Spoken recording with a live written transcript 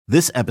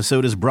This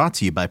episode is brought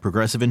to you by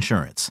Progressive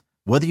Insurance.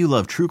 Whether you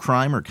love true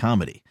crime or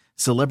comedy,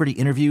 celebrity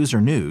interviews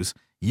or news,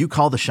 you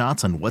call the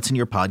shots on what's in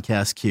your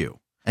podcast queue.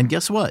 And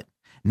guess what?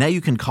 Now you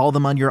can call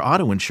them on your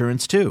auto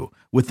insurance too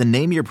with the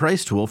Name Your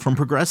Price tool from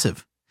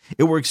Progressive.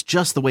 It works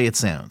just the way it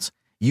sounds.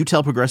 You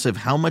tell Progressive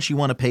how much you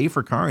want to pay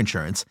for car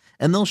insurance,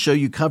 and they'll show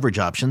you coverage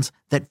options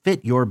that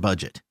fit your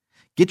budget.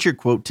 Get your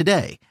quote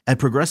today at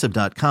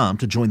Progressive.com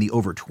to join the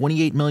over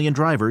 28 million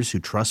drivers who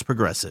trust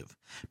Progressive.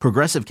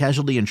 Progressive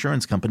Casualty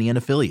Insurance Company and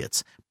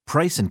Affiliates.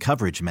 Price and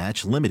coverage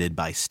match limited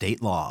by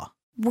state law.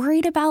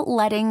 Worried about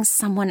letting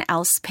someone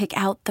else pick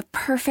out the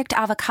perfect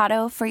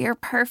avocado for your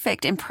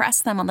perfect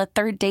impress them on the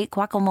third date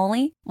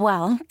guacamole?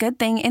 Well, good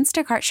thing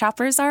Instacart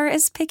shoppers are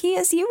as picky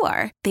as you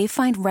are. They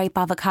find ripe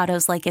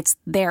avocados like it's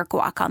their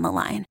guac on the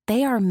line.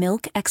 They are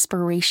milk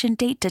expiration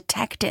date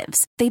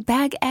detectives. They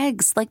bag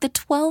eggs like the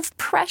 12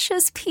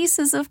 precious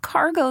pieces of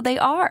cargo they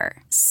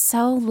are.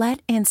 So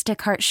let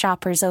Instacart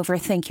shoppers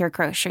overthink your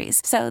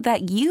groceries so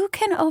that you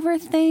can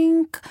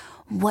overthink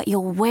what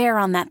you'll wear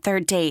on that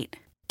third date.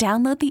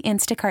 Download the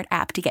Instacart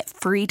app to get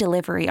free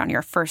delivery on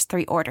your first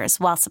 3 orders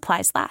while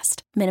supplies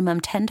last.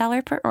 Minimum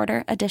 $10 per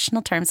order.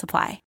 Additional terms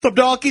apply. What's up,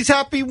 Donkeys?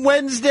 Happy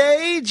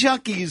Wednesday.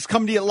 Junkies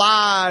coming to you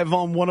live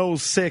on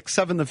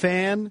 106.7 The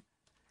Fan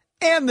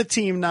and the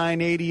Team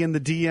 980 in the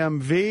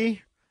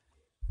DMV.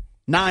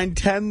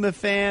 910 The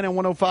Fan and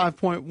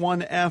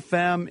 105.1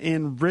 FM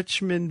in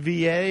Richmond,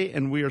 VA.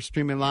 And we are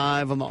streaming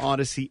live on the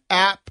Odyssey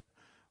app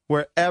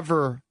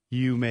wherever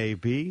you may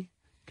be.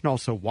 You can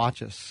also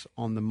watch us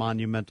on the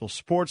Monumental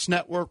Sports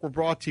Network. We're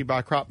brought to you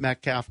by Crop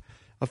Metcalf,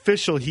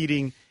 official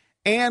heating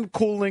and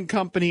cooling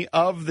company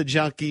of the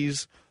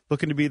Junkies.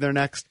 Looking to be their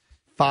next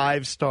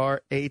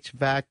 5-star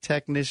HVAC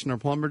technician or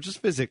plumber?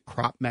 Just visit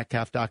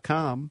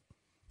cropmetcalf.com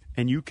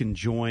and you can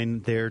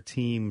join their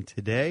team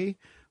today.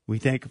 We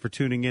thank you for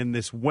tuning in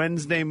this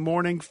Wednesday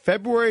morning,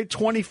 February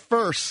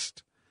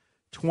 21st,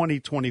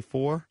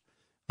 2024.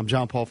 I'm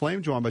John Paul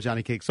Flame, joined by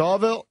Johnny Cake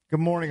Sawville. Good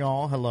morning,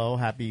 all. Hello.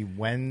 Happy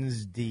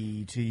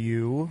Wednesday to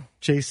you.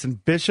 Jason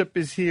Bishop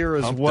is here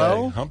as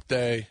well. Hump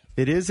day.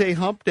 It is a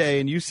hump day,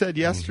 and you said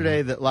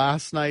yesterday that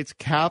last night's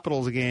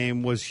Capitals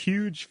game was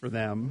huge for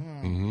them.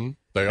 Mm-hmm.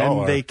 They all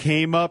are. They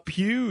came up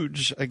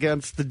huge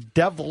against the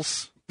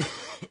Devils.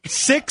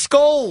 6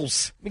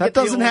 goals. That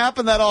doesn't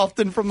happen that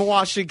often from the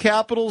Washington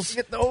Capitals.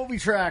 Get the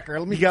Ovi tracker.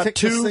 Let me You got tick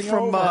two this thing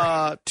from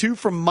over. two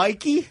from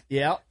Mikey.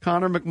 Yeah.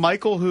 Connor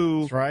McMichael,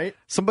 who That's right.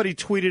 somebody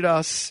tweeted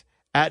us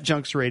at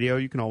Junks Radio.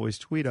 You can always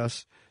tweet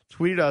us.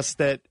 Tweeted us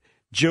that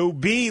Joe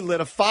B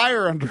lit a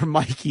fire under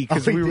Mikey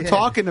because Oh, he we were did.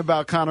 talking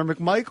about Connor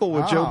McMichael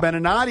with Joe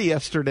Beninati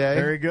yesterday.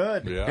 Very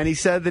good. Yeah. And he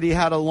said that he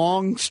had a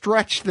long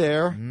stretch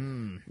there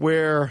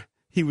where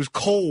he was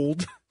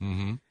cold.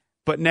 Mm-hmm.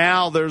 But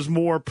now there's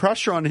more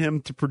pressure on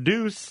him to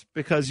produce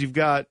because you've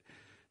got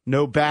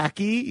no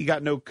Backy, you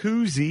got no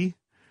Kuzi.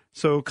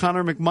 So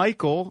Connor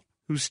McMichael,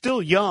 who's still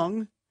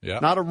young,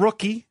 not a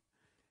rookie,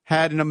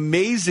 had an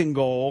amazing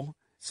goal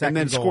Second and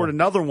then goal. scored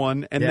another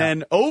one. And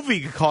then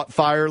Ovi caught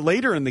fire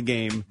later in the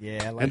game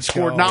and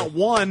scored not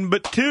one,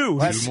 but 2.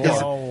 Let's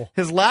go.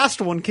 His last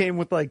one came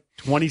with like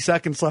 20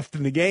 seconds left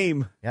in the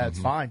game. Yeah, it's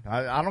fine.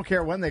 I don't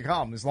care when they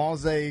come, as long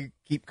as they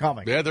keep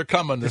coming. Yeah, they're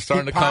coming. They're Just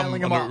starting to keep come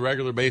piling on them a up.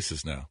 regular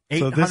basis now.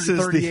 So this is the-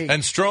 838.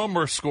 And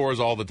Stromer scores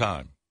all the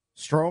time.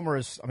 Stromer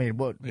is, I mean,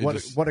 what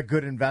a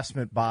good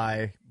investment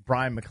by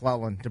Brian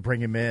McClellan to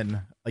bring him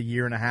in a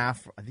year and a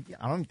half.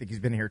 I don't think he's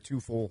been here 2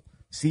 full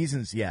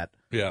seasons yet.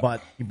 Yeah.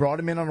 But he brought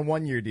him in on a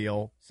 1-year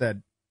deal,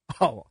 said,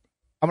 I'm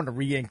going to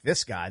re-ink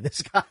this guy.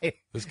 This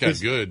guy's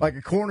guy's good. Like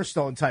a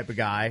cornerstone type of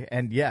guy.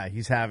 And, yeah,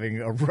 he's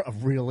having a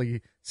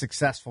really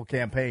successful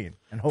campaign.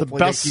 And hopefully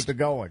they keep it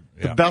going.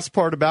 The best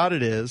part about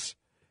it is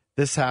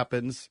this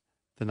happens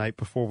the night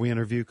before we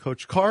interview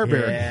Coach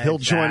Carberry. Yeah, He'll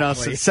join us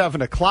exactly. at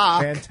 7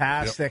 o'clock.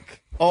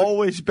 Fantastic.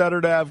 Always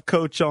better to have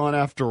Coach on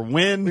after a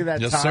win. Look at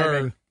that Yes,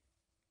 timing. sir.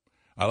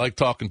 I like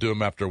talking to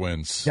him after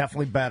wins.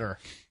 Definitely better.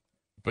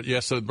 But,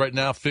 yeah, so right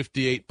now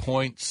 58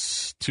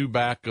 points, 2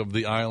 back of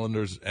the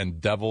Islanders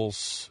and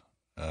Devils,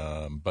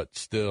 but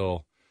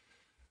still,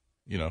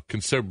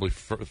 considerably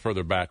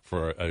further back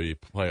for a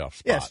playoff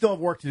spot. Yeah, still have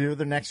work to do.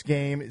 The next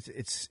game,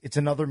 it's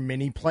another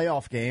mini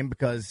playoff game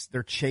because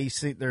they're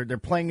chasing. They're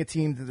playing a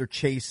team that they're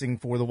chasing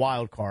for the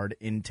wild card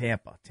in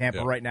Tampa.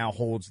 Tampa right now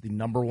holds the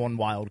number 1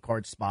 wild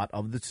card spot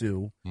of the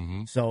 2.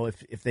 Mm-hmm. So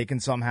if they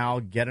can somehow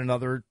get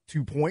another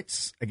 2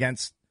 points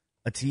against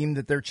a team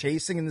that they're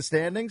chasing in the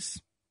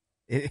standings,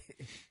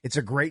 it's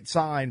a great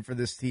sign for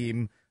this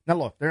team. Now,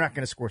 look, they're not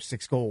going to score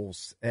 6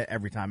 goals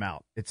every time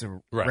out. It's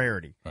a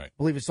rarity. Right. I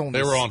believe it's only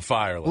They were on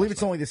fire last I believe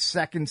it's night. only the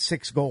second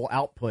 6-goal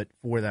output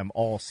for them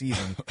all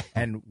season.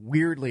 And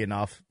weirdly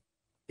enough,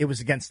 it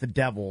was against the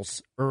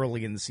Devils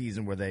early in the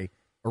season where they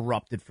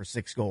erupted for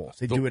 6 goals.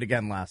 They do it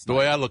again last night. The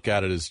way I look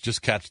at it is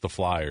just catch the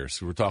Flyers.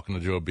 We were talking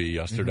to Joe B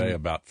yesterday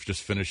about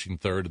just finishing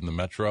 3rd in the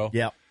Metro.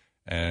 Yep.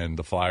 And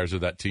the Flyers are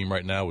that team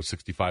right now with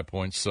 65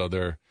 points. So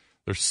they're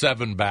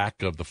 7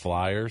 back of the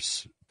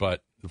Flyers,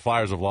 but the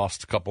Flyers have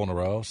lost a couple in a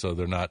row, so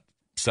they're not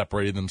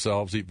separated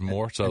themselves even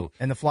more. So,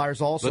 and the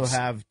Flyers also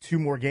have 2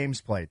 more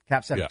games played.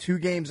 Caps have 2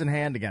 games in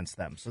hand against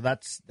them, so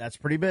that's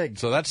pretty big.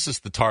 So that's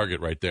just the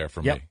target right there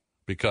for me.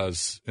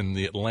 Because in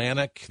the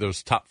Atlantic,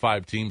 those top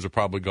 5 teams are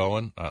probably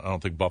going. I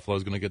don't think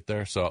Buffalo's going to get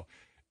there. So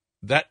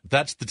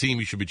that's the team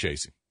you should be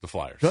chasing, the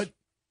Flyers. Good.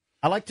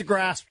 I like to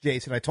grasp,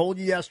 Jason. I told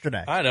you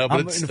yesterday. I know, but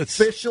I'm in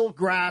official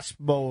grasp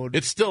mode.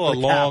 It's still a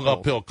long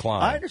uphill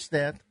climb. I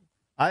understand.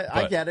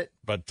 I get it.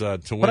 But to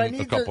win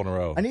a couple in a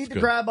row, I need to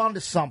grab onto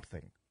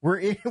something. We're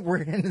in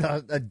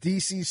a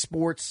DC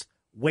sports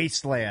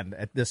wasteland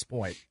at this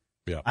point.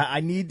 Yeah.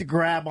 I need to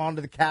grab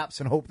onto the Caps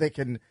and hope they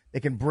can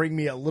bring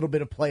me a little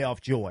bit of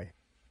playoff joy.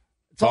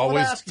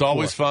 It's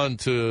always fun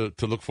to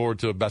look forward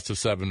to a best of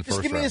 7 Just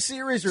first give me round. a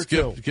series or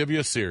two. Give you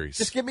a series.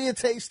 Just give me a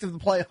taste of the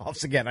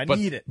playoffs again. I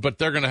need it. But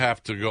they're going to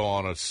have to go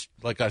on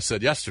like I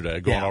said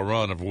yesterday, on a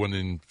run of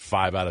winning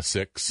 5 out of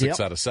 6, 6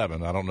 out of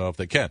 7. I don't know if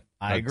they can.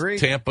 I agree.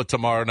 Tampa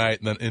tomorrow night,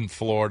 and then in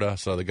Florida.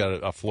 So they got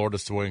a Florida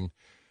swing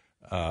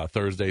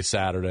Thursday,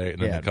 Saturday,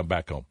 and then they come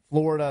back home.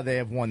 Florida, they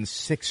have won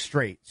 6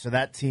 straight. So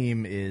that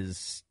team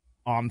is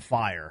on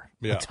fire.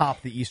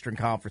 Atop the Eastern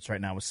Conference right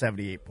now with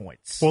 78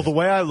 points. Well, the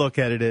way I look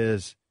at it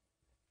is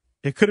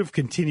it could have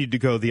continued to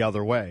go the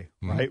other way,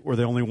 right? Where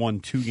they only won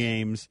 2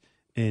 games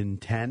in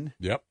 10.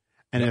 Yep.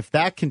 And if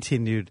that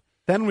continued,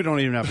 then we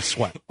don't even have a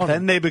sweat.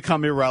 Then they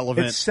become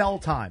irrelevant. It's sell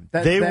time.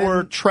 They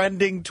were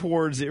trending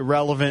towards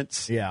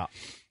irrelevance. Yeah.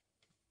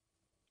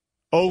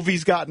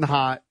 Ovi's gotten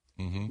hot.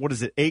 What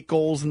is it, 8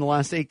 goals in the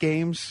last 8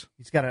 games?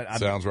 He's got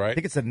sounds right. I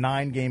think it's a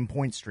 9-game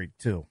point streak,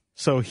 too.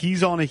 So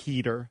he's on a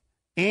heater,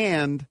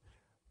 and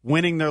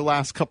winning their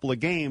last couple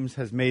of games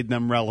has made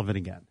them relevant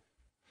again.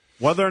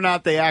 Whether or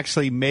not they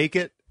actually make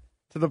it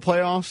to the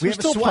playoffs, there's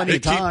still plenty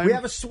of time. We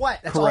have a sweat.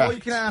 That's Correct. all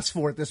you can ask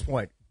for at this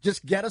point.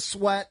 Just get a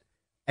sweat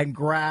and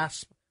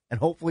grasp, and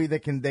hopefully they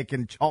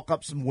can chalk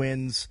up some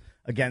wins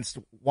against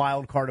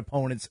wild card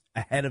opponents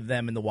ahead of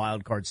them in the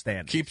wild card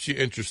stand. Keeps you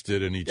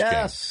interested in each game.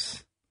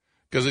 Yes.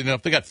 Because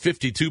if they got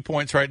 52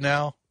 points right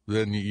now,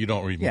 then you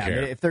don't even care.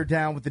 I mean, if they're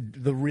down with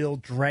the real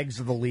dregs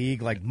of the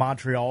league, like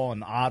Montreal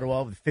and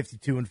Ottawa with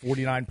 52 and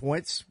 49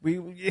 points, we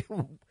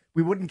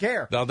wouldn't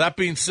care. Now, that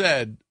being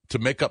said, to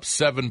make up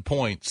 7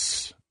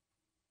 points,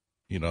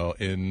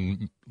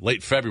 in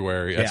late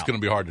February, that's going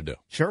to be hard to do.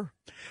 Sure.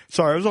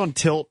 Sorry, I was on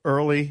tilt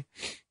early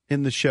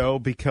in the show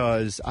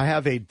because I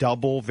have a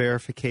double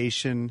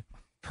verification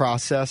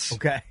process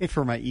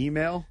for my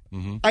email.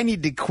 I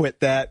need to quit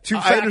that.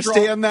 I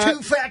understand that.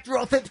 2-factor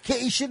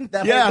authentication.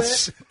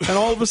 Yes. And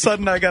all of a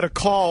sudden I got a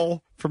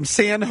call from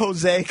San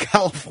Jose,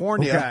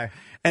 California,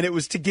 and it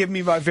was to give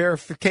me my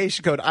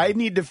verification code. I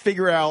need to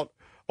figure out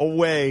a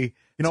way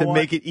to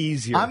make it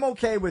easier. I'm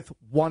okay with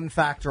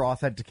 1-factor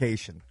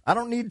authentication. I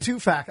don't need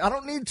 2-factor. I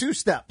don't need 2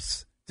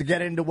 steps to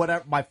get into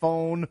whatever, my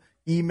phone,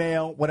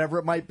 email, whatever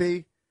it might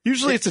be.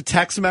 Usually it's a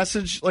text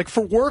message. Like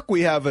for work,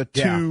 we have a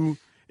 2.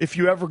 If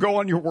you ever go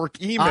on your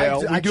work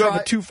email, we do have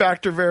a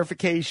 2-factor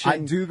verification. I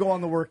do go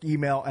on the work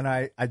email, and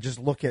I just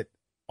look at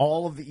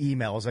all of the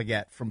emails I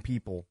get from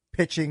people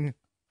pitching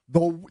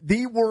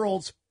the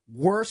world's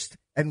worst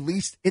and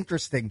least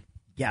interesting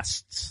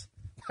guests.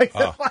 I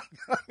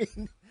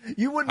mean,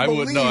 you wouldn't believe. I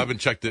wouldn't know. I haven't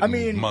checked it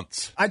in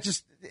months. I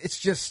just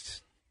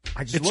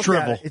look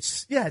drivel. at it.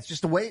 It's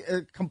just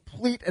a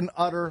complete and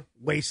utter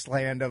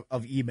wasteland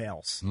of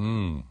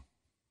emails.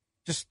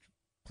 Just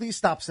please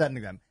stop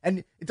sending them. And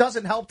it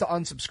doesn't help to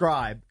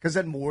unsubscribe because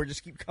then more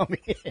just keep coming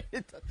in.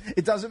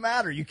 It doesn't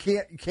matter. You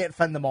can't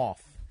fend them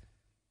off.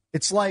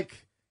 It's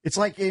like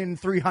in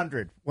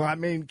 300. Well, I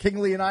mean, King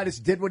Leonidas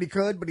did what he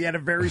could, but he had a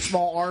very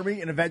small army,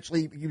 and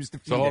eventually he was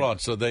defeated. So hold on.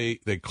 So they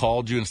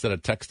called you instead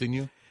of texting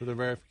you for the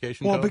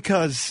verification code? Well,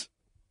 because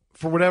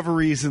for whatever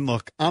reason,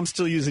 look, I'm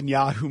still using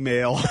Yahoo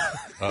Mail.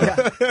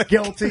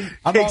 Guilty.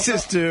 I'm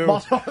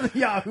also on the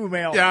Yahoo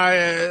Mail.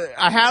 Yeah,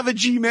 I have a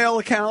Gmail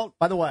account.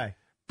 By the way.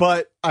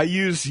 But I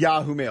use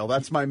Yahoo Mail.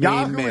 That's my main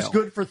Yahoo mail. is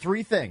good for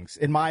 3 things,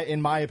 in my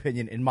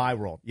opinion, in my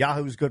world.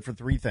 Yahoo is good for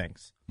 3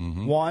 things.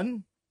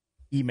 1,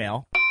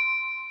 email.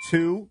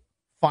 2,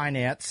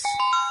 finance.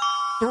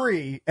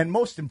 3, and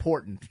most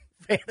important,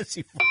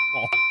 fantasy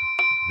football.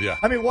 Yeah.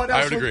 I mean, what else?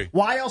 I would agree.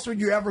 Why else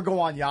would you ever go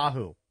on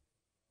Yahoo?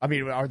 I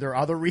mean, are there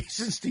other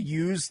reasons to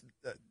use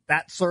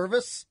that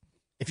service?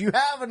 If you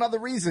have another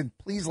reason,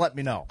 please let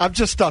me know. I'm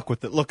just stuck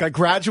with it. Look, I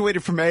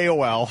graduated from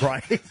AOL.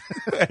 Right.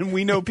 And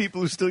we know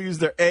people who still use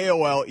their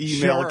AOL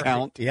email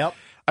account. Yep.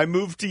 I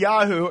moved to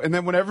Yahoo, and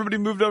then when everybody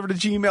moved over to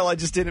Gmail, I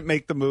just didn't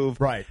make the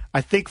move. Right. I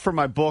think for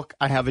my book,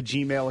 I have a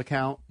Gmail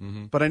account,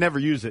 but I never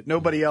use it.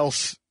 Nobody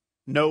else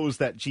knows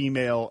that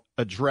Gmail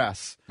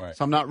address. Right.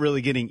 So I'm not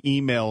really getting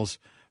emails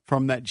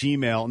from that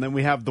Gmail. And then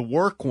we have the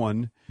work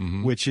one,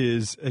 which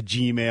is a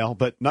Gmail,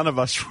 but none of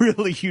us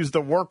really use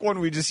the work one.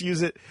 We just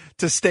use it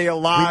to stay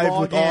alive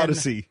with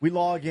Odyssey. We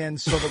log in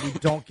so that we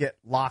don't get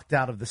locked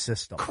out of the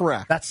system.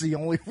 Correct. That's the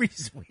only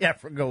reason we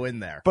ever go in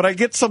there. But I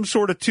get some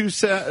sort of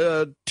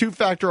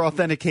two-factor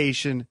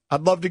authentication.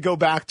 I'd love to go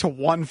back to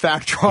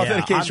 1-factor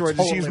authentication where I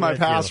just use my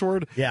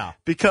password. Yeah.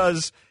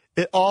 Because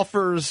it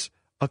offers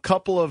a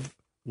couple of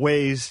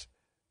ways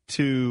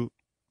to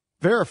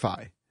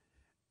verify.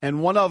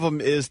 And one of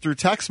them is through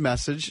text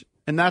message,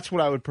 and that's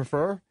what I would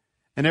prefer.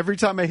 And every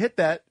time I hit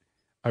that,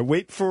 I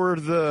wait for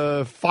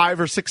the 5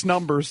 or 6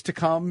 numbers to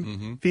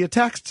come via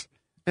text,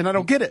 and I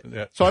don't get it.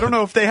 Yeah. So I don't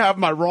know if they have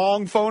my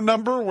wrong phone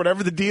number,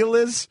 whatever the deal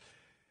is.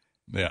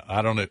 Yeah,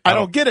 I don't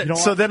get it. You know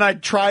So what? then I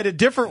tried a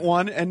different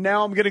one, and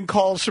now I'm getting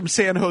calls from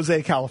San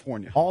Jose,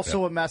 California.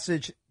 Also a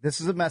message. This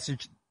is a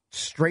message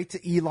straight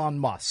to Elon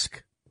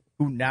Musk,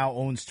 who now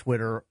owns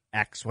Twitter,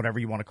 X, whatever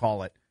you want to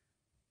call it.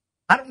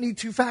 I don't need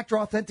 2-factor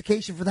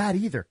authentication for that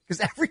either, because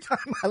every time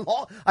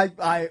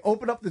I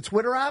open up the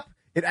Twitter app,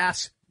 it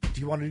asks, do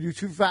you want to do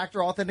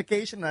 2-factor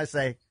authentication? And I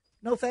say,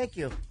 no, thank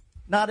you.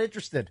 Not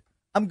interested.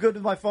 I'm good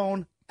with my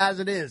phone as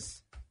it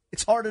is.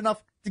 It's hard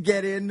enough to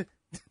get in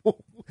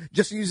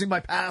just using my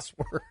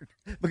password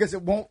because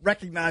it won't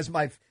recognize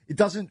it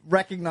doesn't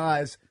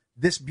recognize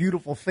this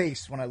beautiful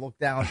face when I look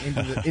down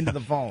into the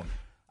phone.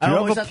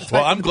 Well,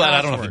 I'm glad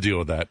I don't have to deal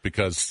with that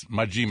because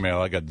my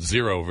Gmail, I got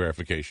 0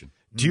 verification.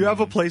 Do you have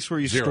a place where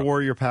you 0.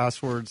 store your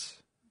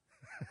passwords?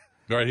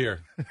 Right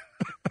here.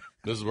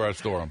 This is where I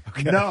store them.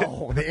 Okay.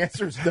 No, the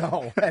answer is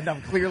no, and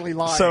I'm clearly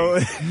lying. So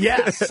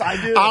yes, I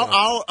do.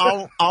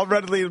 I'll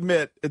readily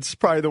admit it's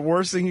probably the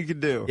worst thing you can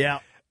do. Yeah.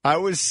 I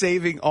was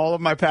saving all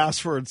of my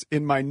passwords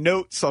in my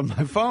notes on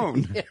my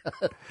phone.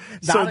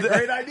 Not a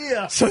great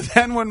idea. So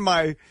then when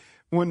my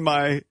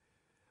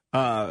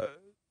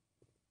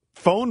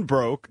phone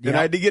broke and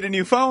I had to get a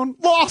new phone,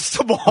 lost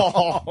them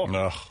all.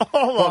 No.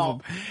 All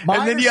of them.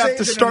 And then you have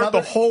to start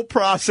the whole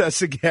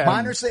process again.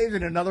 Mine are saved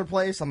in another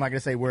place. I'm not going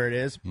to say where it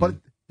is, but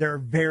they're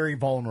very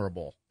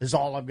vulnerable, is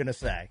all I'm going to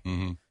say.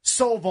 Mm-hmm.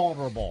 So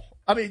vulnerable.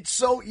 I mean,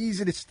 so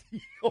easy to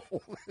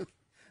steal.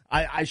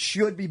 I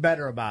should be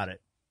better about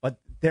it, but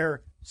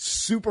they're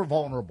super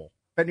vulnerable.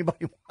 If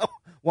anybody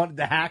wanted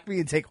to hack me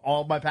and take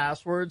all my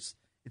passwords,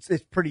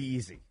 it's pretty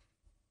easy.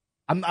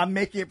 I'm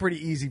making it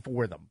pretty easy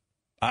for them.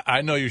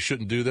 I know you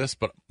shouldn't do this,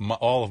 but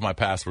all of my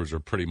passwords are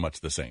pretty much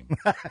the same.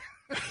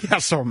 Yeah,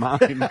 so are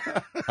mine.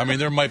 I mean,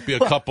 there might be a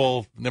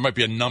couple, there might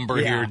be a number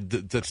here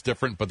that's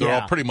different, but they're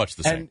all pretty much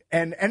the same.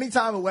 And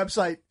anytime a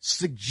website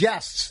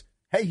suggests,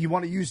 hey, you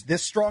want to use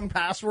this strong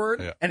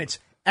password, and it's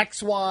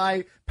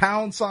XY,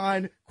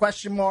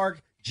 $,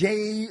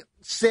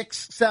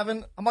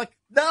 J67, I'm like,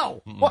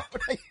 no.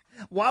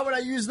 Why would I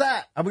use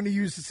that? I'm going to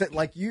use,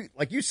 like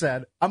you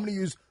said, I'm going to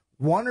use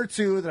 1 or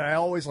 2 that I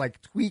always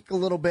tweak a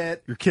little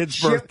bit. Your kids'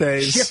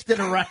 birthdays. Shift it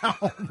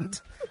around.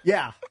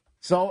 Yeah.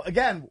 So,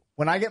 again,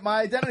 when I get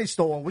my identity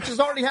stolen, which has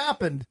already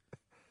happened,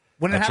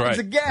 when it happens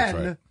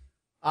again,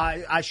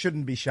 I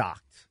shouldn't be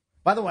shocked.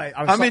 By the way,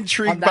 I'm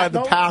intrigued by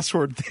the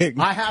password thing.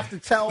 I have to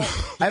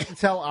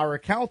tell our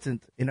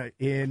accountant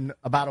in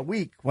about a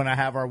week when I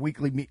have our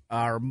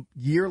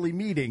yearly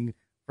meeting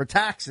for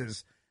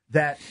taxes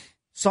that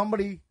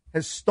somebody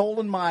has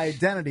stolen my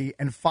identity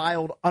and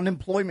filed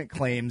unemployment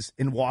claims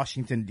in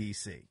Washington,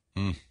 D.C.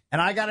 And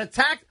I got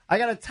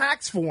a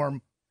tax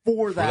form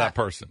for that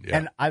person. Yeah.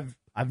 And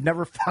I've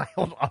never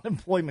filed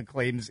unemployment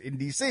claims in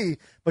D.C.,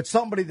 but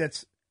somebody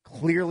that's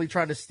clearly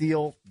trying to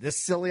steal this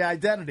silly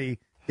identity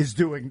is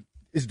doing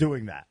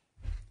that.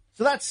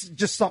 So that's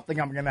just something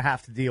I'm going to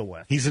have to deal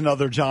with. He's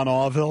another John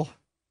Orville?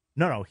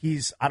 No,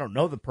 I don't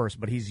know the person,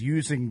 but he's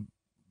using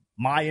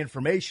my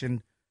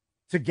information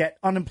to get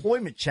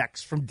unemployment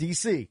checks from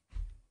D.C.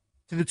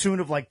 to the tune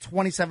of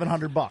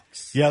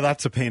 $2,700. Yeah,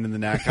 that's a pain in the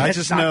neck. I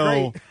just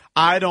know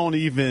I don't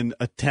even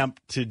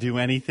attempt to do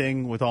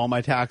anything with all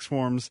my tax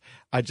forms.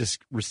 I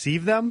just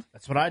receive them.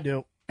 That's what I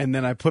do. And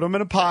then I put them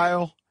in a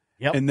pile.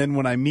 Yep. And then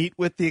when I meet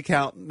with the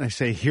accountant, I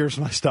say, here's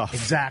my stuff.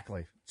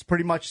 Exactly. It's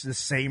pretty much the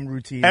same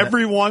routine.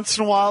 Every once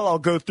in a while, I'll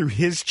go through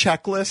his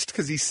checklist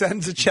because he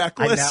sends a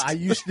checklist. I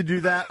used to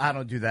do that. I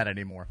don't do that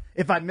anymore.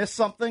 If I miss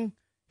something,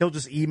 he'll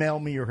just email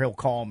me or he'll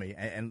call me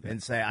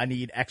and say, I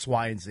need X,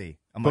 Y, and Z.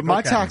 But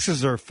my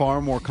taxes are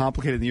far more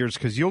complicated than yours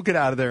because you'll get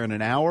out of there in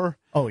an hour.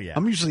 Oh, yeah.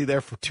 I'm usually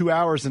there for 2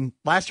 hours, and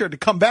last year I had to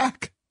come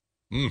back.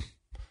 I'm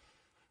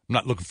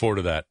not looking forward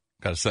to that.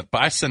 But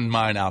I send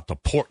mine out to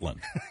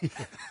Portland.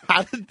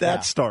 How did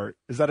that start?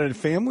 Is that a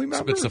family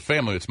member? It's a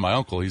family. It's my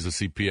uncle. He's a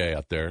CPA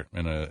out there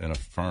in a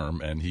firm,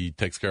 and he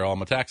takes care of all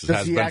my taxes.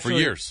 Has been for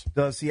years.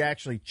 Does he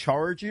actually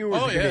charge you? Or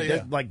Oh,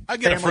 yeah. I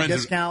get family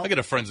discount? I get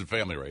a friends and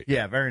family rate.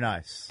 Yeah, very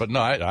nice. But no,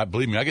 I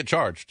believe me, I get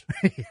charged.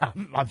 Yeah,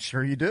 I'm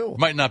sure you do.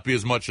 Might not be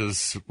as much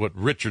as what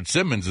Richard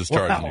Simmons is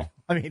charging you.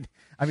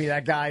 I mean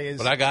that guy is.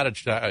 But I got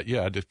to,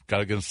 I just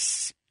got to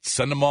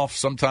send them off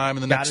sometime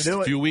in the next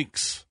few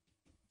weeks.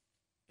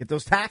 Get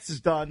those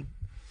taxes done.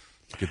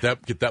 Get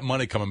that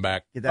money coming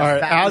back. All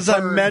right, as I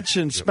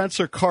mentioned,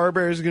 Spencer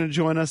Carberry is going to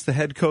join us, the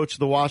head coach of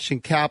the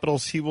Washington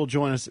Capitals. He will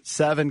join us at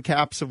 7.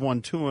 Caps have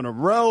won 2 in a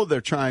row.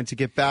 They're trying to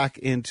get back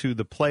into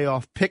the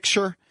playoff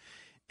picture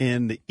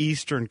in the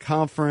Eastern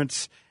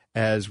Conference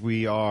as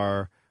we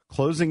are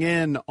closing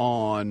in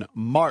on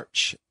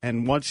March.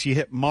 And once you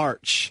hit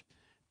March,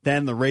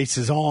 then the race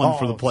is on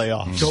for the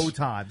playoffs.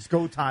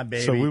 Go time,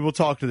 baby. So we will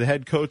talk to the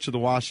head coach of the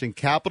Washington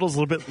Capitals a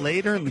little bit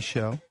later in the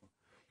show.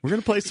 We're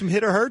going to play some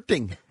Hit or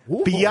Hurting.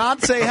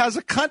 Beyonce has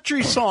a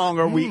country song.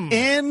 Are we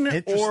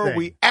in or are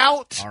we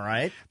out? All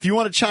right. If you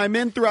want to chime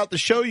in throughout the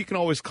show, you can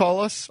always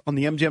call us on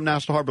the MGM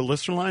National Harbor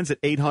listener lines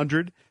at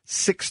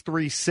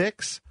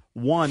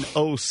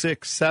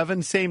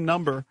 800-636-1067. Same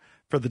number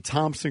for the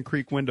Thompson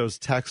Creek Windows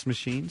text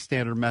machine.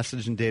 Standard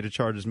message and data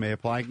charges may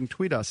apply. You can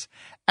tweet us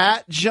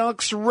at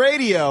Junks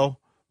Radio.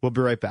 We'll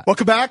be right back.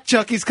 Welcome back.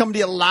 Junkies coming to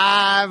you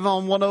live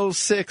on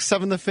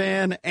 106.7 The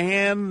Fan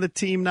and the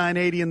Team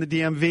 980 in the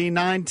DMV.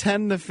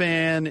 910 The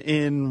Fan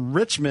in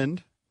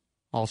Richmond.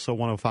 Also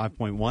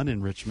 105.1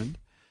 in Richmond.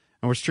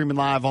 And we're streaming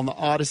live on the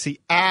Odyssey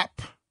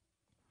app.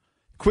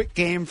 Quick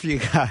game for you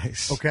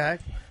guys. Okay.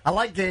 I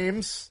like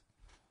games.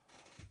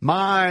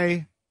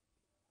 My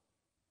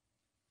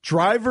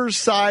driver's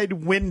side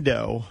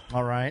window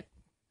All right.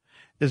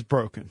 is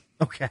broken.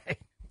 Okay.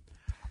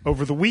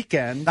 Over the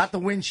weekend, Not the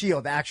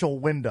windshield, the actual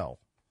window.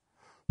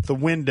 the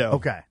window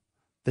Okay.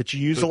 that you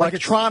use Like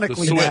it's-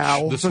 electronically the switch,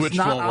 now. the So switch it's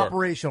not won't work.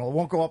 operational. It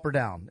won't go up or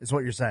down, is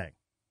what you're saying.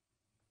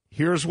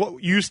 Here's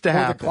what used to Or the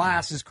happen.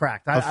 glass is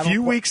cracked. A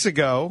few weeks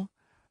ago,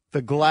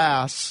 the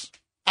glass,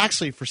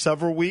 actually for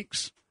several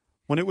weeks,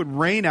 when it would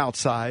rain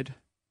outside,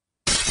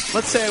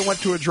 let's say I went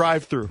to a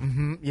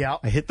drive-through. Yeah.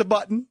 I hit the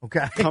button.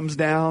 Okay. Comes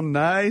down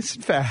nice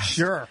and fast.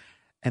 Sure.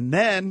 And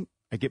then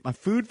I get my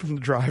food from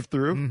the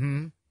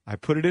drive-through. I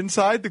put it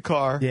inside the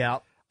car. Yeah.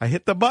 I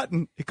hit the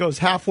button. It goes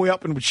halfway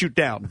up and would shoot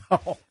down.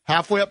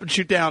 Halfway up and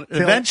shoot down.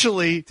 And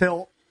eventually,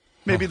 Till.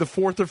 maybe the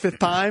fourth or fifth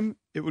time,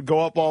 it would go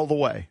up all the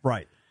way.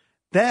 Right.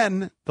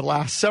 Then, the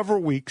last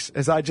several weeks,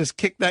 as I just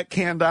kicked that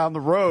can down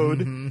the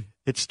road,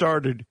 it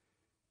started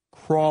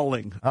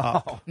crawling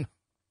up.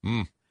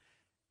 Mm.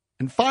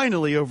 And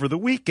finally, over the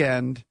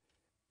weekend,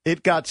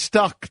 it got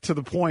stuck to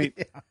the point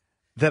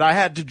that I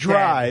had to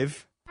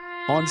drive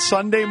on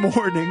Sunday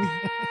morning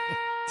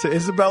to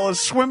Isabella's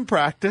swim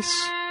practice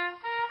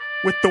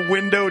with the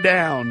window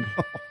down.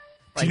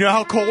 Do you know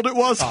how cold it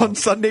was on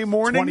Sunday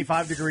morning?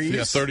 25 degrees.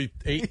 Yeah,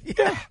 38.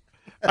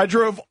 I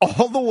drove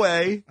all the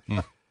way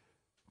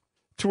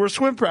to her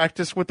swim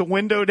practice with the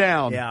window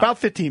down. Yeah. About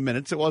 15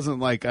 minutes. It wasn't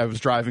like I was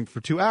driving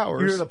for 2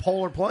 hours. You're the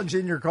polar plunge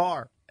in your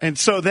car. And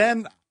so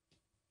then,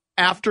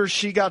 after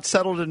she got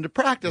settled into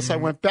practice, I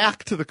went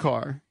back to the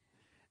car,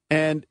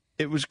 and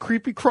it was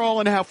creepy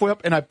crawling halfway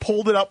up, and I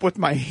pulled it up with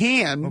my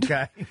hand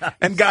Okay.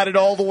 and got it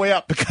all the way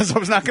up because I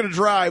was not going to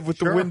drive with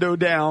the window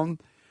down.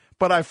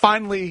 But I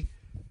finally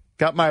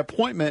got my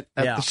appointment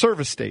at the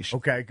service station,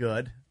 Okay,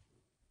 good.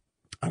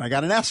 and I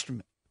got an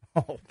estimate.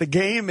 The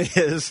game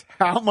is,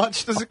 how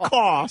much does it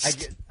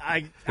cost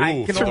I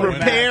Ooh, can to only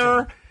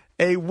repair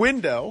a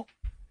window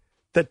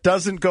that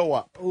doesn't go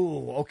up?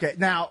 Ooh, okay.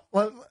 Now,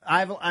 I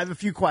have a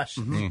few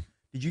questions.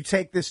 Did you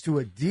take this to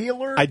a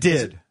dealer? I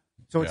did.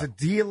 So it's a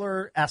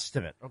dealer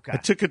estimate. Okay. I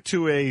took it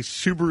to a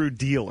Subaru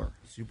dealer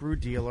Subaru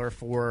dealer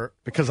for.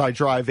 because I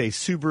drive a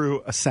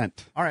Subaru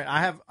Ascent. All right,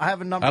 I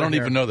have a number. I don't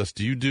here. even know this.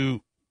 Do you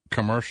do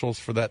commercials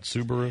for that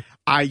Subaru?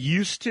 I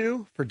used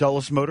to for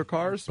Dulles Motor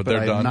Cars, But but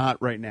they're I'm done?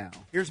 not right now.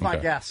 Here's my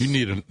Okay. guess. You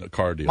need a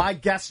car deal. my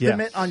guesstimate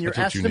Yes, on your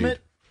that's what you estimate.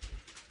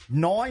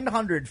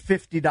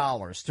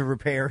 $950 to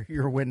repair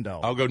your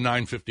window. I'll go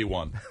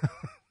 $951.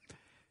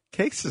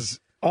 Case is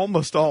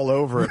almost all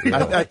over it.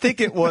 I think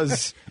it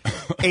was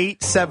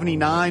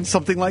 $879,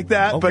 something like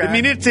that. But I Okay.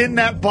 mean, it's in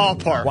that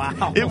ballpark.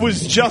 Wow. It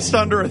was just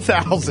under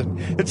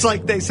 $1,000. It's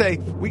like they say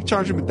we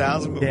charge them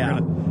 $1,000, but Yeah.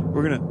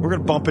 we're gonna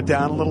bump it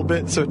down a little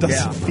bit so it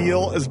doesn't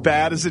feel as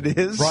bad as it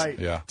is. Right.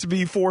 Yeah. To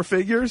be four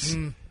figures.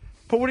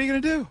 But what are you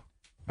gonna do?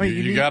 I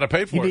mean, You gotta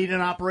pay for You it. need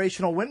an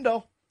operational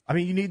window. I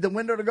mean, you need the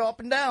window to go up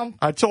and down.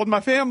 I told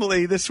my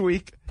family this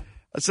week,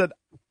 I said,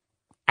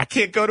 I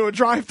can't go to a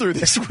drive-through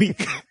this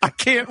week. I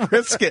can't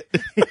risk it.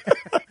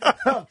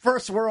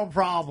 First world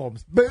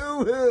problems.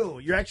 Boo-hoo.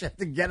 You actually have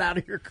to get out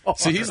of your car.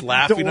 See, he's to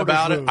laughing order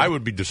about it. food. I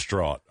would be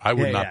distraught. I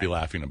would Yeah, not yeah. be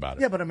laughing about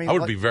it. Yeah, but I mean, I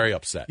would like- be very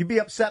upset. You'd be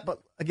upset, but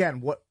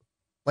again, what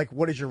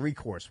is your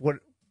recourse? What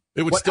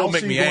It would what still else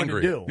make are me you going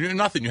angry. to do? You know,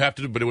 nothing you have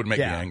to do, but it would make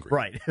me angry.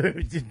 Right.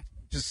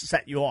 Just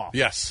set you off.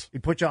 Yes. You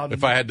put you on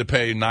If I had to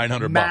pay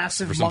 $900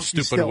 massive for some monkey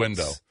stupid stilts.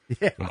 window,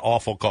 Yeah. an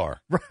awful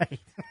car. Right.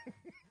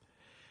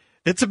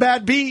 It's a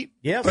bad beat.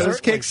 Yeah, But as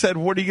certainly. Cake said,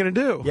 what are you going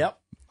to do? Yep.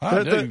 Ah,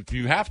 The- no,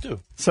 you have to.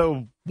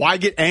 So why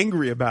get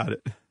angry about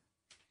it?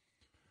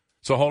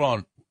 So hold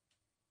on.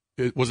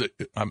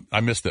 I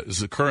missed it.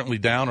 Is it currently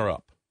down or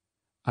up?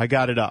 I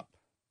got it up.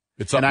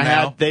 It's up And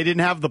now. they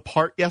didn't have the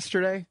part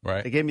yesterday.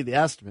 Right. They gave me the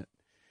estimate.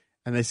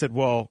 And they said,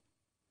 well,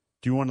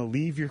 do you want to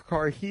leave your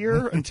car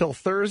here until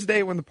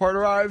Thursday when the part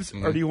arrives,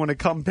 or do you want to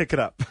come pick it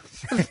up?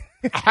 I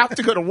have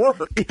to go to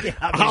work.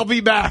 I'll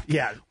be back.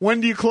 Yeah. When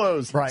do you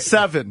close? Right.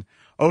 7.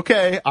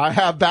 Okay, I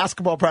have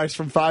basketball practice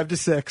from 5 to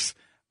 6.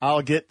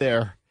 I'll get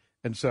there.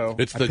 And so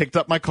I picked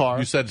up my car.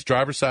 You said it's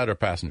driver's side or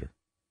passenger?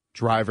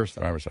 Driver's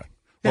side. Driver's side.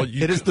 Yeah, Well,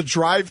 you it is the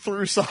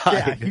drive-through side.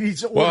 Yeah. You need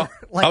to order, Well,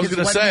 like I was it's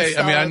going to when you say,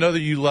 I mean, I start- know that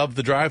you love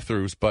the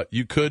drive-throughs, but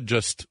you could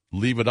just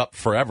leave it up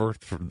forever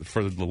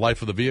for the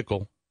life of the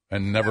vehicle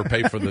and never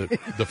pay for the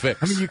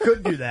fix. I mean, you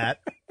could do that.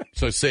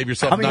 So save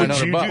yourself I mean, would $900.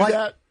 you do Like,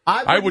 that?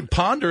 I would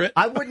ponder it.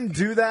 I wouldn't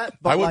do that.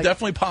 But I would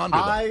definitely ponder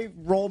that. I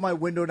roll my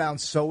window down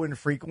so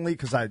infrequently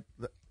because the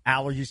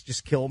allergies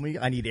just kill me.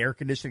 I need air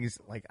conditioning. It's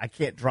like I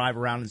can't drive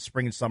around in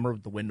spring and summer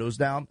with the windows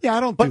down. Yeah, I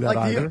don't but do that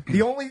like either.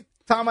 The only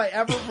time I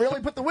ever really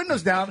put the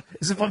windows down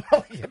is if I'm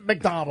at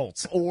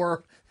McDonald's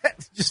or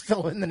just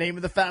fill in the name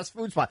of the fast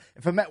food spot.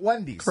 If I'm at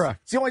Wendy's.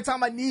 Correct. It's the only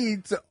time I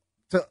need to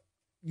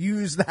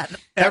use that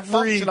Every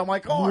function on my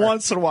car.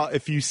 once in a while,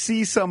 if you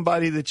see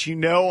somebody that you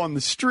know on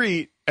the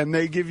street and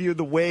they give you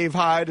the wave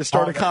hi to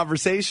start a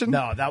conversation,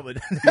 No, that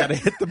would. you got to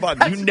hit the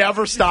button. You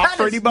never stop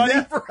for anybody?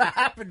 Never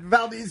happened.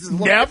 Valdez is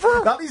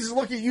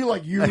looking at you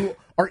like you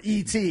are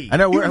E.T. I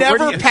know. You Where never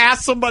do you-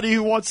 pass somebody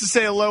who wants to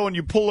say hello and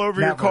you pull over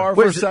your Never. car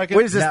What for a is it- second.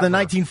 What is this, the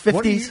Never. 1950s?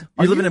 What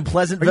are You're living in Are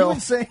Pleasantville? you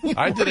insane?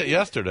 I did it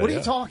yesterday. What are you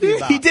yeah. talking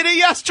about? He did it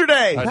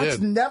yesterday. I That's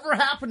did. never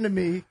happened to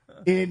me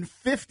in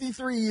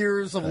 53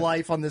 years of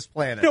life on this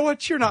planet. You know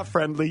what? You're not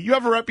friendly. You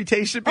have a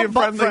reputation of being I'm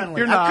not friendly.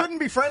 You're I not. couldn't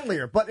be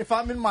friendlier. But if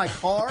I'm in my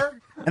car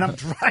and I'm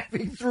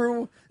driving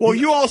through, Well,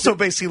 you also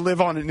basically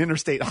live on an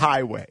interstate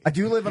highway. I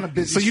do live on a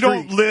busy So you street.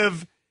 don't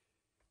live.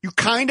 You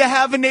kind of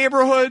have a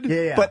neighborhood,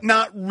 Yeah. but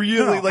not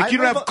really. No, like I you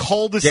don't live have on-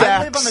 cul-de-sacs.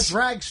 I live on a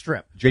drag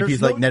strip. JP's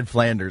There's like no- Ned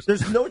Flanders.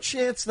 There's no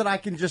chance that I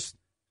can just,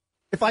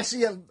 if I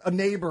see a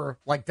neighbor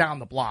like down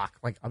the block,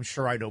 like I'm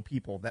sure I know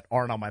people that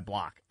aren't on my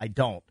block. I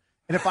don't.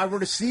 And if I were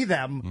to see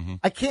them,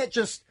 I can't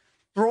just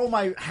throw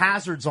my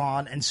hazards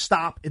on and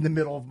stop in the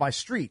middle of my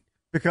street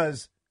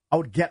because I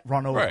would get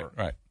run over.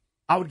 Right.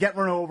 I would get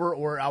run over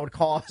or I would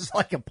cause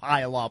like a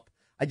pile up.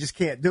 I just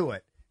can't do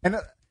it. And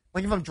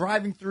like if I'm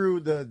driving through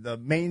the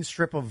main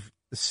strip of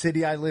the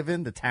city I live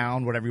in, the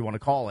town, whatever you want to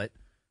call it,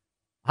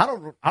 I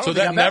don't So think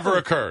that I've never ever-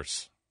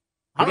 occurs.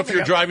 I What don't if think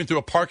you're I've- driving through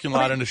a parking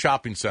lot in a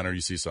shopping center,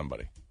 you see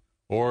somebody,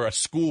 or a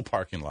school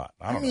parking lot?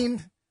 I I don't know.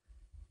 mean,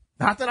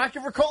 not that I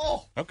can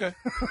recall. Okay.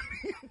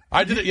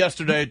 I did it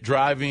yesterday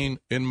driving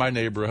in my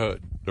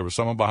neighborhood. There was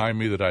someone behind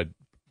me that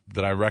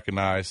I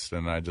recognized,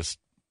 and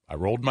I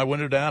rolled my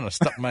window down, I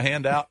stuck my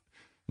hand out,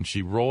 and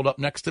she rolled up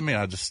next to me,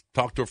 and I just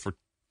talked to her for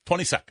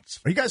 20 seconds.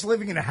 Are you guys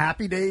living in a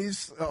Happy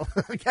Days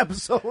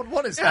episode?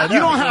 What is You that?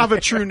 don't have a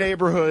true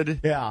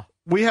neighborhood. Yeah.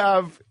 We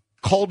have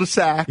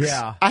cul-de-sacs.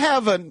 Yeah. I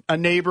have a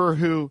neighbor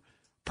who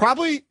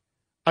probably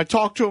I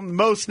talk to him the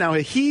most now.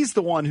 He's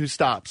the one who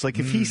stops. Like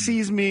if he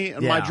sees me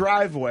in my Yeah.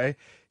 driveway,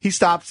 he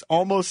stops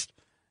almost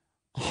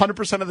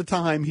 100% of the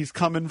time. He's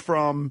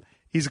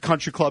a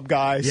country club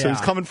guy, so Yeah.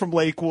 he's coming from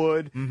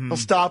Lakewood. He'll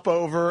stop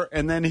over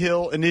and then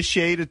he'll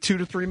initiate a 2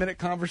 to 3 minute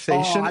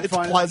conversation. I'd It's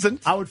find-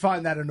 pleasant. I would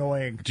find that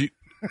annoying. Do you,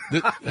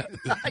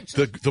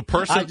 the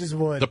person I just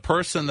would. the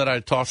person that I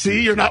talked to.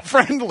 See, you're not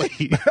friendly.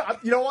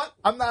 You know what?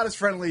 I'm not as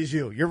friendly as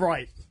you. You're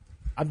right.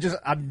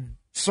 I'm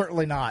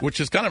certainly not. Which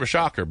is kind of a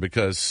shocker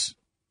because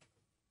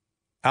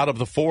out of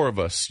the four of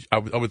us, I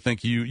would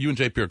think you and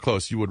JP are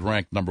close. You would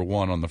rank number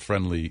one on the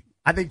friendly.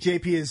 I think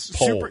JP is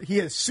Poll. he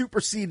has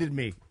superseded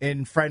me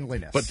in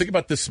friendliness. But think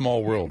about this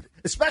small world.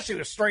 especially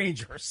with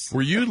strangers.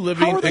 Were you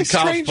living How are they in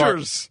College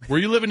strangers? Park? Were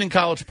you living in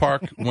College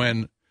Park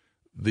when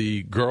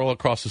the girl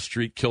across the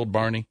street killed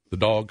Barney, the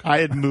dog? I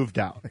had moved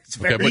out.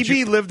 Okay, but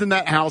EB lived in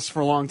that house for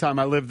a long time.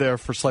 I lived there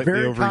for slightly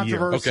Very over a year.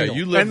 controversial. Okay,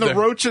 you lived And the there.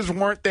 roaches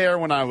weren't there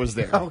when I was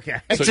there. Okay.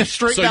 It's just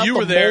straight so out you the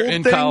were there mold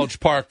in thing. College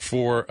Park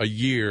for a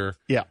year,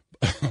 Yeah.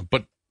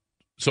 but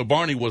so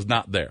Barney was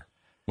not there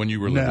when you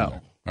were living No.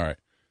 there. All right.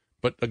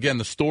 But again,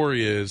 the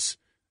story is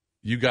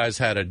you guys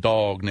had a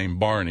dog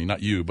named Barney,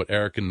 not you, but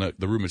Eric and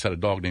the roommates had a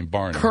dog named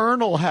Barney.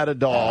 Colonel had a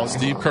dog.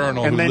 Steve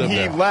Colonel, and who then lived he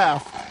there.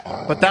 left,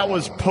 but that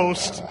was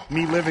post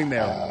me living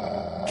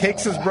there.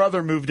 Cakes'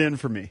 brother moved in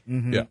for me.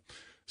 Yeah.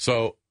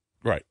 So,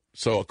 right.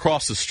 So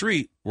across the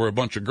street were a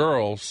bunch of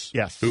girls.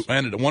 Yes.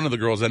 One of the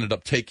girls ended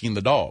up taking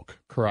the dog,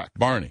 Correct.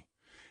 Barney.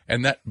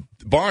 And that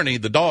Barney,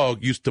 the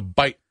dog, used to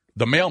bite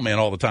the mailman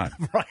all the time,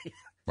 Right.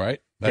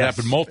 right? That Yes.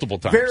 happened multiple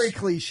times. Very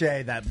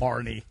cliche, that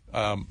Barney.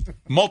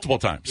 multiple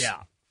times.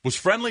 Yeah. Was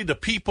friendly to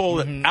people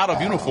out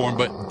of uniform,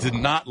 but did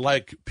not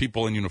like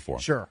people in uniform.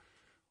 Sure.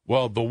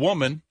 Well, the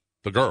woman,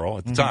 the girl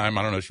at the time,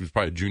 I don't know, she was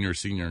probably a junior or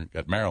senior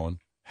at Maryland,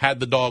 had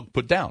the dog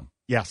put down.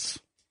 Yes.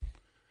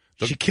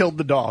 She killed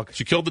the dog.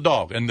 She killed the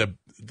dog, and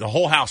the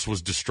whole house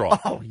was distraught.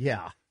 Oh,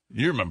 yeah.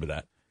 You remember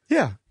that.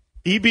 Yeah.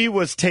 EB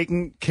was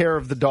taking care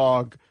of the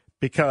dog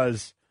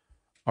because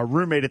our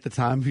roommate at the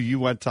time, who you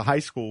went to high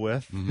school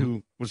with,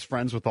 who was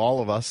friends with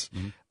all of us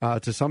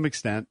to some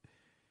extent,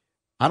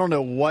 I don't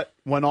know what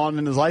went on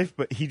in his life,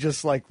 but he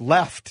just like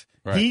left.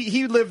 Right.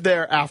 He lived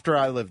there after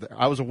I lived there.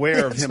 I was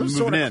aware of him Some moving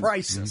sort of in,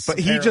 crisis, but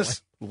he apparently.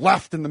 just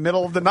left in the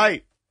middle of the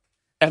night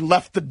and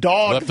left the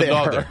dog Left the there.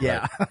 dog there.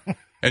 Yeah.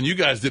 And you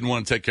guys didn't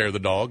want to take care of the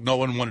dog. No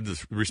one wanted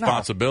the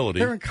responsibility.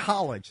 They're in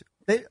college.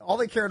 All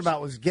they cared about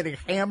was getting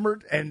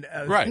hammered and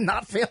Right.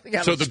 not failing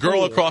out So of the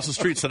girl school. across the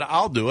street said,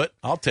 I'll do it.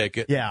 I'll take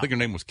it. Yeah. I think her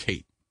name was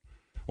Kate.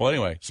 Well,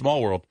 anyway,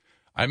 small world.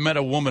 I met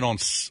a woman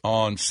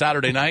on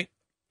Saturday night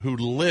who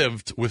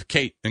lived with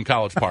Kate in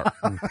College Park.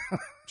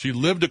 She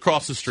lived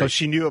across the street. So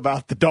she knew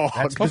about the dog.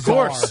 That's Of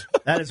bizarre. course.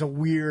 That is a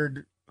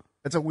weird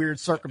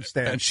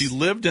circumstance. And she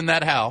lived in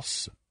that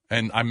house,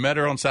 And I met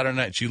her on Saturday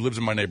night. She lives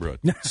in my neighborhood.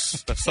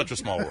 That's such a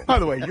small world. By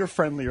the way, you're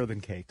friendlier than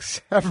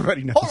Cakes.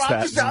 Everybody knows Hold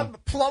on, that. I'm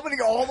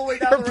plummeting all the way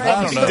down the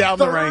I don't know. rankings. Down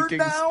the Third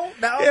rankings.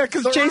 Now Yeah,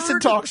 because third? Jason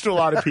talks to a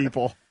lot of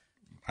people.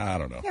 I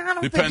don't know. Yeah, I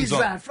don't think he's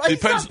that friendly.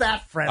 He's not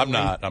that friendly. I'm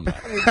not. I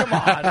mean, come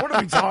on. What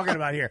are we talking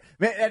about here?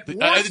 Man,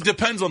 It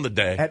depends on the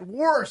day. At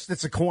worst,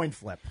 it's a coin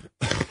flip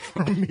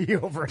for me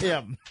over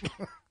him.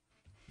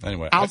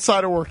 Anyway.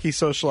 Outside of work, he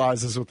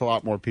socializes with a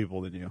lot more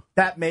people than you.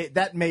 That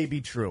may be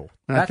true.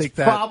 And That's I think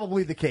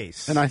probably the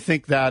case. And I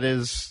think that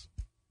is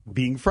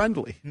being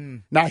friendly.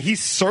 Now,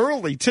 he's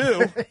surly,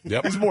 too.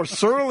 Yep. He's more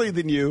surly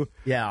than you.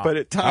 Yeah. But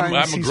at times,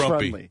 I'm a he's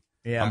grumpy. friendly.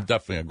 Yeah. I'm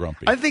definitely a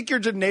grumpy. I think your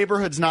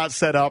neighborhood's not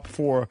set up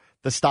for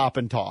the stop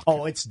and talk.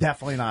 Oh, it's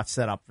definitely not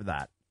set up for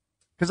that.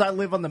 Because I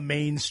live on the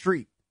main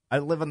street. I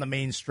live on the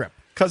main strip.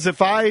 Because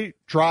if I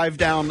drive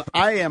down,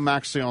 I am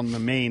actually on the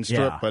main strip,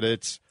 Yeah. but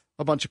it's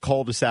a bunch of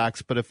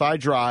cul-de-sacs. But if I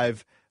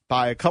drive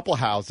by a couple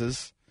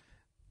houses,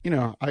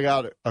 I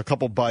got a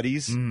couple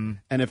buddies, and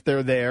if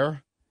they're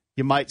there,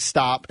 you might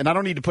stop. And I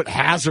don't need to put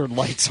hazard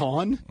lights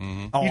on.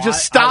 Mm-hmm. Oh, You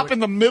just stop in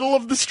the middle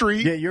of the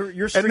street. Yeah, your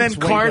and then street's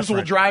way cars will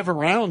different. drive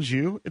around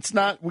you. It's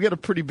not. We got a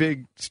pretty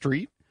big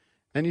street,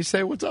 and you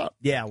say, "What's up?"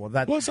 Yeah, well,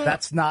 What's up?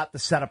 that's not the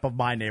setup of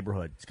my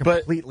neighborhood. It's But-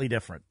 completely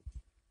different.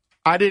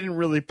 I didn't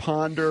really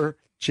ponder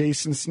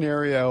Jason's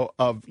scenario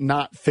of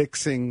not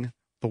fixing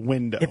the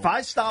window. If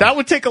I stop, that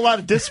would take a lot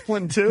of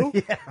discipline too.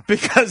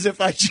 Because if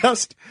I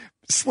just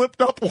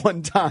slipped up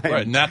one time,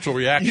 Right, natural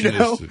reaction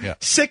is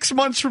 6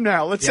 months from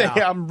now, let's say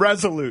Yeah. I'm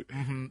resolute,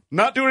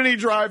 not doing any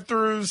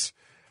drive-throughs,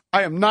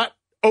 I am not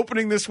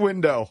opening this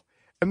window,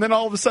 and then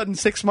all of a sudden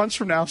 6 months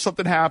from now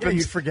something happens,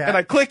 you forget. and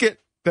I click it,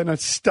 then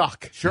it's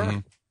stuck.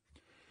 Sure.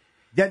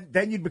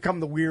 Then you'd become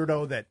the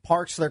weirdo that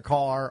parks their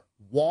car,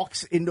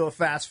 walks into a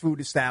fast food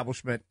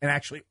establishment, and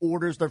actually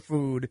orders their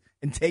food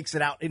and takes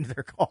it out into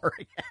their car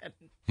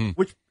again,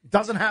 which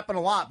doesn't happen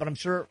a lot, but I'm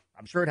sure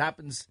it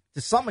happens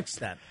to some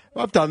extent.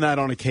 I've done that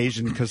on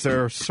occasion because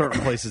there are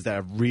certain places that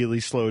have really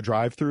slow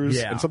drive-throughs,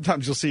 Yeah. and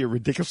sometimes you'll see a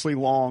ridiculously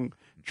long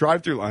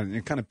drive-through line, and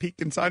you kind of peek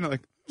inside, and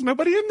like, there's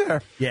nobody in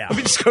there. Yeah. Let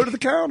me just go to the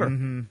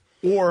counter.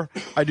 Or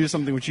I do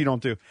something which you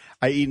don't do.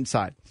 I eat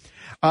inside.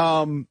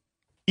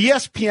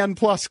 ESPN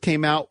Plus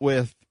came out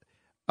with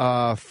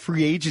a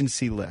free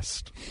agency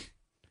list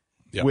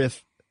Yep.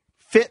 with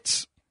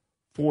fits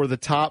for the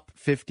top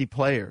 50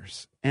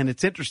 players. And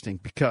it's interesting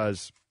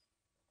because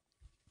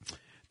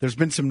there's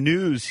been some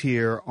news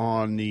here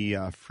on the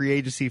free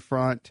agency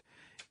front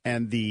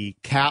and the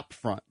cap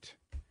front.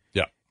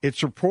 Yeah.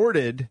 It's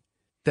reported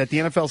that the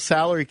NFL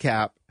salary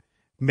cap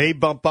may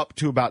bump up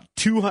to about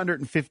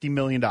 $250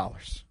 million.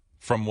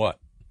 From what?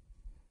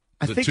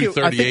 I Is it think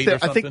 238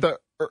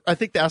 or I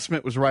think the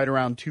estimate was right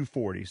around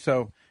 240.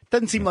 So it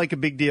doesn't seem like a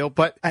big deal,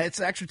 but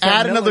It's actually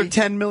add another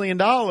 $10 million. $10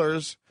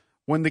 million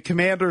when the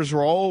Commanders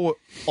were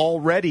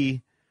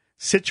already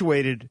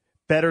situated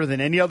better than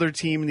any other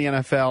team in the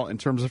NFL in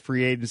terms of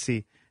free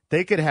agency.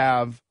 They could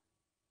have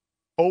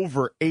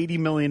over $80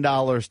 million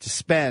to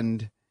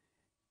spend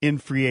in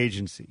free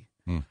agency.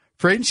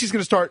 Free agency is going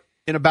to start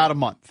in about a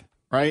month,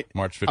 right?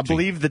 March 15th. I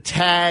believe the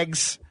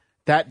tags,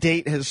 that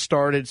date has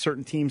started.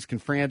 Certain teams can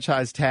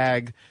franchise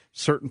tag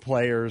certain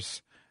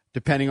players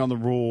depending on the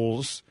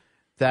rules.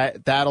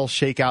 That'll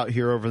shake out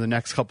here over the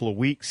next couple of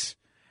weeks.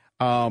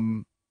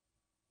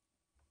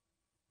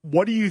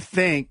 What do you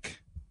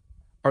think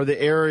are the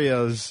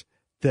areas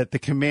that the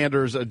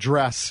Commanders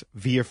address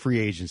via free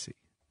agency?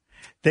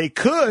 They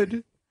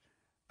could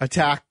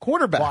attack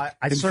quarterback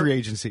in free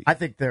agency. I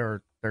think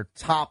their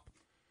top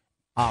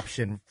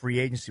option free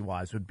agency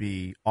wise would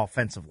be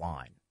offensive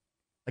line.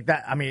 Like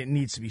that, I mean, it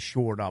needs to be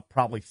shored up.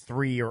 Probably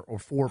 3 or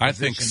 4 I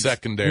positions think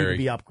secondary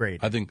need to be upgraded.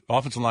 I think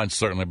offensive line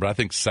certainly, but I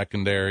think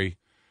secondary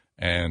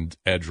and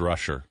edge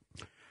rusher.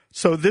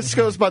 So this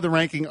goes by the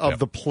ranking of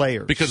the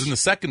players. Because in the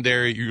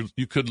secondary,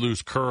 you could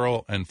lose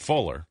Curl and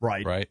Fuller.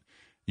 Right.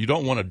 You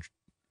don't want to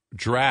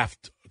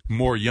draft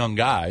more young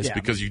guys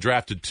because you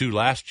drafted 2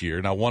 last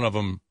year. Now, one of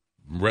them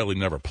really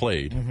never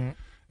played.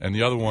 And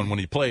the other one, when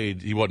he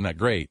played, he wasn't that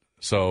great.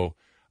 So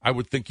I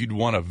would think you'd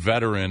want a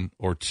veteran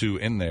or 2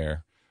 in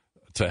there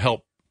to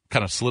help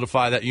kind of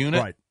solidify that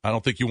unit. Right. I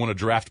don't think you want to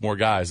draft more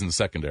guys in the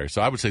secondary.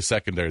 So I would say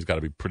secondary's got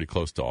to be pretty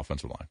close to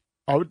offensive line.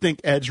 I would think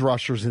edge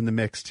rushers in the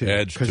mix too.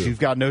 Edge, because too. you've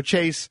got no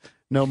Chase,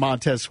 no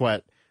Montez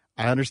Sweat.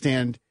 I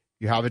understand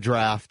you have a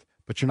draft,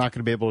 but you're not going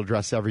to be able to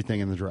address everything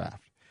in the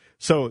draft.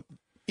 So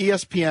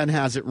ESPN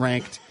has it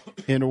ranked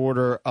in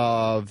order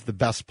of the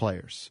best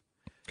players.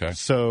 Okay.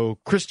 So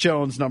Chris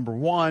Jones, number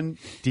 1,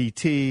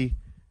 DT.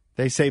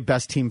 They say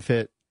best team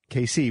fit,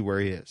 KC, where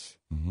he is.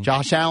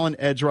 Josh Allen,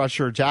 edge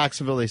rusher,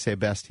 Jacksonville. They say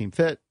best team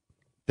fit,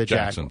 the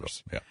Jacksonville.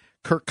 Jaguars. Yeah.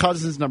 Kirk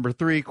Cousins, number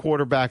 3,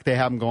 quarterback. They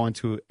have him going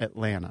to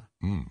Atlanta.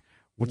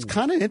 What's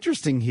kind of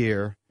interesting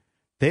here,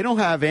 they don't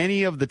have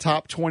any of the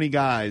top 20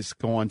 guys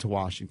going to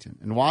Washington.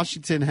 And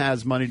Washington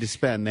has money to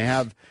spend. They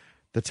have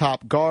the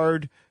top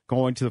guard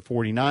going to the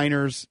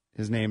 49ers.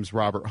 His name's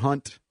Robert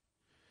Hunt.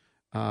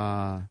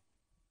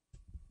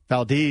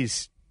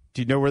 Valdez,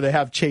 do you know where they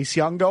have Chase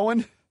Young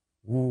going?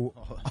 Ooh.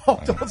 Oh,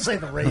 don't say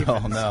the Ravens.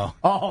 Oh, no.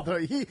 Oh,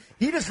 he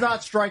does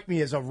not strike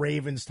me as a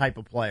Ravens type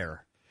of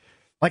player.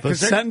 Like, The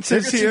because they're sentence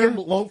going to see here- him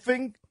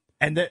loafing,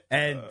 and they're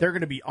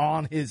going to be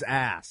on his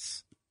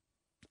ass.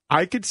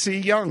 I could see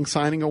Young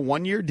signing a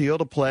 1-year deal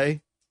to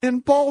play in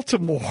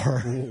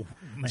Baltimore. Ooh,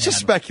 It's just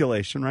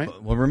speculation, right?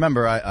 Well,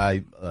 remember,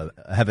 I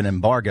have an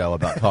embargo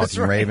about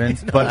talking right.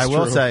 Ravens, No, but I that's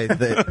will true. say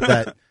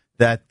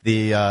that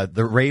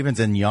the Ravens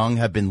and Young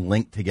have been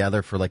linked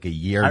together for like a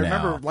year I now.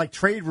 remember like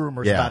trade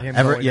rumors about him.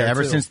 ever going there,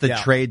 ever too. since the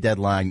Yeah. trade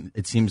deadline,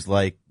 it seems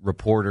like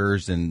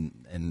reporters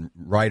and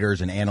writers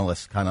and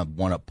analysts kind of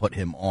want to put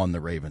him on the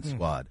Ravens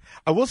squad.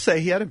 I will say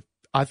he had,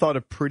 I thought,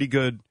 a pretty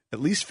good, at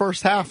least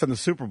first half in the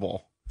Super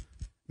Bowl.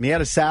 I mean, he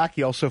had a sack.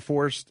 He also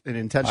forced an I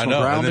intentional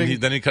know, grounding.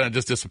 and then he kind of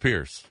just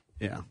disappears.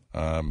 Yeah.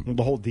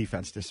 The whole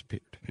defense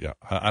disappeared. Yeah,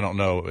 I don't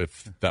know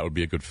if that would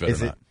be a good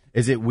fit or not.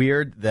 Is it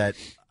weird that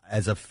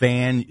as a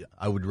fan,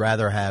 I would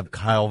rather have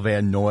Kyle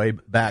Van Noy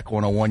back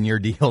on a 1-year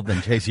deal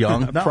than Chase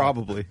Young? No.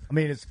 Probably. I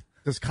mean,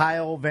 does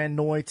Kyle Van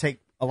Noy take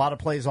a lot of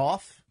plays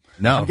off?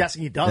 No. I'm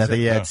guessing he I doesn't. think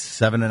he had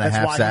 7.5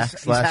 That's why sacks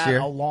he's last had year.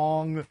 a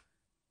long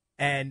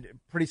and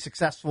pretty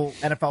successful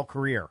NFL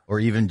career. Or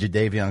even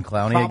Jadeveon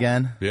Clowney Prob-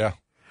 again. Yeah,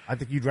 I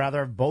think you'd rather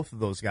have both of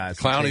those guys.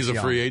 than Clowney's Chase a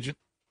Young. free agent.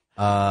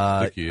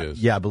 I think he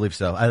is. Yeah, I believe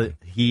so.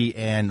 He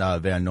and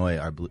Van Noy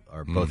are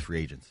both free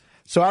agents.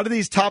 So out of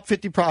these top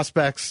 50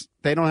 prospects,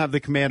 they don't have the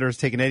Commanders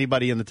taking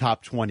anybody in the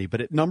top 20.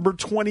 But at number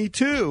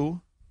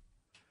 22,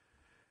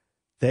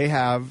 they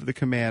have the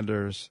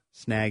Commanders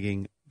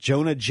snagging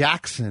Jonah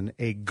Jackson,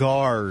 a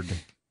guard.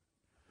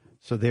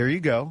 So there you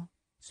go.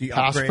 So you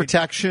Pass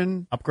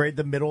protection. upgrade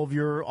the middle of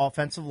your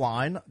offensive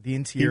line, the He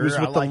interior. was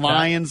I with the like that.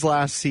 Lions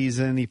last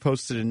season. He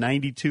posted a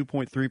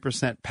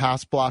 92.3%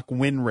 pass block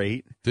win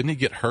rate. Didn't he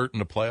get hurt in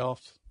the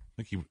playoffs?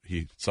 I think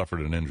he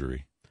suffered an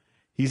injury.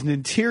 He's an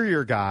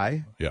interior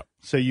guy, Yeah.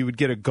 so you would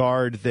get a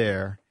guard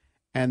there.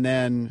 And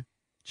then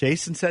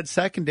Jason said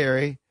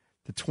secondary,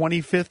 the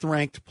 25th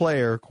ranked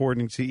player,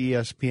 according to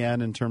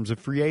ESPN, in terms of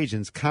free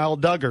agents, Kyle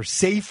Duggar,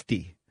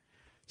 safety.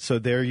 So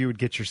there you would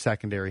get your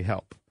secondary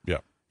help. Yeah.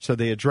 So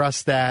they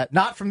addressed that.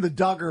 Not from the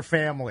Duggar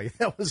family.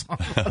 That was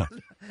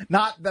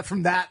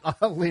from that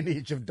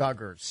lineage of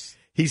Duggars.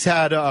 He's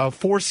had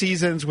 4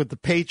 seasons with the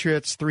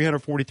Patriots,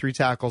 343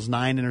 tackles,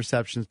 9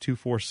 interceptions, 2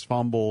 forced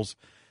fumbles,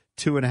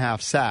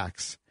 2.5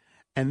 sacks.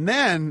 And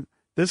then,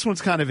 this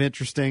one's kind of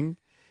interesting.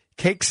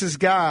 Cakes'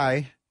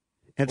 guy,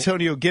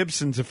 Antonio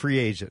Gibson's a free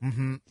agent.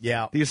 Mm-hmm.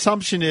 Yeah. The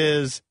assumption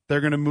is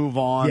they're going to move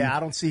on. Yeah, I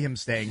don't see him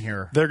staying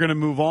here. They're going to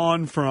move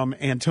on from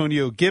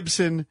Antonio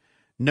Gibson.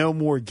 No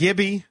more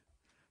Gibby.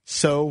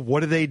 So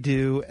what do they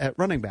do at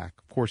running back?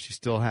 Of course, you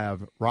still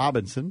have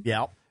Robinson,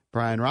 Yeah.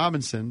 Brian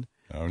Robinson.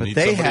 Oh, But need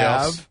they somebody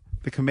have else.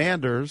 the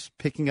Commanders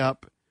picking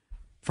up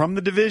from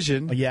the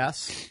division.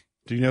 Yes.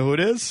 Do you know who it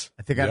is?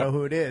 I think I Yep. know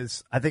who it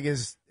is. I think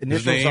his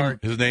His initials are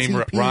name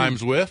TP.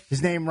 rhymes with.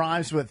 His name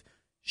rhymes with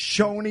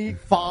Shoney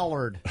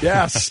Pollard.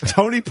 Yes,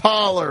 Tony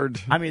Pollard.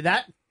 I mean,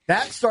 that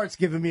starts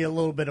giving me a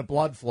little bit of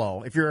blood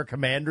flow if you're a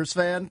Commanders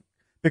fan,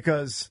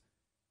 because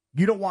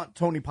you don't want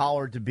Tony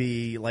Pollard to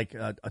be like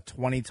a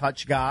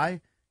 20-touch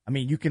guy. I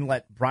mean, you can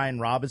let Brian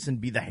Robinson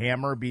be the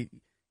hammer, be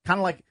kind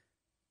of like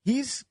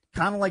he's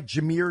kind of like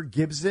Jahmyr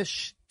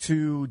Gibbs-ish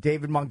to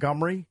David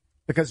Montgomery,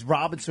 because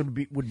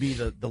Robinson would be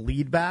the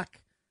lead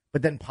back,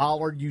 but then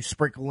Pollard you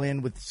sprinkle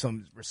in with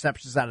some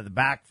receptions out of the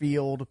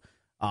backfield.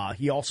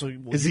 He also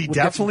Is he would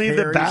get some definitely the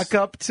carries.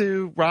 backup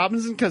to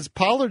Robinson? Because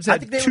Pollard's I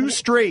had think they 2 would-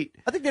 straight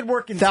I think they'd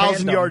work in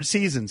 1,000-yard tandem.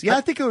 seasons. Yeah,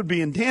 I think it would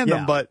be in tandem,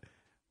 Yeah. but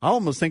I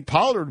almost think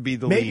Pollard would be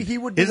the Maybe lead. he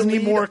would be Isn't the he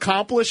lead. more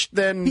accomplished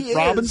than He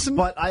Robinson? is,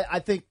 but I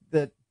think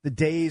that the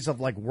days of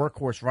like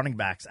workhorse running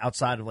backs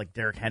outside of like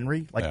Derrick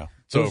Henry, like Yeah.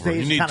 It's those over.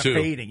 days You need kind of 2.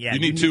 fading. Yeah, you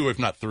need 2, if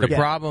not 3. The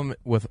problem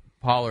with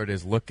Pollard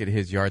is look at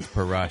his yards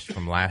per rush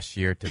from last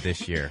year to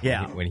this year.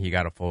 Yeah. when he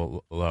got a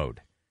full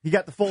load. He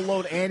got the full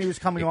load, and he was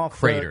coming off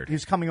cratered. he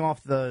was coming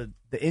off the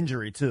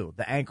injury too,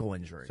 the ankle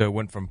injury. So it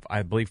went from,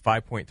 I believe,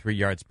 5.3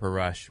 yards per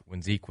rush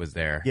when Zeke was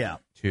there, Yeah.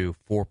 to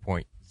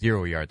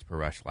 4.0 yards per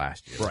rush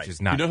last year, Right. which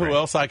is not You know who great.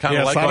 else I kind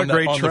Yeah, of it's like not on, a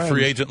great on the trend.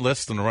 free agent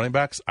list and the running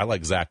backs? I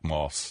like Zach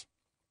Moss.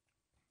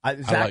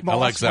 Zach Moss, I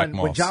like Zach when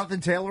Moss. Jonathan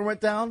Taylor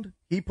went down,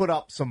 he put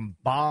up some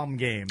bomb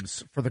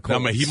games for the Now, I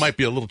Colts. mean, he might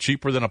be a little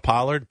cheaper than a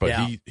Pollard, but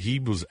Yeah. he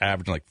was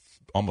averaging like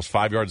almost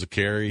 5 yards a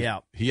carry.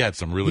 Yeah. He had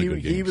some really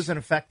good games. He was an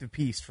effective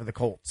piece for the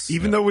Colts.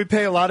 Even though we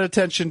pay a lot of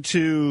attention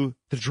to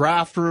the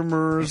draft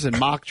rumors and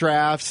mock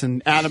drafts,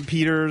 and Adam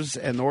Peters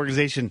and the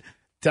organization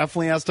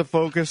definitely has to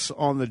focus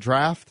on the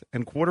draft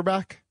and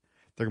quarterback.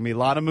 There are going to be a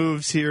lot of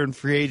moves here in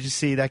free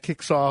agency. That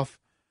kicks off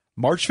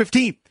March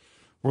 15th.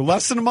 We're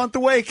less than a month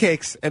away,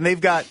 Cakes, and they've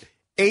got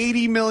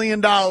 $80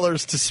 million to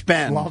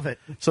spend. Love it.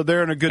 So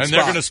they're in a good and spot.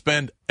 they're going to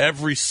spend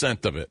every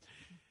cent of it.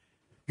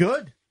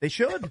 Good. They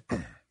should.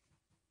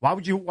 Why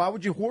would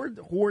you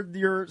hoard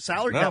your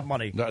salary cap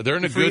money? No, they're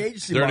in Your a free good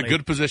agency they're in money? a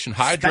good position.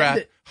 Spend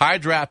it. High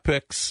draft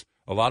picks,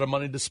 a lot of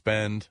money to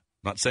spend.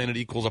 Not saying it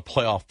equals a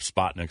playoff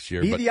spot next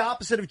year. Be but the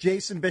opposite of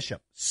Jason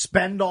Bishop.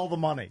 Spend all the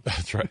money.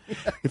 That's right.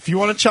 If you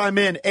want to chime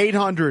in,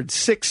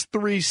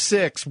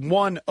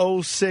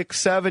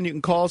 800-636-1067. You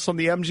can call us on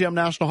the MGM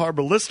National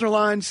Harbor listener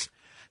lines.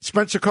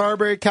 Spencer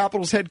Carberry,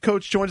 Capitals head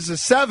coach, joins us at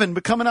 7.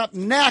 But coming up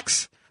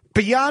next,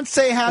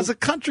 Beyonce has a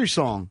country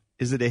song.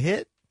 Is it a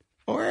hit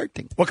or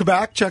everything? Welcome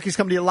back. Chucky's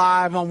coming to you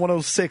live on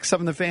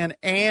 106.7 The Fan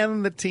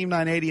and the Team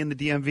 980 in the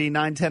DMV,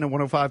 910 and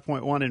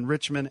 105.1 in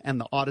Richmond,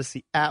 and the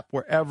Odyssey app,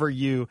 wherever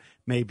you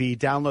may be.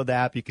 Download the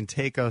app. You can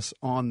take us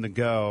on the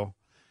go.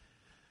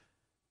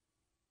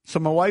 So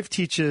my wife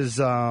teaches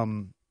a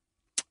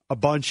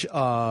bunch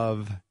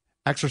of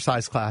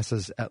exercise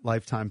classes at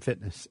Lifetime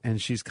Fitness,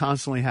 and she's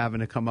constantly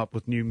having to come up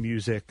with new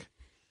music,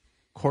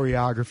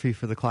 choreography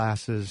for the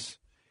classes.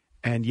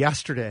 And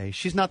yesterday,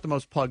 she's not the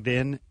most plugged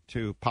in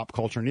to pop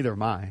culture, neither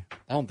am I.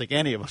 I don't think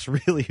any of us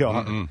really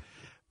are. Mm-mm.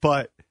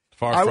 But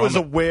Far I from was it.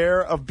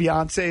 aware of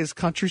Beyonce's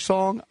country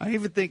song. I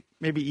even think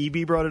maybe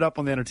EB brought it up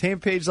on the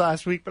entertainment page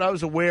last week, but I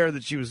was aware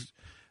that she was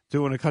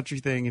doing a country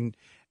thing,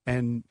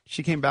 and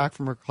she came back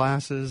from her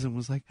classes and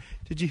was like,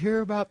 "Did you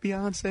hear about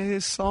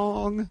Beyonce's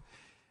song?"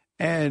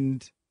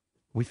 And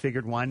we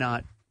figured, why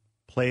not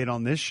play it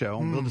on this show,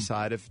 and we'll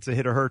decide if it's a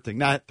hit or hurt thing.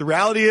 Now, the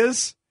reality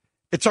is,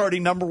 it's already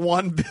number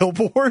one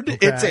Billboard. Okay.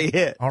 It's a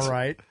hit. All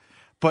right.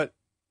 But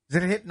Is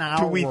it a hit now?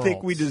 do we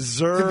think we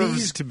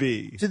deserve to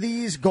be? To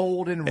these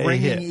golden A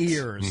ringing hit.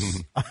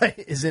 ears,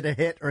 is it a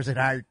hit or is it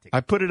hard?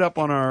 I put it up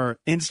on our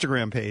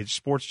Instagram page,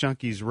 Sports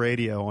Junkies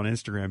Radio on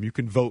Instagram. You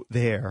can vote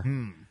there.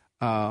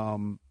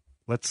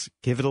 Let's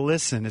give it a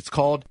listen. It's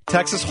called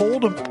Texas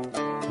Hold'em.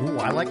 Ooh,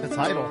 I like the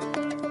title.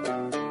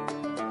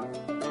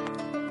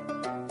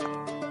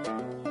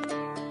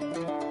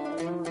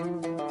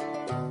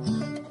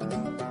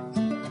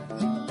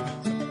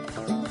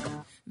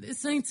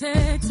 This ain't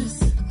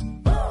Texas.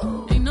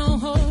 Ain't no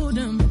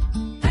hold'em.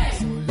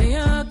 So lay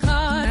a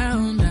car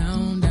down,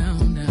 down,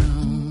 down,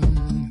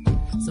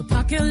 down. So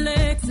park your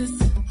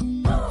Lexus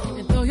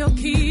and throw your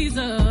keys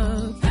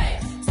up.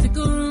 Stick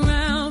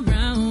around,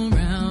 round,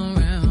 round,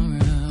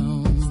 round,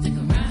 round. Stick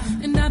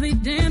around. And I'll be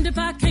damned if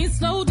I can't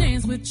slow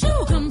dance with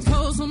you. Come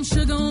pour some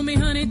sugar on me,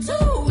 honey,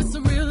 too. It's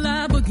a real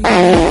live boogie.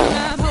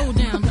 Live hold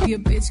down. Be a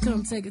bitch,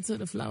 come take it to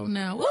the floor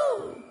now.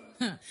 Woo!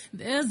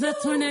 There's a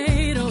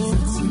tornado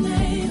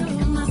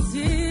in my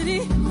city.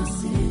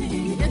 It's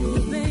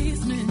the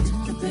basement.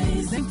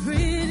 Ain't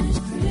pretty.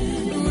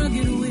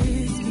 Rugged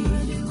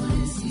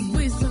whiskey.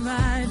 We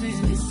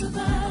surviving.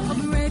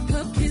 Of red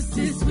cup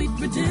kisses, sweet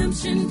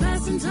redemption,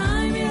 passing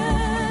time,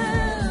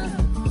 yeah.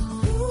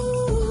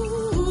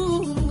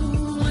 Ooh,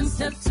 one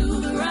step to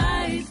the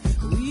right.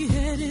 We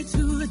headed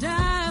to the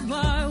dive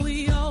bar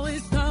we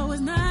always thought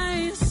was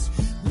nice.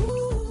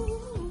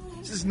 Ooh.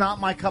 This is not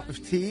my cup of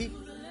tea.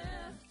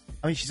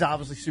 I mean, she's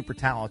obviously super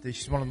talented.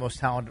 She's one of the most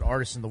talented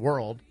artists in the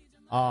world.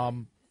 I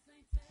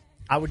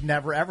would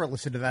never ever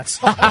listen to that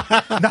song,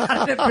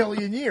 not in a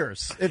billion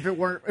years, if it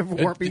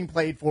weren't being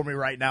played for me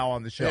right now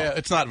on the show. Yeah,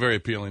 it's not very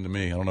appealing to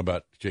me. I don't know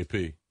about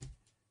JP.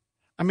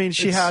 I mean,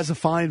 she has a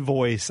fine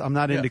voice. I'm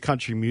not into Yeah.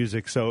 country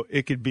music, so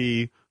it could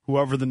be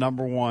whoever the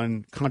number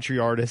one country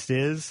artist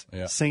is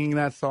singing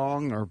that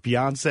song, or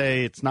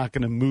Beyonce. It's not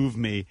going to move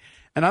me.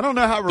 And I don't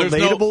know how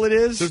relatable it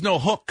is. There's no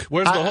hook.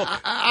 Where's the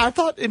hook? I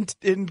thought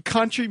in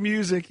country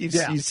music, you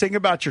sing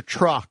about your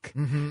truck,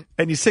 and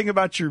you sing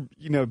about your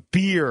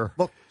beer.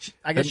 Look,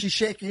 I guess she's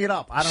shaking it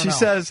up. I don't know. She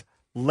says,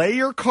 "Lay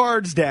your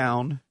cards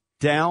down,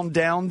 down,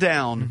 down,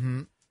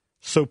 down.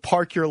 So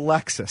park your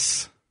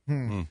Lexus."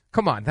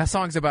 Come on, that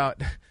song's about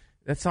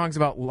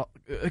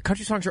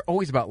country songs are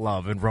always about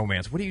love and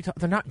romance. What are you?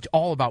 They're not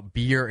all about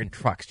beer and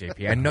trucks,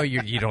 JP. I know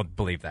you don't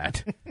believe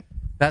that.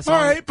 That's all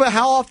right, but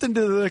how often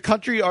do the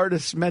country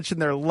artists mention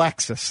their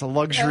Lexus, a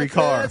luxury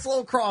car? It's a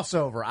little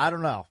crossover. I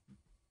don't know.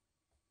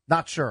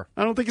 Not sure.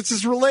 I don't think it's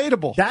as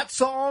relatable. That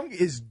song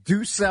is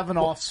Deuce 7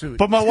 offsuit.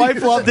 But my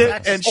wife loved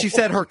it, and she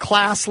said her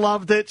class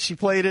loved it. She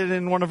played it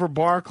in one of her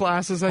bar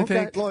classes, I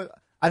think. Look,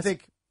 I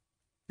think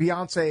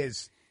Beyonce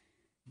is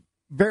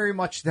very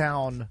much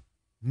down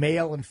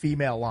male and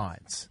female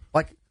lines.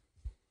 Like,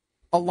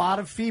 a lot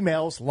of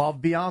females love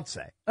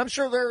Beyonce. I'm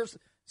sure there's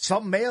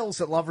some males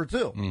that love her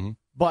too.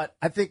 But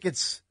I think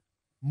it's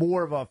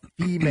more of a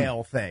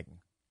female thing,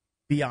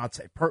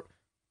 Beyonce.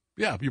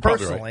 Yeah, you're probably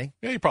personally. right.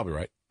 Yeah, you're probably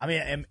right. I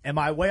mean, am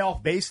I way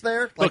off base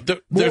there? Like,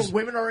 Look, more there's-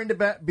 women are into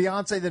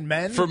Beyonce than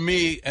men? For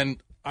me,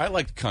 and I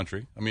like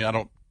country. I mean, I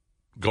don't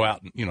go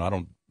out, I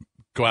don't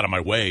go out of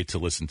my way to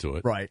listen to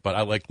it. Right. But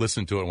I like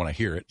listening to it when I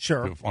hear it.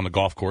 Sure. On the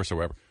golf course or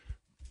wherever.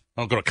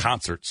 I don't go to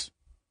concerts.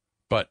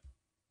 But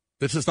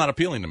this is not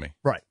appealing to me.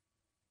 Right.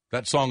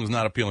 That song is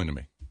not appealing to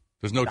me.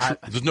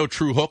 There's no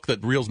true hook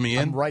that reels me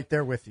in. I'm right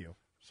there with you.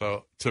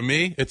 So to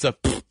me, it's a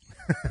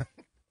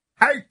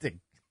Hurting.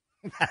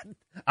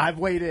 I've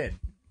weighed in.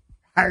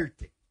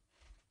 Hurting.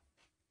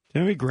 Do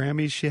you know how many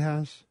Grammys she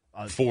has?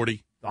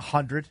 40.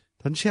 100.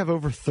 Doesn't she have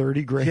over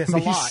 30 Grammys? Yes, a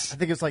lot. I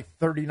think it's like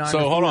 39. So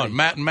or hold 40.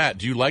 on, Matt,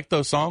 do you like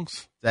those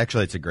songs?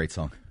 Actually, it's a great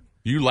song.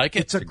 You like it?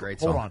 It's a great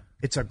song. Hold on.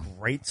 It's a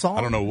great song.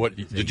 I don't know what.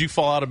 Did you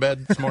fall out of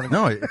bed this morning?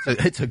 No,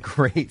 it's a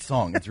great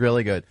song. It's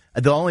really good.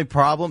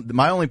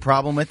 My only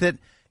problem with it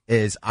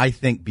is I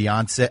think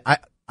Beyonce.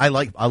 I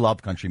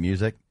love country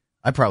music.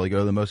 I probably go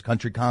to the most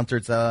country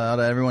concerts out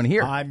of everyone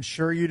here. I'm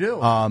sure you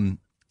do.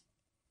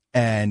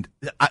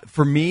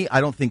 For me,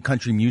 I don't think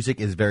country music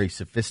is very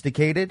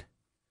sophisticated.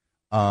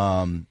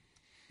 Some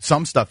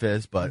stuff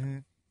is, but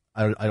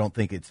I don't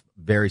think it's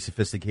very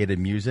sophisticated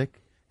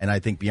music. And I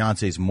think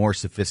Beyonce is more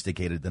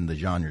sophisticated than the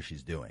genre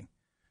she's doing.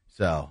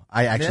 So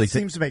I actually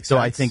seems to make sense. So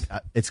I think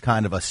it's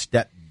kind of a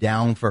step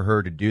down for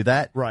her to do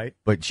that. Right.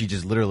 But she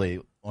just literally,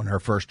 on her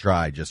first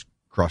try, just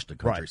crushed a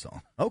country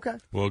song. Okay.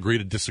 We'll agree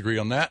to disagree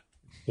on that.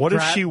 What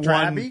if she won?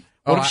 Drabby?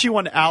 What if she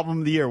won Album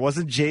of the Year?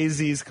 Wasn't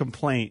Jay-Z's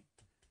complaint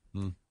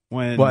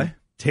when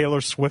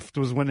Taylor Swift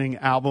was winning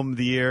Album of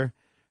the Year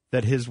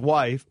that his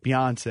wife,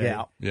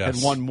 Beyonce, had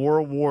won more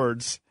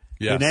awards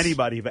than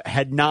anybody, but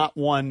had not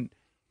won,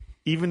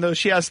 even though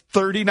she has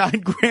 39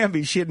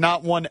 Grammys, she had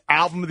not won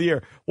Album of the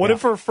Year. What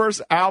if her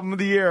first Album of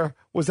the Year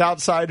was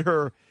outside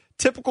her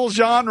typical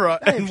genre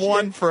and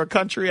won for a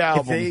country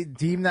album? If they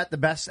deem that the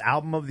best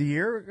album of the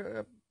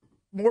year,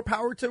 more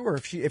power to her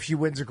if she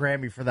wins a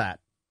Grammy for that.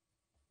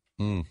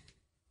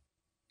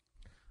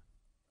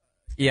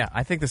 Yeah,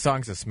 I think the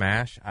song's a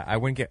smash. I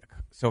wouldn't get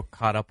so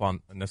caught up on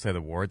necessarily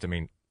the words. I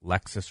mean,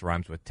 Lexus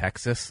rhymes with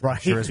Texas. Right.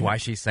 Sure is why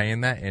she's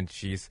saying that, and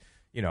she's,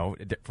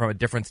 from a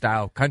different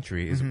style of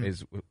country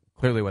is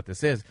clearly what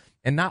this is.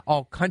 And not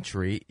all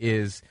country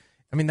is.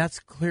 I mean, that's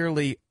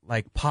clearly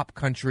like pop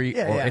country,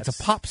 or it's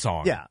a pop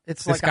song. Yeah,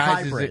 it's like a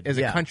hybrid. Is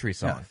a country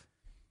song. Yeah.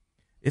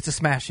 It's a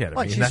smash hit.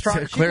 I mean, that's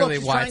clearly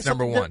why it's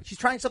number one. She's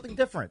trying something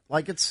different.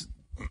 Like that's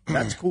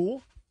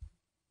cool.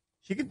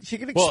 She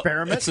can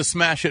experiment. It's a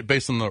smash hit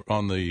based on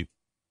the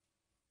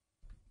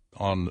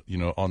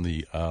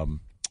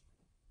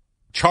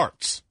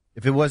charts.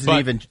 If it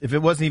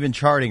wasn't even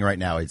charting right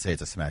now, I'd say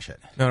it's a smash hit.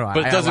 No,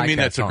 but it doesn't mean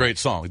that's a great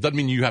song. It doesn't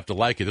mean you have to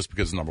like it just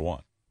because it's number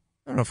one.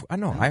 I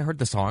know. I heard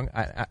the song.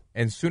 And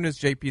as soon as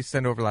JP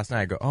sent over last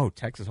night, I go, "Oh,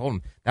 Texas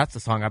Hold'em. That's the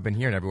song I've been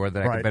hearing everywhere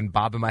that I've been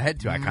bobbing my head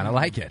to. I kind of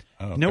like it."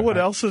 You know what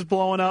else is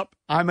blowing up?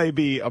 I may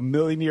be a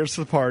million years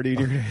to the party.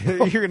 You're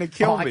going to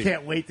kill me. I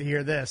can't wait to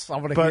hear this.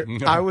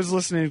 I was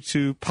listening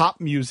to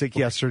pop music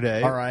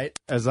yesterday. All right.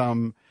 As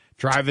I'm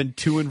driving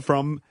to and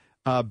from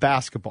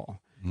basketball.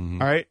 All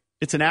right.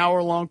 It's an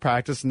hour-long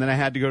practice, and then I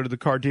had to go to the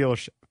car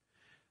dealership.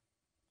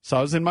 So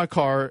I was in my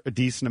car a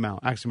decent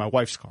amount. Actually, my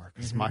wife's car,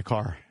 because my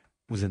car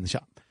was in the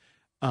shop.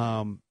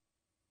 I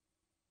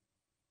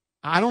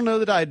don't know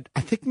that I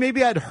think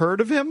maybe I'd heard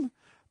of him,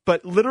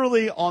 but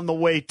literally on the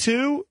way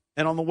to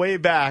and on the way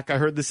back, I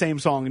heard the same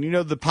song.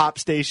 And the pop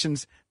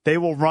stations, they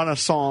will run a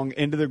song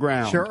into the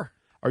ground. Sure.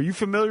 Are you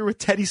familiar with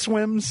Teddy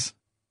Swims?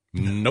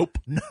 Nope.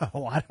 No,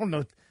 I don't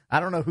know. I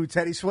don't know who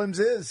Teddy Swims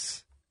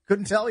is.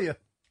 Couldn't tell you.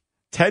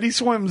 Teddy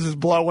Swims is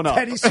blowing up.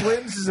 Teddy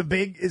Swims is a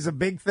big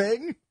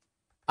thing.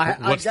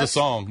 What's the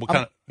song? What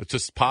kind of? It's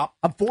just pop.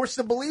 I'm forced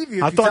to believe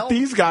you. I thought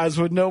these guys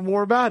would know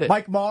more about it.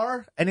 Mike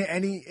Marr,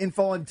 any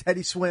info on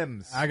Teddy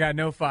Swims? I got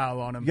no file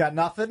on him. You got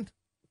nothing?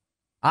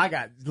 I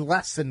got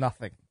less than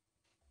nothing.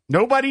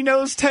 Nobody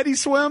knows Teddy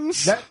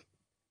Swims?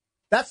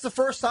 That's the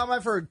first time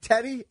I've heard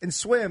Teddy and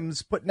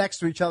Swims put next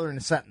to each other in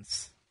a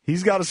sentence.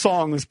 He's got a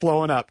song that's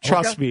blowing up.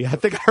 Trust me. I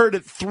think I heard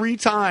it 3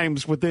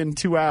 times within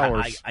 2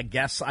 hours. I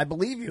guess I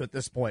believe you at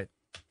this point.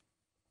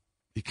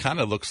 He kind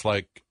of looks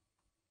like,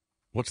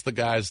 what's the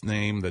guy's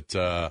name that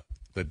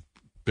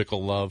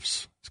Bickle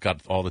loves? He's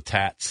got all the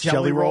tats.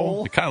 Jelly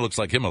Roll? It kind of looks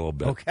like him a little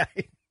bit.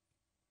 Okay.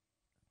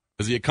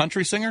 Is he a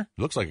country singer?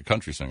 He looks like a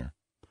country singer.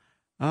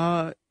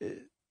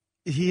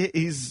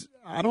 He's.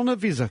 I don't know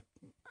if he's a.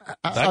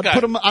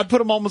 I'd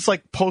put him almost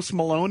like Post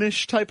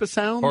Malone-ish type of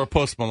sound. Or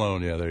Post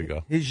Malone, yeah, there you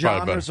go. His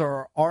genres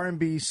are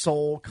R&B,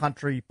 soul,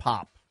 country,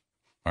 pop.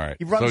 All right.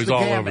 So he's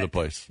all over the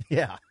place.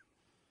 Yeah.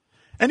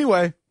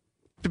 Anyway,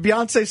 the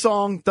Beyonce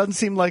song doesn't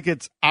seem like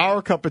it's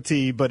our cup of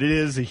tea, but it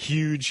is a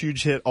huge,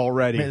 huge hit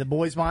already. Man, the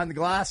boys behind the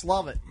glass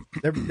love it.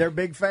 They're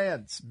big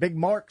fans. Big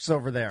marks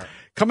over there.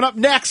 Coming up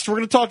next, we're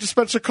going to talk to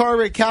Spencer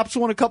Cartwright. Caps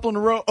won a couple in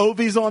a row.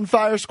 Ovi's on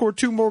fire, scored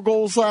 2 more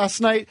goals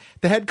last night.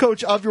 The head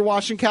coach of your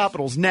Washington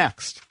Capitals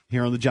next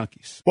here on the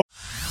Junkies.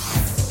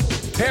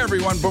 Hey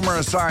everyone, Boomer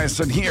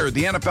Esiason here.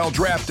 The NFL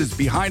Draft is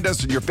behind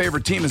us and your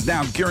favorite team is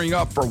now gearing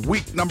up for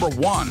week number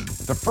 1.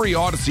 The free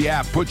Odyssey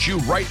app puts you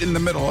right in the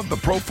middle of the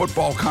pro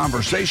football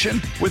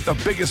conversation with the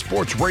biggest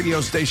sports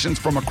radio stations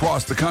from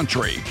across the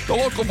country. The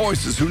local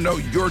voices who know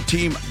your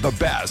team the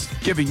best,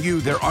 giving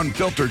you their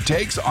unfiltered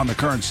takes on the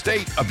current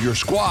state of your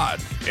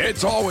squad.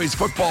 It's always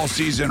football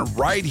season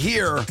right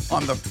here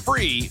on the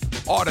free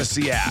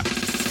Odyssey app.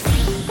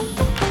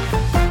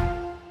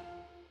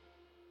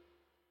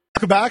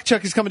 Welcome back.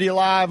 Chucky's coming to you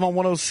live on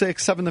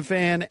 106.7 The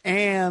Fan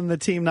and the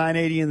Team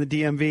 980 in the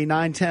DMV,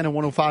 910 and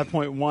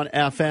 105.1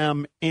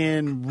 FM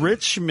in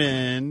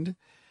Richmond.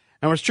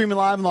 And we're streaming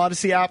live on the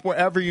Odyssey app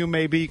wherever you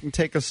may be. You can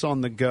take us on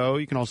the go.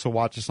 You can also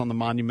watch us on the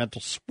Monumental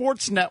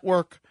Sports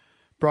Network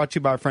Brought to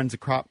you by our friends at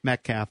Crop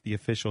Metcalf, the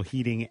official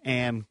heating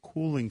and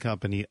cooling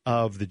company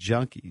of the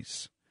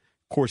Junkies.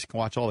 Of course, you can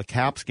watch all the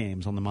Caps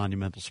games on the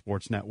Monumental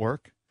Sports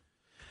Network.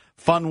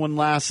 Fun one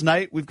last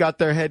night. We've got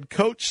their head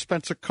coach,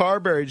 Spencer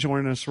Carberry,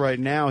 joining us right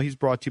now. He's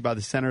brought to you by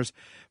the Centers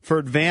for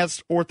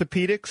Advanced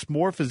Orthopedics.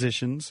 More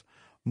physicians,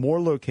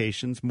 more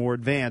locations, more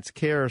advanced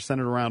care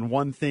centered around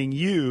one thing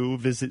you.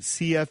 Visit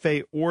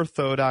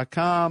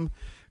CFAortho.com.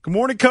 Good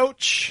morning,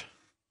 Coach.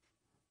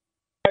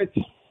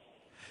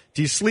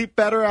 Do you sleep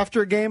better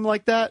after a game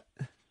like that?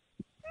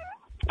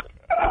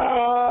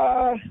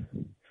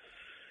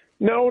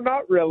 No,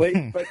 not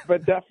really,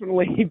 but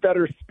definitely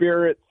better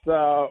spirits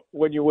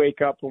when you wake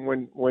up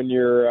and when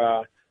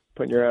you're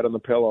putting your head on the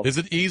pillow. Is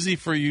it easy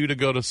for you to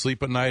go to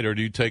sleep at night, or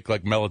do you take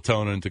like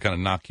melatonin to kind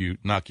of knock you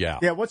out?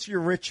 Yeah, what's your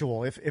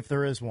ritual if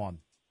there is one?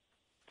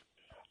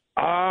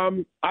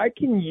 I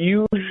can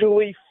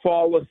usually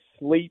fall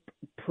asleep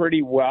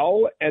pretty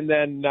well, and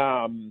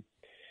then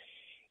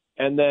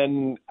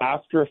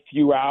after a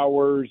few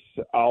hours,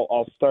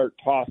 I'll start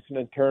tossing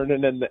and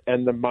turning,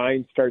 and the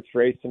mind starts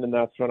racing, and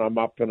that's when I'm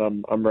up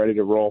and I'm ready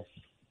to roll.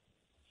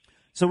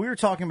 So we were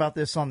talking about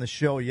this on the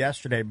show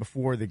yesterday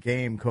before the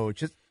game,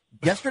 Coach.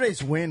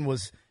 Yesterday's win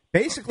was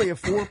basically a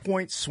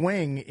 4-point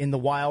swing in the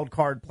wild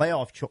card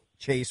playoff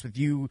chase with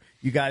you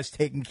guys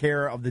taking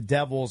care of the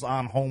Devils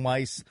on home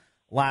ice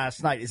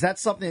last night. Is that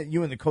something that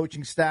you and the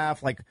coaching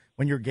staff, like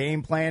when you're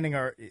game planning,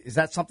 or is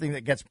that something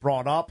that gets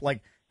brought up?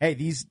 Like, hey,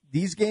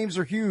 these games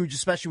are huge,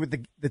 especially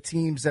with the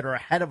teams that are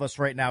ahead of us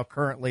right now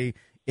currently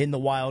in the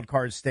wild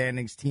card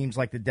standings, teams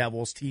like the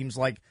Devils, teams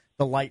like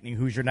the Lightning.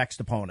 Who's your next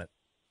opponent?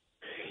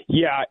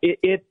 Yeah,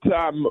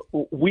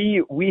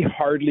 we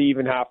hardly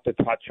even have to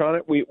touch on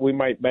it. We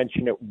might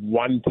mention it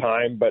one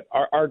time, but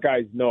our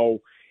guys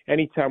know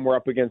anytime we're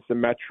up against a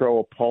Metro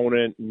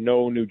opponent,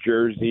 no New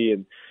Jersey,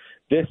 and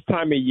this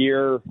time of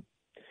year,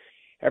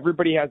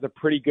 everybody has a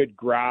pretty good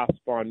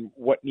grasp on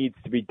what needs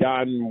to be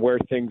done, where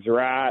things are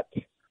at,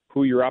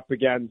 who you're up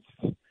against,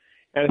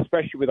 and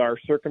especially with our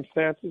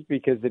circumstances,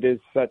 because it is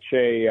such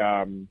a,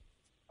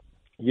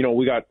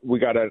 we got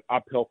an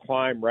uphill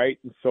climb, right?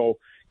 And so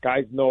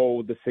guys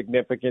know the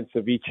significance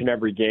of each and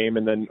every game,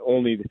 and then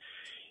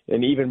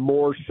and even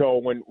more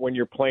so when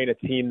you're playing a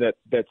team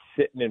that's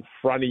sitting in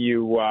front of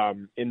you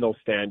in those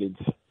standings.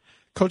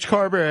 Coach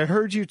Carberry, I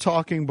heard you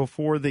talking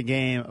before the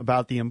game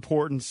about the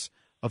importance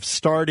of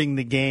starting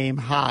the game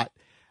hot.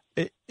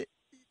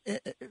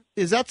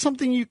 Is that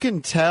something you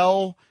can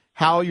tell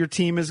how your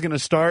team is going to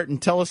start? And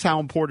tell us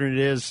how important it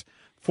is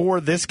for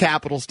this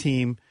Capitals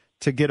team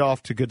to get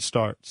off to good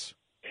starts.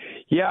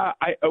 Yeah,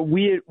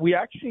 we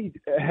actually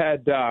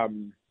had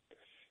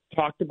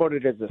talked about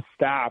it as a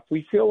staff.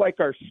 We feel like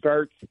our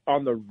starts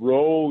on the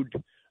road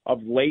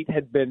of late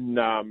had been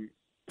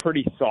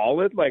pretty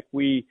solid. Like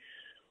I'm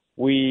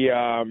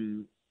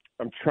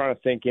trying to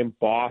think, in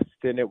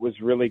Boston, it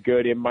was really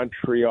good. In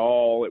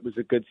Montreal, it was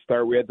a good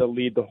start. We had to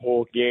lead the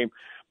whole game.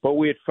 But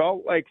we had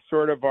felt like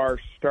sort of our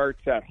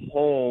starts at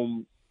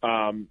home,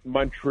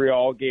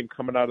 Montreal game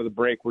coming out of the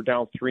break, we're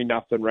down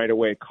 3-0 right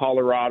away.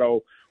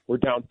 Colorado, we're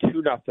down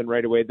 2-0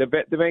 right away.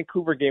 The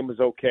Vancouver game was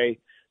okay,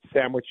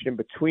 sandwiched in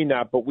between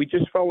that. But we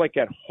just felt like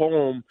at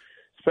home,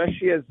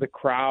 especially as the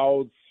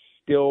crowd's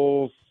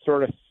still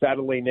sort of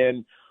settling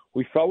in,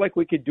 we felt like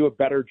we could do a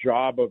better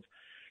job of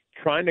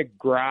trying to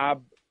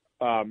grab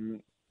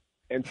and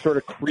sort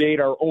of create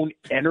our own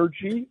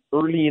energy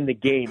early in the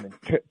game and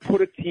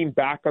put a team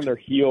back on their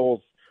heels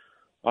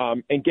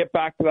and get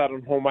back to that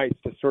on home ice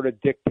to sort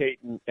of dictate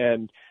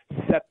and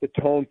set the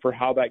tone for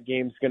how that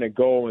game's going to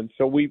go. And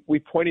so we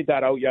pointed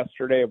that out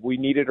yesterday. We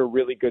needed a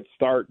really good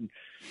start. And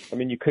I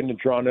mean, you couldn't have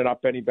drawn it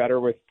up any better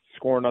with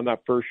scoring on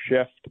that first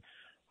shift.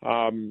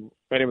 And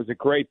it was a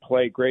great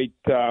play, great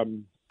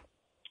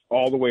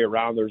all the way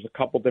around. There's a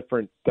couple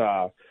different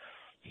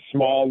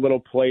small little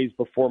plays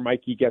before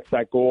Mikey gets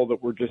that goal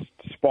that were just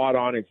spot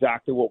on,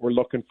 exactly what we're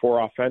looking for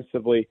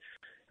offensively.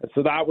 And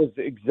so that was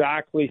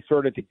exactly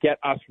sort of to get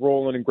us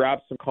rolling and grab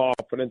some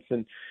confidence.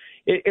 And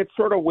it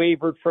sort of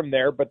wavered from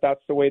there, but that's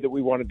the way that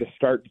we wanted to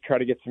start to try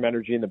to get some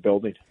energy in the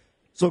building.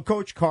 So,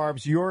 Coach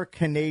Carbs, you're a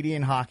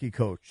Canadian hockey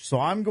coach. So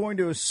I'm going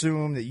to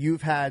assume that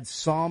you've had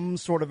some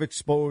sort of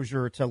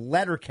exposure to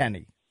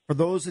Letterkenny. For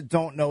those that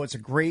don't know, it's a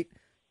great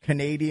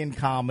Canadian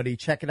comedy.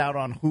 Check it out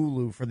on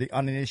Hulu for the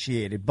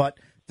uninitiated. But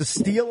to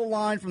steal a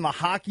line from the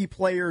hockey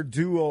player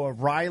duo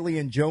of Riley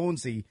and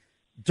Jonesy,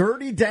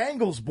 Dirty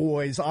Dangles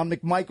boys on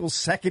McMichael's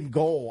second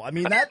goal. I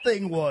mean, that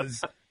thing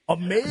was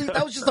amazing.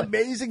 That was just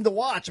amazing to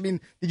watch. I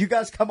mean, did you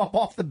guys come up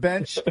off the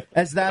bench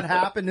as that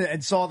happened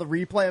and saw the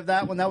replay of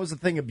that one? That was a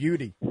thing of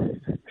beauty.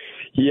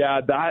 Yeah,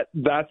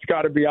 that's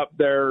got to be up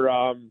there.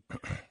 I'm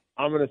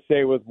going to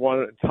say with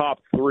one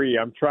top three.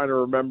 I'm trying to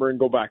remember and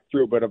go back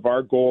through, but of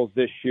our goals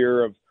this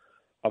year of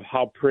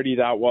how pretty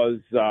that was,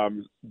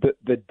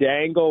 the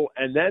dangle,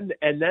 and then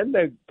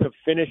to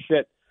finish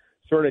it,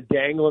 sort of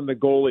dangling the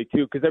goalie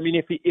too. Because I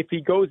mean, if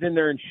he goes in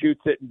there and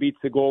shoots it and beats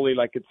the goalie,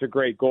 like, it's a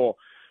great goal.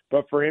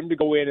 But for him to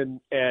go in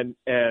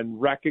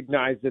and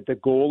recognize that the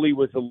goalie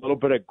was a little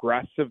bit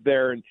aggressive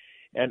there and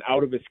and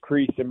out of his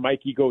crease, and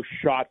Mikey goes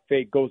shot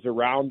fake, goes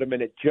around him,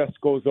 and it just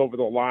goes over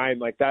the line.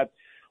 Like, that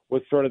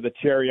was sort of the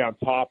cherry on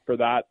top for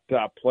that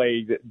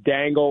play.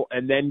 Dangle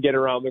and then get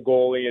around the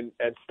goalie and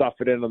stuff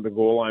it in on the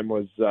goal line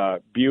was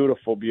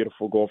beautiful,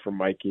 beautiful goal from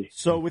Mikey.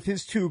 So with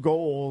his 2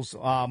 goals,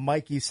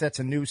 Mikey sets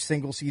a new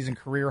single-season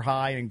career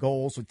high in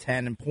goals with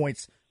 10 and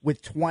points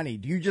with 20.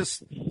 Do you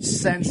just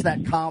sense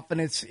that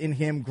confidence in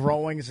him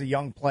growing as a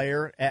young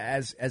player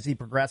as he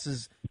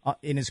progresses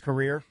in his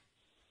career?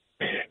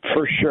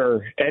 For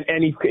sure.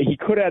 And he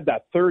could have had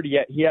that third.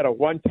 He had a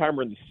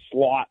one-timer in the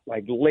slot,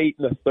 like late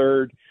in the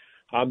third,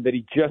 that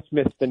he just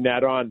missed the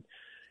net on.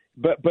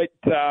 But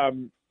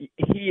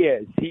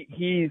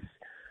he's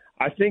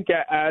I think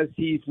as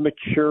he's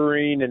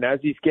maturing and as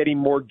he's getting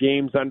more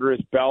games under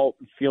his belt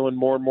and feeling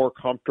more and more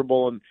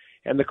comfortable,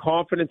 and the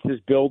confidence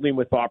is building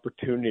with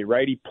opportunity,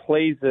 right? He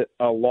plays it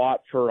a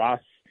lot for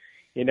us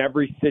in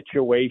every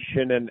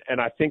situation,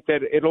 and I think that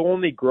it'll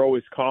only grow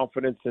his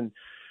confidence. And,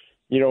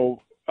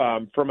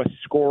 from a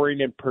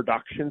scoring and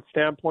production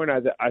standpoint,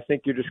 I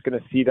think you're just going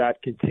to see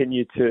that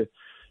continue to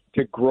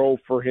grow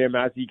for him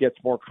as he gets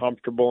more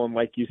comfortable and,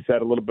 like you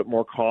said, a little bit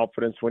more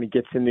confidence when he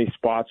gets in these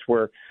spots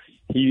where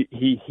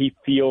he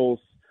feels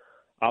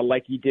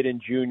like he did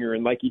in junior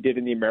and like he did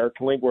in the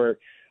American League, where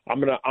I'm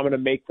gonna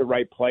make the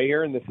right play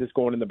here, and this is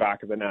going in the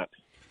back of the net.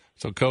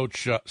 So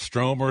Coach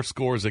Stromer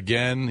scores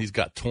again. He's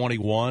got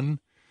 21.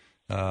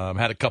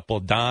 Had a couple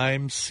of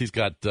dimes. He's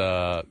got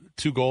 2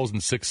 goals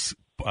and 6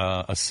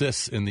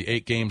 assists in the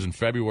 8 games in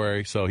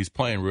February. So he's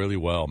playing really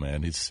well,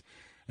 man.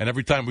 And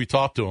every time we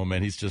talk to him,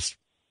 man, he's just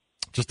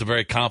a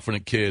very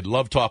confident kid.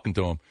 Love talking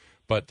to him.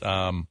 But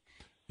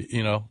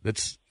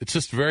it's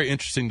just very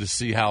interesting to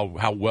see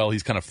how well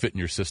he's kind of fit in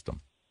your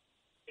system.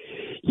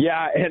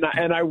 Yeah,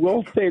 and I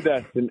will say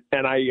this, and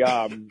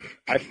I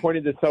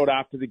pointed this out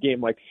after the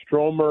game. Like,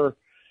 Stromer,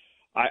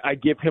 I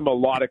give him a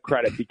lot of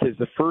credit because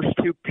the first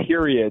 2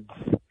 periods,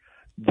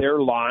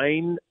 their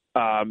line,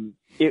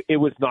 it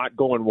was not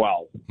going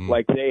well.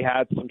 Like, they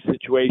had some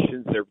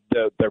situations,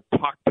 their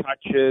puck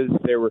touches,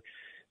 they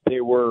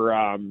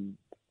were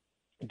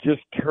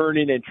just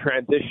turning and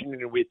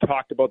transitioning, and we had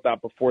talked about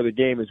that before the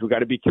game, is we got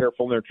to be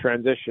careful in their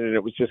transition, and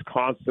it was just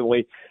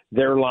constantly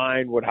their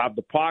line would have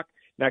the puck.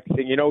 Next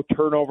thing you know,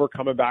 turnover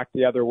coming back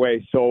the other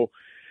way. So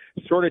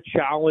sort of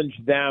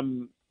challenged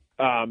them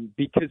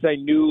because I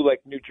knew, like,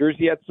 New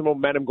Jersey had some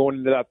momentum going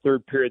into that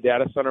third period. They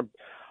had us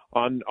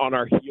on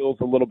our heels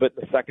a little bit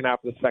in the second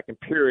half of the second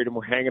period, and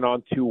we're hanging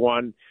on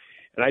 2-1.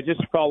 And I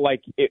just felt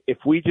like if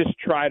we just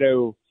try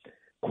to,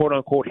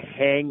 quote-unquote,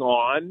 hang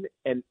on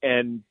and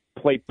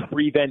play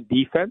prevent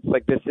defense,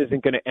 like, this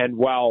isn't going to end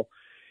well.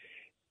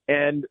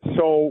 And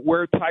so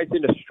where it ties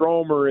into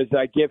Stromer is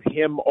I give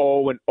him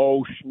O and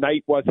O.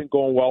 Schneid wasn't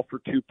going well for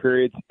 2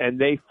 periods, and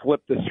they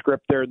flipped the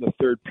script there in the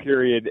third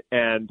period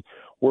and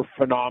were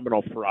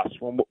phenomenal for us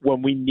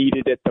when we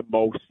needed it the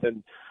most.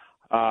 And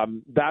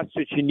that's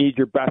what you need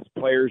your best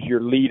players,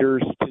 your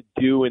leaders, to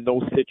do in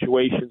those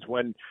situations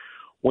when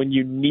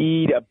you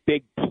need a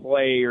big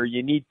play or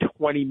you need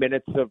 20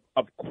 minutes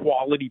of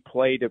quality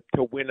play to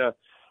win a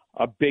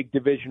big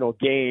divisional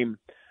game.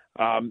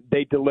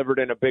 They delivered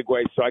in a big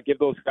way. So I give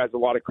those guys a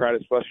lot of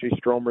credit, especially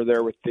Stromer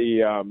there with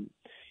the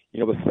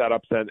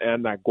setups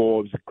and that goal.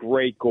 It was a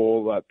great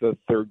goal, the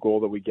third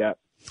goal that we get.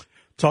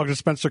 Talking to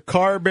Spencer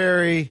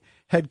Carberry,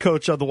 head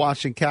coach of the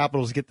Washington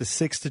Capitals, get the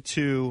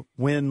 6-2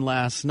 win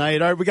last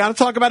night. All right, we got to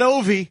talk about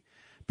Ovi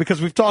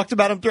because we've talked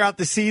about him throughout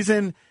the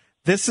season.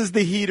 This is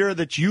the heater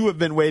that you have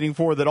been waiting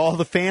for, that all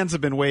the fans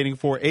have been waiting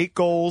for. 8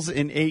 goals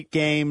in 8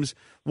 games.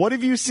 What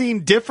have you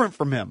seen different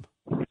from him?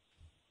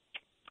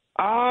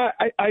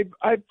 I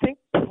think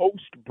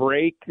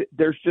post-break,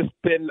 there's just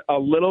been a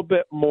little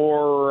bit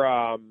more,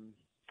 I've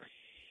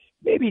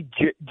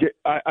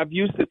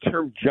used the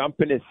term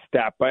jump in his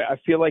step. I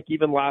feel like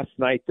even last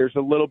night, there's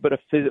a little bit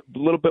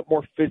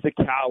more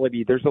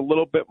physicality. There's a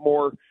little bit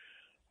more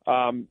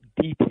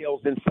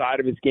details inside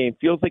of his game.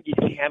 Feels like he's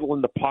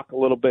handling the puck a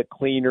little bit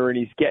cleaner, and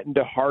he's getting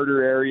to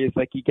harder areas,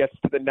 like he gets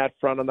to the net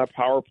front on that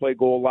power play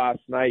goal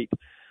last night.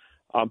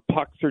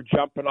 Pucks are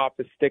jumping off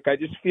his stick. I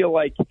just feel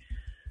like,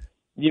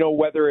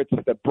 whether it's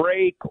the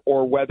break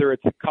or whether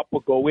it's a couple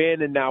go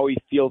in and now he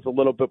feels a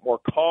little bit more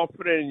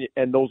confident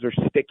and those are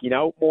sticking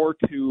out more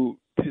to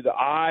the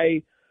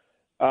eye.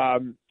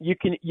 You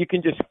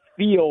can just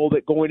feel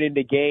that going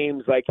into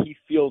games, like, he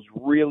feels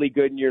really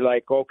good, and you're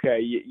like, okay,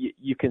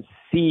 you can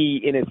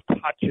see in his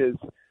touches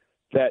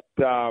that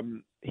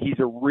he's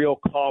a real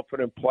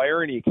confident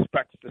player, and he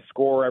expects to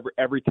score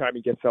every time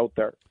he gets out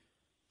there.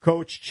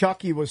 Coach,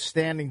 Chucky was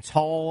standing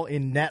tall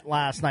in net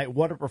last night.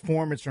 What a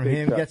performance from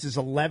him. Gets his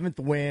 11th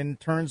win,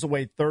 turns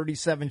away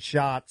 37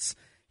 shots.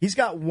 He's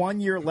got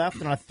 1 year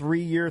left on a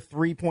 3-year,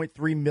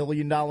 $3.3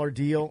 million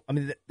deal. I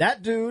mean,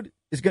 that dude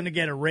is going to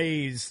get a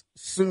raise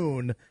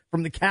soon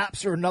from the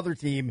Caps or another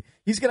team.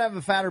 He's going to have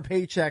a fatter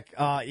paycheck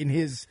in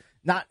his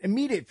not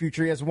immediate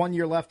future. He has 1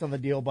 year left on the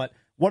deal, but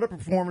what a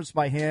performance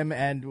by him,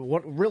 and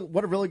what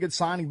a really good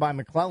signing by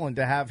McClellan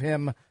to have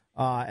him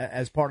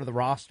as part of the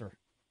roster.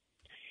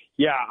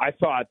 Yeah, I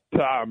thought,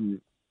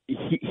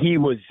 he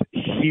was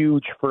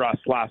huge for us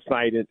last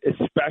night, and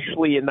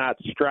especially in that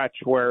stretch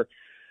where,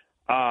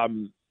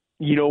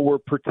 we're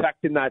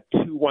protecting that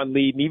 2-1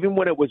 lead. And even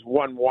when it was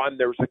 1-1,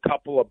 there was a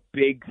couple of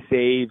big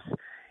saves,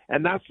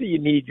 and that's what you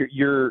need.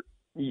 You're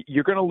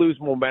going to lose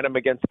momentum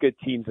against good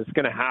teams. It's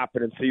going to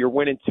happen, and so you're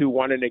winning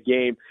 2-1 in a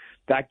game.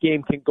 That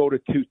game can go to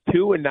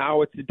 2-2, and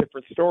now it's a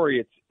different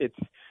story. It's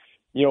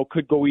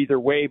could go either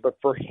way. But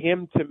for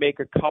him to make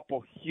a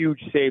couple huge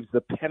saves,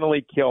 the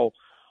penalty kill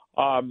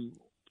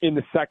in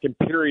the second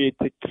period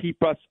to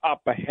keep us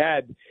up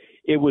ahead,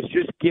 it was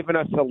just giving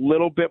us a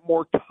little bit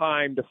more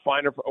time to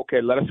find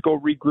okay, let us go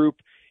regroup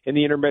in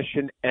the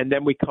intermission, and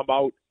then we come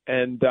out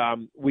and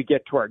we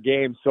get to our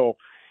game. So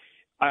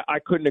I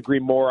couldn't agree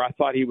more. I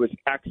thought he was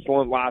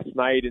excellent last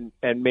night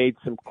and made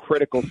some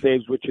critical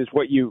saves, which is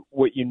what you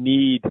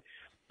need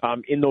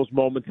in those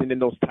moments and in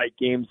those tight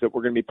games that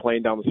we're going to be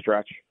playing down the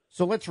stretch.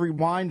 So let's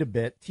rewind a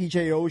bit.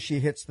 TJ Oshie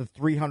hits the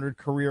 300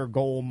 career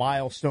goal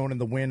milestone in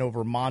the win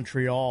over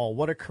Montreal.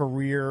 What a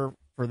career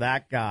for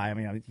that guy. I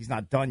mean, he's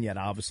not done yet,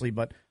 obviously,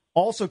 but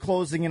also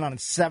closing in on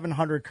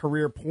 700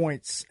 career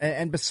points.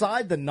 And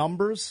beside the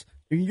numbers,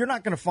 you're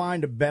not going to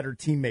find a better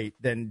teammate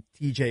than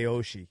TJ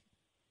Oshie.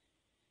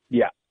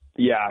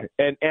 Yeah,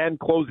 and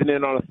closing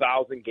in on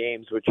 1,000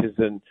 games, which is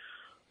an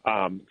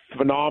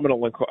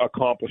phenomenal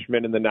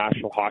accomplishment in the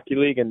National Hockey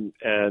League. And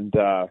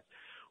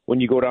when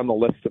you go down the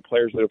list of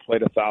players that have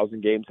played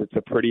 1,000 games, it's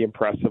a pretty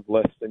impressive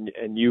list.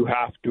 And you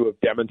have to have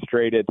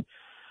demonstrated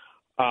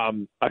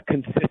a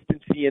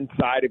consistency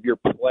inside of your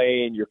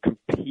play and your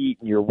compete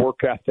and your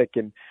work ethic.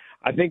 And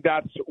I think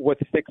that's what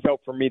sticks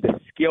out for me, the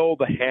skill,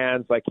 the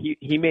hands. Like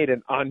he made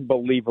an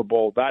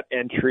unbelievable, that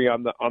entry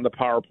on the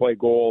power play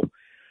goal.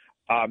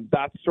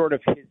 That's sort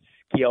of his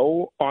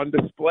skill on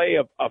display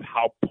of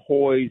how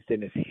poised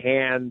in his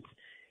hands.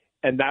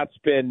 And that's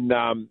been,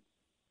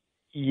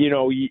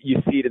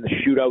 you see it in the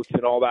shootouts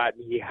and all that,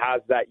 and he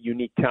has that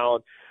unique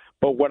talent.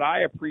 But what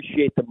I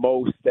appreciate the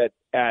most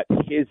at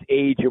his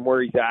age and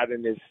where he's at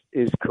in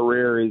his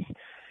career is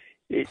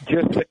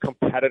just the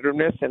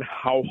competitiveness and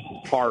how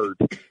hard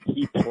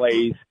he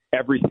plays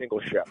every single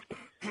shift.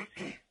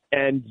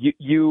 And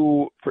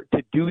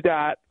to do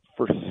that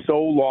for so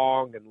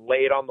long and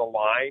lay it on the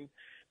line,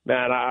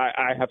 man,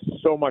 I have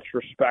so much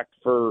respect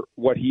for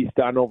what he's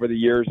done over the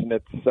years, and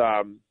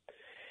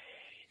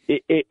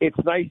it's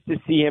nice to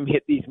see him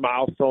hit these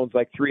milestones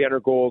like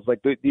 300 goals.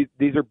 Like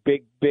these are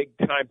big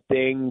time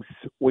things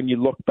when you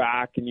look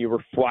back and you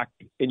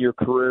reflect in your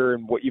career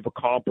and what you've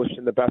accomplished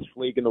in the best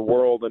league in the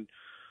world. And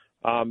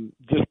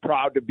just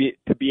proud to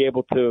be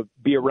able to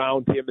be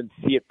around him and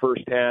see it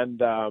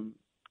firsthand.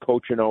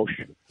 Coach and Osh.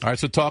 All right,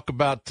 so talk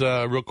about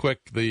real quick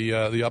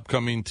the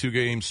upcoming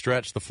 2-game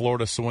stretch, the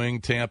Florida swing,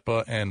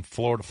 Tampa and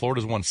Florida.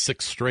 Florida's won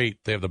 6 straight.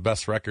 They have the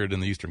best record in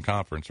the Eastern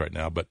Conference right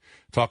now. But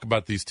talk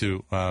about these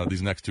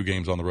next 2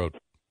 games on the road.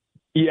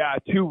 Yeah,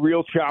 2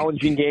 real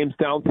challenging games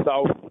down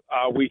south.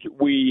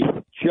 We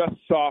just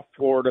saw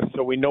Florida,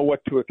 so we know what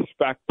to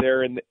expect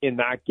there in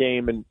that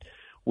game, and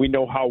we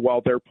know how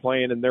well they're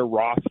playing and their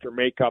roster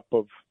makeup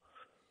of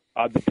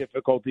the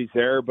difficulties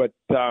there. But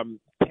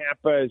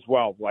Tampa as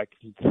well. Like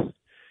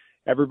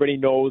everybody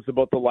knows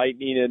about the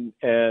Lightning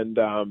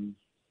and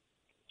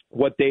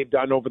what they've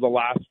done over the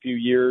last few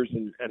years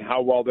and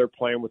how well they're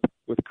playing with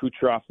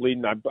Kucherov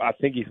leading. I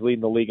think he's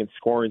leading the league in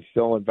scoring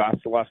still, and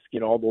Vasilevsky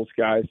and all those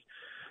guys,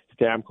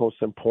 Stamkos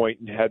and Point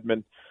and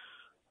Hedman.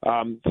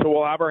 So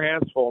we'll have our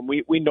hands full,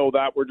 and we know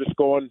that. We're just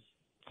going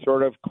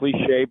sort of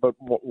cliche, but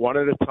one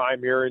at a time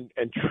here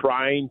and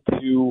trying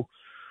to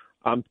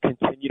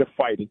continue to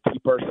fight and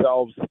keep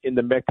ourselves in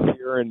the mix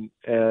here, and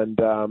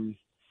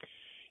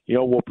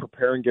we'll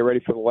prepare and get ready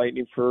for the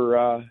Lightning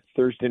for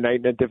Thursday night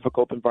in a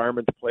difficult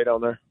environment to play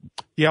down there.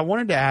 Yeah, I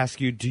wanted to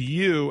ask you, do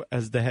you,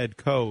 as the head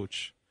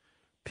coach,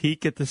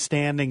 peek at the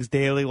standings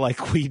daily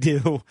like we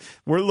do?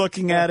 We're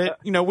looking at it.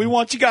 We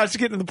want you guys to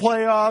get into the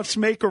playoffs,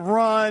 make a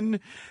run,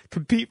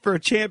 compete for a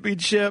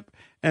championship.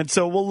 And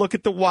so we'll look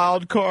at the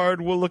wild card.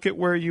 We'll look at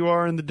where you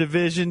are in the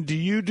division. Do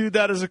you do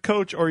that as a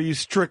coach, or are you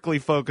strictly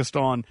focused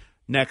on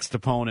next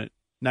opponent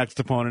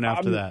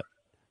after that?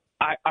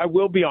 I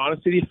will be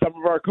honest with you. Some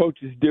of our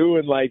coaches do,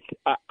 and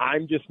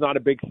I'm just not a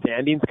big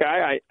standings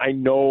guy. I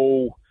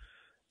know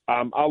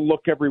I'll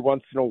look every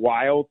once in a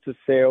while to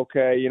say,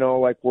 okay,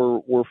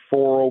 we're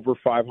 4 over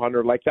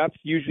 500. Like that's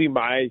usually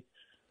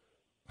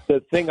the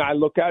thing I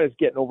look at is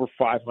getting over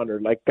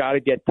 500. Like got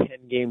to get 10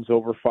 games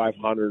over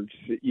 500.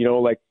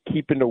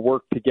 Keeping to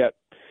work to get.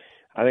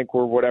 I think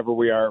we're whatever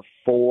we are,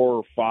 4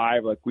 or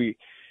 5.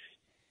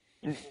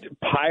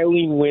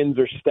 Piling wins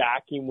or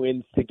stacking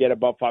wins to get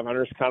above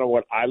 500 is kind of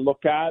what I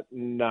look at.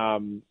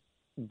 And,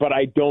 but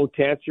I don't,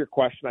 to answer your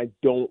question, I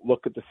don't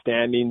look at the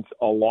standings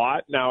a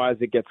lot. Now, as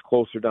it gets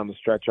closer down the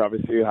stretch,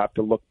 obviously you have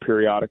to look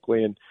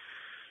periodically and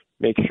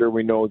make sure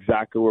we know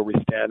exactly where we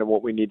stand and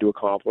what we need to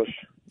accomplish.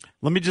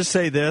 Let me just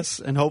say this,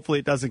 and hopefully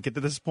it doesn't get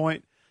to this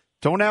point.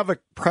 Don't have a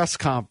press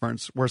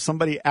conference where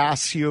somebody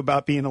asks you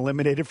about being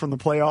eliminated from the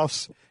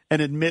playoffs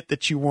and admit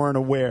that you weren't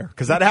aware,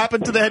 because that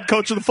happened to the head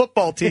coach of the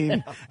football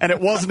team, and it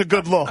wasn't a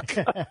good look.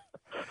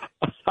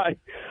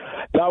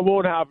 That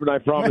won't happen, I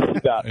promise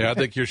you that. Yeah, I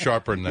think you're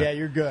sharper than that. Yeah,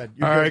 you're good.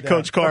 You're All good right, there.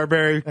 Coach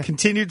Carberry.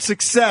 Continued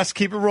success.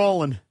 Keep it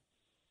rolling.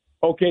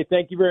 Okay,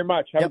 thank you very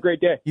much. Have a great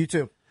day. You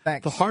too.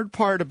 Thanks. The hard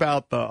part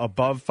about the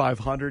above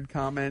 500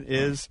 comment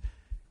is,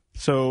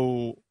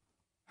 so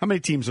how many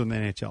teams are in the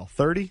NHL?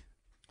 30?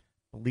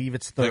 I believe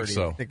it's 30. Think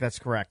so. I think that's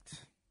correct.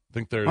 I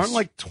think there's Aren't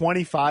like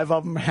 25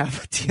 of them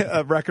have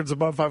records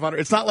above 500?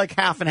 It's not like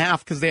half and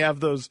half because they have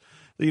those,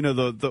 the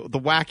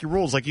wacky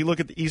rules. Like you look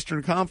at the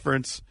Eastern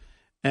Conference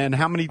and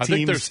how many teams. I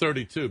think there's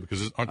 32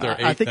 because aren't there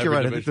 8 I think you're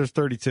right. division? I think there's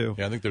 32.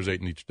 Yeah, I think there's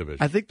 8 in each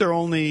division. I think there are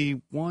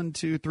only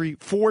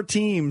 4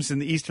 teams in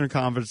the Eastern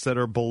Conference that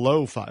are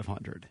below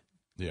 500.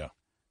 Yeah.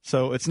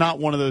 So it's not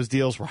one of those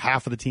deals where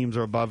half of the teams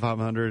are above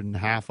 500 and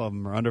half of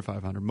them are under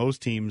 500.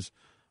 Most teams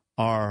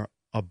are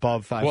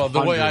above 500. Well,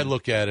 the way I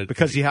look at it,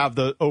 because you have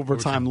the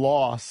overtime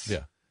loss.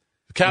 Yeah.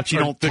 The Caps you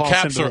are, don't the toss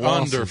Caps into are the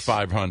losses. under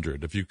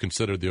 500 if you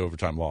consider the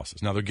overtime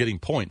losses. Now they're getting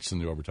points in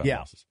the overtime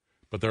losses,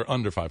 but they're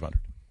under 500.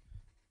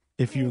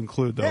 If you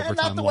include the overtime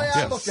not the way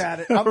losses. I look at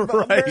it. I'm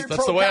Right. very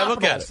That's the way I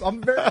look at pro-Capitals. it.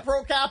 I'm very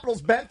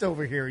pro-Capitals bent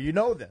over here. You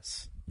know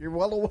this. You're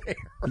well aware.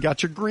 You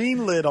got your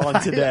green lid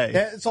on today.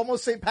 Yeah, it's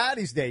almost St.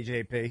 Patty's Day,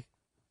 JP.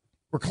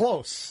 We're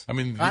close. I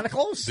mean, kind of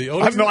close.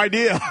 I have no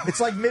idea. It's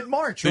like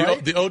mid-March, The,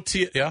 right? the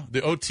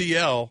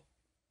OTL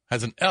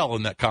has an L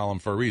in that column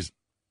for a reason.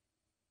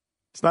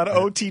 It's not an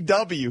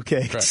OTW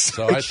case. Correct.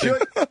 So I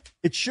think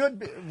It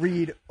should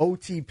read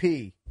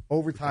OTP,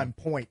 overtime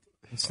point,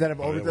 instead of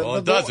overtime. well,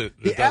 it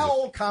doesn't. The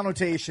L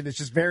connotation is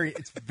just very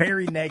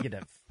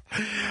negative.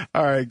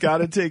 All right, got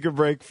to take a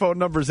break. Phone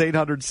number is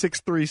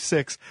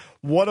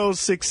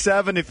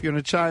 800-636-1067 if you're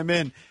going to chime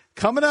in.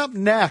 Coming up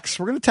next,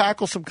 we're going to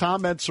tackle some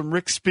comments from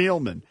Rick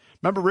Spielman.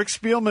 Remember, Rick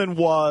Spielman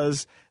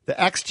was the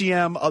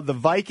ex-GM of the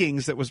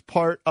Vikings that was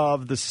part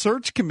of the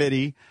search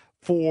committee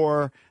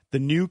for the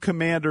new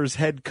Commanders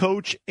head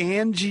coach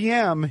and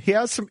GM. He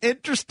has some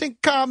interesting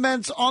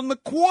comments on the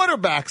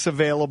quarterbacks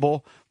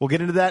available. We'll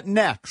get into that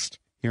next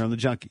here on the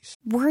Junkies.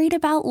 Worried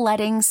about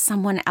letting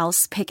someone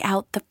else pick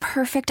out the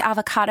perfect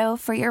avocado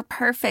for your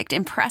perfect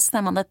impress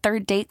them on the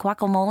third date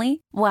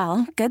guacamole?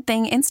 Well, good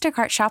thing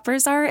Instacart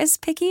shoppers are as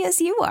picky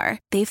as you are.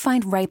 They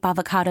find ripe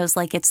avocados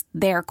like it's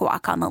their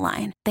guac on the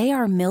line. They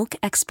are milk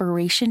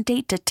expiration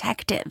date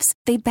detectives.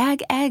 They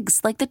bag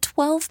eggs like the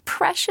 12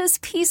 precious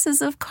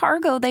pieces of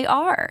cargo they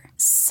are.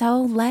 So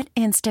let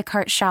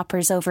Instacart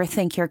shoppers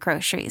overthink your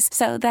groceries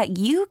so that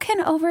you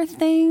can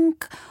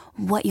overthink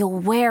what you'll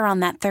wear on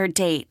that third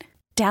date.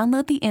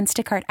 Download the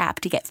Instacart app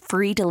to get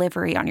free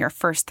delivery on your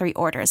first 3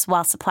 orders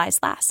while supplies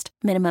last.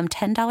 Minimum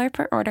 $10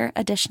 per order.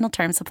 Additional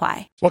terms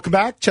apply. Welcome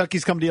back.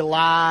 Chucky's coming to you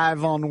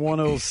live on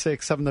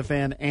 106.7 The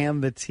Fan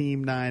and the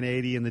Team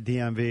 980 in the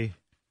DMV.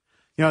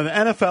 You know, the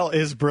NFL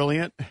is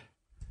brilliant.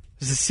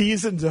 The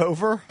season's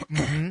over,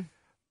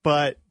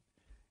 but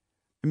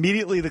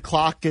immediately the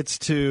clock gets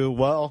to,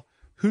 well,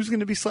 who's going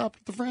to be slapped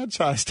with the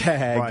franchise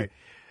tag? Right.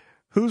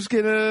 Who's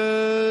going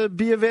to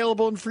be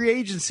available in free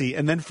agency?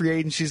 And then free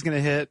agency is going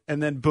to hit,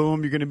 and then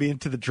boom, you're going to be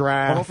into the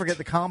draft. Well, don't forget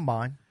the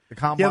combine. The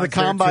combine's Yeah, the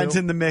combine's there,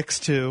 too. in the mix,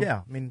 too.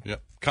 Yeah, I mean,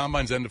 Yep.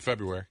 Combine's end of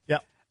February. yeah.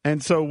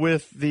 And so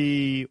with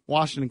the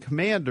Washington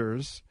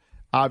Commanders,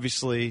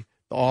 obviously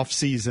the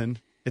offseason,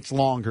 it's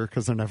longer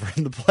because they're never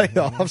in the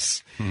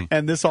playoffs.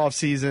 And this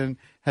offseason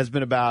has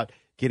been about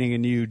getting a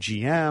new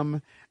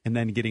GM and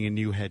then getting a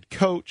new head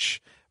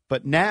coach.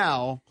 But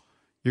now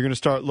you're going to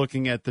start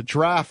looking at the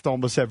draft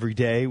almost every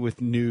day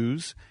with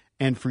news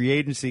and free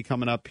agency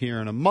coming up here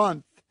in a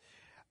month.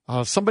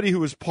 Somebody who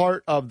was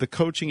part of the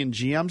coaching and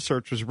GM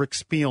search was Rick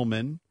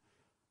Spielman,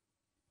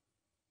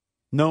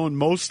 known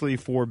mostly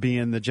for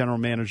being the general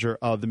manager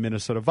of the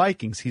Minnesota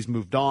Vikings. He's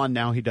moved on.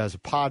 Now he does a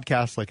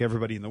podcast like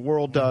everybody in the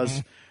world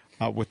does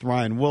with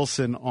Ryan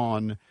Wilson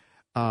on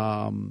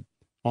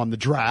the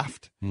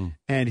draft.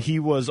 And he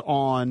was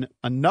on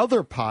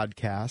another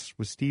podcast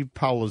with Steve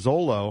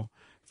Palazzolo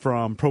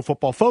from Pro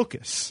Football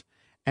Focus.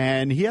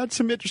 And he had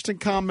some interesting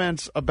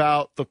comments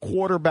about the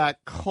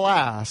quarterback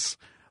class.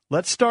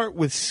 Let's start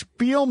with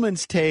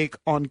Spielman's take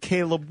on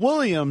Caleb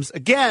Williams.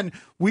 Again,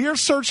 we are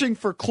searching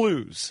for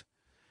clues.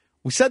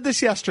 We said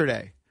this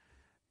yesterday.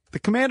 The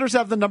Commanders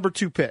have the number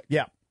 2 pick.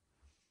 Yeah.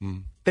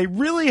 They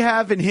really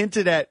haven't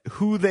hinted at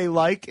who they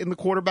like in the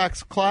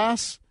quarterback's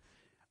class,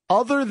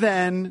 other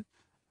than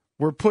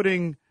we're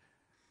putting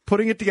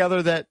it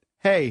together that,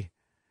 hey,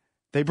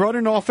 they brought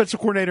in an offensive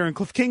coordinator in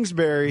Cliff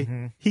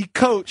Kingsbury. He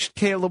coached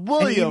Caleb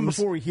And even Williams.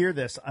 before we hear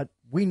this,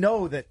 we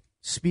know that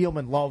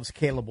Spielman loves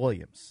Caleb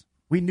Williams.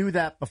 We knew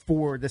that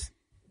before this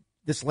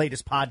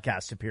latest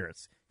podcast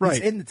appearance. Right.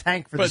 He's in the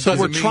tank for But this. it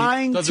doesn't we're mean,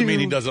 trying doesn't mean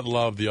to- he doesn't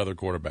love the other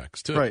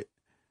quarterbacks, too. Right.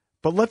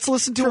 But let's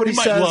listen to Sure, what he he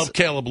might says. love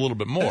Caleb a little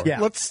bit more. Yeah.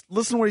 Let's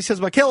listen to what he says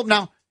about Caleb.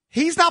 Now,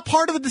 he's not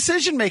part of the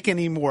decision-making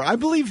anymore. I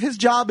believe his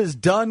job is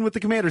done with the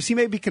Commanders. He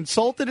may be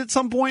consulted at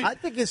some point, I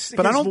think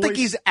but I his don't think voice-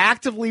 he's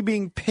actively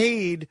being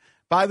paid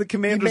by the He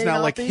Commanders may now.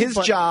 not Like be, his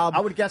but job.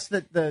 I would guess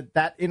that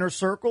that inner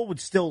circle would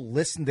still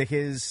listen to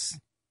his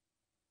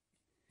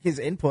his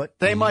input.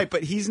 They might,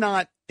 but he's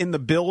not in the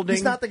building.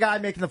 He's not the guy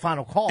making the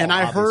final call. And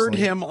I obviously. heard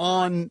him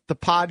on the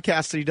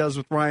podcast that he does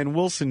with Ryan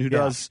Wilson, who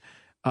does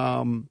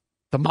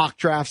the mock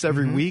drafts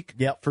every week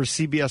for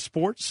CBS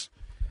Sports.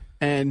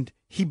 And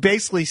he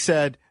basically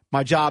said,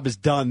 my job is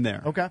done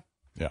there. Okay.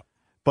 Yeah.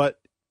 But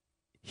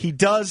he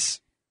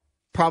does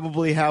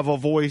probably have a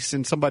voice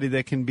and somebody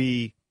that can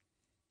be,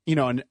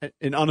 an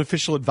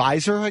unofficial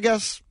advisor, I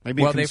guess,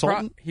 maybe a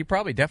consultant. He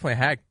probably definitely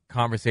had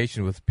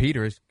conversation with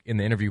Peters in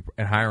the interview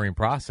and hiring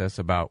process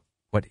about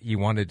what he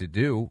wanted to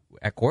do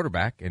at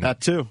quarterback. And that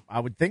too.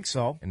 I would think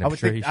so. And I'm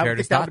sure he shared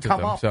his thoughts with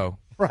them. So.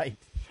 Right.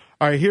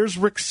 All right, here's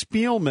Rick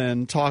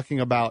Spielman talking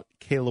about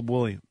Caleb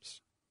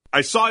Williams.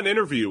 I saw an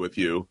interview with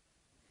you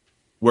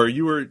where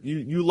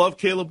you love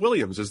Caleb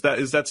Williams. Is that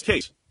the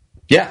case?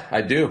 Yeah,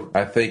 I do.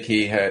 I think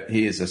he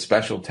is a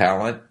special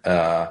talent.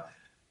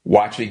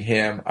 Watching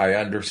him, I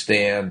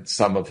understand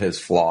some of his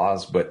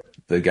flaws, but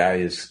the guy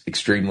is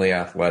extremely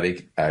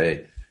athletic.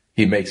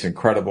 He makes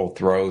incredible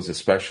throws,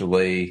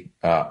 especially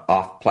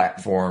off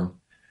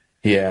platform.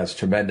 He has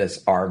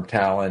tremendous arm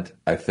talent.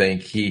 I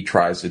think he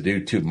tries to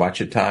do too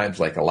much at times,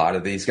 like a lot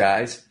of these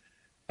guys.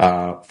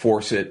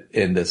 Force it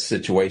into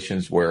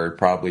situations where he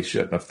probably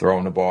shouldn't have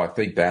thrown the ball. I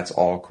think that's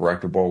all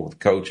correctable with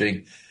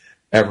coaching.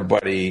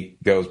 Everybody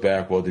goes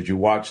back, well, did you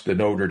watch the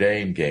Notre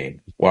Dame game?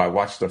 Well, I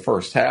watched the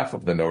first half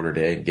of the Notre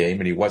Dame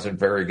game, and he wasn't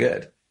very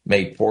good,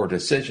 made poor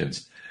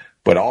decisions.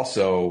 But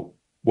also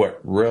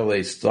what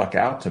really stuck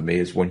out to me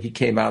is when he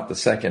came out the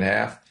second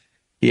half,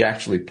 he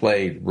actually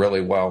played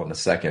really well in the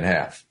second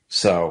half.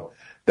 So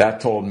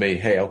that told me,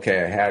 hey,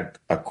 okay, I had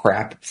a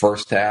crap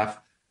first half,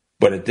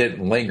 but it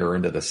didn't linger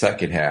into the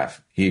second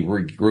half. He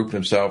regrouped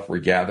himself,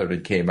 regathered,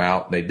 and came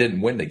out. And they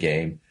didn't win the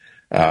game,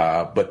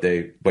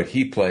 but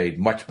he played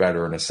much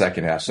better in the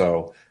second half.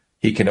 So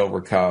he can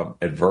overcome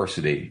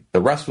adversity.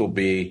 The rest will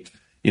be,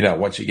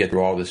 once you get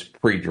through all this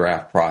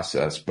pre-draft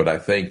process. But I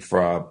think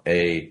from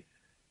a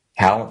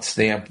talent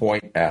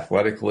standpoint,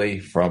 athletically,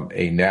 from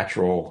a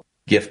natural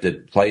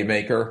gifted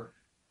playmaker,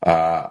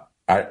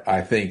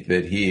 I think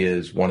that he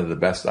is one of the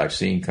best I've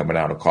seen coming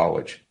out of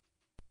college.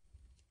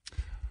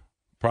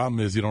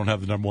 Problem is you don't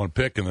have the number one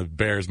pick, and the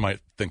Bears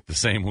might think the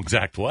same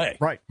exact way.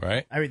 Right.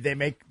 I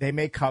mean, they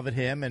may covet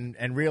him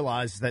and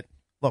realize that,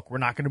 look, we're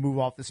not going to move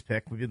off this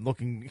pick. We've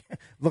been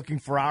looking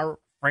for our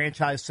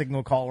franchise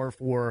signal caller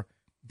for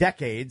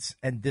decades,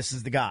 and this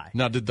is the guy.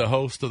 Now, did the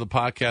host of the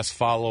podcast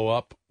follow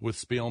up with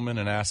Spielman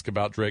and ask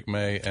about Drake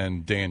May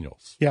and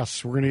Daniels?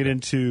 Yes, we're going to get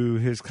into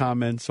his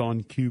comments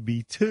on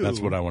QB2. That's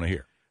what I want to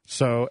hear.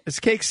 So, as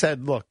Cake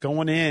said, look,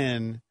 going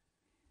in,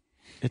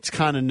 it's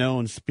kind of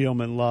known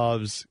Spielman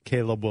loves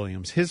Caleb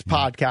Williams. His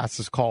podcast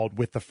is called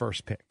With the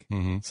First Pick.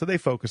 So they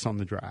focus on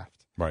the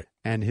draft. Right.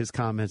 And his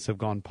comments have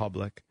gone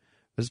public.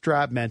 As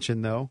Drab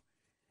mentioned, though,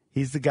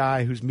 he's the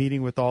guy who's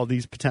meeting with all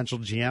these potential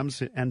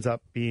GMs. It ends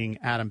up being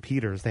Adam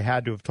Peters. They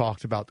had to have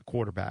talked about the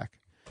quarterback.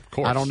 Of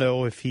course. I don't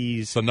know if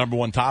he's the number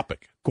one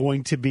topic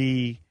going to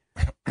be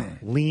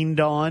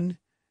leaned on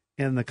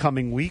in the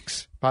coming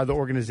weeks by the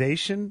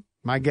organization.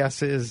 My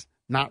guess is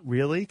not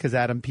really, because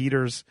Adam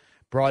Peters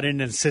brought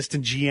in an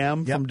assistant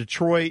GM from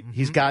Detroit.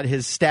 He's got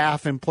his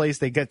staff in place.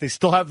 They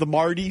still have the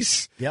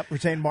Martys.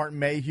 Retained Martin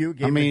Mayhew,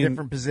 gave him a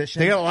different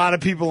position. They got a lot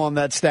of people on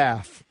that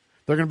staff.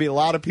 There are going to be a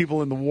lot of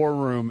people in the war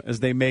room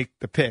as they make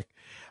the pick.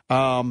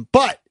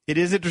 But it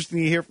is interesting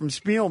to hear from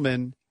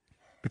Spielman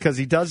because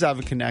he does have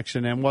a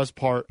connection and was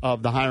part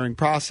of the hiring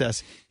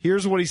process.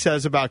 Here's what he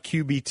says about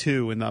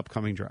QB2 in the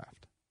upcoming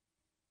draft.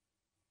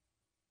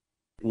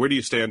 Where do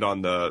you stand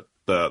on the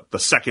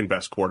second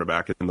best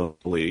quarterback in the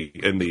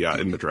league in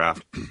the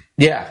draft?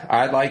 Yeah,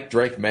 I like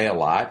Drake May a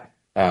lot.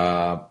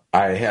 I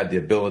had the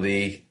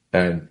ability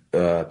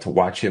to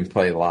watch him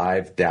play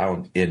live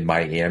down in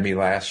Miami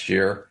last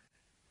year,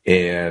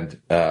 and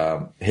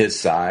his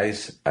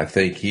size, I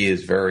think he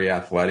is very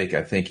athletic.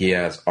 I think he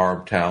has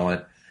arm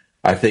talent.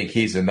 I think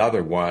he's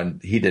another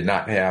one. He did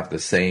not have the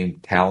same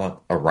talent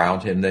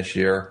around him this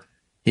year.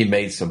 He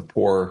made some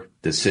poor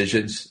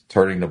decisions,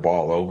 turning the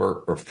ball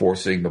over or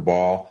forcing the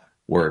ball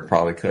where it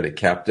probably could have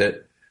kept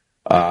it.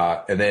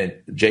 And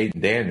then Jaden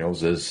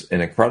Daniels is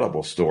an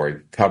incredible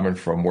story, coming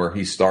from where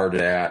he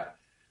started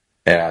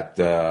at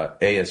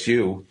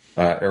ASU,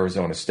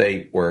 Arizona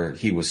State, where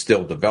he was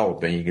still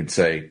developing. You can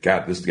say,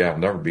 God, this guy will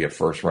never be a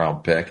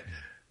first-round pick,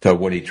 to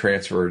when he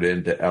transferred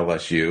into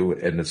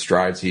LSU and the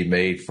strides he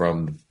made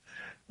from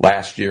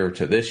last year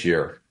to this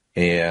year,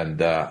 and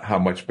how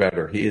much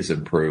better he has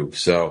improved.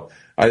 So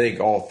I think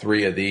all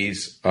three of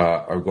these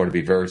are going to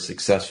be very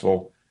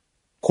successful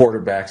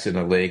quarterbacks in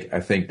the league. I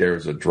think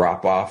there's a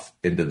drop-off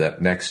into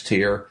that next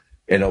tier,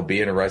 and it'll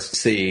be interesting to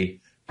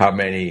see how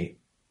many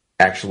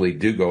actually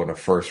do go in the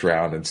first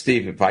round. And,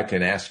 Steve, if I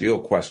can ask you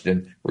a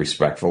question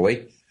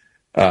respectfully,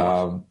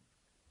 I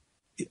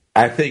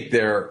think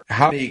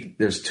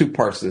there's two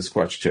parts to this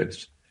question.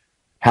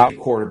 How many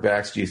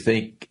quarterbacks do you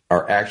think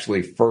are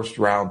actually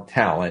first-round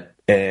talent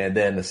and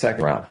then the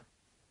second round?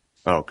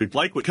 Oh, good.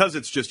 Like, because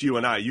it's just you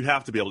and I, you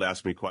have to be able to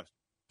ask me questions.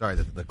 Sorry,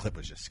 the clip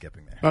was just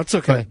skipping there. That's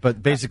okay.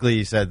 But basically,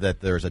 he said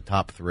that there's a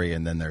top three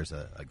and then there's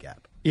a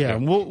gap. Yeah,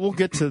 and we'll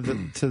get to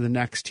the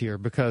next tier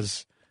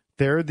because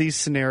there are these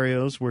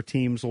scenarios where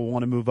teams will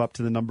want to move up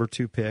to the number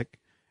 2 pick,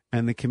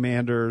 and the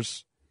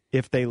Commanders,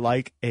 if they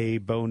like a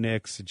Bo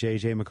Nix, a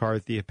J.J.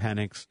 McCarthy, a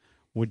Penix,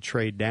 would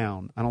trade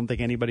down. I don't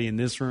think anybody in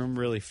this room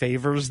really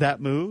favors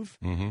that move,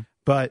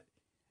 but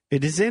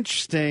it is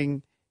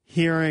interesting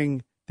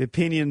hearing the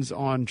opinions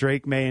on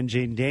Drake May and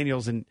Jaden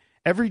Daniels, and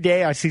every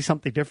day I see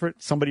something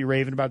different. Somebody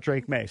raving about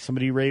Drake May,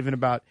 somebody raving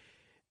about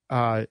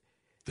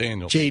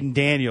Jaden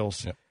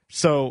Daniels. Yep.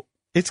 So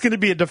it's going to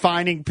be a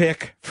defining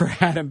pick for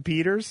Adam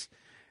Peters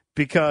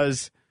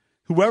because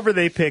whoever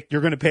they pick, you're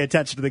going to pay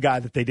attention to the guy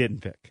that they didn't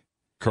pick.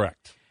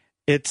 Correct.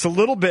 It's a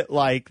little bit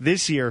like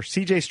this year,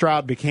 C.J.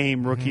 Stroud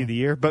became Rookie of the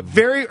Year, but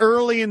very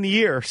early in the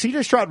year,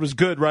 C.J. Stroud was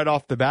good right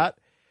off the bat,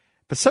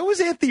 but so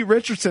was Anthony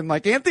Richardson.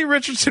 Like, Anthony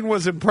Richardson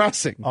was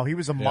impressing. Oh, he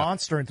was a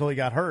monster until he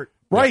got hurt.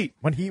 Right.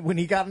 When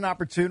he got an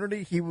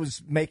opportunity, he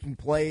was making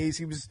plays.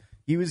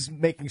 He was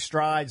making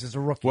strides as a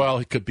rookie.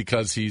 Well,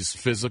 because he's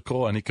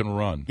physical and he can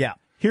run. Yeah.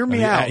 Hear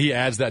me out. He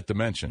adds that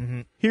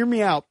dimension. Hear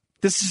me out.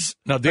 This is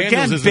now Daniels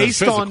again isn't as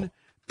physical.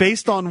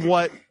 based on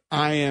what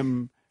I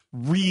am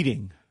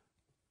reading.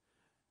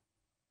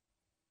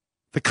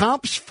 The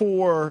comps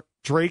for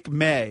Drake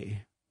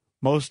May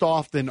most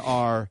often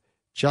are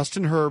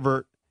Justin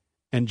Herbert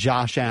and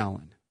Josh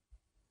Allen.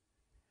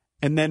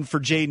 And then for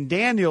Jaden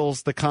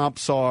Daniels, the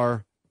comps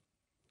are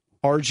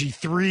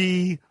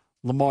RG3,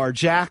 Lamar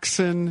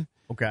Jackson.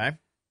 Okay.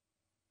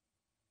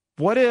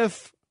 What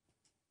if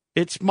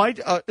it's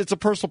a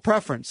personal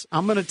preference?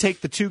 I'm going to take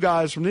the 2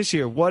 guys from this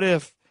year. What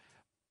if,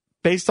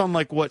 based on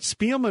like what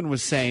Spielman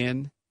was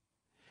saying,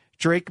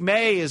 Drake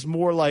May is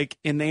more like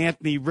in the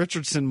Anthony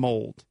Richardson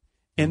mold,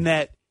 in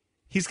that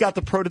he's got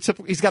the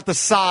prototypical, he's got the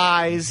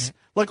size.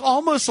 Like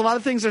almost a lot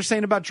of things they're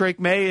saying about Drake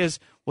May is,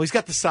 well, he's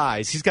got the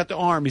size, he's got the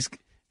arm,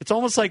 it's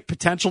almost like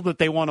potential that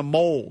they want to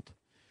mold.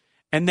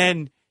 And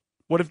then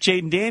what if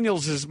Jaden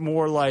Daniels is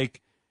more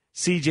like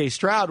C.J.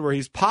 Stroud, where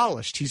he's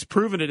polished? He's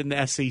proven it in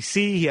the SEC.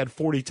 He had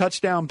 40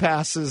 touchdown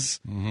passes.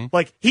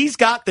 Like, he's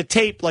got the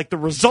tape. Like, the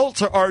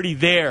results are already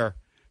there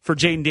for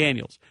Jaden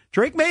Daniels.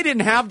 Drake May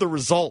didn't have the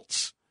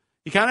results.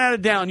 He kind of had a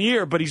down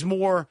year, but he's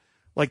more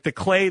like the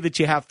clay that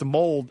you have to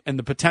mold and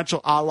the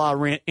potential a la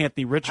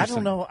Anthony Richardson. I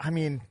don't know.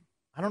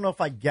 I don't know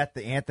if I get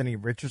the Anthony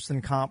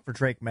Richardson comp for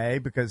Drake May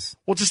because...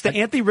 Well, just the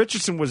Anthony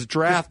Richardson was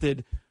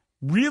drafted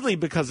really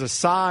because of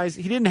size.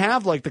 He didn't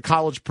have, like, the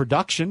college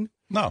production.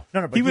 No.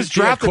 But he was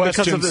drafted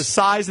because of the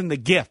size and the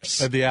gifts.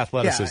 The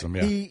athleticism,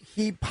 yeah.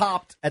 He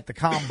popped at the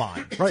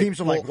combine. Right.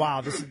 Teams are like,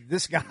 wow,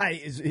 this guy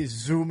is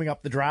zooming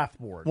up the draft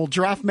board. Well,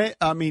 Drake May,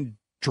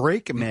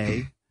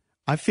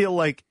 I feel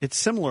like it's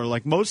similar.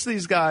 Like most of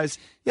these guys,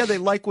 yeah, they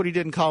like what he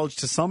did in college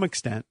to some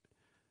extent,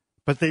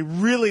 but they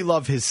really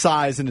love his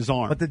size and his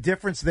arm. But the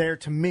difference there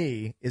to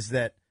me is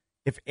that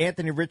if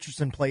Anthony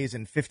Richardson plays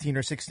in 15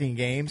 or 16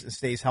 games and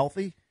stays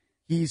healthy,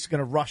 he's going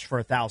to rush for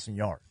 1,000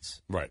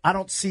 yards. Right. I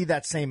don't see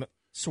that same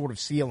sort of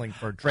ceiling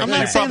for Drake May. I'm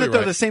not saying that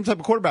they're the same type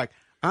of quarterback.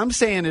 I'm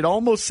saying it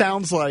almost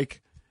sounds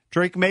like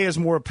Drake May is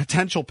more a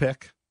potential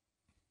pick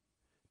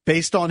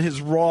based on his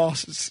raw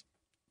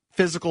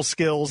physical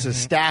skills, his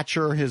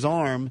stature, his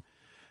arm,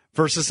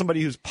 versus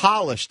somebody who's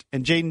polished.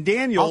 And Jaden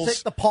Daniels... I'll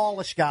take the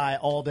polished guy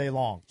all day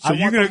long. So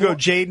you're going to go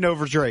Jaden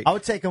over Drake? I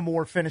would take a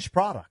more finished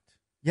product.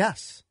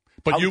 Yes.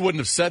 But you wouldn't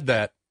have said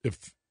that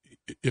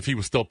if he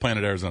was still playing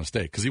at Arizona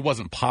State, because he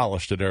wasn't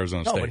polished at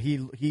Arizona State. No,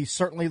 but he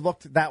certainly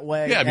looked that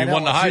way. Yeah, I mean, he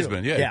won the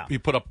Heisman. Yeah, He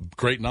put up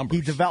great numbers.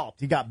 He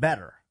developed. He got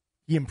better.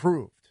 He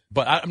improved.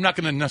 But I'm not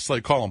going to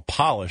necessarily call him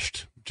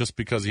polished just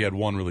because he had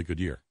one really good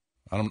year.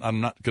 I'm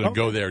not going to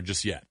go there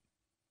just yet.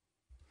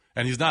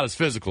 And he's not as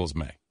physical as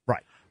May.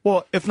 Right.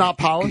 Well, if not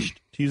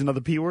polished, to use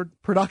another P word,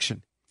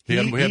 production. He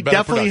had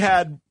definitely production.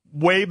 had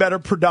way better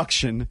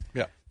production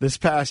this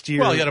past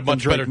year. Well, he had a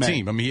much better May.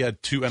 team. I mean, he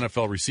had 2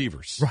 NFL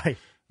receivers. Right.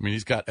 I mean,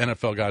 he's got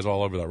NFL guys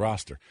all over that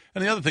roster.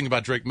 And the other thing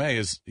about Drake May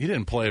is he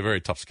didn't play a very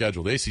tough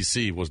schedule. The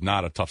ACC was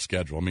not a tough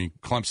schedule. I mean,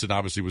 Clemson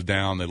obviously was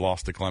down. They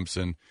lost to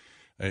Clemson.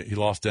 He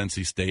lost to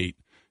NC State.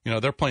 You know,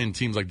 they're playing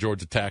teams like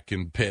Georgia Tech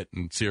and Pitt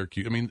and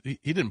Syracuse. I mean,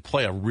 he didn't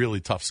play a really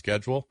tough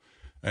schedule.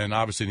 And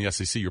obviously in the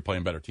SEC, you're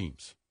playing better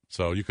teams.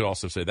 So you could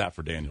also say that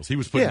for Daniels. He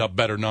was putting up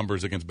better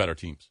numbers against better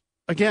teams.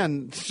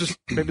 Again, it's just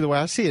maybe the way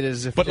I see it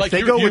is if like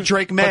they go with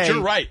Drake May. But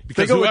you're right,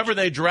 because whoever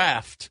they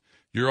draft,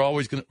 you're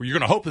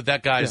gonna hope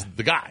that guy's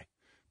the guy.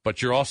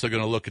 But you're also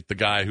going to look at the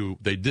guy who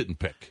they didn't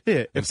pick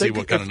and see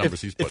what kind of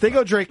numbers he's putting If they up.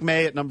 go Drake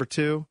May at number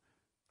 2,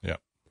 yeah,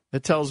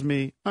 it tells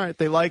me, all right,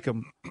 they like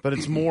him, but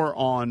it's more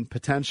on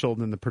potential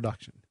than the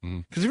production.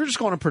 Because if you're just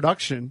going to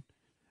production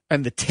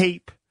and the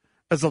tape,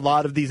 as a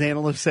lot of these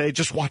analysts say,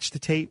 just watch the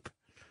tape,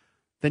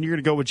 then you're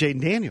going to go with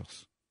Jaden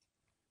Daniels.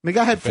 I mean, the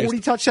guy had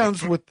 40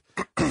 touchdowns with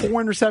 4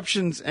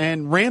 interceptions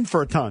and ran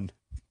for a ton.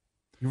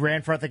 He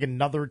ran for, I think,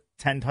 another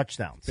 10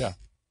 touchdowns. Yeah.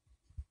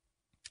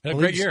 Had a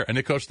great year, and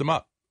they coached him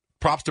up.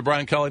 Props to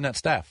Brian Kelly and that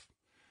staff.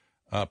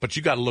 But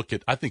you got to look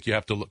at, I think you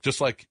have to look, just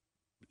like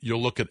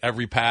you'll look at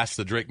every pass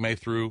that Drake May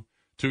threw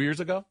 2 years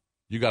ago,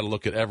 you got to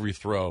look at every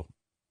throw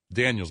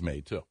Daniels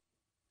made, too.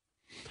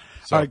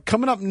 So, all right,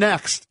 coming up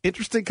next,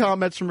 interesting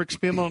comments from Rick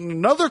Spielman on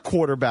another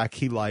quarterback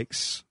he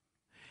likes.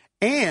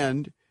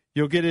 And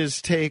you'll get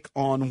his take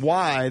on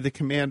why the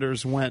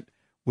Commanders went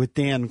with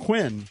Dan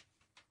Quinn.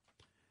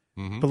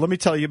 But let me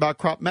tell you about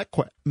Crop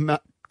Metcalf.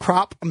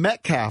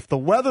 The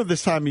weather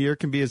this time of year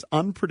can be as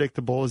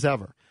unpredictable as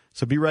ever.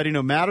 So be ready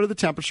no matter the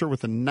temperature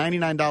with a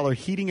 $99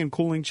 heating and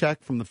cooling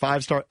check from the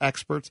 5-star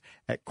experts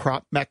at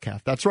Crop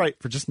Metcalf. That's right.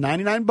 For just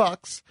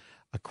 $99,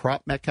 a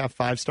Crop Metcalf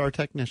 5-star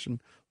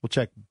technician will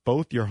check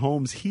both your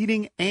home's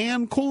heating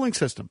and cooling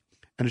system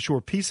and assure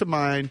peace of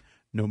mind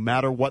no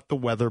matter what the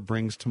weather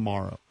brings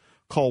tomorrow.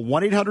 Call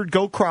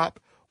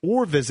 1-800-GO-CROP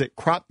or visit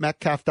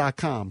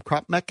cropmetcalf.com.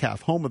 Crop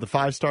Metcalf, home of the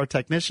 5-star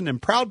technician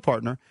and proud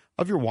partner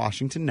of your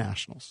Washington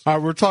Nationals. All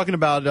right, we're talking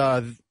about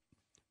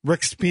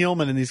Rick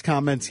Spielman and these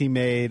comments he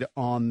made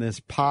on this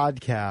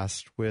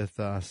podcast with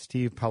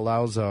Steve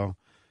Palazzo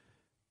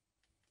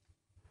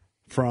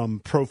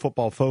from Pro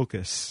Football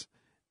Focus.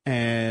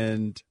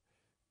 And,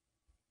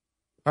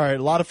 all right,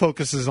 a lot of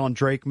focus is on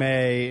Drake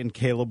May and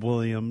Caleb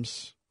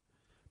Williams.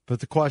 But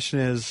the question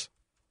is,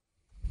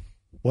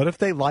 what if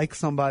they like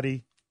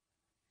somebody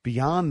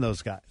beyond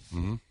those guys?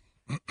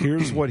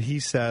 Here's what he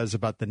says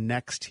about the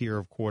next tier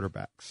of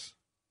quarterbacks.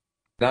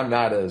 I'm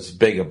not as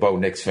big a Bo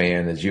Nix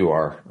fan as you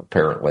are,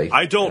 apparently.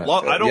 I don't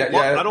love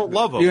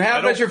him. You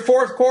have him as your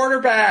fourth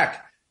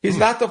quarterback. He's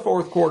not the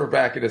fourth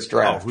quarterback in this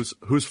draft. Oh,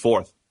 who's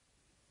fourth?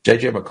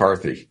 JJ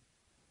McCarthy.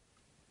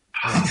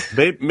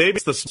 Maybe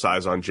it's the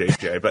size on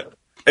JJ, but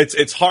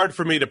it's hard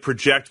for me to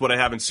project what I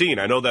haven't seen.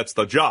 I know that's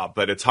the job,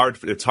 but it's hard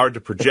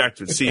to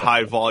project and see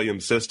high volume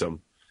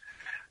system.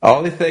 The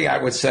only thing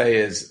I would say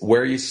is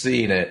where you've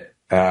seen it,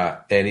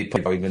 and he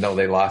played, even though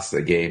they lost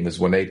the game, is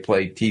when they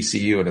played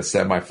TCU in a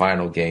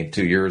semifinal game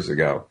 2 years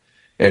ago,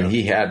 and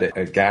he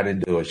got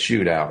into a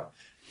shootout,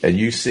 and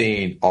you've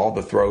seen all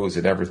the throws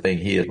and everything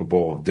he is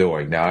capable of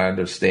doing. Now I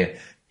understand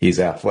he's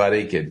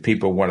athletic, and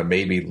people want to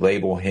maybe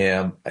label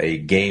him a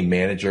game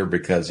manager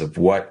because of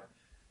what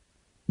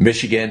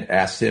Michigan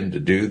asked him to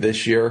do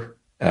this year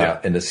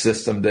in the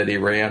system that he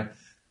ran.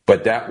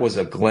 But that was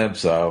a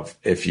glimpse of,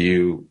 if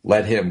you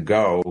let him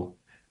go,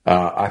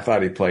 I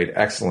thought he played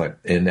excellent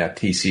in that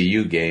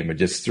TCU game and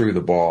just threw the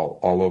ball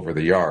all over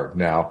the yard.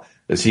 Now,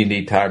 does he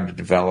need time to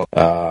develop?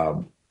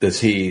 Is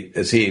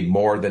he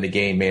more than a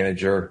game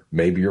manager?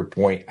 Maybe your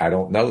point. I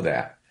don't know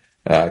that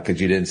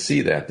because you didn't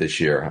see that this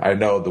year. I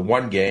know the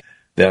one game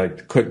that I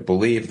couldn't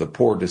believe the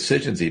poor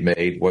decisions he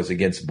made was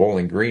against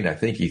Bowling Green. I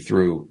think he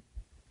threw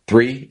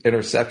 3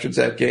 interceptions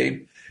that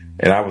game.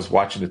 And I was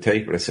watching the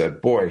tape and I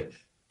said, boy,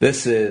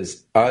 this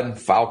is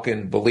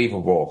un-Falcon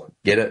believable.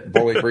 Get it?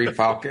 Bowling Green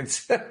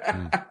Falcons. I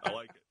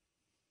like it.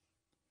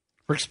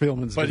 Rick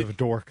Spielman's a bit of a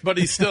dork. But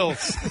he still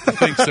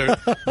thinks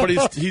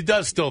he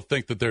does still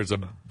think that there's a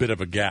bit of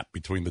a gap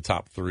between the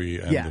top 3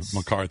 and the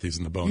McCarthys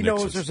and the Bo Nixes. He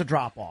knows there's a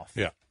drop-off.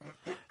 Yeah.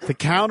 The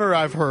counter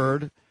I've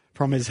heard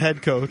from his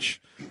head coach,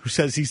 who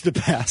says he's the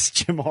best,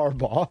 Jim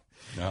Harbaugh.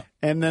 Yeah.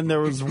 And then there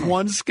was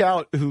one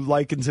scout who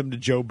likens him to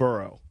Joe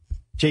Burrow,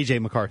 J.J.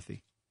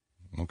 McCarthy.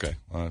 Okay.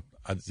 They're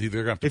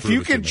gonna have to if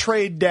you can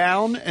trade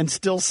down and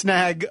still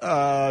snag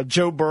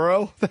Joe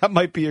Burrow, that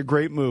might be a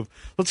great move.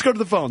 Let's go to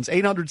the phones,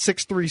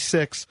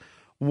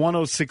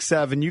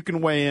 800-636-1067. You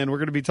can weigh in. We're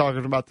going to be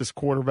talking about this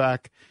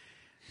quarterback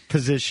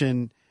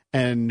position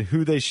and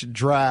who they should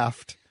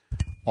draft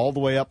all the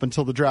way up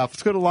until the draft.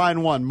 Let's go to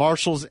line 1,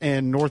 Marshall's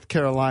in North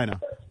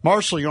Carolina.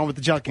 Marshall, you're on with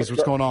the Junkies.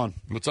 What's going on?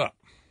 What's up?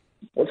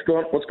 What's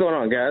going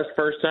on, guys?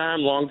 First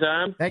time, long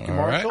time. Thank you,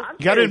 Marshall.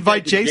 You got to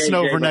invite Jason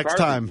over next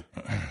time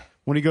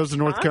when he goes to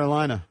North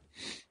Carolina.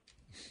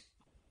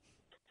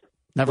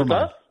 Never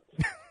mind.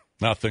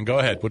 Nothing. Go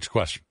ahead. Which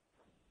question?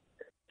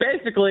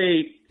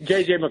 Basically,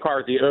 J.J.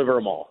 McCarthy over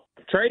them all.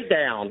 Trade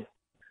down.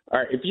 All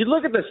right, if you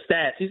look at the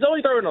stats, he's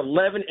only thrown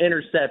 11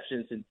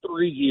 interceptions in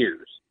 3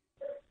 years.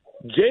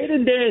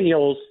 Jaden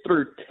Daniels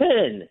threw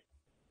 10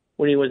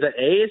 when he was at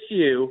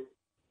ASU.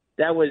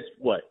 That was,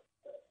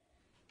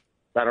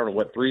 I don't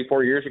know,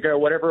 3-4 years ago,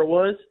 whatever it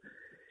was.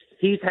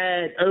 He's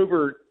had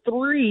over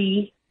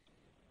 3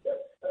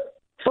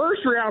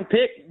 first-round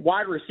pick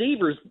wide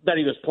receivers that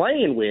he was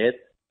playing with,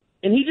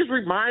 and he just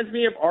reminds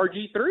me of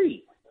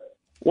RG3,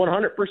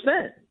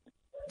 100%.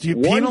 Do you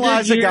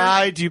penalize a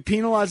guy? Do you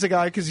penalize a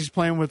guy because he's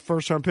playing with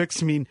first-round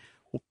picks? I mean,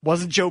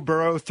 wasn't Joe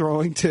Burrow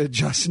throwing to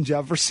Justin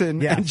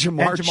Jefferson and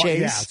Jamar Chase?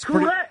 Yeah,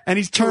 correct. And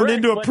he's turned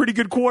into a pretty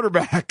good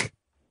quarterback.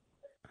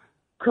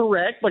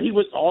 Correct, but he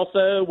was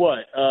also,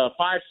 a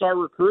 5-star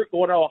recruit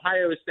going to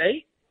Ohio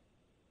State?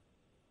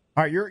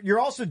 All right, you're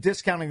also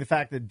discounting the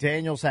fact that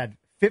Daniels had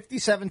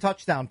 57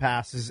 touchdown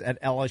passes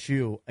at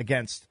LSU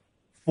against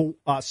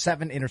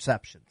 7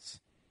 interceptions.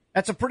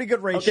 That's a pretty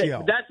good ratio.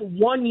 Okay, that's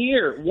 1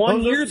 year.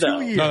 One year, though.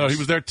 2 years. No, he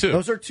was there 2.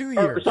 Those are 2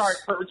 years. Sorry,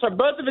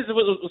 both of his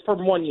was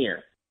from 1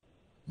 year.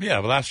 Yeah,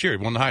 well, last year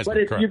he won the Heisman. But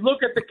if you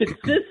look at the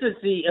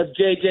consistency of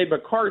J.J.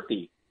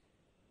 McCarthy,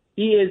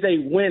 he is a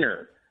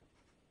winner.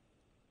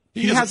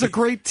 He has a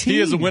great team.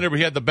 He is a winner, but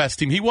he had the best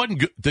team. He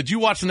wasn't good. Did you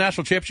watch the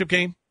national championship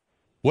game?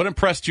 What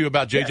impressed you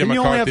about J.J. And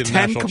you McCarthy only have in the 10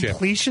 national championship?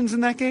 completions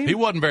in that game? He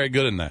wasn't very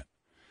good in that.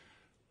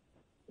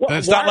 Well,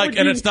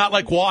 And it's not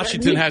like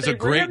Washington has a they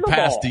great ran the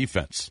pass ball.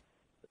 defense.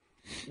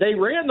 They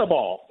ran the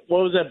ball.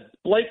 What was it?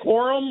 Blake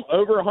Corum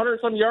over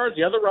 100-some yards.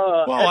 The other.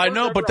 Well, I Edwards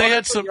know, over but they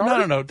had 100-some some.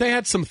 yards? No. They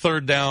had some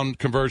third down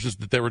conversions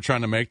that they were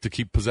trying to make to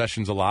keep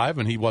possessions alive,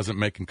 and he wasn't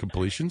making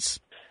completions.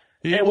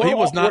 He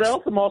was not. What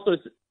else I'm also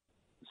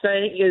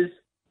saying is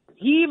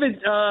he even.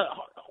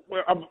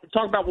 I'm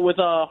talking about with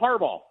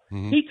Harbaugh.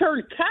 Mm-hmm. He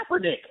turned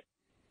Kaepernick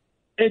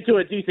into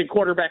a decent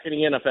quarterback in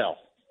the NFL.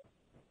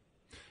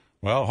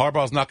 Well,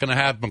 Harbaugh's not going to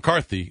have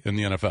McCarthy in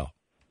the NFL.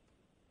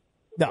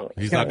 No,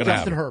 He's not going to have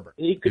Justin him. Herbert.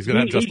 He's going to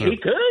have Justin He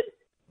Herbert.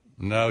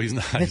 could. No, he's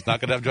not. He's not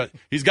going to have.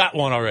 He's got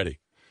one already.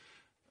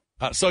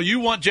 So you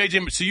want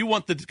JJ? So you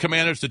want the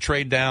Commanders to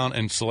trade down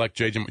and select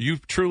JJ? You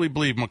truly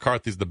believe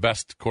McCarthy's the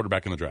best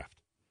quarterback in the draft?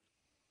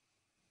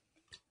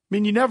 I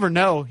mean, you never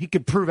know. He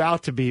could prove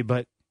out to be,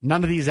 but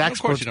none of these Of course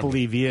experts you never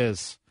believe he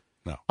is.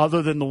 No.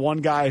 Other than the one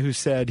guy who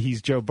said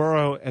he's Joe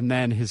Burrow and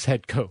then his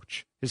head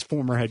coach, his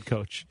former head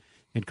coach,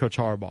 and Coach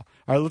Harbaugh. All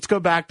right, let's go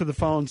back to the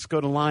phones.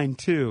 Go to line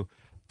 2.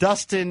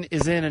 Dustin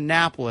is in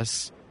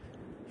Annapolis.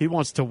 He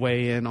wants to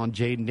weigh in on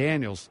Jaden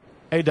Daniels.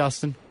 Hey,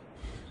 Dustin.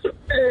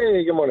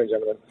 Hey, good morning,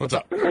 gentlemen. What's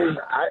up?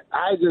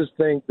 I just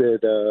think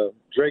that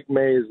Drake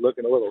May is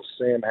looking a little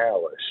Sam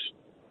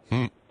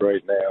Howellish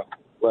right now.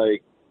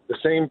 Like, the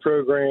same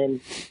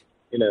program,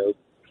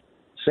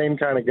 same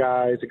kind of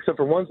guys, except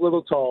for one's a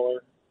little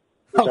taller.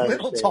 A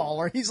little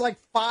taller. He's like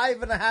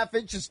 5.5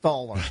 inches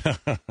taller.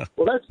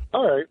 Well, that's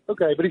all right.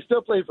 Okay, but he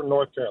still played for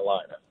North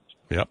Carolina.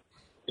 Yep.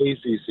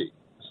 ACC.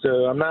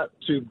 So I'm not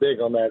too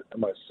big on that.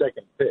 My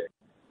second pick.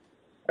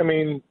 I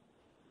mean,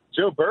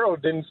 Joe Burrow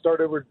didn't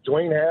start over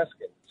Dwayne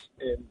Haskins,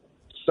 and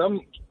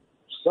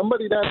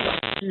somebody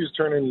that's is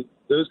turning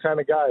those kind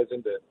of guys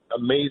into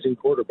amazing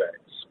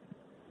quarterbacks.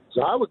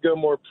 So I would go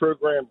more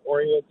program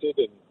oriented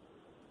and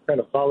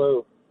kind of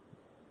follow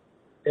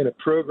in a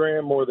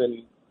program more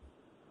than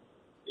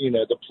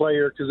the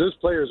player, because those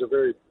players are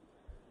very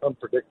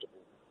unpredictable.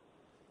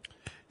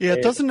 Yeah,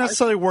 it doesn't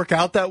necessarily work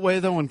out that way,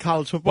 though, in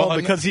college football, Well,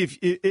 because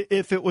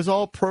if it was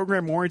all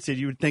program-oriented,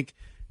 you would think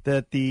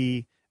that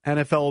the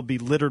NFL would be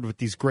littered with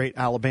these great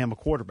Alabama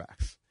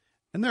quarterbacks.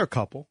 And there are a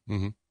couple.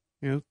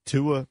 Mm-hmm.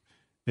 Tua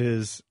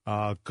is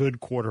a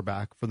good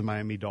quarterback for the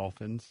Miami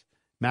Dolphins.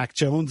 Mac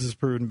Jones has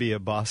proven to be a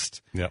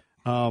bust. Yep.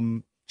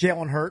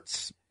 Jalen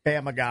Hurts,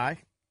 Bama guy.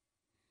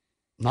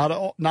 Not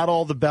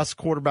all the best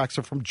quarterbacks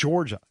are from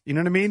Georgia. You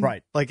know what I mean?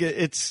 Right. Like,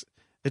 it's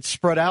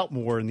spread out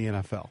more in the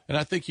NFL. And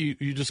I think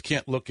you just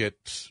can't look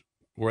at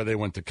where they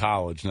went to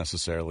college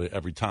necessarily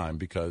every time,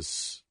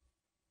 because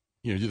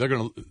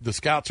the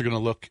scouts are going to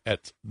look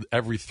at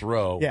every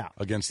throw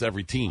against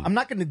every team. I'm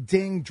not going to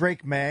ding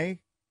Drake May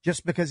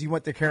just because he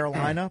went to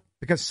Carolina,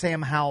 because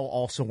Sam Howell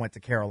also went to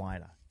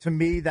Carolina. To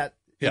me, that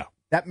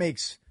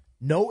makes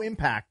no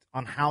impact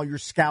on how you're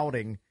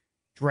scouting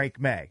Drake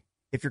May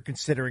if you're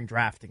considering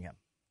drafting him.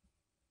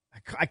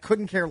 I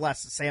couldn't care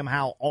less that Sam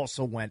Howell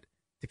also went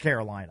to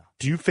Carolina.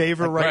 Do you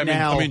favor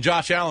now? I mean,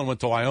 Josh Allen went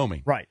to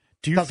Wyoming. Right.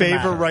 Do you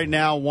favor right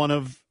now one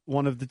of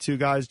the two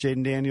guys,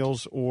 Jaden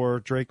Daniels or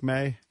Drake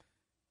May?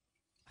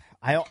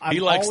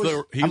 He likes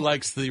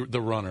the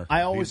runner.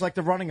 I always like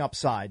the running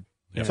upside,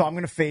 so I'm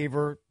going to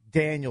favor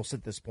Daniels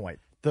at this point.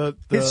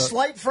 His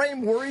slight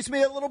frame worries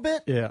me a little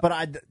bit. Yeah.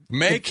 But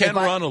May can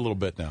run a little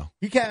bit now.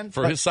 He can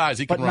for his size.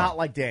 He can but run, not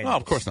like Daniels. No,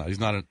 of course not. He's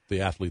not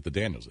the athlete that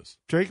Daniels is.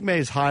 Drake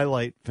May's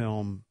highlight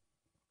film.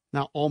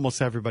 Now,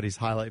 almost everybody's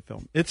highlight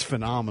film. It's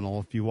phenomenal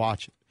if you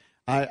watch it.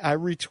 I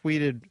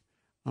retweeted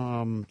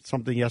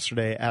something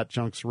yesterday at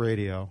Junks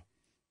Radio.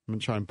 I'm going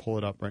to try and pull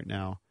it up right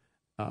now.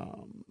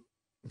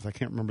 Because I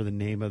can't remember the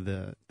name of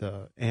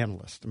the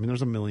analyst. I mean,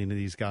 there's a million of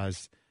these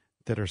guys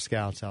that are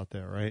scouts out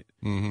there, right?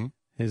 Mm-hmm.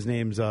 His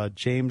name's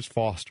James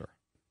Foster.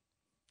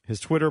 His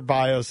Twitter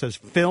bio says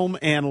film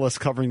analyst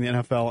covering the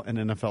NFL and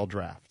NFL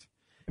draft.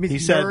 I mean,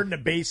 he's a nerd in the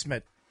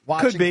basement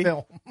watching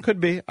film. Could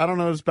be. I don't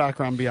know his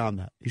background beyond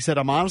that. He said,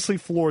 I'm honestly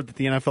floored that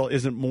the NFL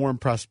isn't more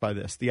impressed by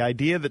this. The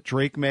idea that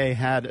Drake May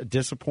had a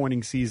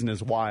disappointing season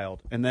is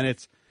wild. And then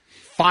it's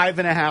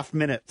 5.5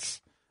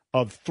 minutes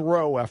of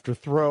throw after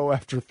throw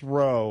after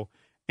throw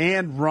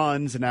and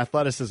runs and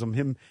athleticism,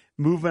 him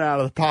moving out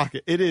of the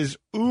pocket. It is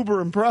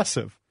uber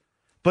impressive.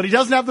 But he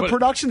doesn't have the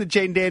production that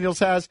Jaden Daniels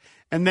has.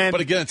 And then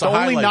but again, it's the a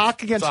only highlight.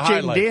 knock against It's a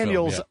Jaden highlight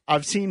Daniels, film,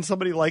 I've seen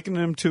somebody liken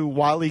him to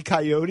Wile E.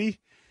 Coyote,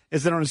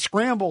 is that on his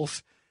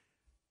scrambles,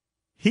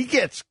 he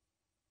gets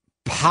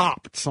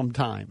popped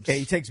sometimes. Yeah,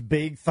 he takes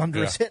big,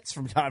 thunderous hits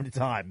from time to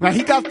time. Now,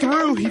 he got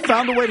through. He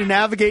found a way to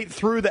navigate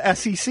through the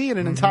SEC in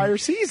an entire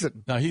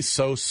season. Now, he's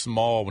so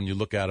small when you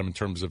look at him in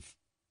terms of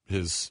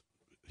his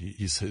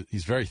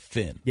he's very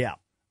thin. Yeah.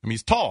 I mean,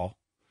 he's tall.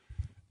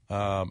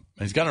 And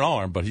he's got an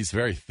arm, but he's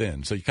very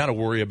thin. So you kind of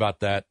worry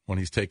about that when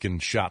he's taking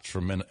shots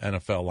from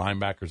NFL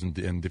linebackers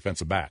and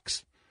defensive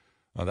backs.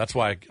 That's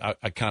why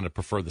I kind of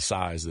prefer the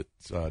size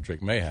that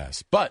Drake May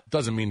has. But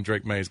doesn't mean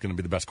Drake May is going to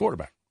be the best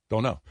quarterback.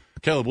 Don't know.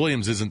 Caleb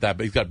Williams isn't that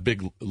big. He's got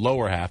big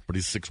lower half, but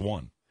he's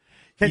 6'1".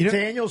 Can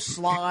Daniels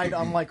slide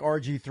unlike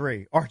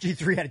RG3?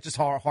 RG3 had just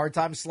a hard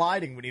time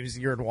sliding when he was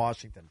here in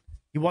Washington.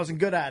 He wasn't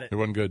good at it. It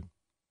wasn't good.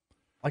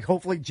 Like,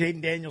 hopefully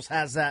Jaden Daniels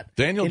has that.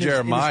 Daniel in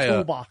Jeremiah his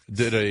toolbox.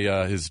 did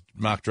his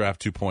mock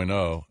draft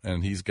 2.0,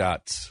 and he's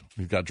got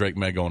Drake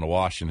May going to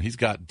Washington. He's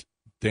got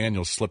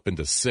Daniels slipping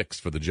to 6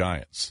 for the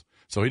Giants.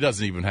 So he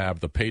doesn't even have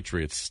the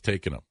Patriots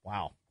taking him.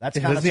 Wow. That's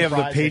kind of Doesn't he have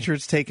surprising. the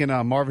Patriots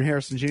taking Marvin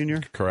Harrison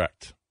Jr.?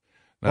 Correct.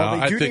 Well,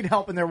 Now, they need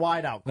help in their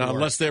wideout core.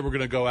 Unless they were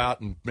going to go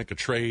out and make a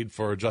trade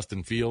for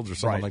Justin Fields or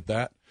something like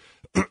that.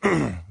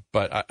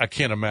 But I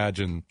can't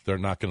imagine they're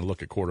not going to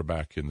look at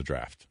quarterback in the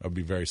draft. I'd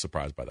be very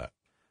surprised by that.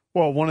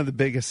 Well, one of the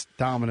biggest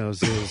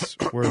dominoes is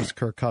where does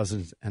Kirk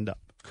Cousins end up?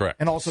 Correct.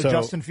 And also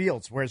Justin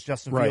Fields. Where does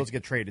Justin Fields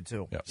get traded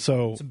to? Yep.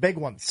 So some big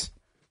ones.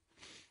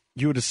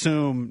 You would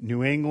assume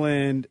New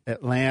England,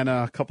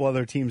 Atlanta, a couple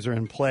other teams are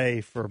in play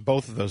for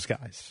both of those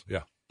guys.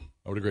 Yeah,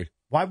 I would agree.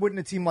 Why wouldn't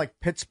a team like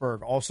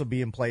Pittsburgh also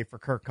be in play for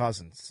Kirk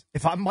Cousins?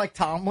 If I'm Mike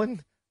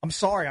Tomlin, I'm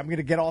sorry. I'm going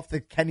to get off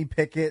the Kenny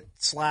Pickett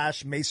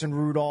 / Mason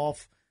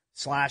Rudolph /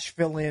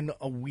 fill in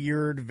a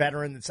weird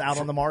veteran that's out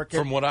on the market.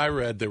 From what I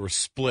read, they were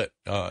split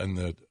in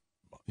the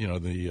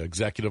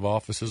executive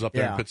offices up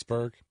there in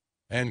Pittsburgh,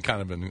 and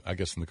kind of in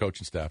the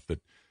coaching staff that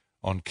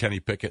on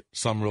Kenny Pickett.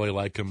 Some really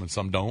like him and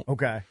some don't.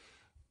 Okay.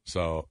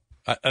 So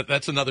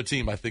that's another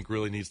team I think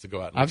really needs to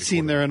go out. And I've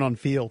seen they're in on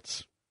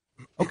Fields.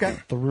 Okay.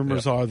 The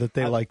rumors are that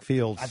they like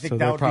Fields, I think so that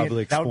they're would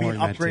probably that would be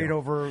exploring an upgrade deal.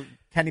 over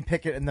Kenny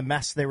Pickett and the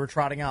mess they were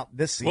trotting out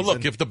this season. Well,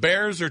 look, if the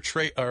Bears are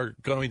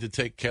going to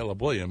take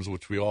Caleb Williams,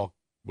 which we all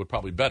would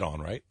probably bet on,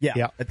 right?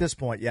 Yeah. At this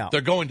point, yeah. They're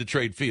going to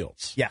trade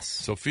Fields. Yes.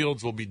 So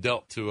Fields will be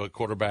dealt to a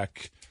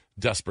quarterback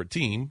desperate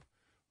team.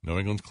 New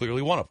England's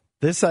clearly one of them.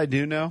 This I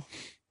do know.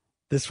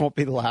 This won't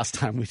be the last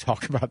time we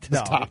talk about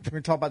this topic. We're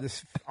going to talk about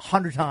this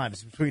 100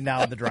 times between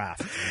now and the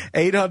draft.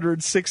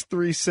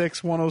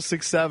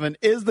 800-636-1067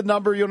 is the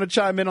number. You want to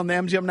chime in on the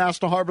MGM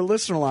National Harbor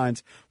listener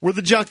lines. We're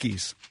the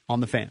Junkies on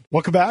The Fan.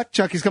 Welcome back.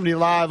 Junkies coming to you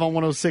live on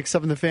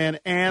 106.7 The Fan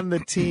and the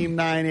Team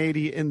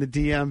 980 in the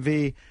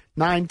DMV.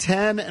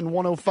 910 and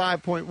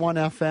 105.1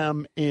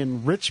 FM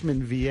in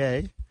Richmond,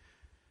 VA.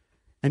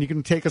 And you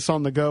can take us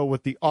on the go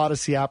with the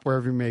Odyssey app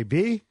wherever you may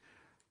be.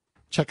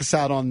 Check us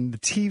out on the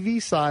TV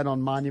side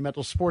on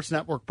Monumental Sports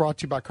Network, brought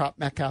to you by Crop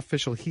Metcalf,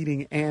 official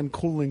heating and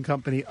cooling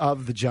company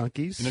of the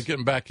Junkies.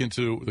 Getting back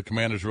into the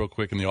Commanders real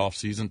quick in the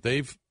offseason,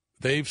 they've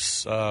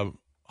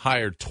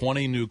hired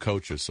 20 new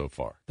coaches so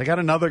far. They got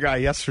another guy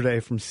yesterday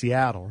from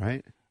Seattle,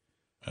 right?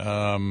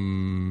 I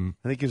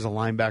think he was a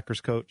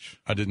linebackers coach.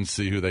 I didn't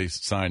see who they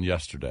signed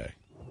yesterday,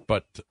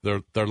 but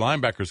their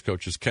linebackers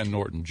coach is Ken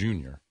Norton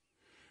Jr.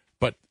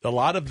 But a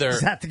lot of their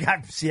Is that the guy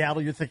from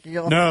Seattle you're thinking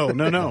of?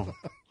 No.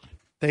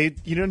 You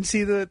didn't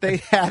see that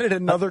they added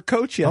another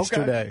coach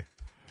yesterday.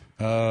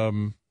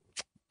 I'm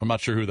not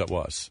sure who that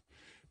was,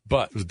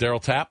 but it was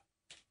Daryl Tapp.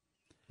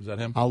 Was that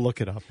him? I'll look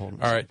it up. Hold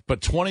on. All right,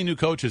 but 20 new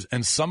coaches,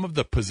 and some of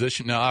the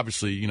position now.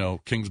 Obviously,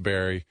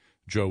 Kingsbury,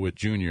 Joe Witt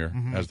Jr.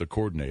 as the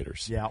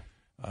coordinators. Yeah.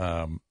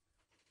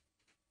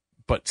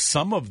 But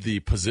some of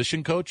the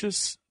position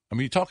coaches. I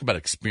mean, you talk about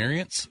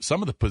experience.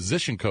 Some of the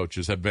position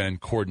coaches have been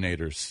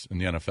coordinators in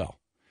the NFL.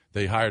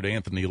 They hired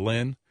Anthony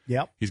Lynn.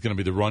 Yep. He's going to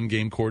be the run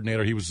game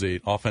coordinator. He was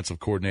the offensive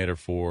coordinator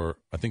for,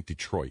 I think,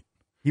 Detroit.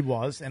 He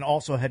was, and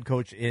also head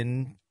coach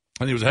And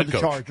he was a head the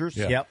coach. Chargers.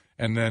 Yeah. Yep.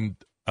 And then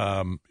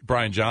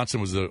Brian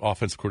Johnson was the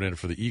offensive coordinator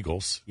for the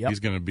Eagles. Yep. He's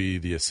going to be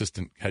the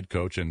assistant head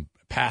coach and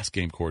pass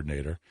game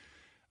coordinator.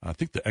 I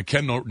think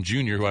Ken Norton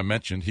Jr., who I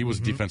mentioned, he was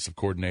defensive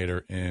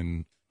coordinator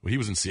he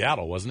was in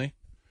Seattle, wasn't he?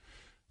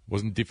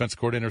 Wasn't defensive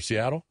coordinator of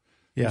Seattle?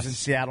 He was in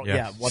Seattle.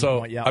 Yeah. At one So,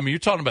 point, yeah. I mean, you're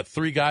talking about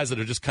 3 guys that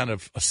are just kind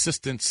of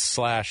assistants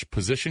 /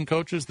 position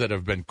coaches that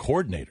have been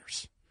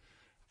coordinators.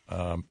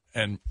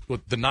 And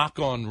what the knock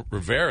on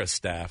Rivera's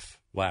staff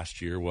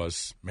last year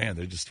was, man,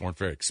 they just weren't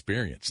very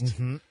experienced.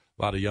 Mm-hmm.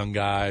 A lot of young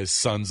guys,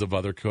 sons of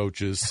other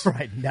coaches.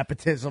 Right,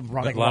 nepotism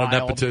running a lot wild.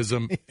 of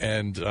nepotism.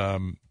 And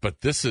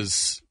but this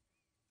is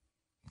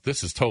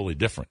totally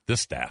different,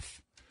 this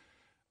staff.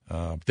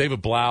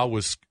 David Blau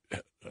was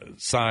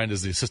signed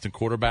as the assistant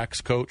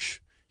quarterbacks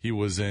coach. He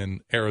was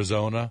in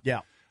Arizona. Yeah.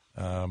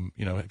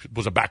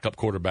 Was a backup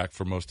quarterback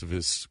for most of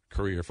his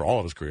career, for all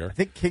of his career. I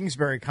think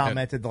Kingsbury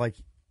commented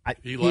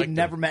he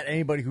never met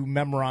anybody who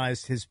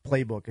memorized his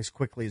playbook as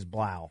quickly as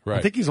Blau. Right.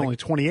 I think he's only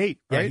 28,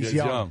 Yeah, right? he's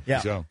young.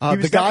 He's young.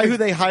 The guy who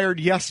they hired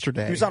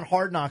yesterday. He was on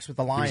Hard Knocks with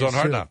the Lions. He was on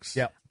Hard too. Knocks.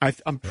 Yeah.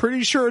 I'm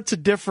pretty sure it's a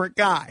different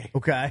guy.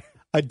 Okay.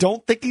 I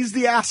don't think he's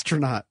the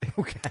astronaut.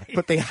 Okay.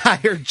 But they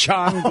hired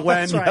John Glenn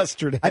That's right.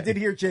 yesterday. I did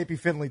hear J.P.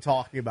 Finley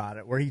talking about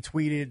it, where he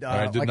tweeted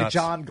a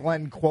John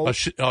Glenn quote.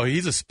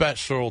 He's a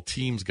special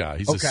teams guy.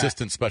 He's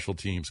assistant special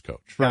teams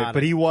coach. Right,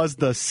 but he was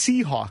the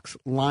Seahawks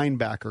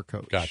linebacker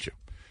coach. Gotcha.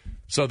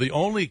 So the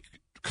only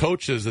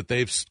coaches that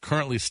they've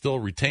currently still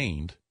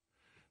retained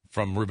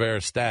from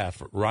Rivera's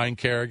staff, Ryan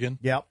Kerrigan,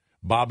 Yep.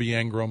 Bobby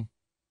Ingram,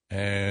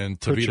 and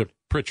Tavita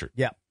Pritchard.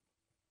 Yep.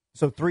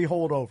 So 3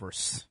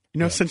 holdovers.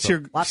 Since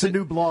you're lots of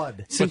new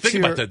blood. But think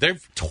about that.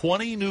 They've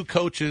 20 new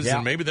coaches, Yeah.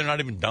 and maybe they're not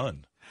even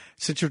done.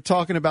 Since you're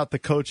talking about the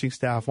coaching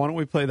staff, why don't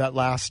we play that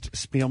last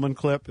Spielman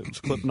clip? It was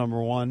clip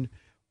number 1,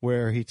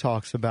 where he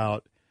talks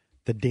about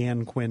the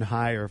Dan Quinn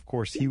hire. Of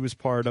course, he was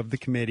part of the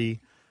committee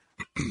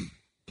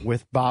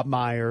with Bob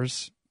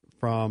Myers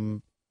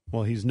from,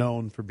 well, he's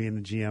known for being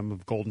the GM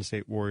of Golden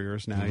State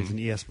Warriors. Now he's an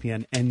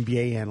ESPN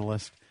NBA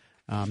analyst.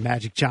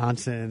 Magic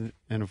Johnson,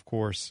 and, of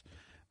course,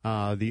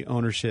 the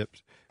ownership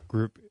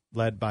group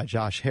led by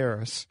Josh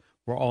Harris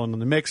were all in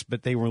the mix,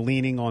 but they were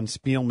leaning on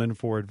Spielman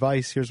for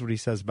advice. Here's what he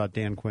says about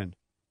Dan Quinn.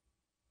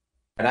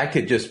 And I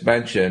could just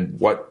mention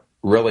what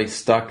really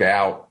stuck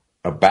out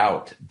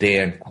about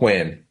Dan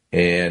Quinn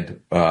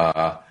and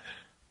why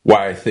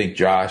I think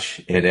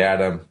Josh and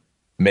Adam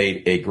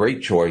made a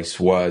great choice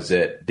was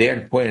that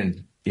Dan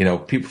Quinn,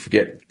 people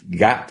forget,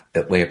 got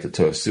Atlanta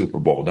to a Super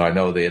Bowl. Now, I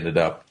know they ended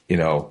up,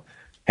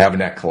 having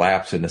that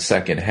collapse in the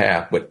second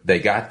half, but they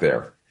got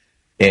there.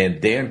 And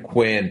Dan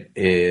Quinn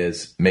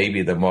is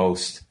maybe the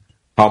most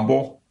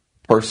humble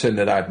person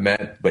that I've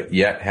met, but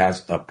yet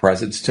has a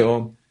presence to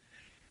him.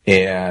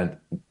 And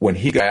when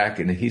he got back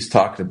and he's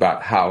talked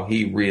about how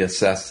he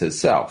reassessed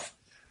himself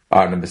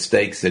on the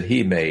mistakes that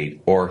he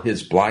made or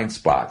his blind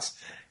spots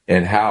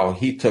and how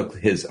he took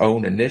his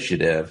own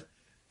initiative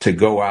to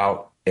go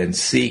out and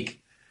seek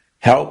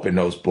help in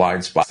those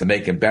blind spots to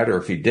make him better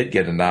if he did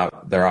get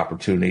their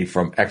opportunity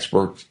from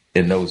experts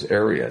in those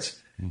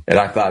areas. And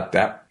I thought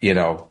that,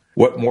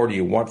 what more do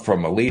you want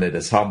from a leader that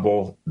is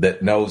humble,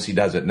 that knows he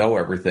doesn't know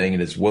everything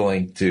and is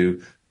willing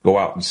to go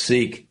out and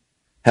seek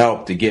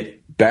help to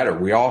get better?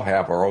 We all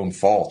have our own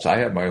faults. I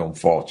have my own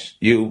faults.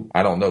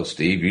 I don't know,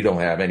 Steve, you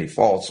don't have any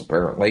faults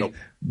apparently, nope.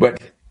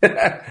 But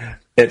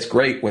it's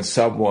great when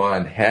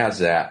someone has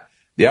that.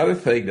 The other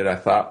thing that I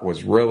thought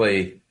was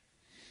really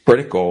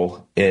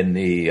critical in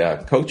the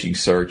coaching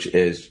search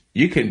is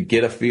you can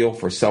get a feel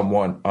for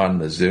someone on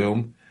the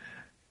Zoom,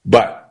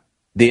 but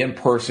the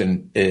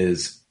in-person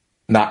is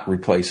not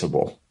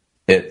replaceable.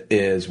 It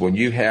is when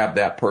you have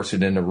that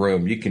person in the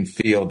room, you can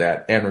feel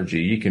that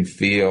energy. You can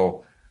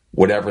feel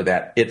whatever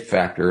that it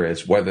factor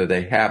is, whether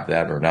they have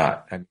that or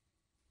not. I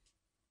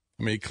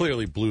mean, he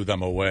clearly blew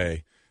them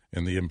away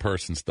in the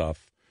in-person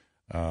stuff.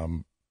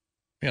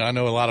 I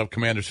know a lot of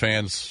Commanders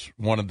fans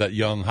wanted that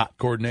young, hot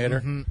coordinator.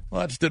 Mm-hmm.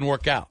 Well, that just didn't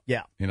work out.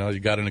 Yeah. You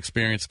got an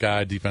experienced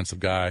guy, defensive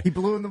guy. He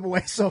blew them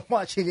away so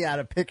much, he had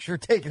a picture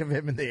taken of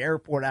him in the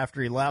airport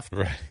after he left.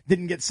 Right.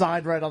 Didn't get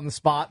signed right on the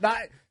spot.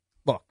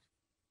 Look,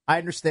 I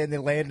understand they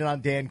landed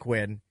on Dan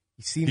Quinn.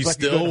 He seems like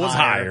still was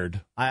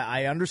hired.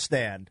 I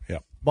understand. Yeah.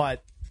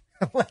 But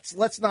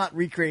let's not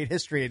recreate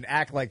history and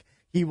act like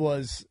he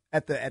was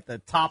at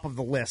the top of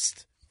the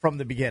list from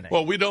the beginning.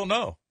 Well, we don't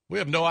know. We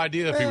have no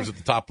idea if he was at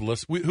the top of the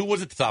list. Who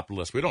was at the top of the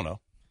list? We don't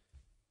know.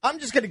 I'm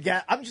just gonna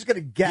guess.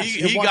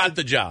 He got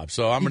the job,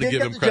 so I'm going to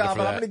give him credit for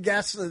that. I'm going to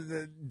guess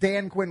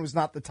Dan Quinn was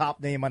not the top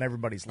name on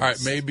everybody's list. All right,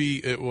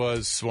 maybe it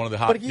was one of the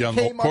hot young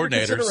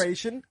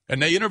coordinators. And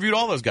they interviewed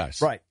all those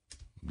guys. Right.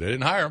 They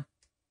didn't hire him.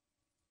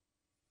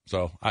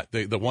 So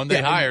the one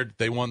they hired,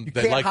 they won.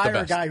 They liked the best. You can't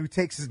hire a guy who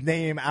takes his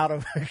name out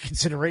of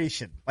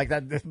consideration. Like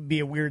that would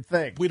be a weird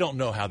thing. We don't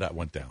know how that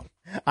went down.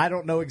 I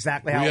don't know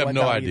exactly how it went down. We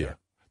have no idea. Either.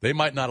 They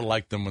might not have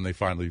liked them when they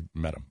finally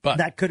met him. But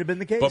that could have been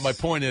the case. But my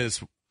point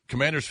is,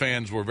 Commanders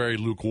fans were very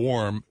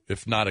lukewarm,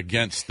 if not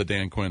against the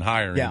Dan Quinn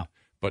hiring. Yeah.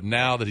 But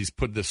now that he's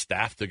put this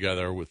staff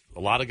together with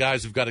a lot of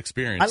guys who've got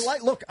experience.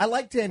 I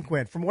like Dan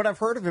Quinn from what I've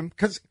heard of him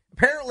because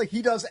apparently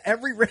he does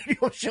every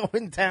radio show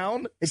in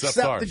town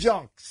except the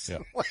Junks. Yeah.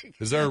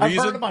 Is there a reason?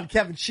 I've heard him on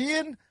Kevin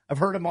Sheehan. I've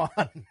heard him on,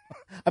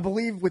 I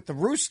believe, with the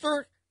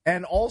Rooster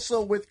and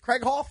also with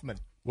Craig Hoffman.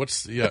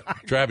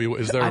 Drabby,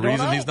 is there a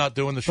reason he's not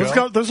doing the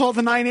show? Those are all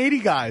the 980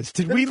 guys.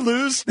 Did we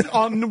lose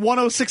on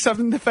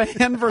 106.7 The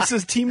Fan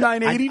versus Team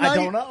 980 I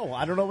don't know.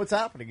 I don't know what's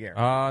happening here.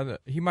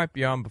 He might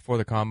be on before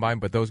the Combine,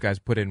 but those guys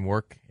put in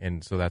work,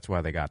 and so that's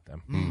why they got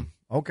them.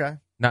 Okay.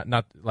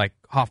 Not like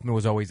Hoffman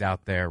was always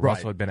out there. Right.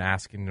 Russell had been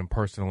asking him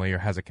personally or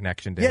has a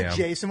connection to him. Yeah,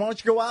 Jason, why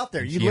don't you go out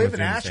there? You live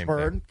in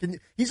Ashburn.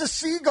 He's a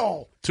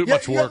Seagull. Much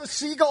work. You have a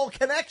Seagull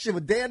connection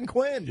with Dan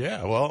Quinn.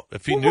 Yeah, well,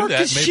 if he what knew work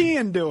that, is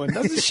Sheehan doing?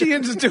 Doesn't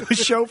Sheehan just do a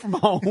show from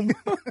home?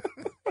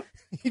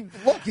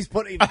 He's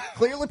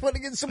clearly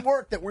putting in some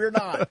work that we're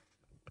not.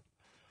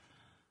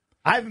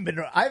 I haven't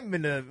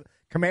been to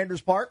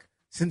Commander's Park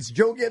since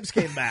Joe Gibbs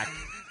came back.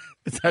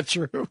 Is that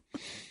true?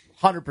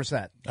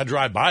 100%. I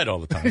drive by it all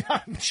the time.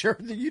 I'm sure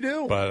that you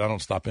do. But I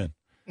don't stop in.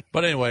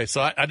 But anyway,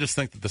 so I just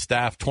think that the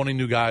staff, 20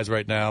 new guys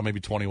right now,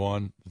 maybe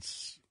 21,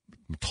 it's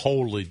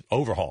totally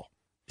overhaul.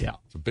 Yeah.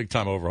 It's a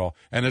big-time overhaul.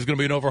 And there's going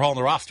to be an overhaul in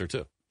the roster,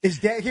 too. Here's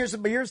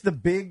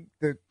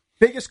the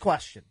biggest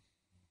question.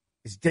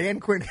 Is Dan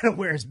Quinn going to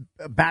wear his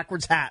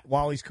backwards hat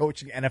while he's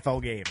coaching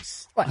NFL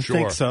games? I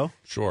think so.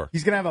 Sure.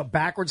 He's going to have a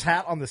backwards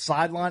hat on the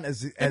sideline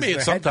as the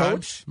head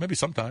coach? Maybe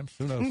sometimes.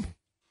 Who knows?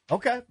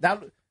 Okay.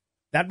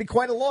 That'd be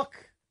quite a look.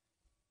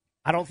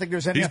 I don't think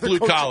there's any other blue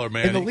coach collar,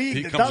 man. in the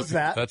league that does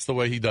that. That's the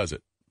way he does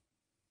it.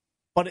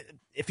 But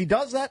if he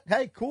does that,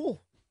 hey,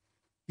 cool.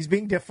 He's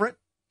being different.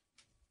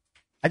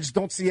 I just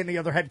don't see any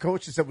other head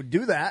coaches that would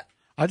do that.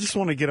 I just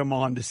want to get him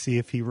on to see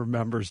if he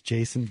remembers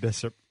Jason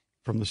Bishop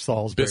from the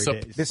Salisbury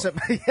Bishop. days. Bishop,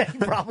 yeah, he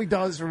probably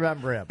does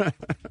remember him.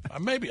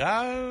 Maybe.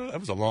 That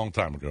was a long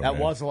time ago. That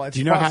man. was a lot. Do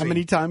you know how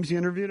many times you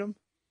interviewed him?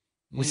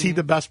 Was he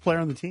the best player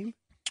on the team?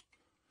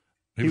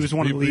 He was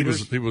one of the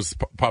leaders? He was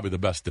probably the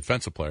best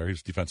defensive player. He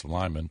was a defensive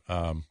lineman.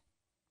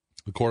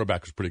 The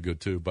quarterback was pretty good,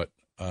 too. But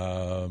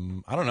I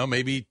don't know,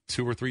 maybe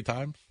 2 or 3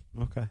 times.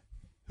 Okay.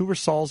 Who were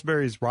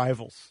Salisbury's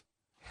rivals?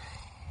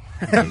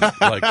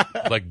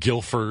 like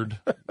Guilford,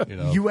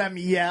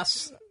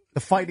 UMES, the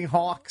Fighting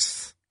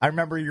Hawks. I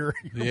remember your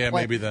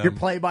maybe them. Your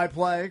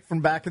play-by-play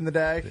from back in the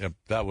day. Yeah,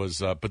 that was,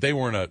 but they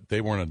weren't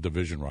a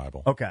division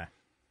rival. Okay.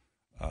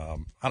 I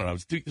don't know.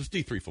 It was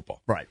D3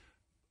 football, right?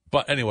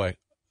 But anyway,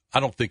 I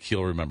don't think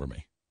he'll remember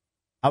me.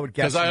 I would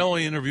guess because I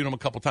only interviewed him a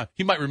couple times.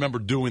 He might remember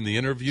doing the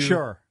interview.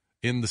 Sure.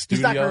 In the studio,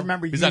 he's not going to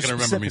remember. He's not going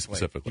to remember me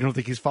specifically. You don't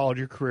think he's followed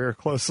your career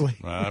closely?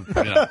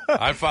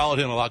 I followed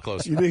him a lot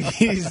closer. You think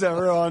he's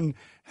ever on?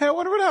 Hey, I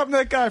wonder what happened to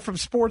that guy from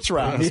Sports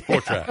Wrap?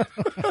 Sports Wrap.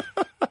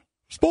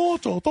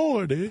 Sports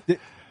Authority.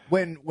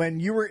 When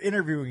you were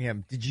interviewing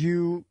him, did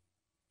you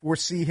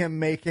foresee him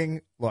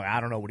making? Look,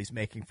 I don't know what he's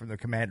making from the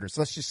Commanders.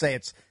 Let's just say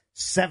it's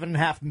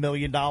 $7.5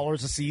 million a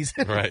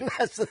season, right?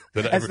 as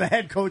the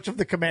head coach of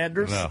the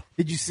Commanders. No.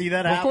 Did you see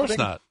that happening? Of course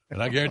not,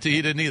 and I guarantee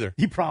he didn't either.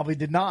 He probably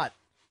did not.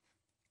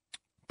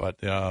 But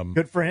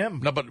good for him.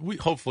 No, but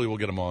hopefully we'll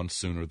get him on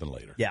sooner than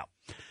later. Yeah,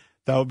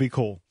 that would be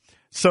cool.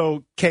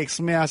 So, Cakes,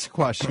 let me ask you a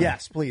question.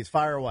 Yes, please,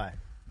 fire away.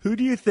 Who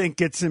do you think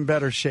gets in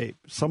better shape?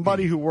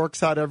 Somebody who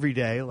works out every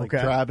day, like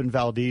Drab and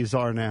Valdez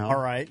are now. All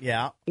right,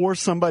 yeah. Or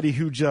somebody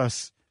who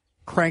just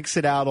cranks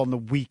it out on the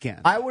weekend?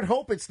 I would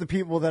hope it's the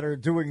people that are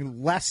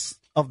doing less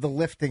of the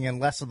lifting and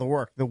less of the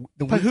work. The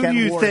but weekend who do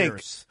you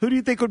warriors. Who do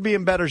you think would be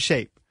in better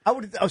shape? I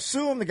would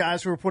assume the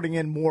guys who are putting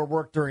in more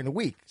work during the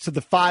week. So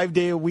the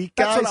 5-day-a-week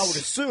guys? That's what I would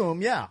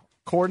assume, yeah.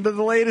 According to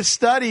the latest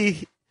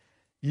study,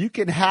 you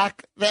can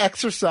hack the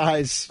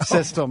exercise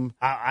system.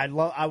 I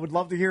would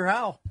love to hear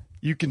how.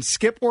 You can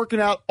skip working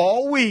out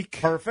all week.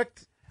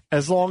 Perfect.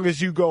 As long as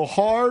you go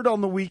hard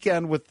on the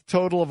weekend with a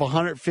total of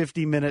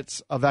 150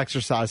 minutes of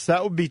exercise. So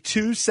that would be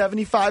 2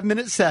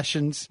 75-minute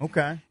sessions.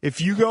 Okay. If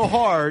you go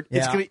hard,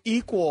 it's going to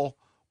equal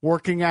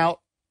working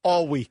out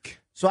all week.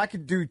 So I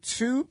could do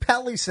 2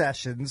 Pelly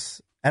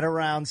sessions at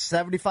around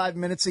 75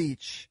 minutes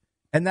each,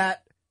 and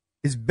that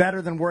is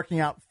better than working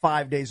out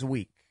 5 days a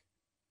week,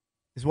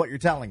 is what you're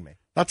telling me.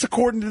 That's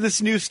according to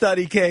this new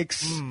study,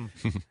 Cakes.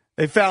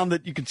 They found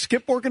that you can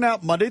skip working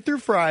out Monday through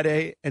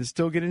Friday and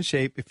still get in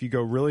shape if you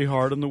go really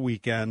hard on the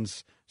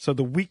weekends. So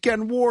the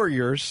weekend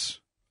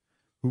warriors,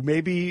 who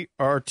maybe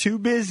are too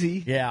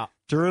busy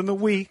during the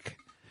week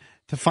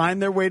to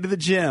find their way to the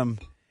gym,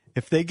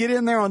 if they get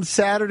in there on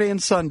Saturday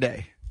and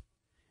Sunday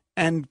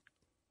and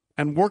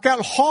work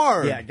out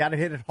hard, got to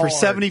hit it for hard.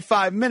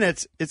 75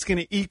 minutes, it's going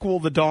to equal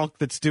the donk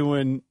that's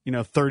doing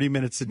 30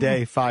 minutes a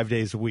day, 5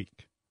 days a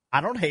week. I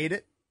don't hate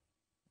it.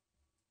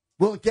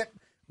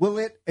 Will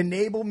it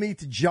enable me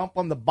to jump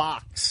on the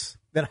box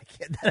that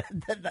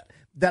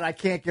I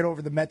can't get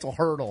over the mental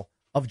hurdle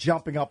of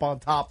jumping up on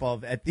top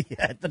of at the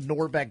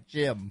Norbeck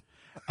gym?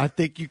 I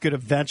think you could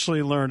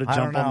eventually learn to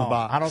jump on the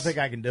box. I don't think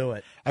I can do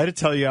it. I had to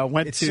tell you, I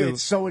went to.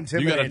 It's so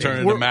intimidating. You got to turn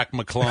into Mac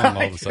McClung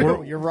all of a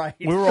sudden. You're right.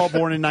 We were all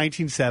born in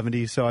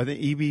 1970, so I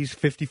think EB's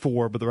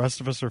 54, but the rest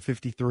of us are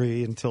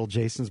 53 until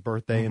Jason's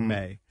birthday in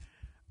May.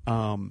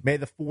 May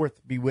the 4th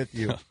be with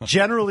you.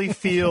 Generally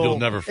feel. You'll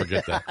never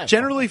forget that.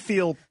 Generally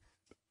feel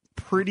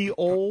pretty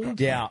old.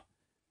 Yeah.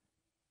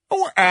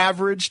 Or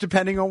average,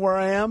 depending on where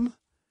I am.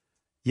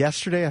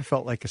 Yesterday, I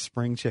felt like a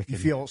spring chicken. You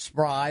feel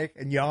spry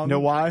and young? You know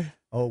why?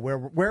 Oh, where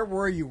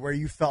were you where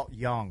you felt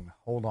young?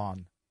 Hold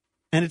on.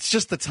 And it's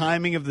just the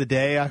timing of the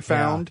day I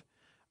found.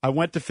 Yeah. I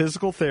went to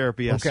physical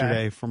therapy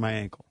yesterday for my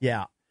ankle.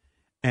 Yeah.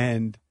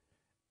 And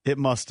it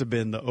must have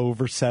been the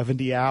over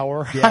 70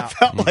 hour. Yeah. I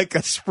felt like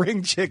a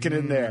spring chicken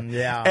in there.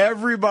 Yeah.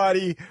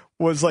 Everybody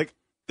was like,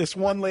 this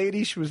one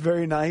lady, she was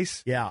very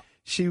nice. Yeah.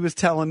 She was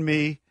telling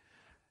me,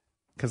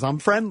 because I'm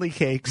friendly,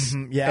 Cakes,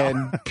 yeah.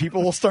 and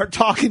people will start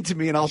talking to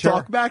me and I'll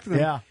talk back to them.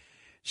 Yeah.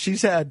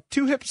 She's had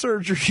 2 hip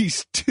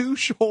surgeries, 2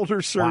 shoulder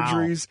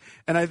surgeries,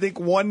 and I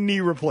think 1 knee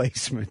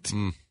replacement.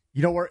 You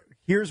know,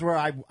 here's where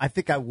I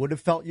think I would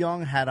have felt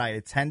young had I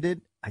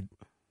attended. I'm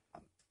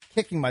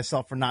kicking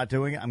myself for not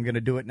doing it. I'm going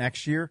to do it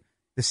next year.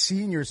 The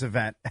seniors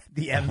event at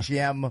the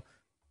MGM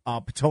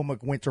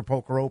Potomac Winter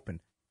Poker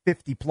Open,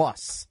 50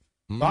 plus.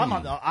 So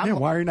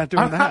why are you not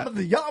doing that? I'm on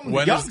the young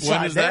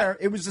side there.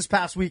 It was this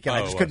past weekend.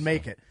 I just couldn't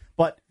make it.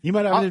 But you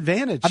might have an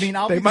advantage. I mean,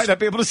 they might not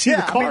be able to see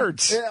the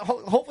cards.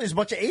 Hopefully, there's a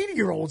bunch of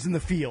 80-year-olds in the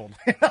field.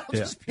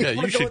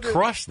 You should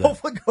crush them.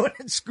 Hopefully, go in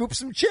and scoop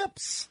some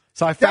chips.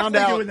 So I found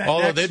out,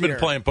 although they've been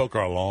playing poker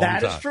a long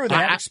time. That is true. They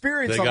have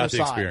experience on their side.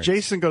 Experience.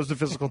 Jason goes to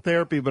physical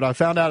therapy, but I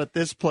found out at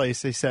this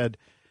place, they said,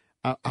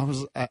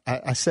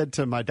 I said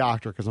to my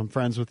doctor, because I'm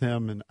friends with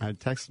him, and I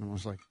texted him, I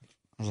was like,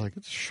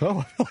 it's a show.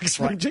 I feel like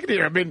spring chicken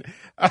here. I mean,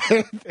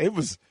 it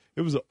was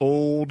an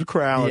old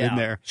crowd in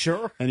there.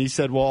 Sure. And he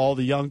said, well, all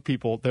the young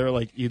people, they're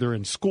like either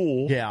in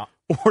school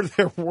or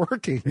they're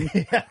working.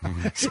 Yeah.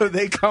 So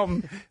they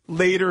come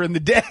later in the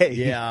day.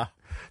 Yeah.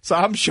 So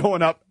I'm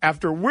showing up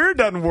after we're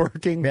done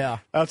working. Yeah.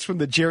 That's when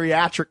the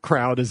geriatric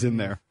crowd is in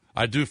there.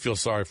 I do feel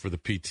sorry for the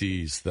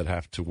PTs that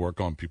have to work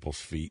on people's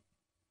feet.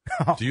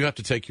 Do you have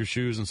to take your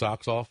shoes and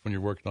socks off when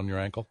you're working on your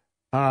ankle?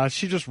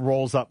 She just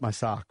rolls up my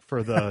sock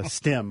for the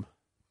stim.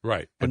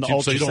 Right. And But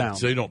the so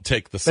you don't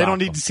take the sock They don't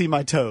need off. to see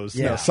my toes.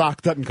 Yeah. No,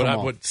 sock doesn't come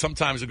off. But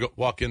sometimes I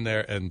walk in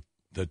there and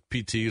the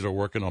PTs are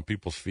working on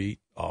people's feet.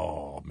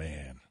 Oh,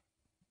 man.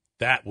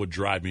 That would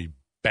drive me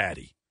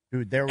batty.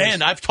 Dude,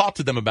 And I've talked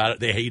to them about it.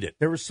 They hate it.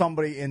 There was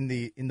somebody in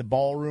the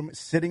ballroom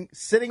sitting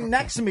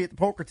next to me at the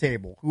poker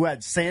table who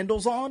had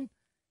sandals on,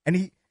 and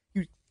he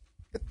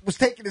was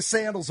taking his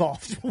sandals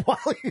off while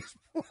he's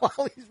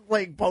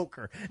playing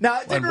poker.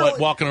 Now, it didn't really,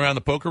 Walking around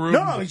the poker room?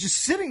 no, he's just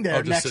sitting there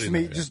Oh, just next sitting to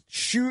me, there, yeah.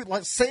 just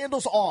like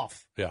sandals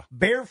off, Yeah.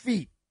 bare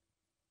feet.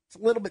 It's a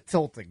little bit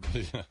tilting.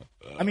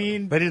 I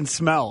mean, They didn't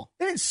smell.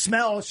 it didn't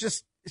smell. It's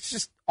just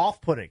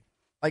off-putting.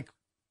 Like,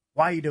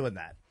 why are you doing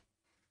that?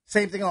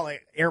 Same thing on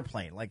like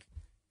airplane. Like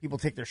people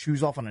take their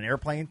shoes off on an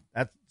airplane.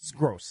 That's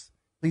gross.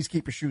 Please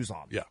keep your shoes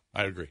on. Yeah,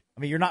 I agree. I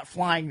mean, you're not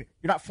flying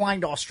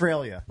to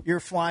Australia.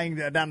 You're flying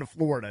down to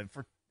Florida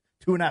for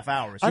 2.5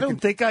 hours. I don't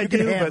think I you can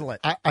do, handle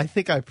but it. I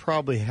think I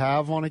probably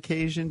have on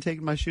occasion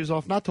taken my shoes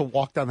off. Not to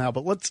walk down the aisle,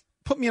 but let's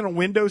put me in a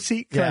window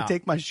seat. Can Yeah. I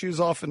take my shoes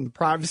off in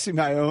privacy of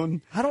my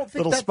own I don't think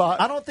little that's, spot?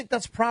 I don't think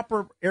that's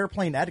proper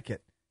airplane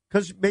etiquette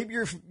because maybe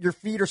your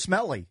feet are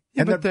smelly.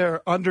 Yeah, and but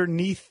they're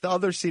underneath the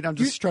other seat. I'm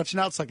just stretching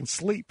out so I can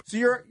sleep. So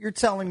you're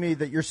telling me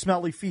that your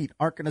smelly feet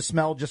aren't going to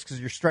smell just because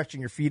you're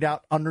stretching your feet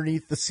out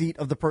underneath the seat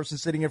of the person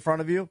sitting in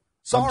front of you?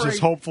 Sorry, I'm just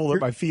hopeful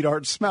that my feet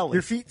aren't smelly.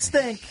 your feet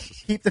stink.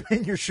 Keep them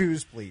in your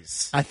shoes,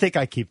 please. I think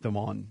I keep them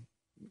on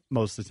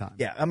most of the time.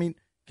 Yeah, I mean,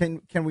 can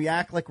we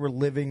act like we're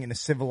living in a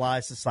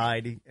civilized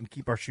society and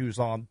keep our shoes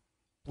on,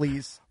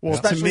 please? Well,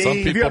 Especially to Some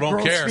me, people you have don't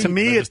gross care. feet. To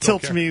me, They it just don't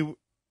tilts care. me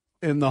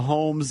in the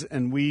homes,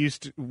 and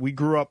we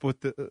grew up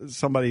with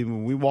somebody.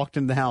 When we walked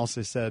into the house,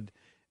 they said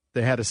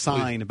they had a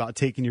sign about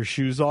taking your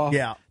shoes off.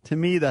 Yeah. To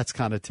me, that's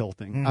kind of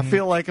tilting. I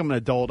feel like I'm an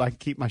adult. I can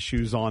keep my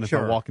shoes on if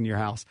Sure. I walk into your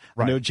house.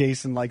 Right. I know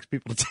Jason likes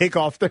people to take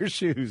off their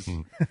shoes.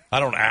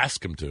 I don't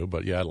ask them to,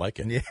 but yeah, I like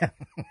it. Yeah.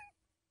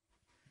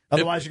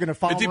 Otherwise, you're going to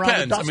follow It them around a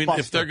depends. I mean,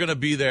 if dustbuster. they're going to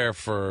be there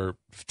for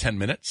 10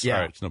 minutes, Yeah. all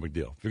right, it's no big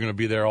deal. If you're going to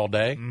be there all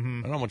day, I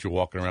don't want you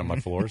walking around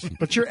my floors.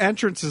 But your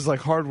entrance is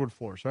like hardwood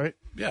floors, right?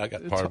 Yeah, I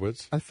got It's-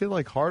 hardwoods. I feel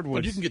like hardwood.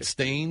 But you can get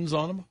stains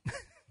on them.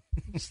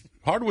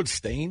 Hardwood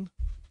stain.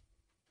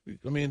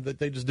 I mean,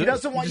 they just do. He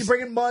doesn't want you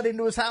bringing mud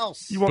into his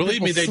house. You want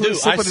Believe people me, they do.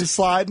 Slipping and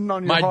sliding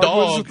on your my hardwoods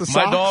dog. with the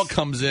My socks? dog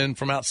comes in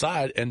from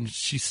outside and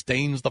she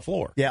stains the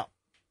floor. Yeah.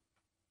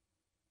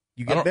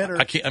 You I get don't- bitter.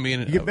 I can't. I mean,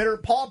 You get bitter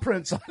paw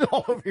prints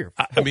all over your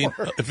floor. I mean,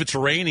 if it's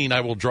raining,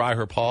 I will dry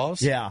her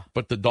paws. Yeah.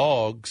 But the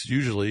dogs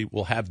usually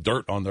will have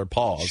dirt on their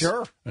paws.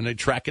 Sure. And they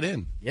track it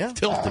in. Yeah. It's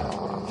tilted.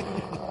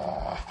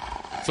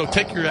 So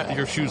take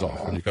your shoes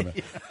off when you come in.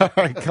 All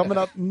right, coming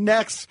up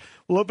next,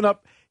 we'll open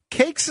up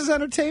Cakes'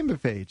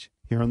 entertainment page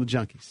here on the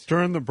Junkies.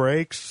 During the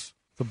breaks,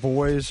 the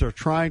boys are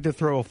trying to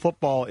throw a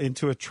football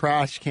into a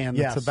trash can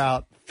that's Yes.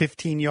 about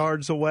 15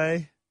 yards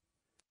away.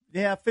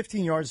 Yeah,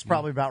 15 yards is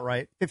probably about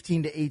right.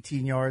 15 to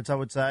 18 yards, I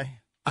would say.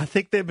 I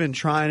think they've been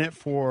trying it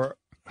for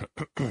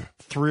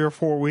 3 or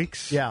 4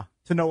 weeks. Yeah,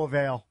 to no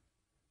avail.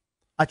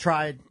 I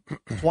tried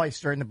twice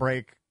during the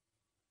break.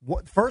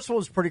 First one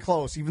was pretty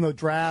close, even though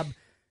Drab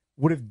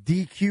would have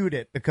DQ'd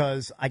it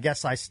because I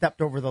guess I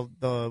stepped over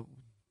the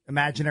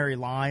imaginary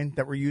line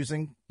that we're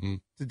using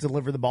to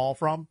deliver the ball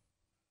from.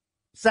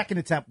 Second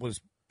attempt was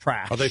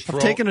trash. Are they I've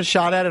taken a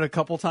shot at it a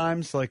couple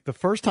times. Like the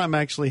first time I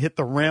actually hit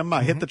the rim,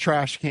 I hit the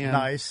trash can.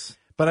 Nice.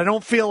 But I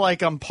don't feel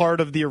like I'm part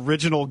of the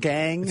original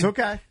gang. It's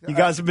okay. You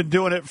guys have been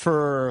doing it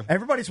for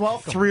Everybody's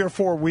welcome. 3 or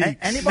 4 weeks.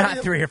 Anybody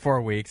Not 3 or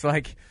 4 weeks,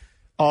 like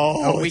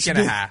Oh, a week it's and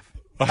a been- half.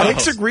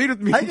 Alex agreed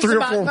with me I for think it's 3 or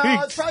about, 4 no,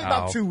 weeks. it's probably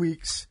about Oh. 2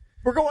 weeks.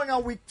 We're going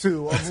on week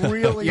 2 of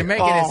really. You're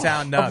making it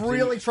sound of nuts.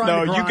 really trying No,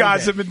 to grind you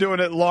guys it. have been doing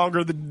it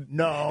longer than.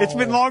 No. It's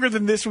been longer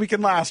than this week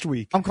and last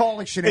week. I'm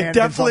calling It shenanigans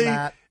definitely, on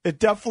that. it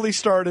definitely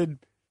started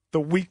the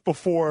week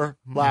before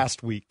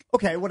last week.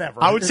 Okay,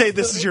 whatever. I would say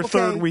this is your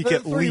third week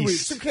at 3 least.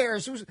 Weeks. Who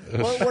cares?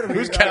 What are we,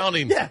 Who's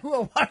counting? Yeah.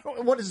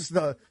 What is this?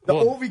 The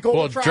Ovi Gold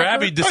well, Tracker?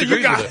 Drabby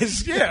disagrees you with it.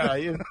 guys, yeah,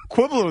 you're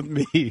quibbling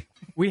with me.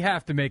 We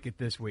have to make it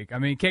this week. I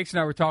mean, Cakes and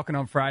I were talking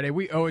on Friday.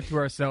 We owe it to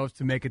ourselves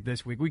to make it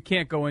this week. We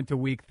can't go into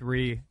week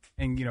 3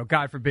 and,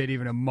 God forbid,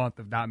 even a month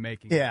of not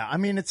making it. Yeah, I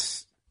mean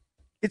it's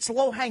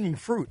low hanging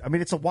fruit. I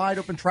mean it's a wide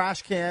open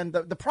trash can.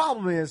 The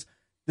problem is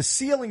the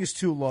ceiling is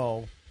too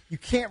low. You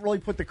can't really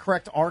put the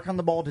correct arc on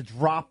the ball to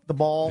drop the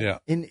ball Yeah.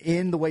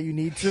 in the way you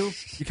need to.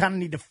 You kind of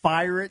need to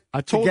fire it. I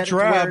told to get it to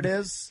where Drab it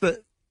is.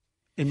 that,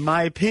 in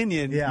my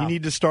opinion, Yeah. you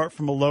need to start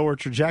from a lower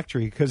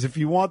trajectory because if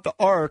you want the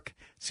arc,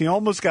 so you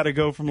almost got to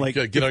go from like.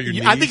 gotta get on your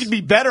I think knees. it'd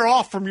be better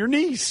off from your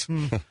knees,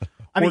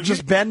 or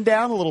just bend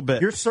down a little bit.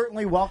 You're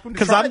certainly welcome to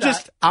Because try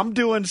that. I'm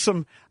doing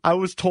some. I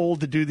was told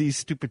to do these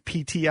stupid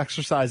PT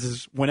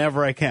exercises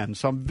whenever I can,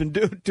 so I've been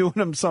doing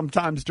them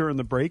sometimes during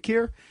the break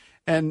here,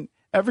 and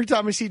every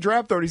time I see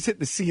Drab throw, he's hitting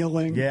the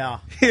ceiling. Yeah.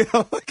 You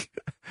know, like,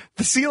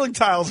 The ceiling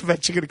tile's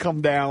eventually going to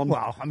come down.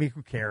 Well, I mean,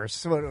 who cares?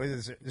 So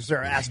is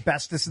there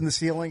asbestos in the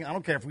ceiling? I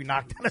don't care if we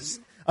knock down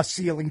a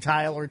ceiling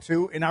tile or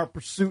two in our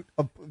pursuit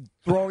of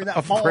throwing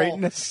that ball.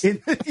 Greatness.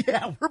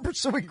 Yeah, we're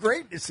pursuing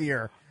greatness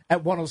here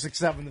at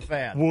 106.7 The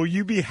Fan. Will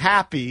you be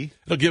happy?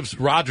 It'll give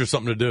Roger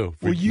something to do.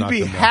 Will you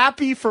be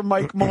happy for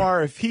Mike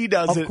Marr if he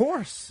does it? Of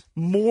course.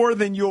 More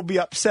than you'll be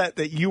upset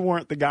that you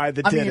weren't the guy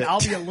that did it. I'll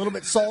be a little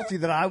bit salty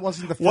that I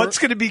wasn't the first. What's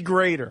going to be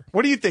greater?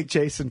 What do you think,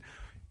 Jason?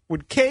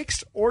 Would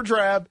Cakes or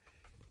Drab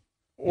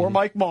or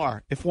Mike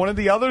Marr, if one of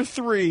the other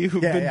three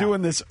who've been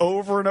doing this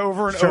over and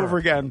over and over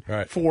again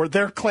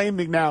they're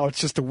claiming now it's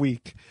just a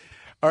week.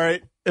 All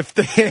right. If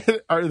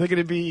are they going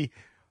to be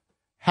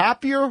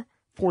happier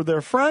for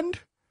their friend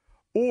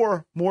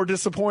or more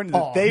disappointed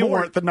that they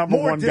weren't the number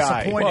one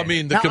guy? Well, I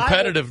mean, the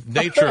competitive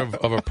nature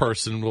of a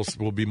person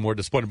will be more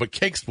disappointed, but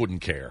Cakes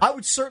wouldn't care. I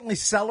would certainly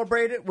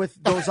celebrate it with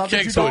those other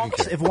Cakes two wouldn't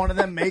dogs care. if one of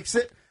them makes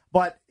it.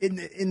 But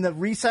in the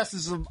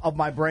recesses of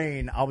my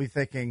brain, I'll be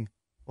thinking,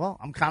 well,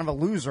 I'm kind of a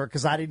loser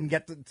because I didn't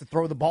get to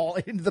throw the ball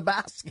into the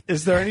basket.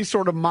 Is there any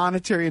sort of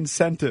monetary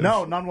incentive?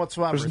 No, none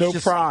whatsoever. There's no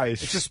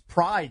prize. It's just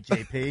pride,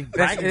 JP.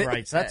 Bragging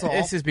rights, that's all.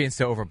 This is being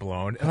so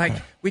overblown. Like,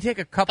 we take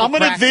a couple I'm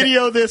going to cracks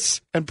video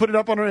this and put it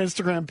up on our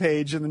Instagram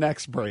page in the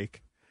next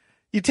break.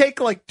 You take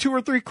like 2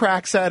 or 3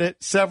 cracks at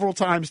it several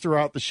times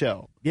throughout the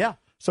show. Yeah.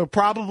 So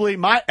probably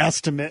my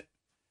estimate,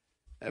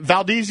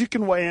 Valdez, you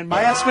can weigh in.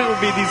 My estimate would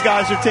be these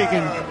guys are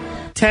taking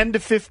 10 to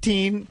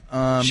 15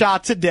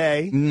 shots a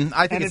day. I think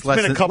and it's been less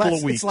a than, couple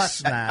of weeks. It's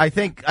less than that. I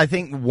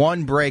think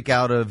one break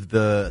out of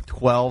the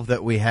 12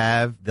 that we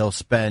have, they'll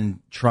spend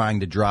trying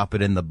to drop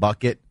it in the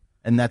bucket,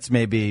 and that's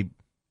maybe,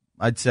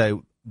 I'd say,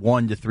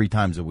 1 to 3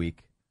 times a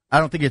week. I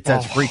don't think it's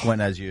as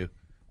frequent as you.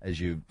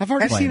 I've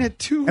already seen it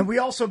 2. And we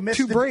also missed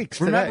 2 breaks.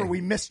 Remember, today.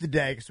 we missed a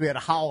day because we had a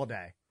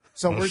holiday.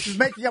 So we're just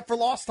making up for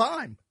lost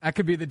time. That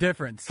could be the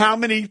difference. How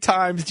many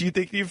times do you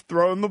think you've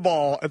thrown the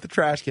ball at the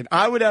trash can?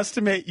 I would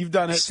estimate you've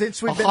done it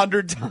Since we've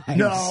 100 times.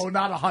 No,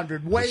 not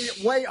 100.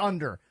 Way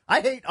under.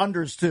 I hate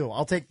unders, too.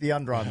 I'll take the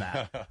under on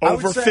that.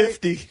 Over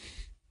 50.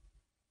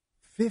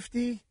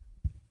 50?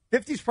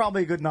 50 is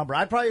probably a good number.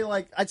 I'd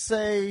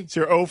say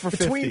So you're 0 for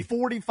 50. between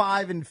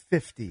 45 and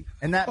 50,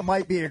 and that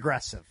might be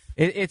aggressive.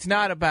 It's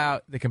not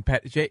about the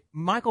competitive.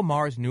 Michael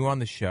Marr's new on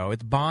the show.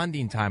 It's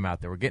bonding time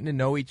out there. We're getting to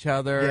know each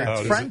other. Yeah,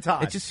 it's friend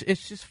time. It's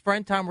just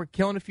friend time. We're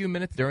killing a few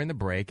minutes during the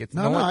break. It's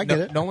I get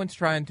it. No one's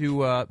trying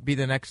to be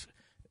the next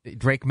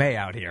Drake May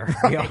out here.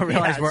 We all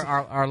realize we're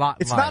our lot.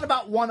 It's not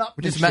about one-up.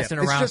 We're just messing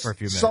around for a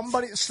few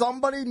minutes.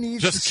 Somebody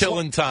needs Just to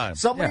killing time.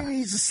 Somebody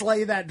needs to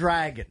slay that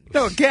dragon.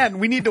 No, again,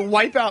 we need to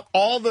wipe out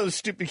all those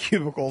stupid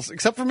cubicles,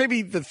 except for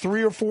maybe the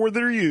 3 or 4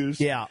 that are used.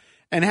 Yeah.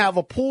 And have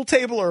a pool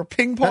table or a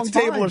ping pong That's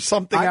table fine. or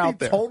something I'd out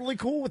be there. Totally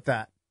cool with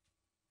that.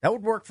 That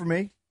would work for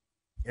me.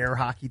 Air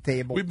hockey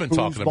table. We've been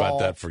talking foosball, about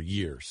that for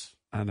years.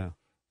 I know.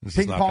 This is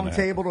Ping not pong gonna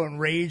happen. table to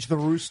enrage the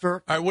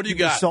rooster. All right, what do you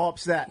People are got? So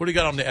upset. What do you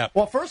got on the app?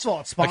 Well, first of all,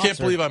 it's I sponsored. can't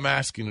believe I'm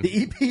asking.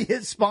 The EP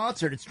is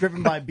sponsored. It's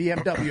driven by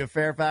BMW of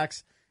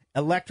Fairfax.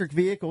 Electric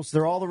vehicles,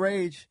 they're all the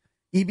rage.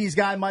 EB's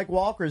guy, Mike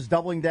Walker, is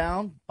doubling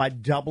down by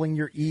doubling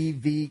your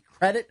EV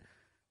credit.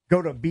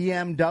 Go to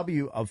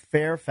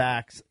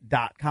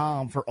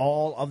bmwoffairfax.com for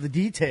all of the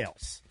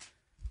details.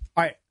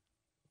 All right.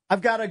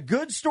 I've got a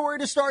good story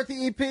to start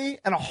the EP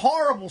and a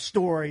horrible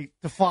story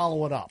to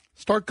follow it up.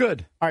 Start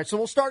good. All right, so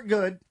we'll start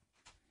good.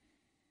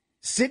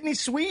 Sydney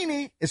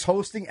Sweeney is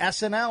hosting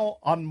SNL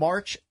on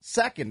March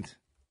 2nd.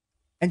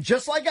 And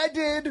just like I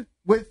did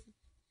with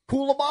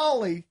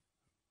Koulibaly,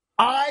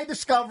 I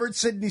discovered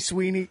Sydney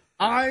Sweeney.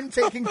 I'm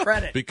taking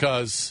credit.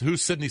 Because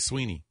who's Sydney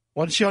Sweeney?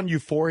 Wasn't she on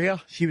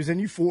Euphoria? She was in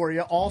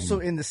Euphoria, also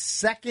in the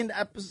second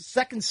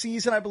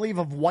season, I believe,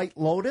 of White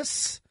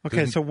Lotus.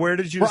 Okay, so where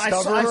did you Where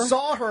discover her? I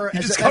saw her.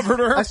 You discovered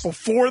her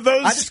before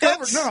those I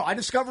discovered skits? I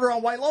discovered her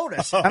on White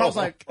Lotus, and I was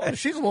like, "Oh,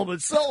 she's a little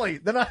bit silly."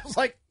 Then I was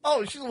like,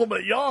 "Oh, she's a little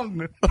bit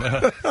young."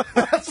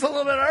 That's a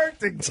little bit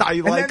hurting. That's how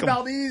you and like then 'em.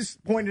 Valdez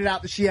pointed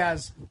out that she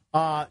has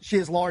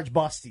large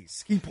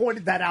busties. He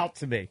pointed that out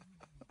to me.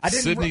 I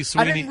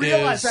didn't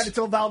realize that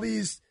until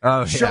Valdez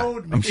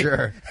showed me. I'm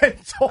sure. And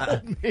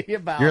told me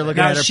about You're it.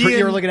 looking at her.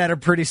 You're looking at her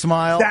pretty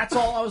smile. That's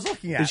all I was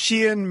looking at. Is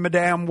she in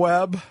Madame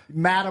Web?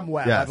 Madam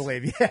Web, Yes. I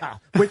believe. Yeah.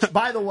 Which,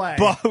 by the way,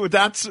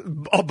 That's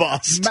a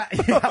bust.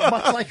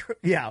 much like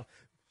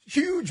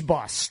huge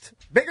bust,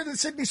 bigger than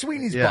Sydney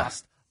Sweeney's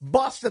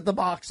bust at the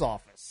box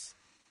office.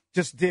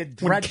 Just did.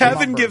 When dreadful Kevin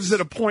numbers. gives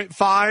it a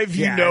 0.5,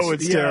 you know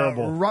it's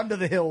terrible. Run to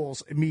the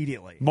hills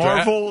immediately.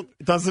 Marvel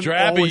doesn't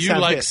Drabby, always you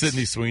have like hits.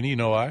 Sydney Sweeney, you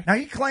know why? Now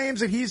he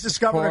claims that he's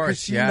discovered her because Of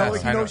course, he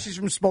yes, knows she's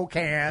from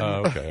Spokane.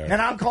 Oh, okay. And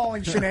I'm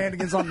calling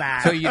shenanigans on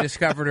that. So you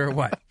discovered her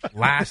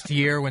last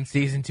year when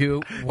season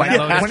 2 White Yeah,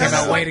 Lotus came whenever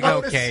out? Way White to go,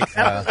 Lotus- Kate.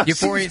 that was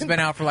Euphoria's season- been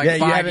out for you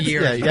 5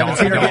 years. Yeah, you haven't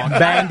seen her Dog. get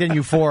banged in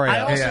Euphoria. I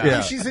also Yeah.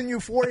 think she's in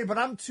Euphoria, but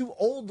I'm too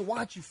old to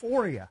watch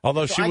Euphoria.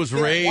 Although So she I was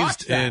can't watch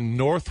raised that. in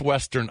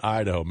northwestern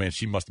Idaho. Man,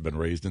 she must have been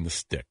raised in the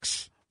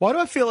sticks. Why do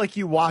I feel like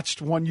you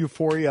watched one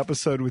Euphoria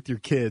episode with your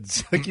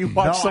kids? Like you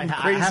watched some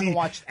I crazy haven't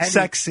watched any,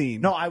 sex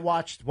scene. No, I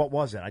watched, what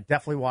was it? I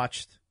definitely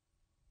watched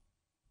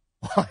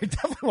Well, I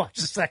definitely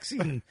watched the sex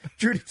scene in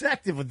True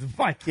Detective with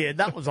my kid.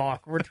 That was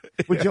awkward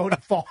with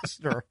Jodie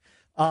Foster.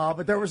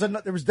 But there was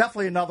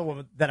definitely another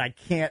one that I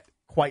can't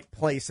quite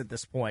place at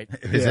this point.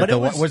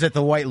 Was it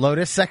the White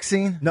Lotus sex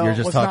scene? No, You're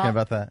just talking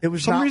about that. It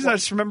was For some not reason, I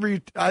just remember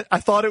you. I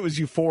thought it was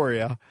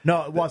Euphoria.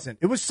 No, it wasn't.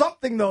 It was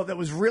something though that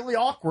was really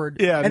awkward.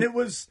 Yeah, and it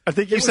was. I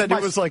think you said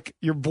it was like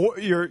your boy,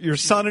 your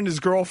son and his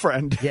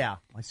girlfriend. Yeah,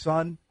 my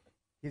son,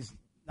 his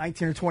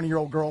 19 or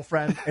 20-year-old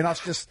girlfriend, and us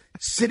just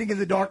sitting in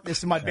the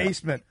darkness in my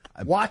basement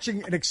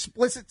watching an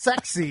explicit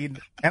sex scene,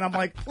 and I'm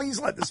like, please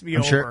let this be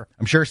over.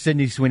 I'm sure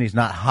Sydney Sweeney's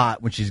not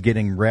hot when she's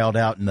getting railed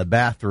out in the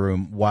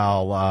bathroom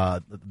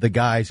while the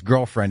guy's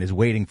girlfriend is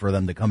waiting for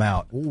them to come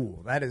out.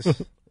 Ooh,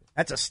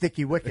 that's a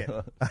sticky wicket.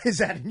 Is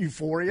that in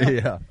Euphoria?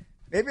 Yeah.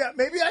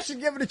 Maybe I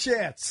should give it a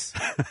chance.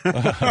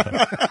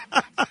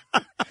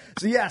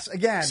 So, yes,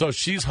 again. So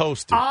she's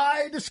hosting.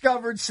 I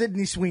discovered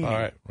Sydney Sweeney. All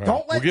right.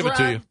 Don't let we'll give it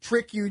to you. Drab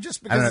trick you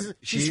just because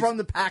she's from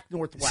the Pac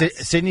Northwest.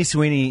 Sydney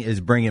Sweeney is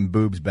bringing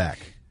boobs back.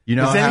 You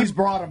know he's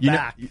brought them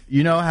back.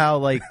 You know how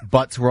like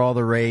butts were all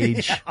the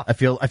rage. Yeah. I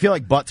feel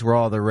like butts were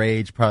all the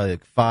rage probably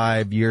like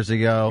 5 years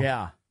ago.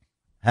 Yeah,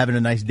 having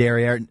a nice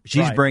derriere.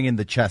 She's Right. bringing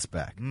the chest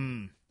back.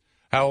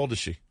 How old is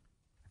she?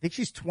 I think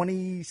she's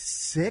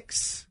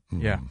 26.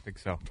 Yeah, I think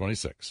so.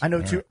 26. I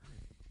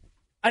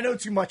know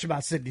too much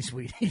about Sydney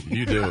Sweeney.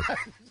 You do.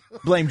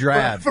 Blame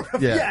Drab.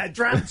 Yeah,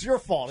 Drab, it's your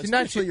fault. She's It's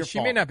mostly your she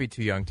fault. may not be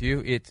too young to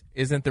you.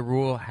 Isn't the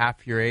rule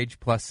half your age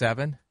plus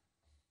 7?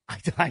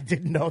 I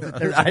didn't know that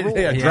there's a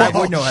rule. Drab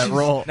would know that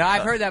rule. No,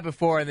 I've heard that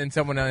before, and then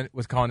someone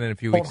was calling in a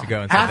few weeks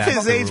ago and said Half that's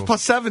his the age rule.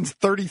 plus 7's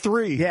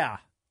 33. Yeah.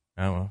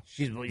 Oh, well.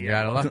 You're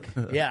out of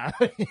luck. Yeah.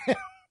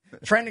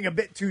 Trending a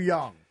bit too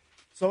young.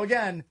 So,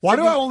 again. Why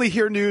do I only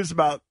hear news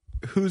about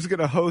who's going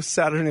to host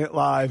Saturday Night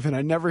Live, and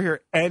I never hear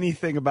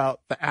anything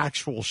about the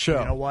actual show?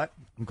 You know what?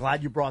 I'm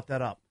glad you brought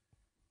that up.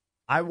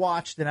 I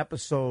watched an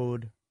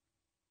episode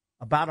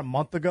about a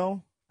month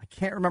ago. I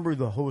can't remember who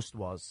the host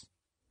was,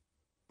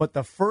 but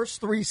the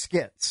first 3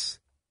 skits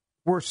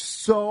were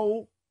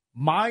so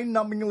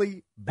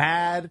mind-numbingly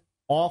bad,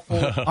 awful,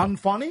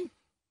 unfunny.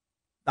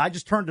 I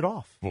just turned it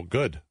off. Well,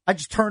 good. I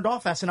just turned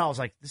off SNL. I was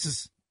like,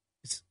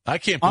 I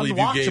can't believe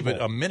you gave it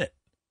unwatchable. a minute.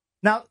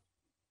 Now,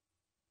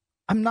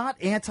 I'm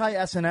not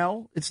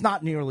anti-SNL. It's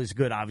not nearly as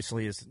good,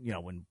 obviously, as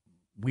when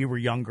we were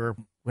younger,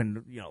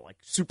 when like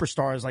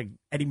superstars like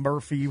Eddie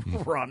Murphy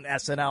were on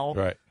SNL.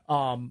 Right.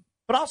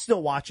 But I'll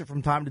still watch it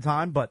from time to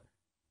time. But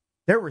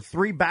there were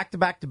 3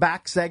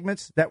 back-to-back-to-back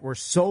segments that were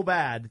so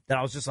bad that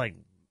I was just like,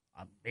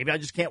 maybe I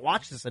just can't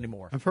watch this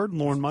anymore. I've heard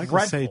Lorne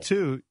Michaels say,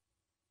 too,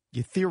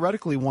 you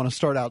theoretically want to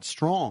start out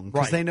strong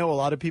because Right. they know a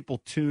lot of people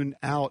tune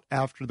out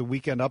after the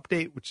weekend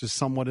update, which is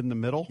somewhat in the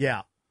middle.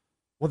 Yeah.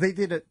 Well, they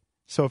did it.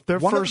 So if their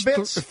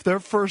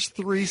first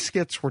 3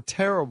 skits were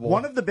terrible,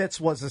 One of the bits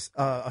was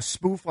a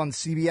spoof on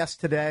CBS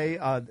Today,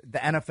 the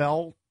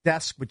NFL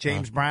desk with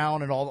James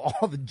Brown and all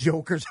the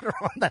jokers that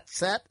are on that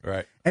set.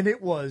 Right. And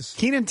it was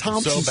Kenan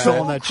Thompson's So still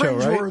bad. on that show,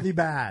 right? cringeworthy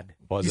bad.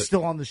 Was He's it?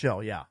 still on the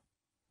show, yeah.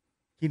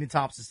 Kenan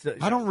Thompson's still.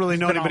 I don't really he's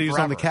know been anybody who's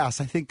on the forever. cast.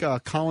 I think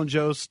Colin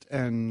Jost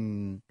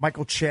and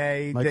Michael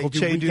Che. Michael they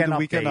Che do the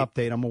weekend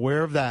update. update. I'm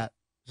aware of that.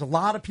 There's a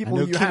lot of I people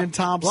know you Kenan have,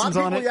 Thompson's a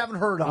lot of on people it. you haven't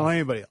heard I of. don't know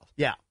anybody else.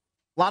 Yeah.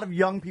 A lot of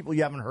young people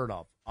you haven't heard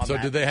of. on So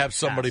that did they have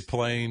somebody cast.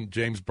 playing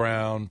James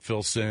Brown,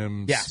 Phil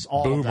Sims, Yes,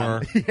 all Boomer?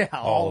 of them. Yeah,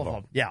 all of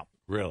them. Yeah.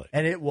 Really?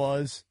 And it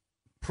was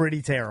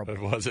pretty terrible.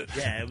 Was it?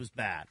 Yeah, it was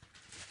bad.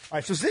 All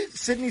right, so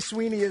Sydney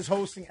Sweeney is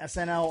hosting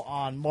SNL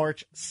on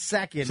March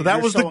 2nd. So that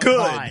You're was the good.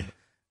 inclined.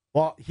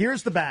 Well,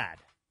 here's the bad.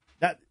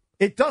 That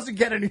it doesn't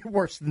get any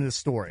worse than this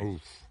story.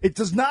 Oof. It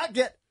does not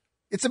get.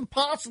 It's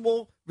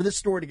impossible for this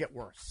story to get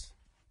worse.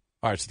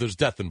 All right, so there's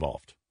death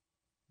involved.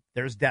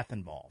 There's death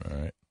involved. All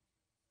right.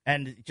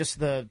 And just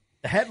the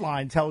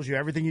headline tells you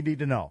everything you need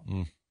to know.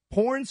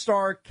 Porn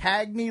star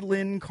Cagney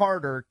Lynn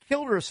Carter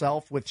killed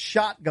herself with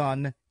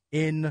shotgun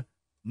in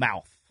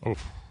mouth.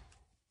 Oof.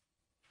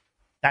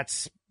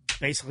 That's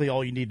basically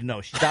all you need to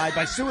know. She died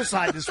by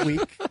suicide this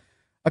week.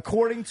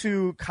 According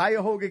to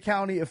Cuyahoga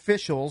County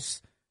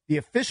officials, the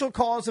official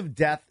cause of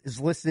death is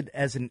listed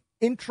as an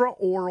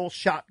intraoral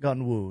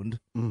shotgun wound.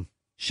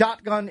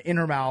 Shotgun in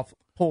her mouth,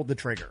 pulled the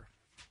trigger.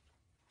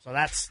 So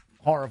that's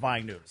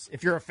horrifying news.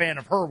 If you're a fan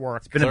of her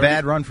work. It's been a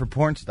bad run for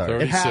porn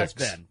stars. It has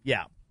been,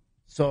 yeah.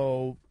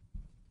 So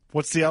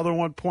what's the other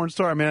one? Porn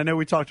star? I mean, I know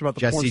we talked about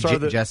the porn star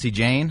that Jesse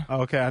Jane.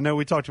 Okay, I know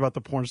we talked about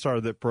the porn star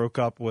that broke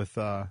up with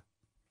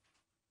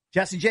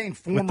Jesse Jane,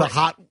 with the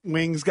Hot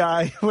Wings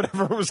guy,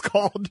 whatever it was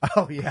called.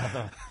 Oh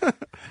yeah,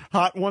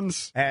 Hot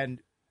Ones. And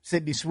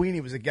Sydney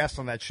Sweeney was a guest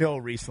on that show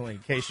recently.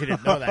 In case you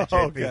didn't know that,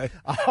 JP.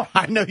 Okay.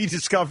 I know you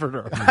discovered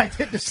her. I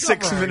did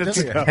discover 6 her, minutes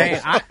just- ago.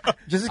 Hey,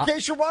 just in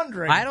case you're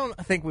wondering, I don't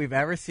think we've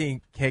ever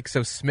seen Cake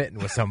so smitten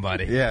with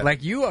somebody. Yeah.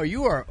 Like you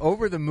are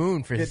over the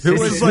moon for Who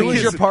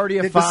was your party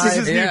of five? This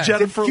is new Yeah.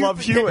 Jennifer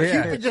Love Hewitt.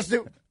 You could just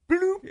do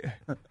bloop,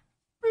 bloop,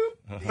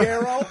 the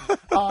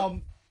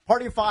arrow.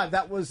 Party of Five.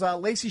 That was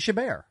Lacey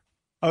Chabert.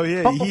 Oh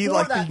yeah, But he before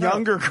like that, the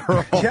younger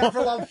girl.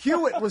 Jennifer Love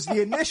Hewitt was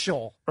the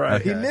initial,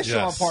 Right. the initial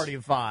Yes. on Party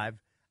of Five,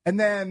 and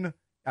then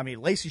I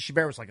mean, Lacey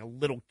Chabert was like a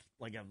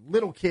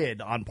little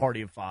kid on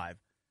Party of Five.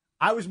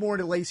 I was more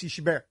into Lacey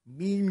Chabert,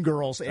 Mean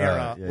Girls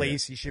era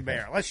Lacey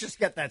Chabert. Let's just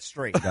get that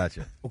straight.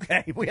 Gotcha.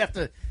 Okay, we have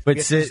to.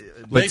 Lacey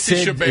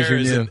Chabert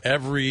is in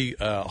every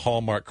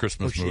Hallmark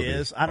Christmas movie. She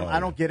is. I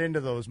don't get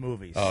into those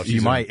movies. Oh,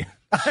 you might.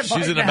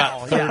 She's in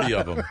about 30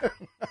 of them.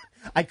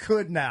 I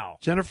could now.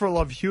 Jennifer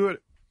Love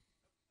Hewitt,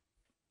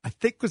 I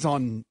think, was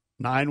on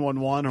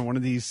 911 or one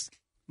of these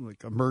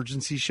like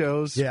emergency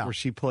shows where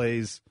she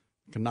plays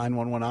like a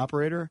 911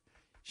 operator.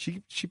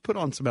 She put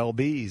on some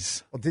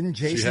LBs. Well, didn't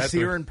Jason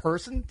see her in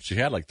person? She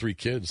had like 3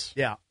 kids.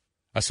 Yeah.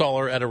 I saw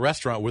her at a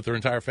restaurant with her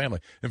entire family.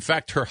 In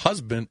fact, her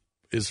husband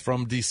is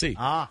from D.C.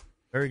 Ah,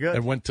 very good.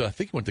 And I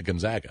think he went to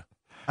Gonzaga.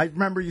 I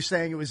remember you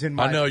saying it was in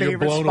my I know, favorite you're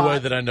blown spot. away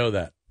that I know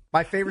that.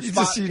 My favorite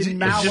spot in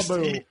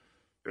Malibu.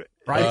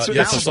 Right? So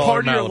yes, that's I saw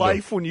part her of in your Malibu.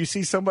 life when you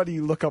see somebody,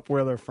 you look up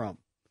where they're from.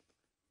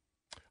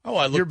 Oh,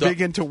 I looked You're up.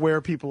 big into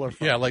where people are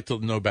from. Yeah, I like to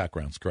know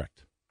backgrounds,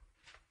 correct.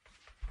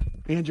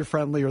 And you're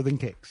friendlier than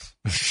cakes.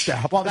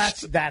 Well,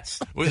 that's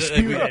We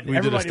disputed. did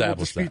Everybody will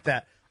establish dispute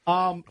that.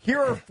 Here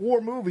are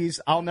 4 movies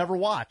I'll never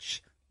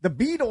watch. The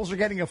Beatles are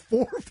getting a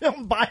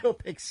 4-film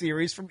biopic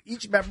series from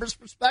each member's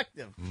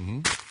perspective.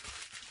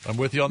 Mm-hmm. I'm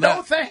with you on No,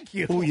 that. thank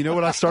you. Oh, you know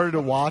what I started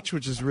to watch,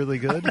 which is really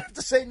good? I have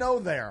to say no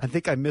there. I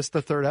think I missed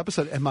the 3rd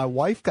episode, and my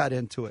wife got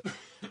into it.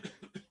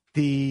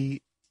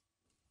 The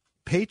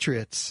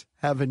Patriots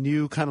have a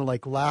new kind of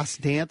like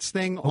Last Dance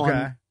thing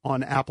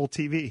on Apple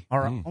TV. All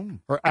right.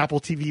 Or Apple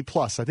TV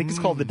Plus. I think it's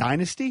called The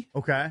Dynasty.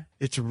 Okay.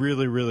 It's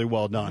really, really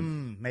well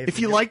done. Maybe If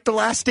you like The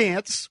Last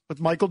Dance with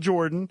Michael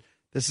Jordan,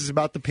 this is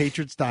about the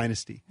Patriots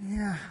dynasty.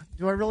 Yeah.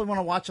 Do I really want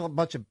to watch a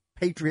bunch of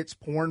Patriots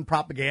porn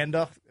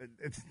propaganda?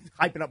 It's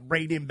hyping up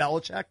Brady and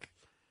Belichick.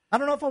 I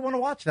don't know if I want to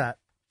watch that.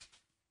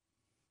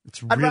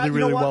 It's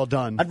really well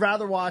done. I'd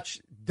rather watch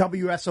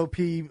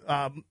WSOP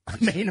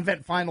main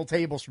event final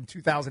tables from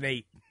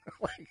 2008.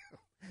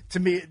 To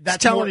me,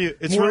 that's it's more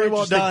really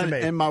well interesting to done. me.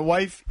 And my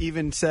wife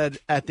even said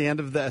at the end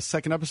of the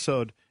 2nd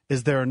episode,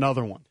 "Is there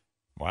another one?"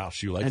 Wow,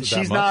 she liked And it that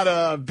she's much?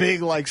 not a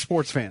big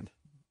sports fan.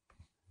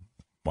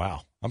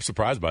 Wow, I'm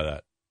surprised by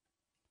that.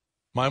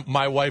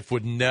 My wife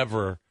would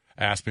never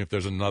ask me if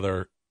there's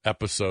another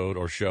episode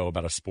or show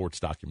about a sports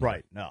documentary.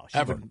 Right. No, she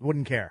Ever.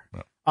 wouldn't care.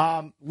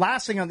 No.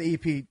 Last thing on the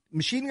EP,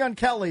 Machine Gun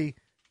Kelly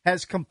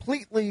has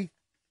completely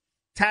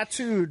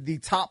tattooed the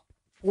top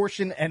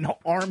portion and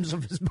arms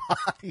of his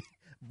body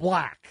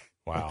black.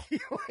 Wow.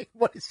 Like,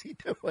 what is he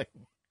doing?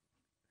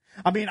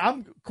 I mean,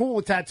 I'm cool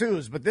with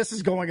tattoos, but this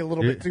is going a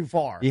little bit too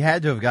far. He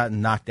had to have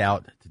gotten knocked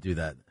out to do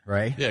that,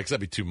 right? Yeah, because that'd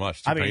be too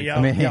much. I mean, you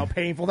know how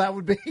painful that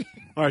would be.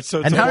 All right, so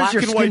it's And a how does black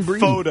your and skin white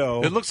breathe?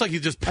 photo. It looks like he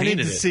just I need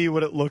painted to it. see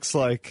what it looks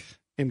like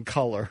in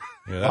color.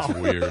 Yeah, that's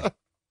weird.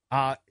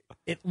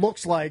 It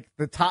looks like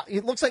the top.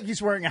 It looks like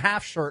he's wearing a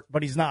half shirt,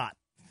 but he's not.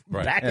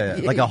 Right. Back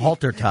in the like a 80s.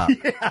 halter top.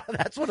 Yeah,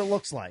 that's what it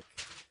looks like.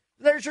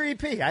 There's your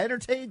EP. I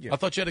entertained you. I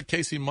thought you had a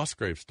Casey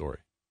Musgrave story.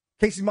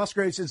 Casey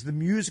Musgraves is the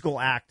musical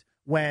act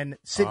when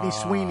Sydney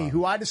Sweeney,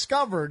 who I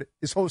discovered,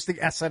 is hosting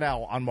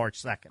SNL on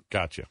March 2nd.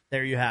 Gotcha.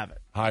 There you have it.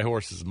 High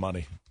Horses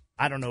Money.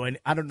 I don't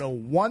know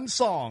one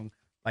song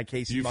by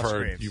Casey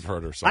Musgraves. You've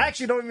heard her song. I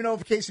actually don't even know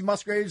if Casey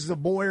Musgraves is a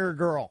boy or a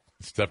girl.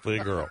 It's definitely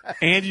a girl.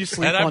 And you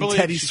sleep And I on believe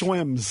Teddy she-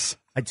 Swims.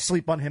 I'd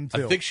sleep on him,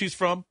 too. I think she's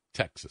from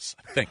Texas.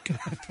 I think.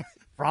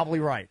 Probably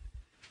right.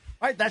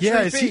 All right, that's Yeah,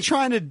 your is EP. he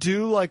trying to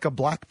do like a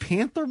Black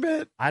Panther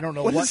bit? I don't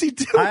know What is he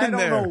doing I don't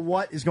there? know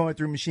what is going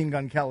through Machine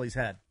Gun Kelly's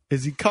head.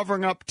 Is he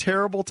covering up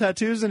terrible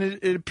tattoos? And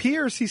it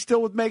appears he's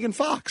still with Megan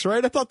Fox,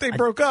 right? I thought they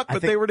broke up,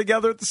 but they were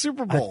together at the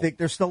Super Bowl. I think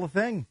they're still a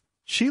thing.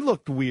 She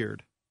looked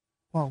weird.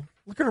 Well,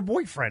 look at her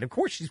boyfriend. Of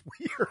course she's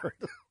weird.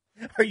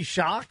 Are you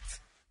shocked?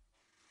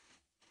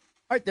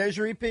 All right, there's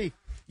your EP.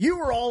 You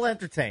were all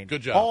entertained.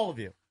 Good job. All of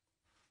you.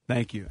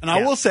 Thank you. And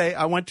I will say,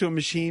 I went to a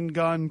Machine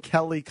Gun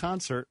Kelly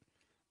concert.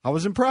 I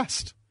was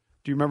impressed.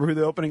 Do you remember who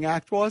the opening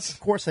act was? Of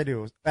course I do.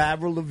 It was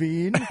Avril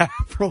Lavigne.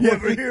 Avril You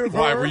ever Lavigne. hear of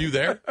Why, her? were you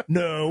there?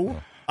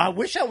 No. I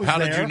wish I was How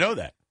there. did you know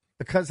that?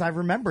 Because I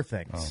remember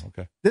things. Oh,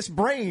 okay. This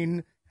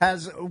brain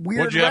has a weird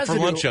What did you have for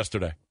residue. lunch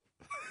yesterday?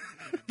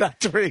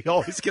 That's where he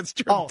always gets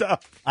tripped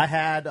up. I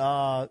had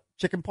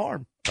chicken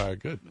parm. All right,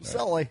 good.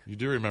 Silly. You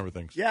do remember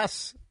things.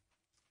 Yes.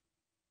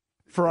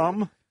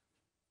 From?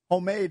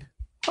 Homemade.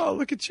 Oh,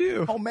 look at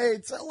you.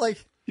 Homemade. Silly.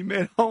 You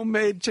made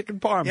homemade chicken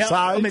parm. Yeah,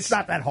 Sides? I mean, it's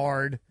not that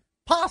hard.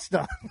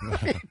 Pasta.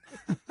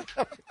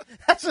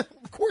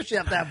 Of course you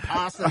have to have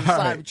pasta on the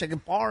side with chicken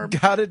parm.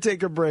 Got to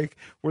take a break.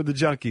 We're the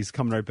Junkies.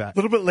 Coming right back. A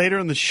little bit later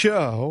in the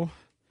show,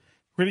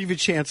 we're going to give you a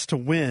chance to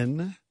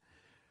win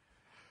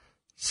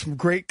some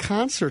great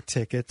concert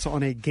tickets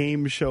on a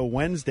Game Show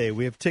Wednesday.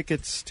 We have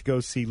tickets to go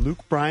see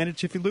Luke Bryan at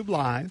Jiffy Lube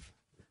Live.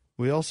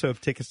 We also have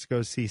tickets to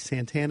go see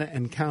Santana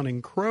and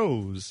Counting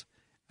Crows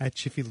at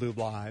Jiffy Lube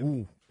Live.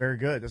 Ooh, very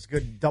good. That's a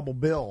good double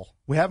bill.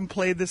 We haven't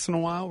played this in a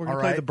while. We're going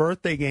to play right. the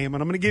birthday game,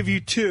 and I'm going to give you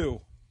two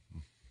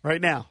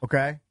right now.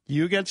 Okay.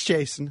 You against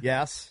Jason.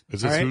 Yes.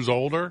 Is this All right. who's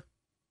older?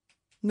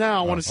 No,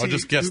 I want to I'll see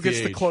just guess who the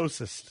gets the age.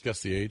 closest.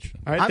 Guess the age.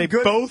 All right, I'm they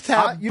good. both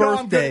have you know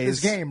I'm good at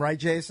birthdays. this game, right,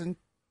 Jason?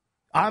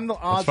 I'm the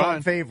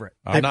odds-on favorite.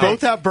 They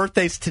both have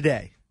birthdays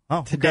today.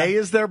 Oh, today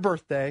is their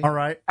birthday. All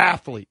right.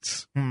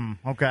 Athletes.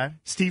 Okay.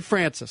 Steve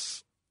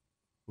Francis.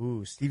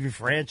 Ooh, Stevie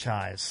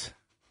Franchise.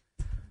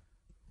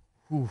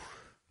 Ooh.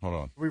 Hold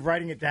on. Are we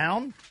writing it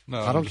down?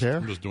 No, I don't care.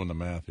 I'm just doing the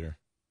math here.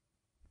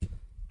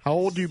 How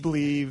old do you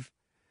believe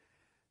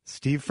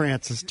Steve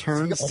Francis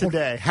turns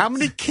today? How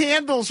many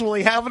candles will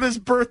he have on his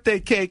birthday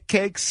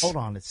cakes? Hold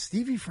on. Is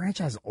Stevie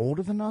Franchise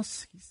older than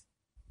us?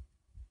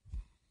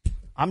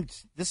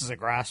 This is a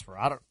grasper.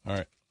 All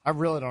right. I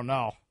really don't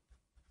know.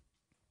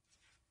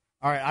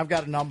 All right, I've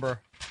got a number.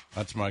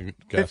 That's my guess.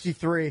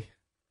 53.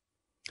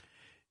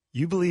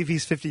 You believe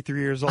he's 53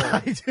 years old? I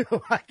do.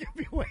 I could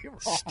be way wrong.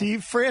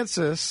 Steve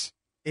Francis,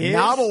 is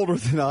not older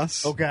than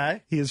us.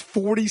 Okay. He is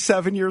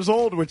 47 years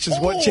old, which is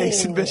what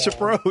Jason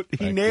Bishop wrote.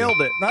 He nailed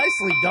it.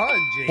 Nicely done,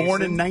 Jason.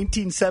 Born in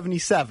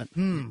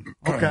 1977.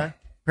 Okay.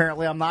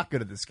 Apparently, I'm not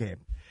good at this game.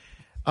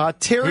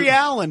 Terry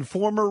Allen,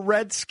 former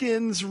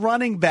Redskins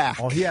running back.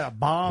 Oh, he had a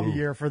bomb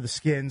year for the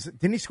Skins.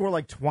 Didn't he score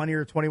like 20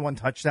 or 21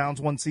 touchdowns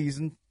one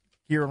season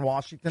here in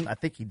Washington? I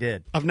think he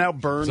did. I've now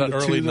burned the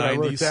early two that I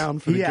wrote 90s? down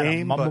for the game.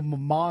 He had a but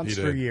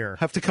monster year.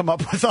 have to come up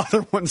with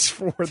other ones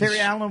for the Terry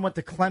Allen went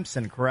to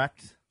Clemson,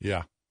 correct?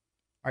 Yeah.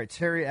 All right,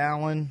 Terry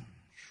Allen.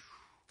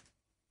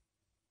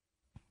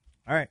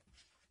 All right.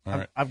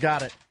 I've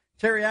got it.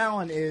 Terry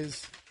Allen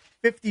is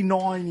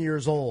 59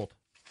 years old.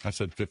 I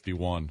said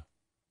 51.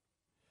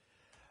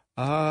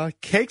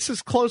 Cakes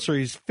is closer.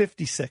 He's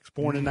 56,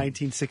 born in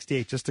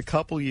 1968, just a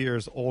couple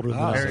years older than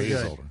us. Very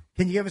good.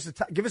 Can you give us a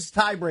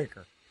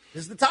tiebreaker?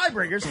 This is the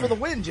tiebreaker. It's for the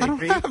win, JP. I don't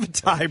have a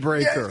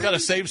tiebreaker. Got to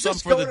save some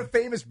Just for go the to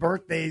famous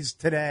birthdays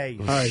today.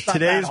 All right, It's not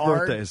today's that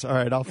hard. birthdays. All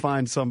right, I'll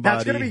find somebody.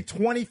 That's going to be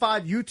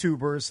 25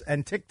 YouTubers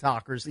and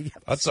TikTokers. That you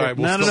have to That's sit all right.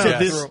 We'll No. still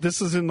guess.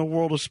 This is in the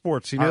world of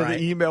sports. You know All right.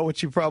 the email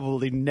which you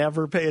probably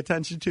never pay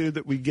attention to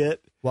that we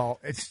get? Well,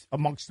 it's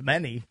amongst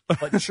many,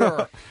 but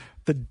sure.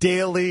 The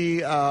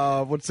daily,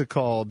 what's it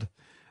called?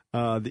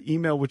 The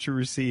email which you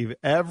receive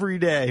every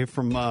day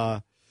from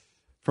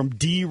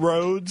D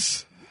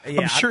Rhodes.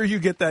 Yeah, I'm sure you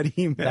get that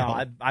email.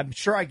 No, I'm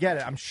sure I get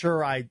it. I'm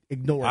sure I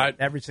ignore it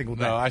every single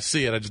day. No, I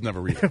see it. I just never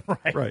read it.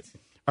 Right.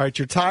 All right,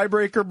 your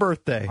tiebreaker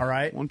birthday. All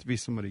right. Want it to be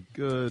somebody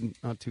good,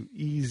 not too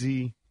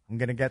easy. I'm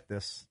going to get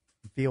this.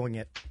 I'm feeling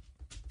it.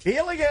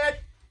 Feeling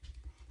it.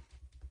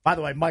 By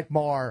the way, Mike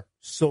Marr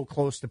so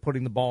close to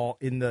putting the ball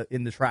in the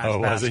trash was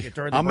he? basket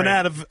during the I'm break.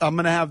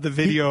 gonna have the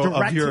video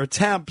of your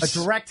attempts. A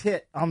direct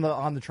hit on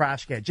the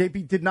trash can.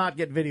 JP did not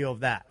get video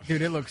of that.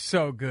 Dude, it looks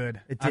so good.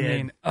 It did. I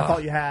mean, I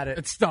thought you had it.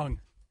 It stung.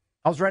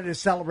 I was ready to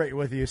celebrate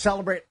with you.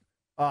 Celebrate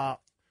kind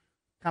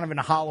of in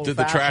a hollow Did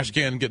the fashion. trash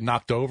can get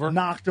knocked over?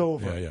 Knocked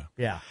over.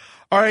 Yeah.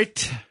 All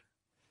right.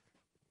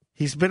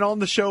 He's been on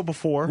the show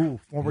before. Ooh,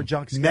 former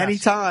Junks many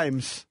guest.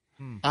 times.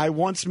 I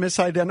once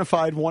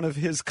misidentified one of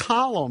his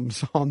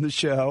columns on the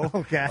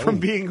show from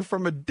being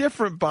from a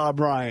different Bob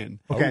Ryan.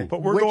 Okay.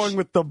 But we're going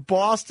with the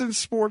Boston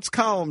sports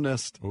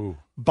columnist, Ooh.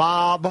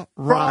 Bob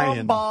Ryan.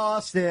 From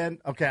Boston.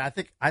 Okay,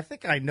 I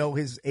think I know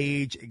his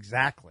age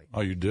exactly.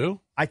 Oh, you do?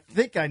 I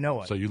think I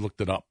know it. So you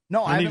looked it up.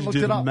 No, I need haven't to looked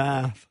do it the up.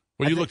 math.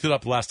 Well, you looked it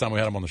up last time we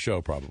had him on the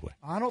show, probably.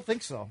 I don't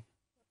think so. All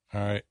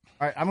right.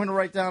 All right, I'm going to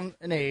write down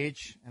an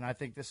age, and I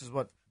think this is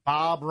what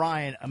Bob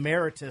Ryan,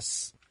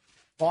 emeritus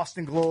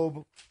Boston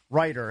Globe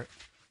writer.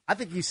 I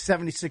think he's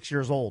 76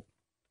 years old.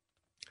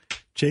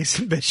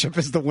 Jason Bishop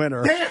is the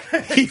winner.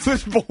 He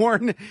was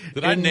born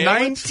Did I in nail it?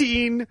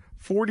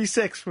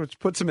 1946, which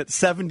puts him at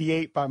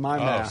 78 by my Oh,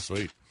 math.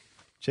 sweet.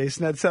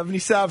 Jason had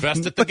 77.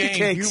 Best at the Look at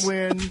game. Cakes. You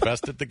win.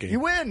 Best at the game. You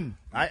win.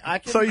 I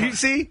can, So you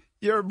see,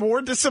 you're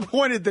more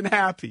disappointed than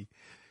happy.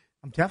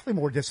 I'm definitely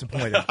more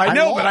disappointed. I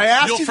know, but I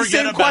asked You'll you the forget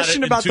same about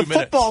question it in about 2 the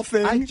football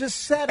thing. I just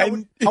said I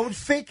would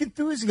fake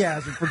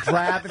enthusiasm for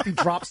Drab if he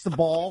drops the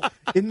ball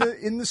in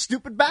the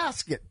stupid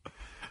basket.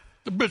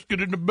 The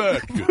biscuit in the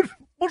basket.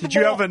 Did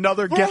you have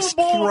another Throw guest the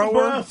ball in the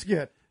thrower?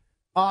 basket.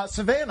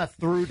 Savannah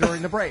threw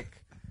during the break.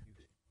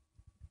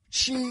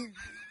 She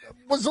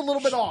was a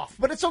little bit off,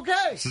 but it's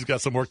okay. She's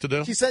got some work to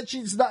do. She said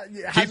she's not.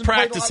 Keep hasn't played a lot.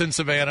 practicing,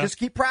 Savannah. Just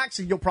keep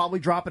practicing. You'll probably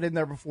drop it in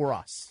there before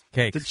us.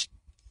 Cakes.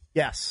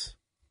 Yes.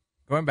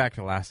 Going back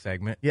to last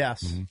segment.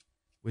 Yes. Mm-hmm.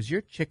 Was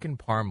your chicken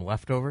parm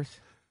leftovers?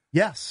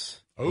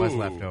 Yes. Was Ooh.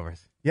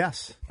 leftovers.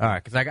 Yes. All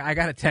right, because I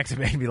got a text that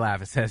made me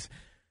laugh. It says,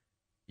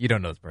 you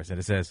don't know this person.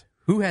 It says,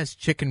 who has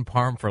chicken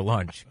parm for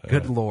lunch?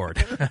 Good Lord.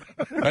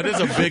 That is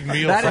a big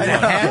meal That for is a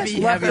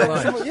lunch. heavy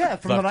lunch. Yeah,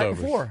 from the night Leftovers.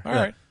 before. All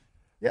right.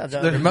 Yeah.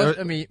 There most-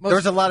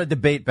 was a lot of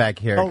debate back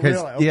here. Oh, really?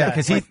 Okay. Yeah,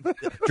 because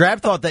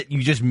Drab thought that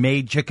you just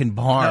made chicken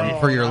parm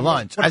for your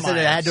lunch. I said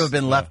it had to have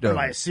been Am I a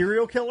leftovers.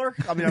 serial killer?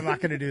 I mean, I'm not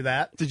going to do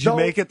that. Did you No.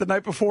 make it the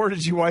night before? Or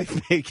did your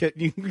wife make it?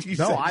 You No,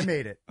 said- I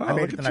made it. Oh, I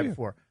made look it the at night you.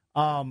 before.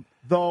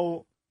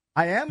 Though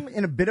I am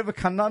in a bit of a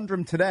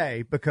conundrum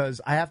today because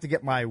I have to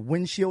get my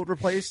windshield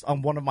replaced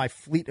on one of my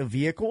fleet of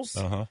vehicles,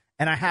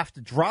 and I have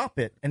to drop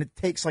it, and it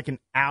takes like an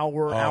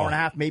hour, hour and a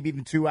half, maybe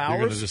even 2 You're going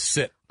to hours. just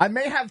sit. I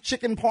may have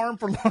chicken parm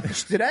for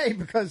lunch today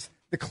because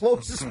The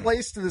closest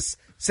place to this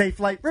Safe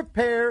Light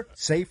Repair,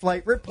 Safe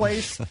Light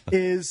Replace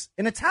is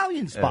an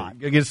Italian spot.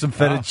 Go get some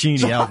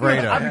fettuccine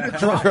Alfredo. I'm going to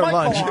drive for my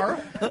lunch. car.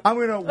 I'm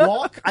going to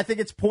walk. I think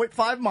it's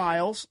 0.5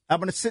 miles. I'm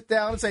going to sit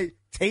down and say,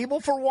 table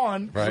for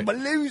one. Right. I'm a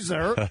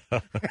loser.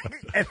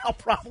 And I'll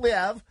probably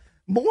have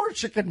more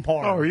chicken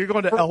parm. Oh, are you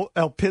going to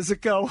El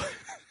Pizzico?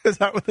 Is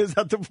that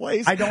the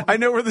place? I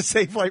know where the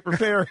Safe Light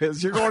Repair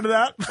is. You're going to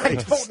that I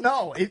place? don't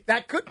know.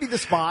 That could be the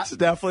spot. It's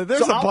definitely.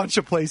 There's So a I'll- bunch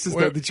of places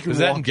there that you can Is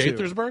that walk in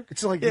to. Gaithersburg?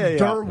 It's like Yeah, yeah.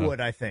 Durwood,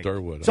 I think.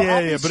 Durwood. So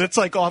Yeah, but it's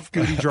like off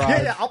Goody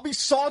Drive. Yeah, I'll be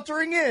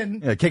sauntering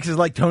in. Yeah, Kicks is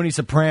like Tony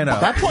Soprano.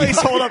 That place,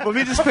 hold up, let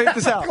me just paint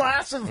this out.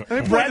 Glass of Let me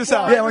point red this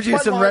out. wine Yeah, why don't you for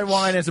get some lunch. red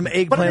wine and some But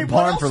eggplant I mean,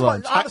 what parm else for am I-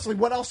 lunch? honestly,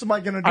 what else am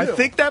I going to do? I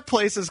think that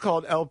place is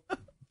called El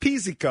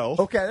Pizzico.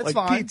 Okay, that's like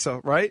fine. pizza,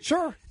 right?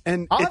 Sure.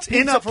 And I'll it's have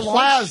in pizza a for lunch.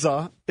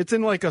 plaza. It's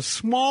in like a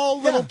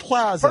small little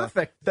plaza.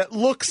 perfect. That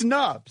looks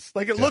nubs.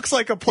 Like it looks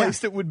like a place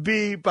that would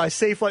be by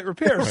Safe Light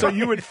Repair. So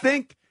you would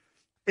think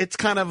it's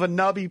kind of a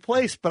nubby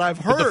place, but I've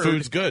heard But the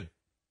food's good.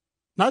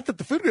 not that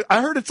the food.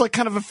 I heard it's like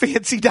kind of a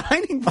fancy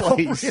dining Oh,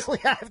 place. really?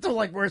 I have to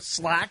like wear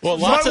slacks. Well,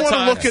 You might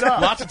wanna look it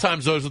up. lots of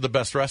times those are the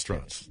best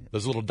restaurants.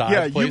 Those little dive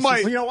Yeah, you places.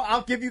 might- Well, you know what?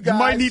 I'll give you You guys.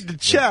 might need to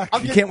check.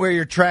 I'll You give, can't wear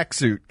your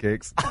tracksuit,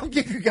 Kicks. I'll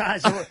give you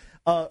guys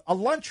a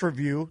lunch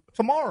review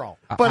tomorrow.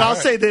 But I'll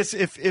say this: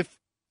 if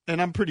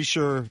and I'm pretty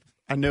sure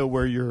I know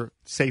where your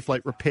Safe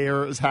Light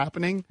Repair is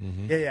happening.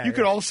 Yeah. You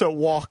could also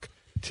walk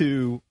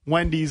to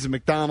Wendy's and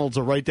McDonald's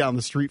or right down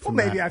the street Well, from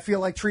maybe that. I feel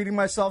like treating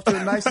myself to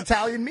a nice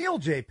Italian meal,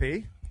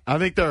 JP. I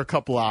think there are a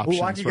couple options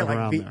Ooh, I could right get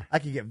around like there. I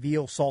could get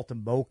veal salt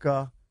and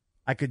mocha.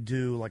 I could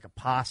do like a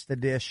pasta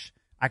dish.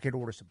 I could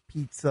order some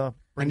pizza.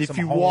 Bring And if some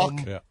you home. walk,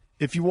 Yeah.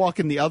 if you walk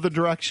in the other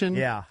direction,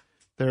 yeah.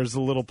 there's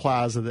a little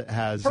plaza that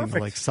has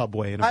Perfect. like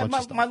Subway and a bunch my,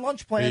 of stuff. my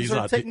lunch plans He's are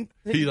not- taking.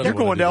 he doesn't You're wanna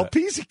going do to El that.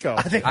 Pizzico.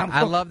 I think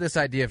I love this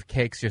idea of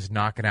Cakes just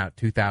knocking out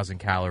 2,000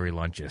 calorie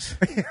lunches.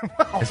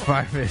 As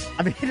far as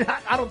I mean,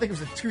 I don't think it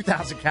was a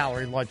 2,000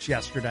 calorie lunch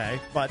yesterday,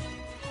 but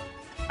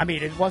I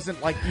mean, it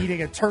wasn't like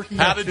eating a turkey.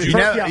 How did You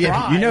turkey know,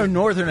 on you know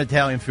Northern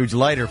Italian food's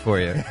lighter for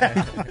you.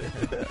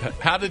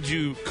 How did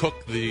you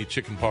cook the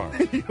chicken parm?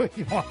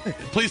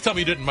 Please tell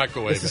me you didn't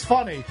microwave This is it.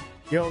 funny.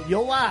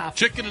 You'll laugh.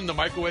 Chicken in the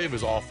microwave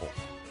is awful.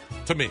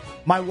 To me.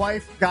 My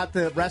wife got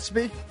the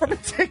recipe from a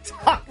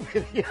TikTok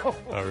video,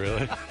 Oh,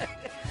 really?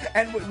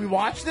 and we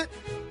watched it.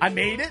 I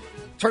made it.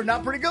 Turned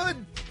out pretty good.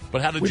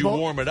 But how did We you both-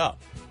 warm it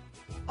up?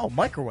 Oh,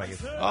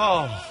 microwave.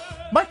 Oh,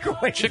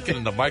 Microwave. chicken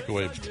in the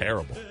microwave is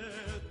terrible.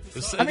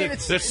 I mean,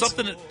 there's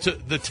something to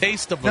the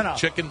taste of a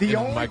chicken in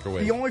the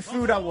microwave. The only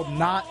food I will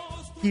not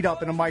heat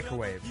up in a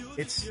microwave,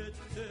 it's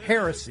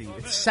heresy,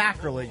 it's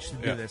sacrilege to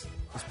do Yeah. this,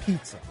 is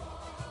pizza.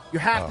 You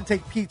have to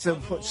take pizza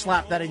and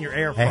slap that in your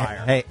air Hey,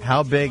 fryer. hey,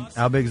 how big's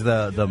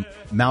the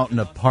mountain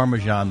of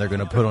Parmesan they're going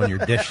to put on your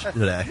dish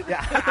today?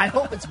 Yeah, I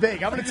hope it's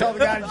big. I'm going to tell the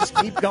guy to just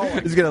keep going.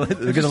 It's going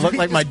to look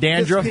like my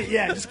dandruff.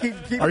 Just keep Are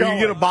you going. going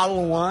to get a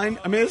bottle of wine?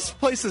 I mean, this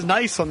place is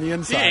nice on the He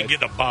inside. ain't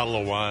getting a bottle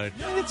of wine.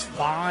 It's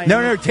fine.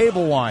 No,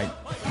 table wine.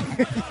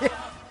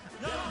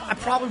 I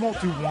probably won't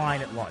do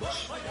wine at lunch.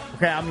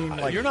 Okay, I mean,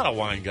 like You're not a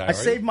wine guy. I are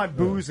save you? my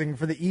boozing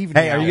for the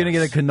evening. Hey, are you going to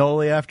get a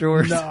cannoli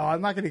afterwards? No,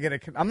 I'm not going to get a.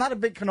 I'm not a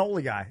big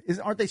cannoli guy.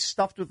 Aren't they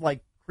stuffed with like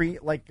cream,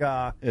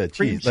 cream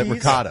cheese, like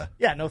ricotta.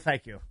 Yeah, no,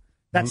 thank you.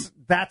 That's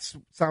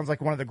sounds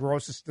like one of the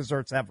grossest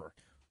desserts ever.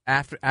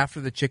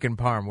 after the chicken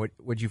parm, what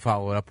would you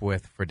follow it up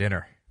with for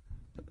dinner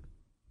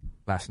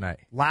last night?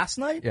 Last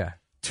night? Yeah.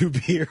 2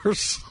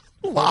 beers.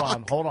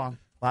 Hold on.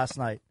 Last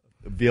night.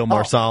 Veal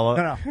marsala.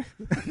 No.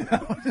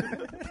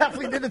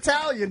 Definitely did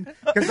Italian.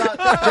 Because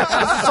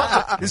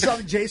this is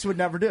something Jason would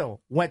never do.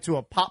 Went to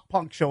a pop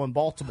punk show in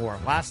Baltimore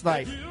last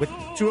night with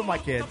 2 of my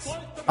kids.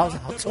 I was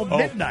out till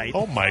midnight.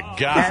 Oh, my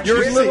God. Had You're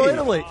in pizza. Little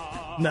Italy.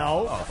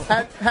 No.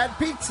 Had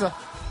pizza.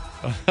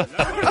 I'm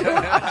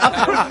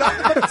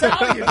nothing but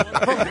Italian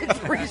for like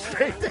 3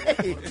 straight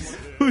days.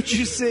 Who'd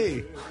you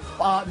see?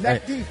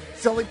 Neck Deep,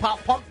 silly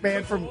pop punk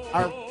band from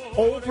our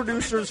old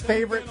producer's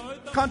favorite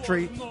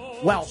country,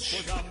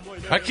 Welsh.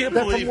 I can't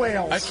They're from believe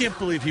Wales. I can't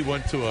believe he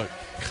went to a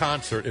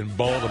concert in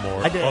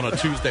Baltimore I did. on a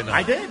Tuesday night.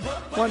 I did.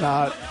 Why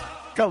not?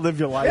 Gotta live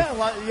your life. Yeah,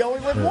 well, you only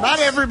live once. Not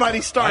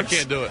everybody starts I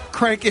can't do it.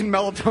 cranking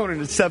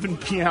melatonin at 7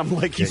 p.m.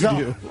 like you So,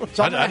 do.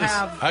 so I'm gonna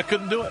have. I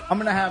couldn't do it. I'm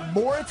gonna have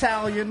more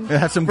Italian.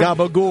 Have some for-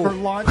 gabagool. for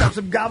lunch. Have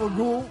some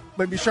gabagool,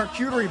 maybe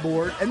charcuterie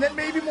board, and then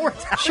maybe more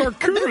Italian. for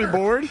dinner. Charcuterie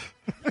board?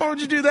 Why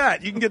would you do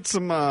that? You can get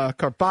some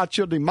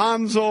carpaccio di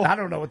manzo, I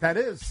don't know what that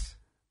is.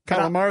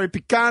 calamari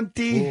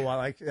piccanti. Ooh, I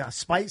like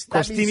spice.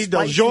 That means Crostini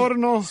del spicy-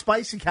 giorno.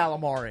 Spicy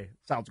calamari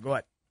sounds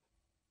good.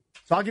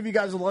 So I'll give you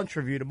guys a lunch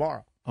review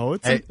tomorrow. Oh,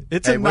 it's Hey, a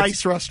hey,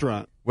 nice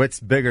restaurant.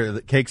 What's bigger,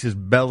 the Cakes'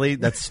 belly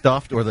that's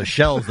stuffed or the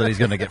shells that he's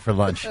going to get for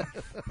lunch?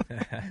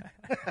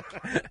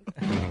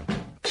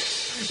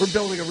 We're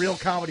building a real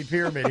comedy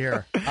pyramid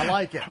here. I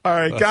like it. All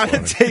right, got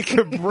to take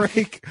a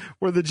break.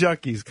 We're the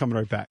Junkies, coming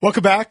right back.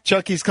 Welcome back.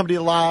 Junkies coming to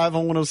you live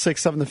on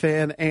 106.7 The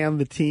Fan and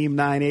the Team,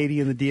 980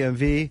 in the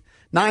DMV.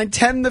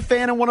 910 The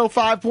Fan and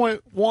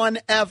 105.1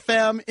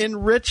 FM in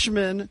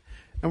Richmond.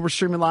 And we're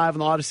streaming live on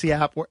the Odyssey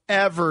app.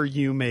 Wherever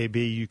you may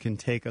be, you can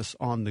take us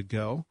on the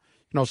go.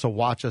 You can also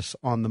watch us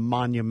on the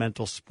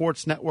Monumental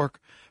Sports Network.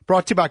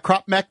 Brought to you by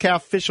Crop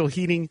Metcalf, official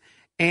heating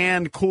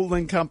and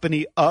cooling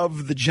company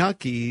of the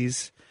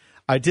Junkies.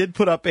 I did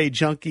put up a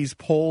Junkies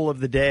poll of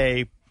the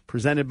day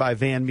presented by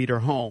Van Meter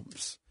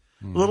Homes.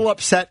 A little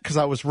upset because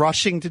I was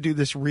rushing to do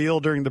this reel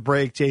during the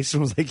break.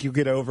 Jason was like, you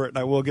get over it, and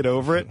I will get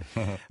over it.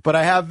 But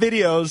I have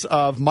videos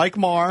of Mike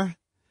Marr,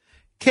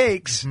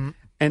 Cakes,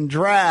 and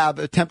Drab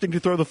attempting to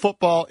throw the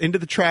football into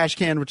the trash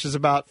can, which is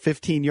about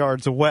 15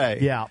 yards away.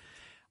 Yeah.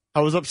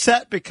 I was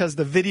upset because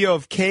the video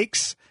of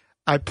Cakes,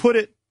 I put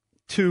it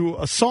to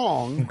a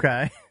song.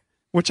 Okay.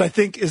 Which I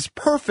think is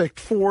perfect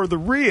for the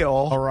reel.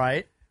 All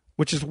right.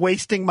 Which is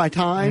Wasting My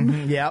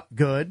Time. Yep,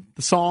 good.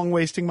 The song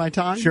Wasting My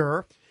Time.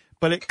 Sure.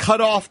 But it cut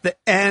off the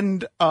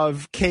end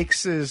of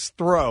Cakes'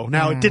 throw.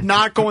 Now, it did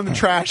not go in the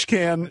trash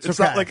can. It's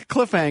okay. not like a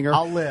cliffhanger.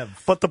 I'll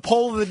live. But the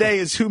poll of the day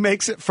is who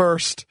makes it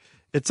first.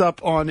 It's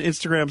up on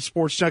Instagram,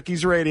 Sports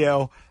Junkies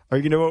Radio. Are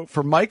you going to vote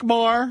for Mike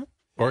Marr?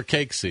 Or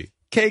Cakesy,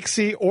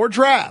 or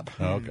Drab?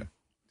 Oh, okay.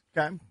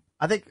 Okay.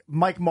 I think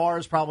Mike Marr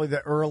is probably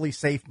the early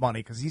safe money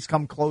because he's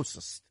come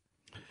closest.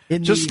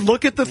 Just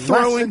look at the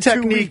throwing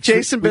technique.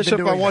 Jason Bishop,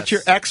 I want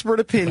your expert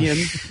opinion.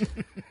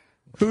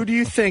 Who do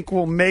you think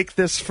will make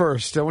this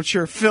first? I want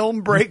your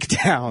film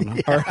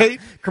breakdown. All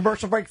right?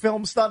 Commercial break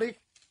film study?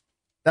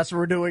 That's what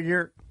we're doing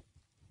here.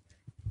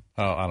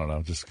 Oh, I don't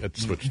know. Just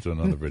switch to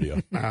another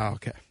video.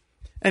 Okay.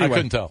 Anyway, I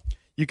couldn't tell.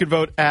 You can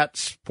vote at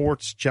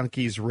Sports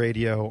Junkies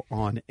Radio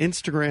on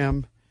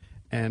Instagram,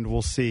 and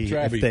we'll see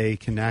Drabby, if they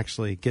can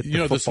actually get the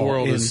football this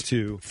world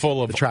into is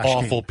full of the trash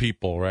awful can.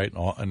 people, right?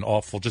 And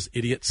awful, just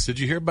idiots. Did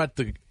you hear about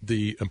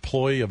the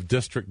employee of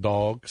District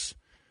Dogs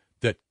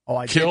that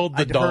killed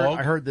the dog?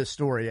 I heard this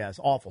story, yes.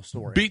 Awful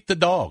story. Beat the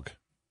dog.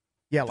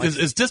 Yeah, like,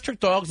 is District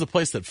Dogs the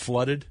place that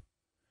flooded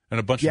and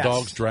a bunch of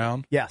dogs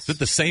drowned? Yes. Is it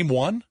the same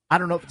one? I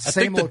don't know if it's the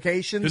same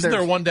location. Isn't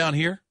there one down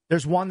here?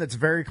 There's one that's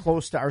very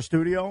close to our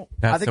studio.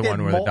 That's the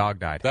one where the dog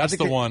died. That's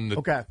the one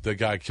that the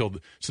guy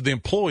killed. So the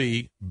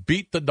employee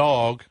beat the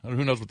dog, and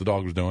who knows what the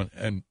dog was doing,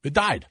 and it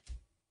died.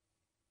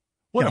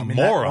 What a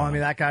moron.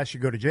 That guy should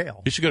go to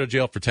jail. He should go to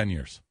jail for 10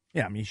 years.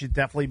 Yeah, he should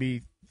definitely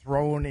be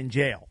thrown in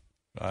jail.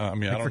 I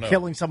don't for know.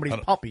 killing somebody's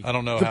puppy. I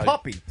don't know. It's a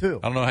puppy, too.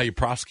 I don't know how you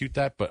prosecute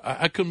that, but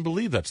I couldn't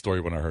believe that story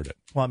when I heard it.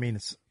 Well,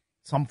 it's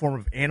some form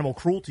of animal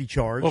cruelty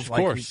charge. Of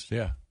course,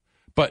 yeah.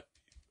 But,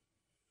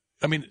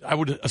 I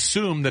would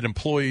assume that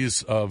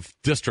employees of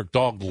District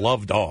Dog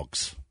love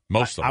dogs.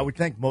 Most of them. I would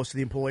think most of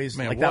the employees,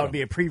 that would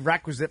be a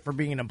prerequisite for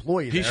being an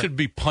employee He there. should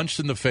be punched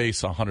in the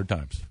face 100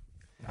 times.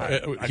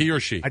 He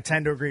or she. I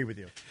tend to agree with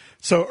you.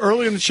 So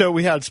early in the show,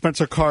 we had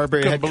Spencer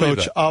Carberry, Couldn't head coach believe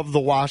that. of the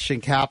Washington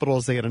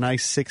Capitals. They had a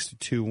nice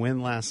 6-2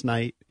 win last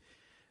night.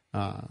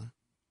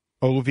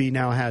 OV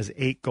now has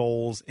 8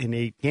 goals in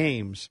 8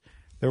 games.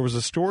 There was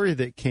a story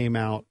that came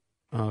out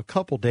a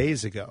couple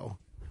days ago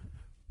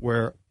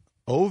where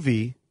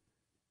OV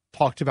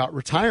talked about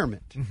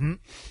retirement. Mm-hmm.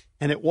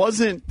 And it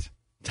wasn't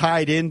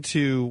tied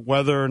into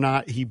whether or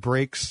not he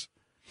breaks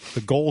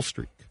the goal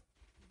streak.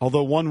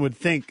 Although one would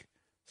think,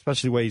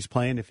 especially the way he's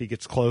playing, if he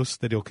gets close,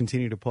 that he'll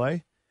continue to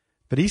play.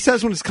 But he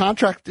says when his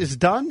contract is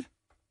done,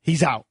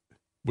 he's out.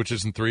 Which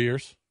is in 3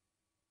 years?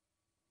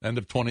 End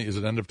of 20? Is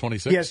it end of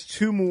 26? He has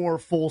 2 more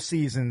full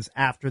seasons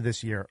after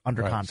this year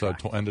under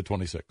contract. So end of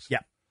 26. Yeah.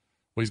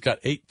 Well, he's got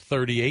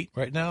 838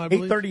 right now, I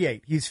believe.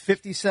 838. He's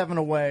 57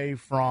 away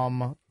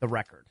from the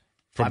record.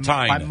 From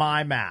by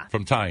my math.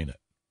 From tying it.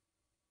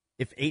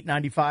 If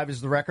 895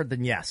 is the record,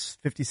 then yes,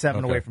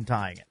 57 away from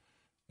tying it.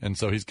 And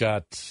so he's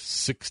got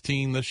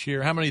 16 this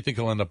year. How many do you think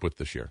he'll end up with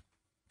this year?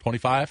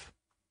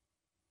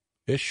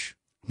 25-ish?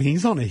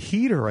 He's on a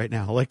heater right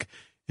now. Like,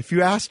 if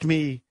you asked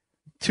me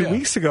 2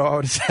 weeks ago, I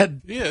would have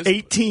said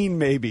 18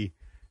 maybe.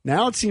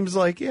 Now it seems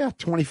like,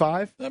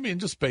 25.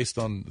 Just based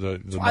on the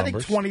numbers. I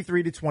think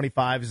 23 to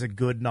 25 is a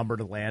good number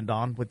to land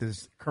on with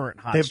his current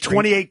hot They have streak.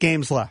 28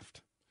 games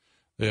left.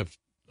 They have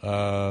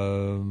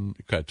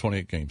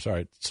 28 games. All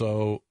right.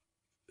 So,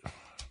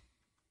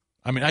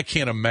 I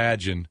can't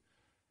imagine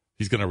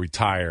he's going to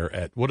retire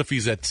at. What if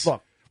he's at?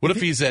 Look, what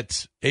if he's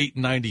at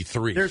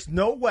 893? There's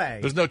no way.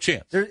 There's no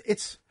chance.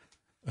 It's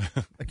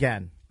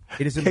again.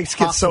 It is Cakes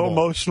impossible. gets so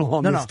emotional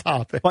on this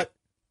topic. But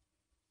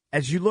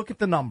as you look at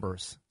the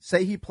numbers,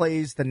 say he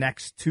plays the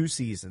next 2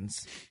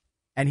 seasons,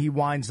 and he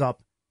winds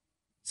up,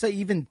 say,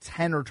 even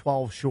 10 or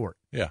 12 short.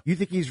 Yeah. You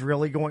think he's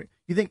really going?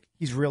 You think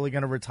he's really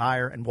going to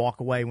retire and walk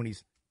away when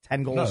he's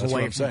 10 goals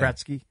away from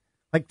Gretzky?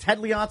 Like Ted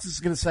Leonsis is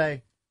going to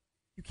say,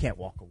 "You can't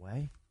walk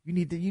away. You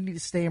need to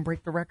stay and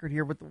break the record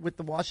here with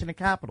the Washington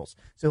Capitals."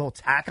 So he'll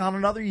tack on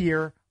another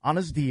year on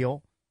his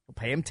deal. He'll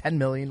pay him $10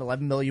 million,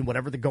 $11 million,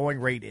 whatever the going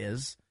rate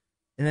is,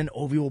 and then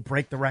Ovi will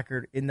break the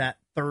record in that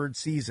 3rd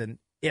season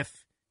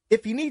if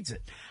he needs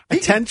it. I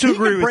tend to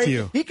agree with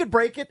you. He could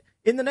break it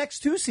in the next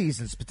 2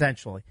 seasons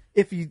potentially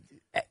if he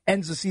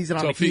ends the season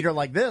on a heater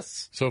like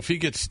this. So if he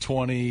gets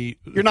 20,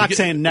 you're not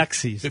saying next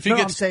season. If he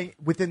gets, I'm saying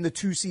within the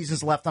 2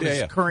 seasons left on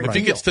his current If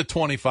deal. he gets to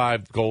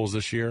 25 goals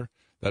this year,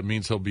 that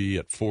means he'll be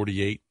at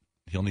 48.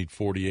 He'll need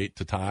 48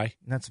 to tie.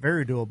 That's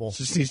very doable.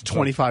 Just needs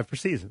 25 per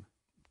season.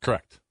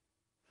 Correct.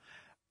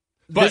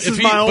 This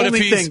is my only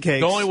thing,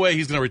 Cakes. The only way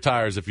he's going to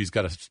retire is if he's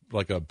got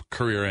a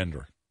career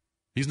ender.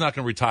 He's not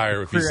going to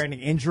retire if he's career-ending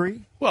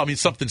injury. Well, I mean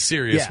something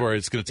serious Yeah. where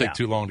it's going to take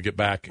too long to get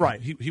back.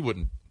 Right. He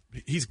wouldn't.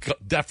 He's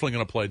definitely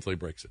going to play until he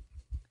breaks it.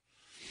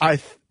 I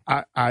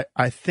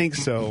think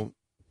so.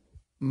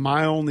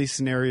 My only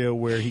scenario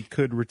where he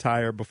could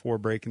retire before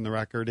breaking the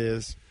record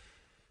is,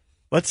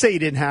 let's say he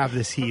didn't have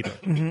this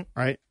heater,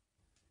 right?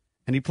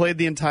 And he played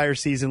the entire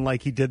season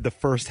like he did the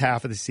first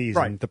half of the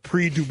season, the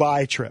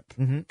pre-Dubai trip.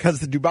 Because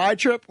the Dubai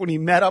trip, when he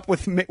met up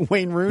with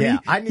Wayne Rooney,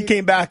 he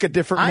came back a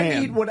different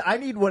man. I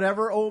need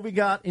whatever Ovi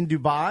got in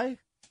Dubai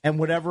and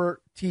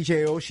whatever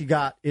TJ Oshie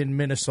got in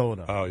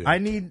Minnesota. Oh, yeah.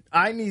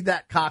 I need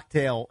that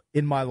cocktail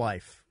in my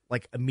life,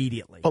 like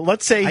immediately. But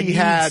let's say I he need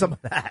had some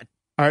of that.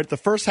 All right, the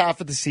first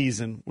half of the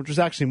season, which was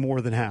actually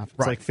more than half,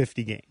 it's like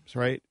 50 games,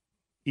 right?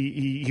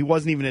 He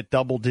wasn't even at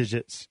double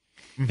digits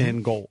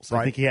in goals.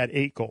 I think he had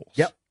 8 goals.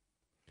 Yep.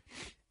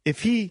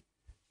 If he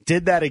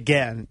did that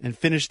again and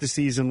finished the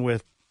season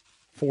with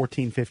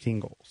 14,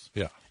 15 goals,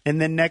 and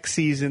then next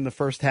season, the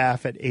first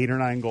half at 8 or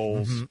 9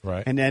 goals,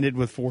 and ended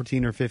with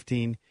 14 or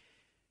 15,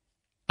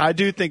 I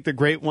do think the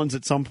great ones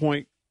at some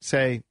point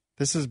say,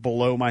 this is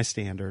below my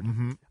standard.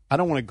 I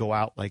don't want to go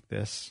out like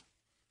this.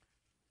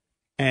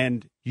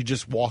 And you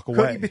just walk away.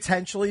 Could he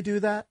potentially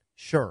do that?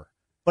 Sure.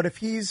 But if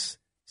he's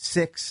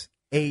 6,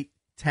 8,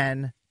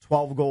 10,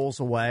 12 goals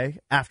away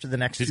after the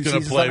next 2 seasons He's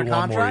going to play under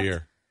one more contract,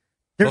 year.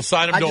 They'll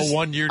sign him to a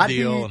 1-year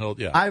deal.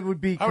 I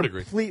would be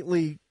agree.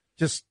 completely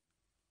just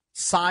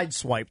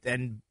sideswiped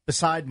and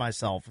beside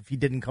myself if he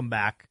didn't come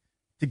back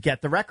to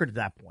get the record at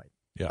that point.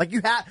 Yeah.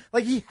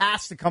 He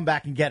has to come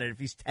back and get it if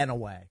he's 10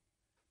 away.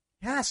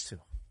 He has to.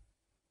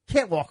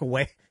 Can't walk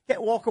away.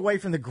 Can't walk away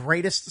from the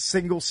greatest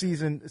single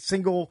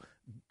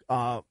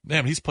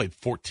Damn, he's played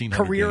 14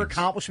 career games.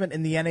 accomplishment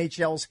in the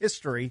NHL's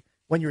history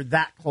when you're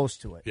that close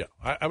to it. Yeah,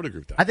 I would agree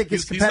with that. I think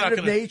his He's not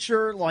competitive gonna-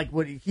 nature,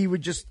 he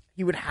would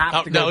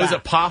have to go Now, back. is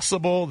it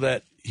possible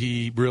that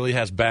he really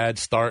has bad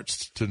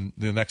starts to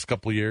the next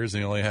couple of years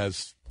and he only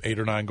has 8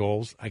 or 9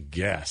 goals? I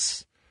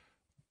guess.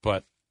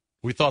 But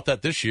we thought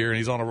that this year, and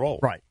he's on a roll.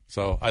 Right.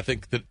 So I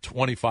think that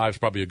 25 is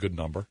probably a good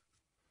number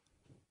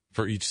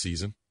for each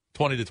season,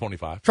 20 to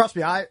 25. Trust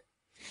me, I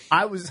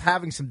was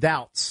having some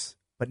doubts,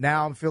 but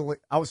now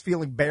I was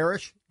feeling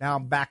bearish. Now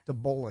I'm back to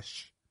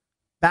bullish.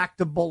 Back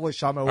to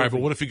bullish on Ovi. All right, but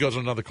what if he goes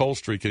on another cold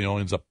streak and he only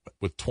ends up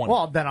with 20?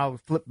 Well, then I'll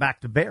flip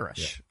back to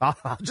bearish. Yeah.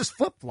 I'll just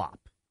flip-flop.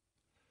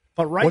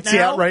 But What's he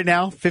at right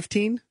now?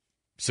 15?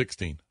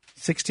 16.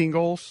 16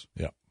 goals?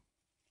 Yeah.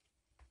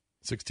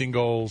 16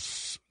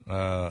 goals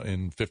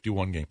in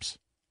 51 games.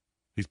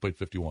 He's played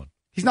 51.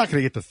 He's not going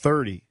to get to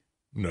 30.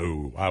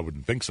 No, I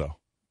wouldn't think so.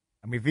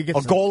 I mean, if he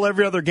gets a goal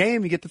every other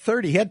game, you get to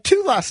 30. He had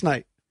 2 last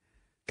night.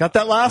 Got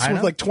that last one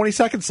with like 20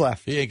 seconds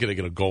left. He ain't going to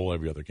get a goal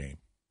every other game.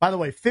 By the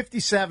way,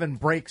 57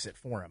 breaks it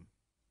for him.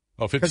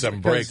 Oh,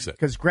 57 breaks it.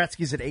 Because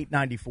Gretzky's at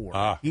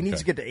 894. He needs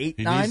to get to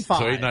 895.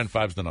 So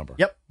 895 is the number.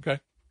 Yep. Okay.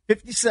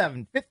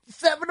 57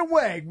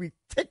 away. We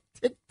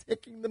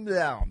ticking them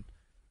down.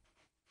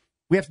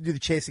 We have to do the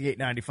Chasing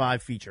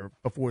 895 feature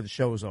before the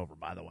show is over,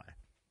 by the way.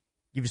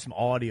 Give you some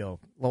audio,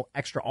 a little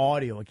extra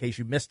audio in case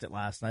you missed it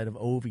last night of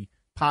Ovi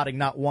potting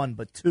not 1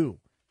 but 2.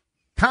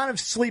 Kind of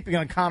sleeping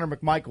on Connor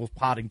McMichael's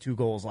potting 2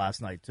 goals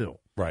last night, too.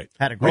 Right.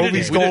 Had a great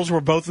Ovi's goals were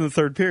both in the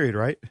third period,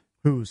 right?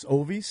 Whose?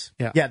 Ovi's?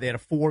 Yeah. Yeah, they had a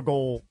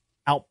 4-goal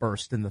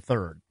outburst in the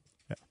third.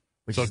 Yeah.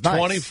 Which So is nice.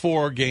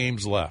 24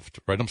 games left,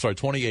 right? I'm sorry,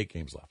 28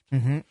 games left.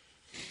 Mm-hmm.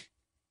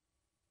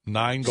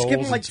 9 Just goals.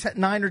 give him like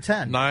 9 or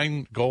 10.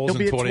 9 goals He'll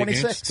be in at 28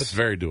 games? 26. That's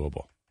very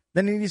doable.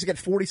 Then he needs to get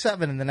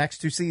 47 in the next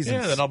 2 seasons.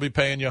 Yeah, then I'll be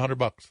paying you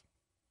 $100.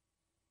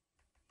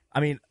 I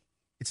mean,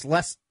 it's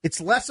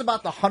less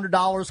about the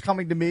 $100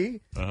 coming to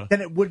me than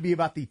it would be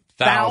about the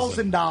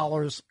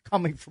 $1,000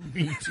 coming from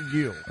me to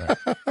you.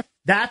 Right.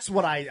 That's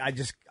what I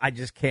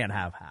just can't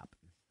have happen.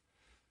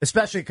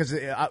 Especially because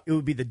it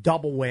would be the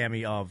double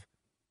whammy of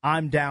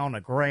I'm down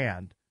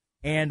 $1,000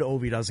 and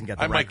Ovi doesn't get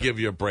the record. I might give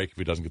you a break if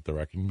he doesn't get the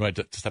record. You might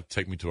just have to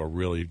take me to a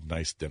really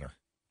nice dinner.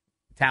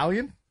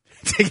 Italian?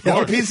 Take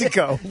El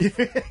Pizzico.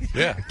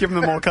 Yeah. Give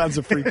them all kinds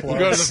of free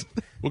plugs.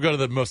 We'll go to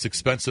the most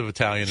expensive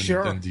Italian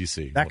in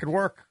D.C. That could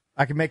work.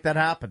 I can make that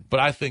happen.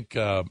 But I think,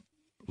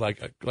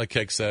 like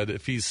Keg said,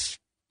 if he's,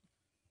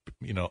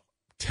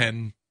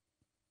 10,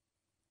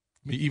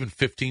 even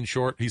 15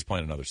 short, he's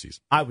playing another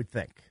season. I would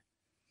think.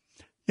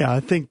 Yeah,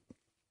 I think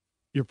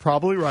you're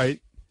probably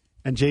right.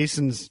 And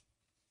Jason's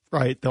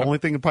right. The only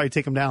thing that probably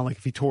take him down, like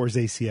if he tore his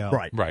ACL.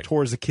 Right.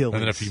 Tore his Achilles.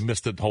 And then if he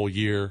missed it the whole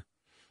year,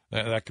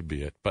 that could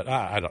be it. But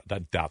I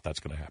doubt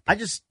that's going to happen.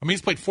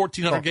 He's played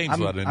 1,400 games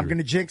without injury. I'm going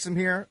to jinx him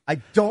here. I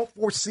don't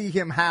foresee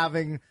him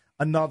having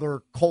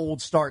another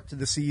cold start to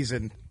the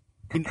season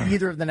in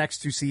either of the next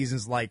 2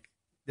 seasons like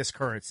this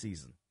current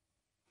season.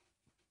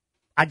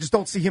 I just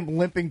don't see him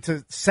limping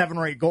to 7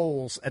 or 8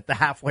 goals at the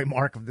halfway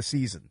mark of the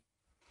season.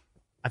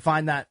 I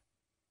find that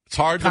it's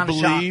hard to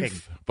believe,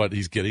 shocking. but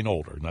he's getting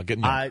older, not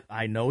getting younger.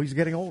 I know he's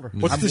getting older.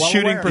 What's the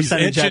shooting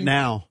percentage at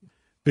now?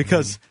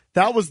 because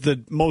that was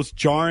the most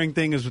jarring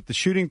thing is with the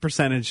shooting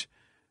percentage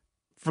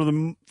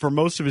for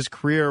most of his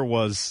career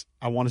was,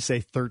 I want to say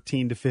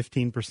 13 to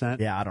 15%.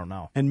 Yeah, I don't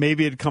know. And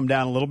maybe it'd come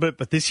down a little bit,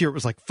 but this year it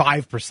was like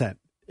 5%.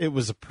 It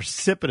was a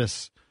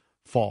precipitous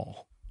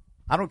fall.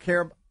 I don't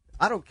care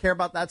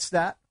about that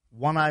stat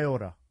one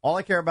iota. All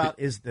I care about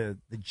is the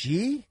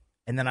G,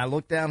 and then I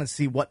look down and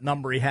see what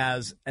number he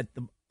has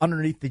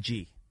underneath the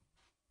G.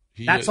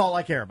 That's all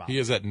I care about. He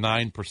is at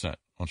 9%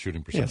 on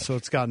shooting percentage. Yeah, so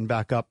it's gotten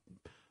back up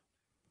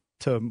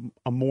to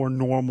a more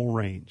normal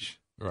range.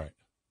 Right.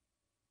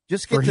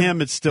 Just for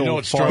him, it's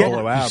still far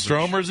below average.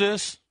 Stromer's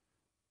is?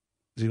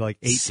 Is he like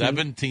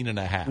 18?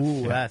 17.5.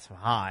 Ooh, that's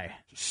high.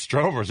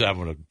 Stromer's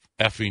having a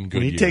effing good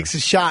When he year. takes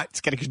a shot,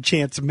 it's got a good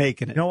chance of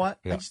making it. You know what?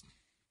 Yeah.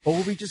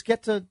 Will we just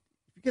get to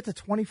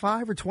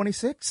 25 or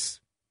 26?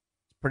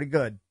 It's pretty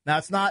good. Now,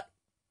 it's not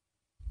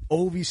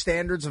Ovi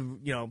standards of,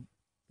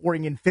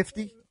 pouring in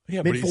 50,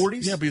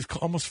 mid-40s. Yeah, but he's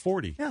almost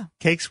 40. Yeah.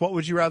 Cakes, what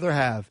would you rather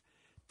have?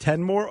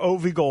 10 more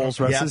Ovi goals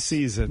rest of the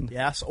season.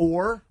 Yes,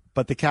 or...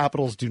 But the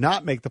Capitals do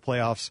not make the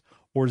playoffs,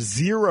 or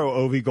 0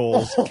 Ovi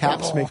goals.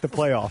 Caps make the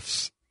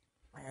playoffs.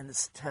 Man,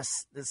 this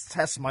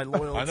tests my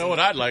loyalty. I know what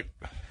I'd like.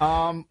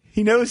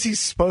 He knows he's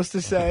supposed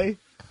to say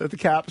that the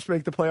Caps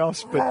make the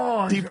playoffs,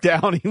 but deep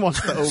down he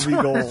wants the Ovi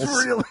goals.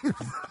 It's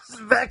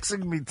really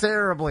vexing me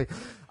terribly.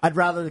 I'd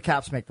rather the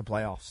Caps make the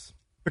playoffs.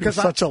 You're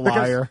such a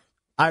liar.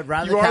 I'd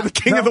rather you are the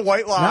king of the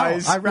white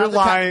lies. No, I'd rather You're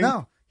lying.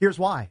 No, here's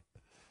why.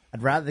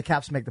 I'd rather the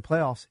Caps make the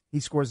playoffs.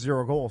 He scores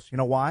 0 goals. You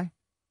know why?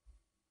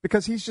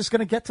 Because he's just going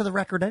to get to the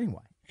record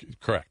anyway.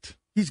 Correct.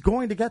 He's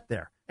going to get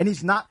there. And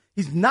he's not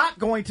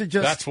going to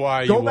just That's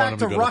why go you back want him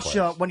to to go to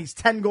Russia when he's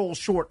 10 goals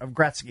short of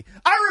Gretzky.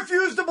 I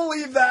refuse to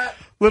believe that.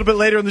 A little bit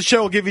later in the show,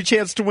 we'll give you a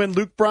chance to win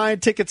Luke Bryan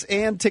tickets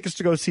and tickets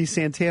to go see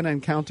Santana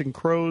and Counting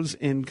Crows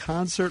in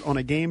concert on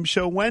a game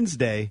show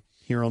Wednesday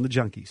here on the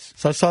Junkies.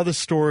 So I saw this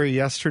story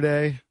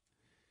yesterday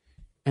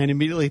and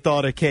immediately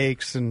thought of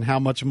Cakes and how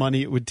much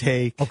money it would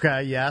take.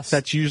 Okay, yes.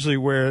 That's usually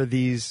where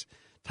these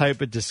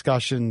type of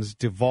discussions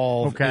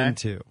devolve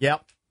into.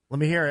 Yep. Let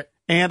me hear it.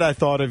 And I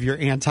thought of your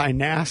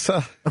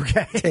anti-NASA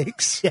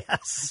takes.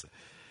 Yes.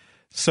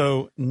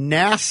 So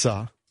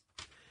NASA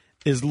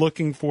is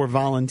looking for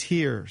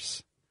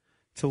volunteers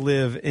to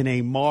live in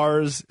a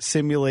Mars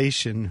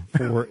simulation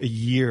for a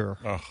year.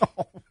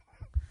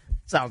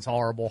 Sounds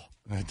horrible.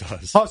 It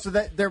does. Oh, so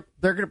that they're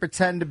going to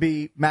pretend to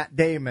be Matt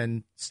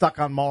Damon stuck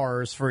on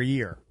Mars for a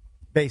year.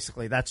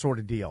 Basically, that sort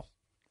of deal.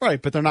 Right,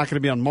 but they're not going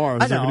to be on Mars.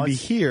 They're going to be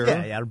here.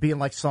 Yeah, it'll be in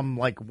like some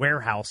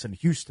warehouse in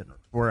Houston or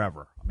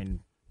wherever. I mean,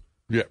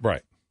 yeah,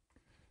 right.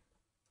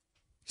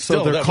 So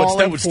Still, they're that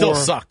calling would for still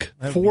suck.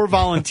 4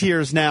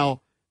 volunteers.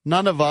 Now,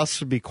 none of us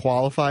would be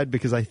qualified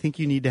because I think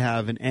you need to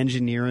have an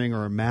engineering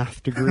or a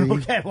math degree.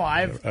 Okay, well,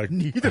 I've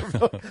neither of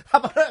those. How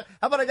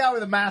about a guy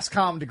with a mass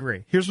comm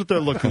degree? Here's what they're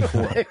looking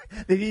for.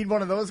 They need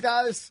one of those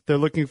guys? They're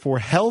looking for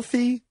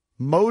healthy,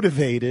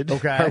 motivated,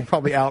 Okay.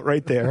 probably out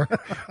right there,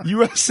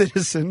 U.S.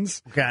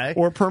 citizens Okay.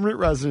 or permanent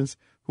residents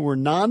who are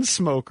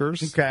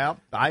non-smokers. Okay,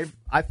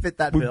 I fit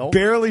that We bill.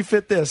 barely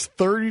fit this,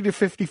 30 to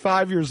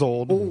 55 years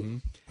old,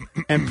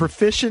 and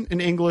proficient in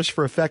English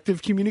for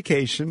effective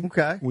communication.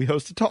 Okay. We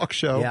host a talk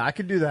show. Yeah, I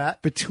could do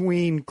that.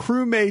 Between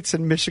crewmates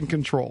and mission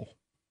control.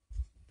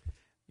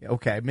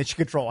 Okay, mission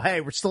control.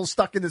 Hey, we're still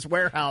stuck in this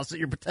warehouse that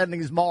you're pretending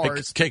is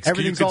Mars. Cakes,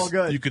 Everything's all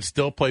good. You could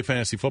still play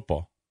fantasy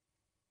football.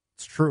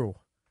 It's true.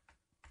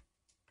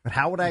 But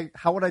how would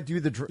I do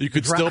the You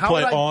could dra- still how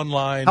play would I-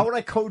 online How would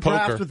I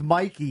co-draft poker. with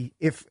Mikey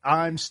if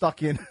I'm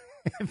stuck in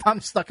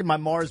my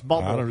Mars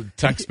bubble? I don't know,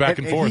 text back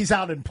and forth. He's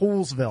out in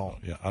Poolsville.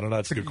 Yeah, I don't know.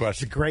 That's a good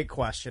question. It's a great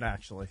question,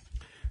 actually.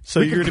 So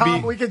we you're could going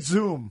to be we could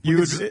Zoom.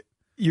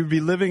 you'd be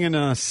living in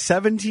a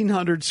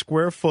 1,700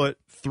 square foot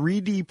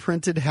 3D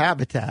printed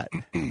habitat. A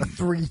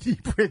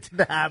 3D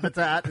printed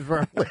habitat is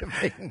where I'm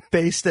living.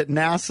 Based at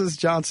NASA's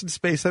Johnson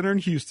Space Center in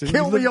Houston.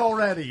 Kill me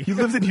already. You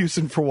lived in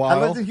Houston for a I while.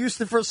 lived in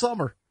Houston for a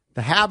summer.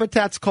 The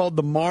habitat's called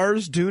the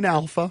Mars Dune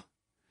Alpha.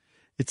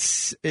 It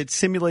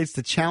simulates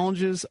the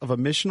challenges of a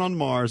mission on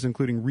Mars,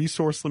 including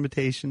resource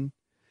limitation,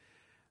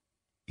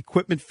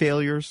 equipment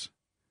failures,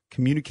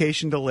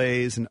 communication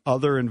delays, and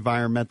other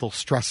environmental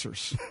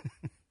stressors.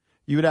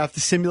 You would have to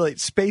simulate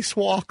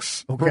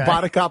spacewalks,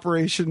 robotic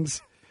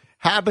operations,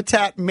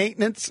 habitat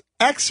maintenance,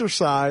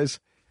 exercise,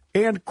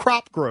 and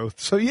crop growth.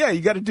 So, yeah,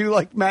 you got to do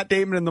like Matt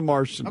Damon in The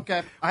Martian.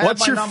 Okay.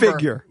 What's your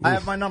figure? I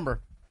have my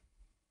number.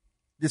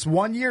 This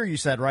 1 year, you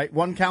said, right?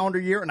 1 calendar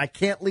year, and I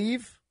can't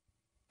leave?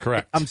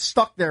 Correct. I'm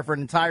stuck there for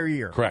an entire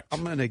year. Correct.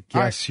 I'm going to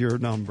guess your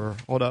number.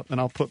 Hold up, and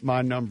I'll put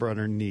my number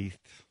underneath.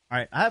 All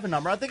right, I have a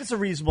number. I think it's a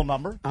reasonable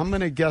number. I'm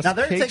going to guess Now,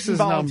 they're Cakes' taking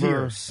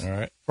volunteers. number. All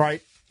right.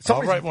 Right?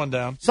 I'll write one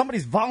down.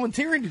 Somebody's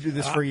volunteering to do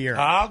this for a year.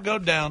 I'll go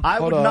down.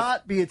 I would Hold up.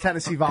 not be a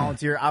Tennessee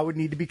volunteer. I would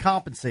need to be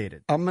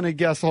compensated. I'm going to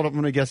guess. Hold up. I'm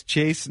going to guess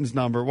Jason's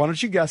number. Why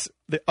don't you guess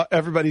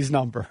everybody's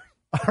number?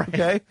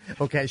 Okay.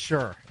 Okay,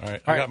 sure. All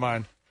right. I got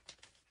mine.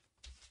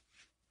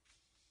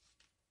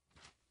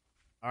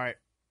 All right.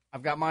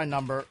 I've got my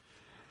number.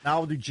 Now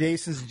we'll do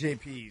Jason's and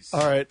JP's.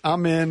 All right,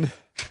 I'm in,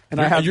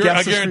 and I have.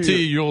 I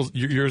guarantee yours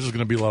is going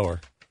to be lower.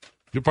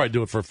 You'll probably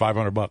do it for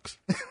 $500.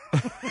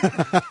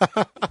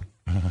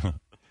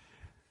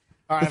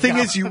 The thing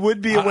is, you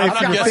would be away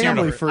from your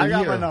family for a year.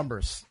 I got my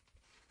numbers.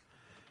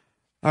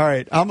 All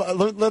right,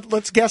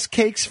 let's guess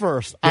Cakes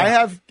first.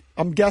 Yeah.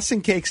 I'm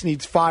guessing Cakes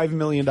needs $5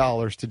 million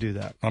to do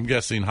that. I'm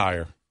guessing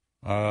higher.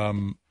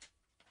 10.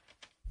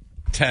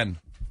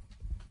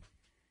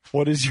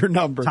 What is your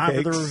number, Time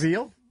Cakes? for the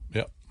reveal?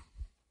 Yep.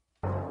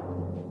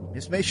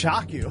 This may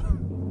shock you.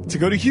 To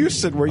go to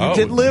Houston, where you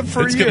did live for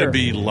a year. It's going to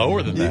be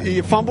lower than that.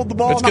 You fumbled the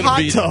ball in the hot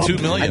tub. It's going to be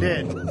 $2 million. I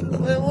did.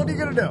 What are you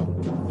going to do?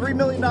 $3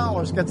 million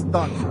gets it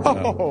done.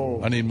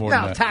 I need more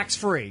than that.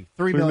 Tax-free.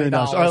 $3 million.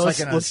 All right, let's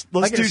do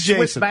Swiss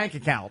Jason. bank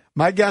account.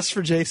 My guess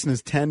for Jason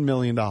is $10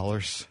 million. I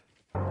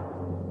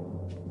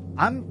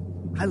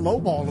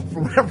lowballed him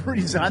for whatever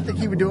reason. I think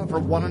he would do it for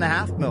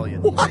 $1.5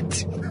 million.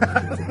 What?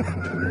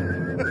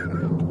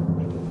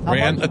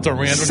 That's a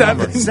random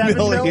number. $7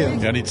 million.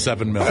 Yeah, I need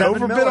 $7 million.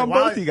 Overbid on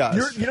both you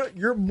guys.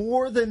 You're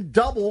more than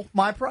double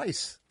my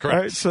price. Correct.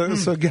 All right,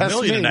 so guess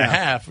 $1.5 million.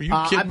 Are you kidding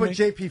me? I put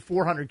JP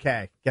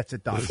 $400K gets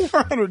it done.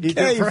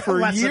 $400K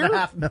for a year?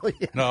 Less than $5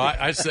 million. No,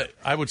 I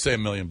would say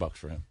 $1 million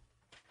for him.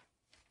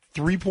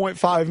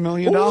 $3.5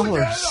 million.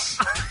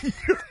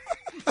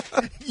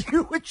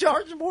 You would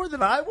charge more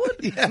than I would?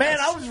 Yes. Man,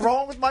 I was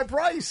wrong with my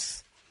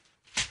price.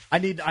 I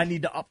need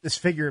to up this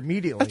figure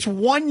immediately. That's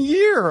 1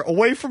 year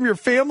away from your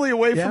family,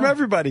 away from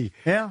everybody.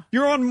 Yeah.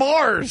 You're on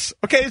Mars.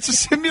 Okay, it's a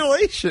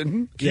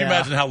simulation. Can you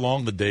imagine how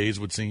long the days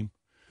would seem?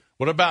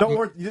 What about... Don't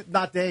worry,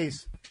 not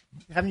days.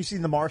 Haven't you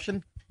seen The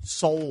Martian?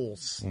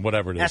 Souls.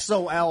 Whatever it is.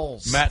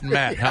 SOLs. Matt and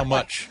Matt, how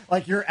much?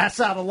 Like you're S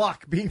out of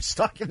luck being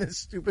stuck in this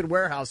stupid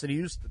warehouse in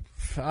Houston.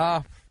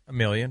 $1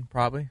 million,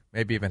 probably.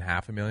 Maybe even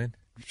 $500,000.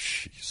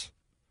 Jeez.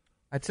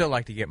 I'd still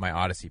like to get my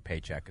Odyssey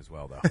paycheck as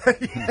well, though. I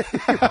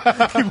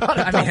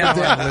don't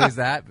want to lose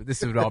that, but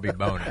this would all be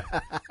bonus.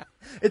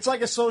 It's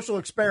like a social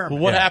experiment.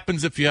 Well, what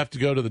happens if you have to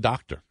go to the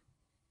doctor?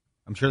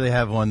 I'm sure they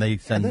have one. They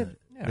send.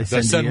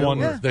 They send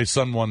one. Yeah. They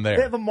send one there.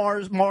 They have a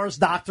Mars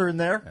doctor in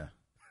there. Yeah.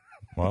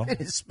 Well, in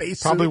his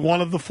space Probably suit.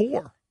 one of the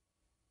four.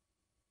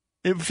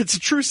 If it's a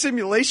true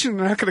simulation,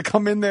 they're not going to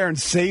come in there and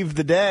save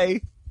the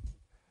day.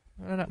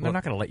 They're not going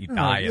to let you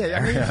die in there.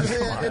 I mean, at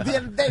the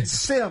end of the day, it's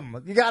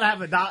sim. You got to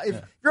have a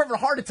if you're having a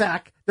heart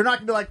attack, they're not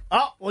going to be like,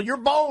 oh, well, you're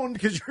boned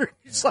because you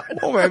signed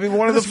up. Well, I mean,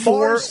 one of the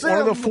four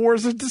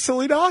is a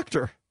silly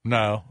doctor.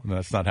 No,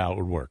 that's not how it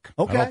would work.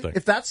 Okay, I don't think.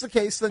 if that's the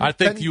case, then I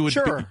think then you would.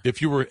 Sure.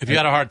 If you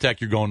had a heart attack,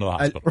 you're going to the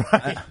hospital.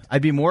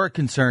 I'd be more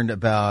concerned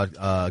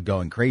about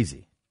going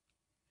crazy.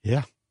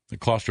 Yeah,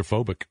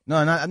 claustrophobic. No,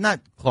 I'm not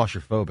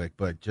claustrophobic,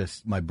 but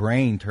just my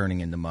brain turning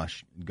into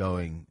mush,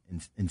 going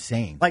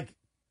insane.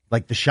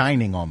 Like The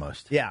Shining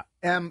almost. Yeah.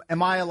 Am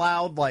I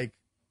allowed, do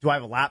I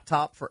have a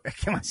laptop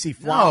can I see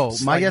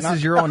flops? No, my guess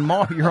is you're on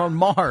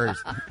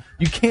Mars.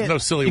 You can't. No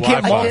silly You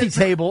can't Wi-Fi.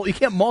 multi-table. You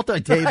can't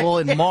multi-table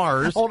in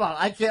Mars. Hold on,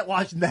 I can't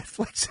watch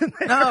Netflix in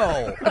there.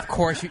 No, of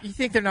course. You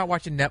think they're not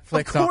watching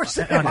Netflix Of course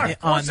they are. Of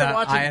course they're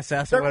watching, ISS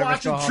or they're whatever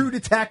it's watching called? True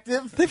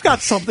Detective. They've got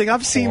something.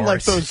 I've seen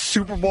course. those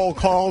Super Bowl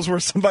calls where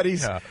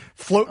somebody's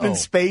floating in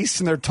space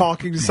and they're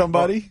talking to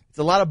somebody. It's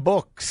a lot of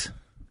books.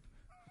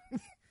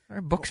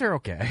 Books are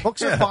okay.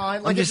 Books are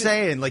fine. I'm just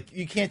saying,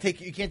 you can't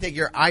take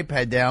your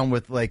iPad down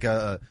with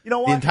the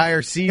what? entire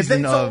If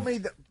season they told me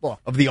that,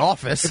 of The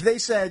Office. If they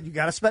said you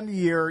got to spend a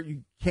year,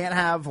 you can't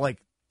have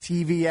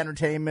TV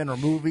entertainment or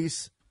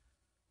movies,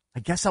 I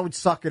guess I would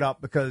suck it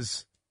up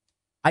because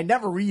I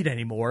never read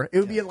anymore. It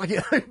would be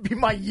it'd be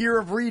my year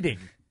of reading.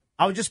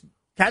 I would just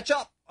catch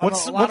up on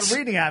a lot of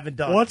reading I haven't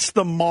done. What's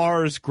the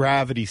Mars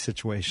gravity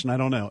situation? I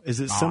don't know. Is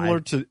it similar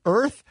to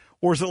Earth?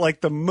 Or is it like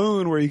the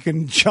moon where you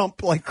can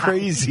jump like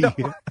crazy?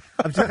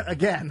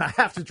 Again, I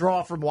have to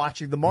draw from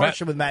watching The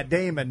Martian with Matt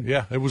Damon.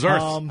 Yeah, it was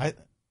Earth.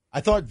 I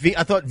thought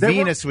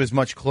Venus was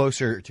much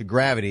closer to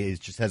gravity.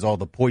 It just has all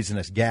the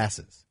poisonous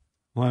gases.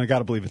 Well, I got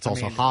to believe it's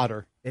also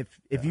hotter.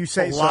 If you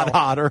say a so, lot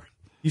hotter.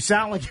 You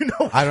sound like you know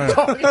what I don't you're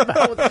know. talking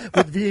about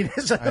with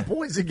Venus and the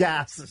poison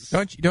gases.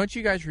 Don't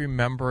you guys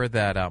remember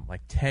that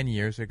 10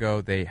 years ago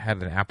they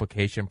had an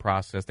application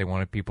process? They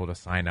wanted people to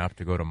sign up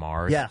to go to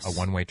Mars, Yes. a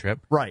one-way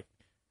trip. Right.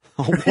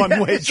 A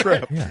one-way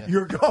trip.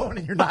 You're going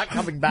and you're not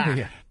coming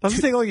back. Doesn't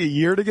it take a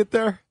year to get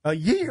there? A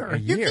year?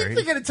 You keep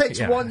thinking it takes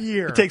 1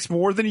 year. It takes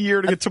more than a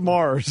year to get to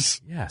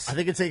Mars. Yes. I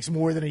think it takes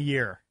more than a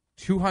year.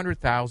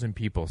 200,000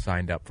 people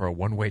signed up for a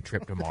one-way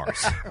trip to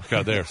Mars.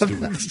 God, they're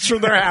stupid. I'm sure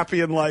they're happy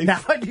in life.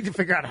 Now I need to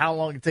figure out how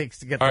long it takes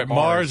to get All to right, Mars.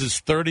 Mars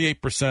is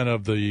 38%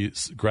 of the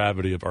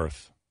gravity of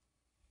Earth.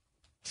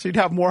 So you'd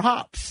have more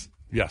hops.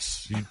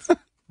 Yes.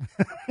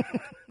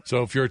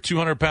 So if you're a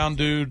 200-pound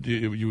dude,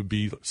 you would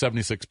be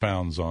 76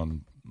 pounds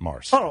on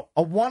Mars. Oh,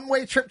 a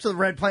one-way trip to the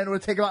Red Planet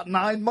would take about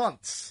 9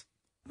 months.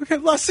 Okay,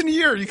 less than a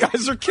year. You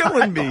guys are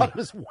killing me. I thought it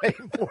was way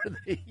more than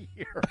a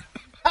year.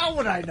 How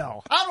would I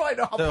know? How do I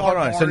know how So far hold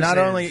on. Mars So not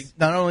is?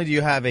 only do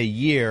you have a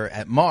year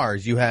at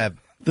Mars, you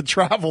have the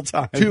travel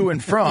time to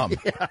and from.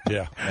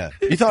 Yeah.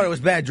 You thought it was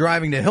bad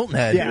driving to Hilton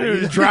Head. Yeah.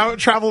 You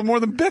travel more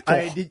than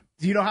Bickle.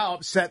 Do you know how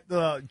upset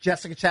the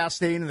Jessica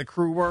Chastain and the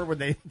crew were when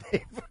they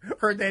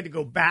heard they had to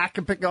go back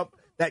and pick up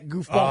that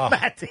goofball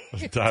Matt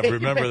Damon? I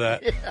remember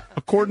that. Yeah.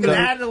 According It to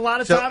added a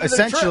lot of time to the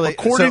essentially, trip.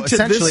 According to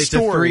essentially this it's a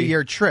story,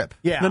 3-year trip.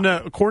 Yeah.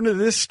 No. According to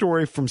this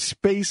story from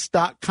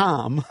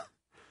space.com,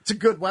 It's a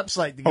good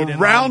website to get a in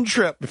round on.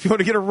 trip, if you want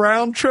to get a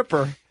round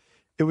tripper,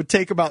 it would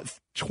take about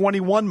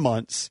 21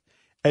 months,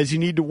 as you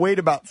need to wait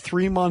about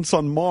 3 months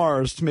on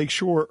Mars to make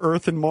sure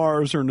Earth and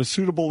Mars are in a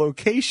suitable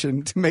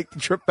location to make the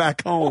trip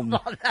back home.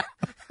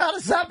 How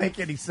does that make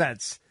any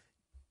sense?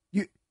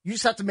 You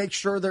just have to make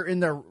sure they're in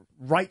their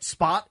right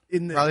spot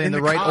in the Probably in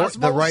the right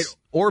cosmos? right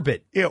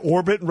orbit. Yeah,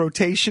 orbit and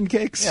rotation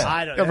cakes. Yeah.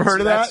 I don't- Ever heard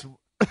of that?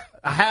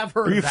 I have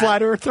heard Are you of a that.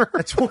 flat earther?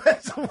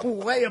 That's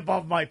way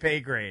above my pay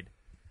grade.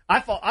 I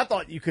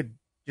thought you could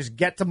just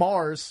get to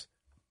Mars,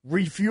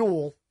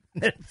 refuel,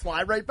 and then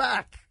fly right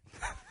back.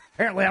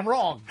 Apparently, I'm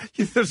wrong.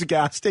 There's a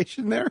gas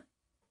station there.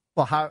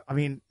 Well, how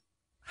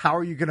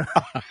are you going to?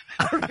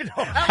 I don't even know.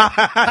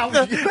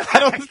 I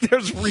don't think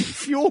there's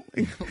refueling.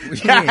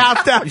 You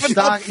have to have you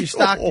enough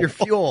stock fuel. your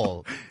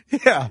fuel.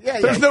 Yeah,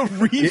 there's no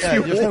refuel. Yeah,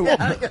 there's no,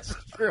 I guess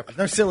it's true.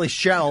 no silly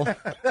shell.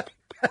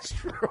 That's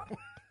true.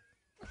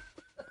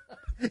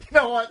 You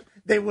know what?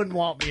 They wouldn't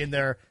want me in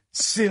their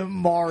Sim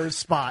Mars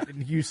spot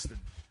in Houston.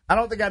 I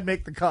don't think I'd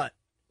make the cut.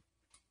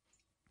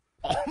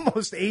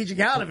 Almost aging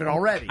out of it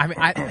already. I mean,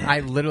 I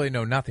literally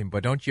know nothing,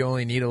 but don't you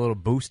only need a little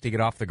boost to get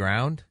off the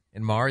ground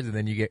in Mars, and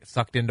then you get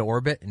sucked into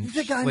orbit and You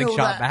think I know slingshot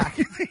that? back?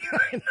 You think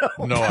I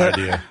know? No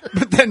idea.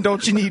 But then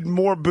don't you need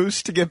more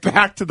boost to get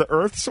back to the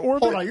Earth's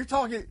orbit? Hold on, you're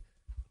talking.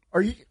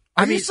 Are you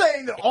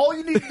saying that all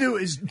you need to do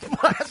is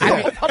blast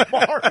off on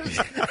Mars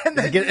and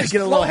then Get a just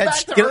little float head. back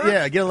to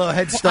Earth? Get a little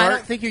head Well, I start.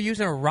 don't think you're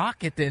using a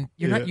rocket. Then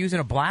you're not using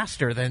a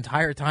blaster the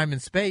entire time in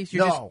space.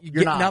 You're No, just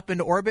you're getting not. up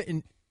into orbit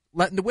and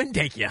letting the wind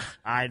take you.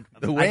 I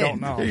don't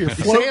wind. know. You're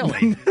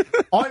Sailing.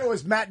 All I know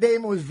is Matt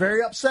Damon was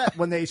very upset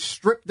when they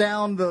stripped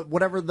down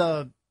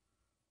the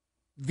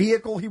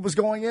vehicle he was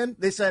going in.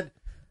 They said,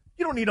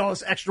 "You don't need all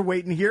this extra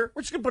weight in here.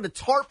 We're just going to put a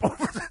tarp over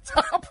the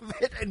top of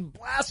it and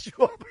blast you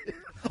up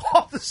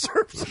off the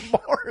surface of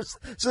Mars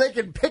so they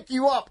can pick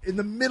you up in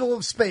the middle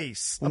of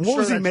space." I'm what sure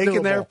was he that's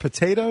making there? doable.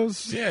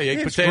 Potatoes? Yeah, you ate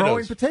It's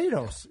growing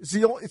potatoes.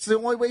 potatoes. It's the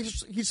only way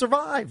he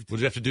survived. Would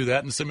you have to do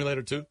that in the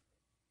simulator too?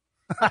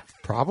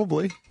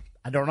 Probably.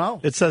 I don't know.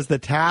 It says the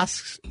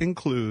tasks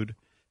include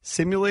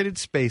simulated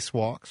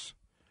spacewalks,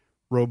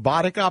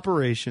 robotic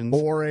operations,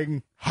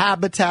 Boring.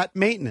 habitat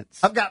maintenance.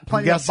 I've got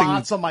plenty I'm of guessing-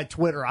 bots on my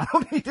Twitter. I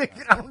don't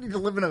need to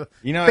live in a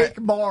You know, fake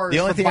Mars. the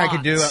only for thing I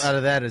could do bots. out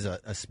of that is a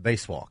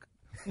spacewalk.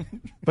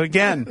 But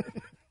again,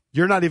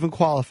 you're not even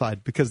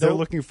qualified because they're Nope.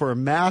 looking for a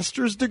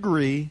master's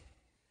degree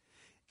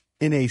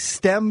in a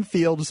STEM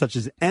field such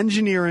as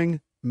engineering,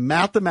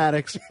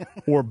 mathematics,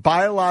 or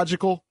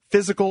biological,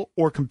 physical,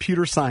 or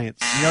computer science.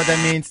 You know what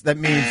that means? That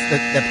means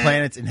that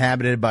planet's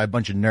inhabited by a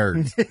bunch of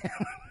nerds.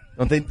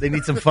 Don't they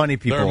need some funny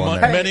people There are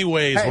on there? many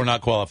ways Hey, we're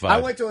not qualified. I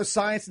went to a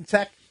science and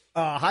tech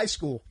high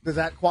school. Does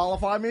that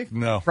qualify me?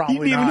 No. You Probably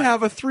didn't even not.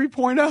 have a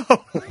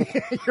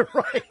 3.0. You're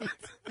right.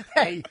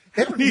 Hey,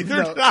 they don't, need to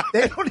Neither know, did I.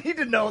 they don't need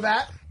to know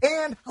that.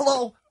 And,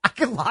 hello, I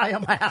can lie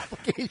on my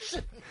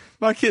application.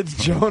 My kids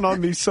joan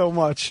on me so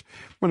much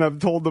when I've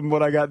told them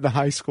what I got into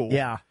high school.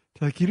 Yeah.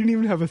 They're like, you didn't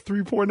even have a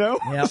 3.0?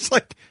 Yeah. It's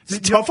like, it's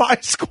a tough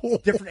high school.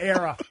 Different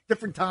era,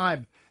 different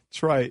time,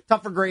 That's right.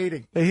 tougher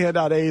grading, They hand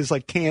out A's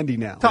like candy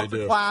now. tougher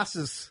do.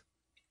 classes.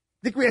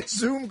 Think we had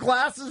Zoom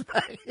classes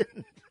back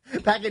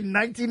in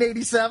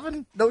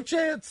 1987? No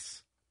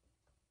chance.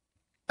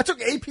 I took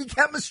AP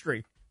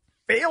chemistry.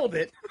 Failed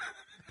it.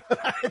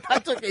 I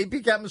took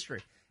AP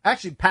chemistry.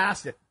 Actually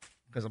passed it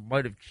because I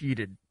might have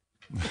cheated.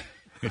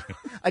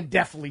 I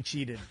definitely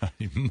cheated.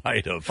 You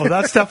might have. Oh,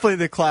 that's definitely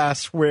the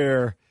class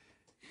where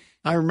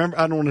I remember,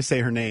 I don't want to say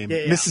her name. Yeah,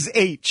 yeah. Mrs.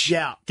 H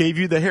Yeah. gave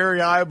you the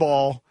hairy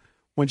eyeball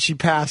when she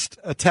passed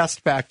a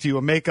test back to you,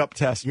 a makeup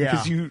test, Yeah.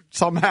 because you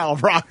somehow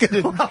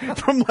rocketed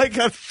from like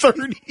a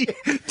 30 to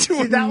See,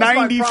 a that was my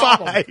 95.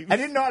 problem. I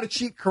didn't know how to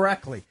cheat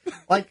correctly.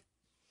 Like,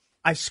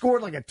 I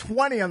scored like a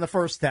 20 on the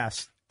first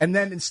test, and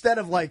then instead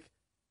of like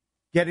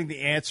getting the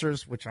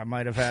answers, which I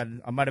might have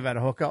had a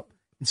hookup.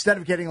 Instead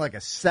of getting like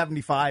a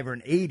 75 or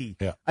an 80,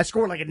 Yeah. I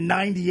scored like a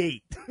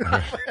 98.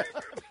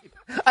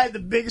 I had the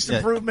biggest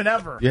improvement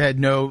ever. You had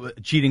no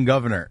cheating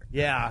governor.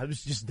 Yeah, it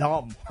was just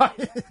dumb.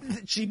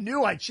 She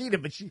knew I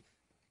cheated, but she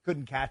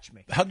couldn't catch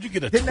me. How did you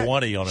get a Didn't have-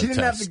 20 on a She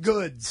didn't have test? the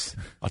goods.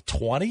 A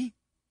 20?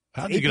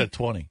 How did you get a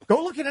 20?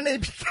 Go look at an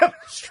AP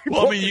chemistry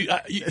Well, I book.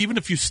 mean, even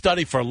if you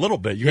study for a little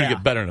bit, you're going to Yeah.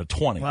 get better than a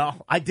 20.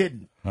 Well, I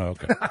didn't. Oh,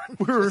 okay.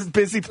 We were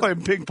busy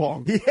playing ping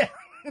pong. Yeah.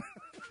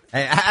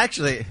 Hey,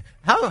 actually,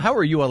 how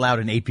are you allowed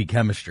in AP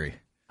chemistry?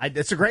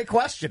 It's a great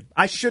question.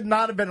 I should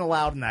not have been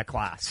allowed in that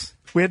class.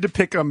 We had to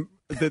pick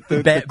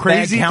the Bad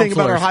crazy thing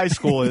about our counselors. high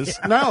school is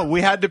no,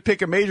 we had to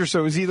pick a major, so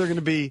it was either going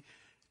to be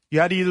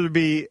you had to either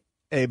be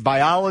a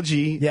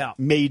biology Yeah.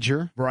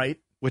 major, Right.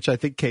 which I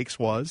think Cakes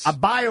was. A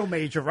bio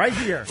major right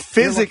here.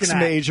 Physics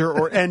major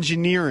or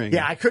engineering.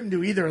 Yeah, I couldn't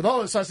do either of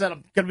those, so I said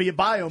I'm going to be a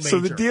bio major. So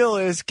the deal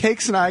is,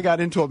 Cakes and I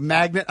got into a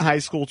magnet high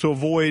school to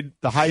avoid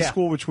the high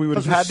school, which we would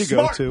have had to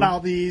go to.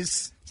 About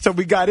these. So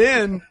we got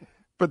in,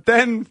 but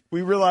then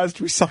we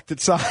realized we sucked at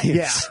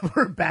science. Yeah,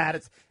 we're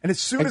bad. And as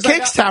soon as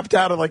Cakes tapped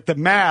out of like the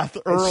math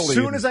early. As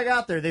soon as I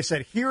got there, they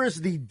said, "Here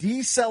is the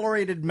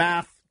decelerated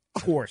math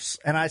course,"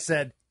 and I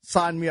said,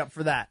 "Sign me up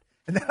for that."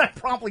 And then I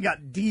promptly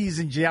got D's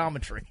in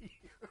geometry.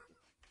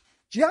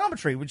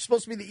 Geometry, which is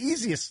supposed to be the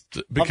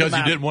easiest. Because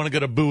you didn't want to go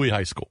to Bowie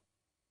High School.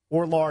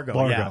 Or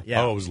Largo. Yeah.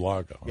 Oh, it was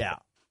Largo. Yeah.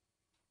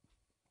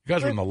 You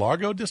guys were in the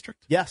Largo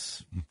district?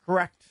 Yes,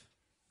 correct.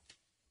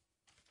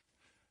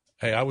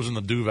 Hey, I was in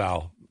the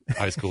Duval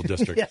High School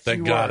district. Yes, Thank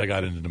you God were. I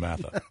got into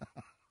DeMatha.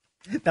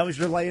 That was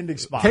your landing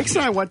spot. Cakes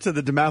and I went to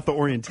the DeMatha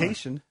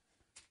orientation,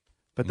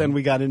 but then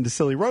we got into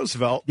Silly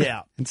Roosevelt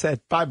and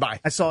said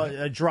bye-bye. I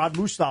saw Gerard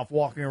Mustaf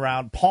walking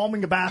around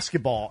palming a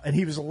basketball, and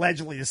he was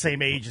allegedly the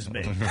same age as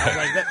me. I was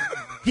like,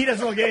 he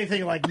doesn't look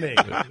anything like me,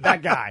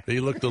 that guy. He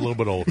looked a little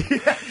bit older.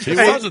 He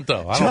wasn't,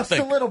 though. I don't Just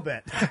think. a little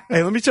bit.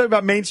 Hey, let me tell you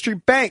about Main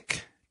Street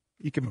Bank.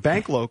 You can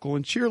bank local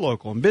and cheer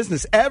local. In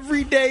business,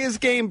 every day is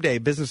game day.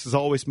 Business is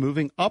always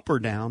moving up or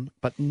down,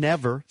 but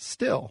never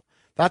still.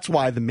 That's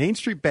why the Main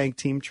Street Bank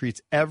team treats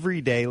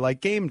every day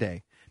like game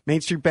day.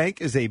 Main Street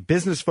Bank is a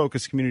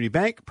business-focused community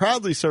bank,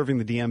 proudly serving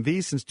the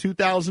DMV since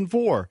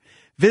 2004.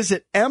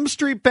 Visit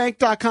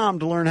mstreetbank.com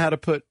to learn how to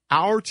put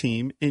our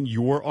team in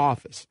your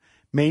office.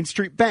 Main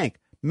Street Bank,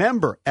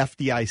 member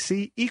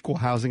FDIC, equal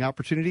housing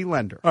opportunity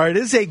lender. All right, it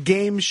is a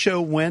Game Show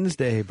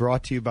Wednesday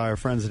brought to you by our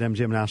friends at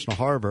MGM National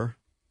Harbor.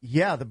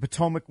 Yeah, the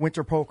Potomac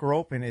Winter Poker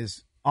Open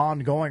is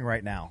ongoing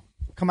right now.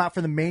 Come out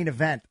for the main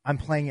event. I'm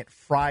playing it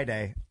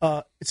Friday.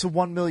 It's a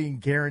 $1 million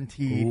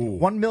guaranteed,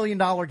 $1 million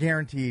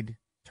guaranteed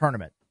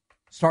tournament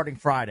starting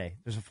Friday.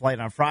 There's a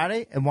flight on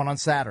Friday and one on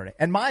Saturday.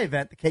 And my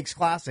event, the Cakes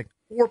Classic,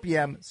 4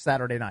 p.m.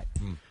 Saturday night.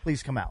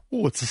 Please come out.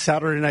 Oh, it's a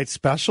Saturday night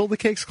special, the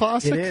Cakes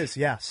Classic? It is,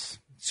 yes.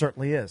 It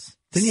certainly is.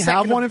 Didn't you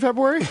have one in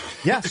February?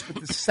 Yes,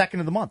 but the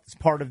second of the month. It's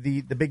part of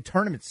the big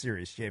tournament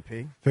series,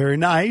 JP. Very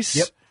nice.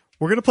 Yep.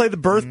 We're going to play the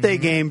birthday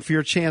game for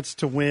your chance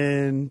to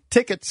win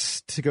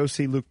tickets to go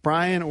see Luke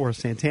Bryan or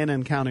Santana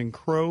and Counting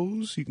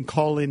Crows. You can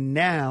call in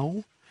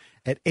now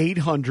at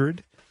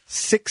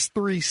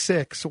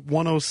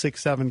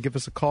 800-636-1067. Give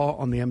us a call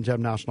on the MGM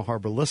National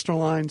Harbor listener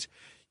lines.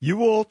 You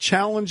will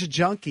challenge a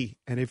junkie,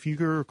 and if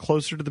you're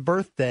closer to the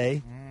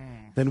birthday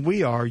than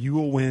we are, you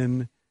will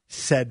win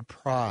said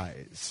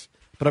prize.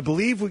 But I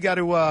believe we got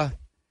to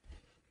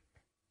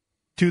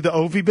do the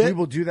Ovi bit. We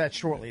will do that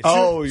shortly.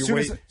 As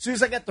soon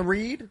as I get the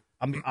read,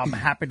 I'm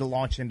happy to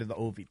launch into the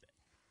Ovi bit.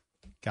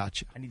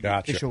 Gotcha. I need the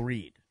official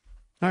read.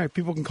 All right,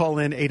 people can call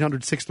in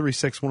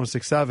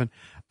 800-636-1067.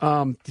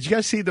 Did you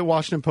guys see the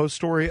Washington Post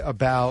story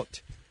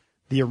about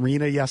the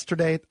arena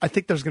yesterday? I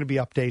think there's going to be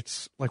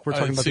updates, like we're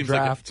talking about the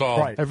draft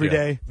every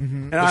day.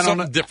 Mm-hmm. And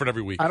something different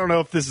every week. I don't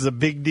know if this is a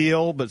big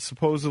deal, but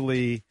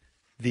supposedly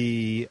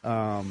the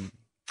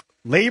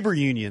labor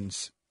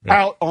unions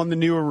out on the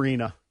new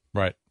arena.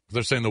 Right.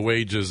 They're saying the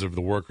wages of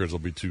the workers will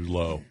be too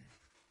low.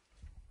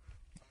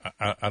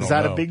 I don't know. Is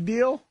that a big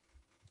deal?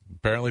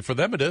 Apparently for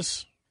them it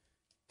is.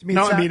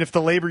 I mean, if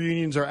the labor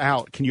unions are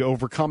out, can you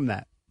overcome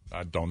that?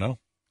 I don't know.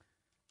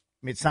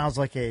 I mean, it sounds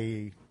like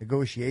a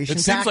negotiation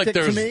It seems tactic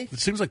to me. It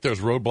seems like there's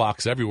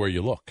roadblocks everywhere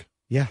you look.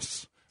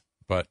 Yes.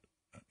 But,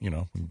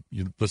 you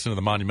listen to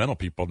the monumental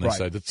people, and they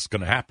say it's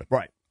going to happen.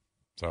 Right.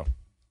 So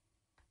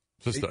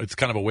it's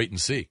kind of a wait and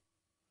see.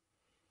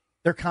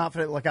 They're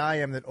confident, like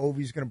I am, that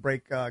Ovi's going to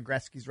break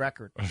Gretzky's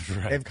record. Right.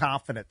 They have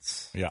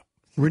confidence. Yeah.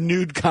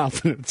 Renewed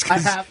confidence. I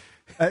have.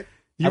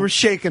 You were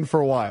shaken for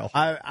a while.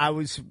 I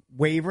was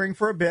wavering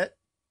for a bit.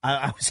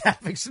 I was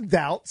having some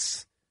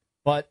doubts,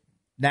 but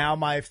now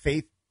my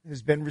faith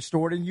has been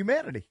restored in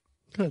humanity.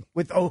 Good.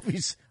 With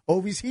Ovi's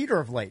heater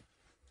of late.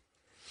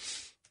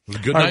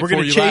 Good All night right, we're for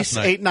going you to last chase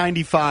night.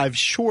 895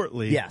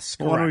 shortly. Yes,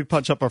 Why don't we correct.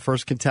 punch up our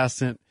first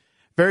contestant?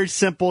 Very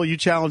simple. You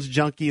challenge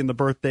Junkie in the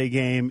birthday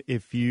game.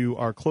 If you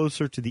are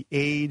closer to the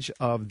age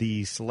of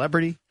the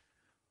celebrity,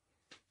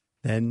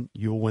 then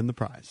you'll win the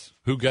prize.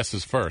 Who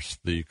guesses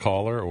first, the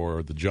caller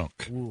or the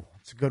junk? Ooh,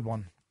 it's a good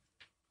one.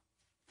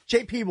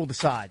 JP will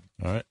decide.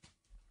 All right.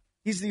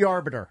 He's the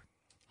arbiter.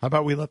 How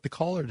about we let the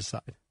caller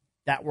decide?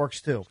 That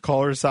works too.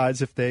 Caller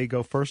decides if they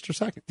go first or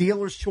second.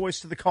 Dealer's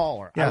choice to the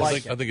caller. Yes. I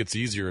like I think it's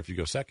easier if you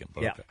go second,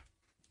 but Yeah. okay.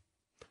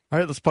 All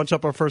right, let's punch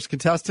up our first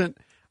contestant.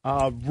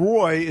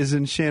 Roy is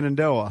in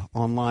Shenandoah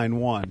on line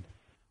one.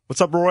 What's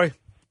up, Roy?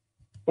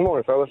 Good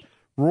morning, fellas.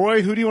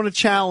 Roy, who do you want to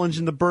challenge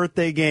in the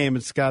birthday game?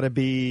 It's got to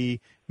be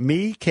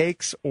me,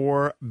 Cakes,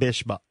 or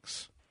Bish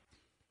Bucks.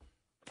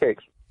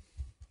 Cakes.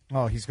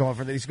 Oh, he's going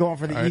for the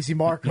right. easy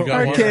mark. All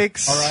right,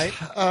 Cakes. All right.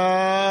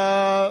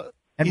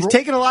 And he's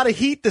taking a lot of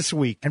heat this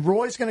week. And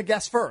Roy's going to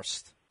guess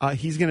first.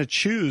 He's going to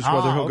choose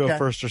whether he'll go okay.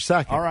 first or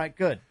second. All right,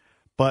 good.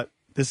 But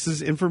this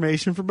is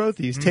information for both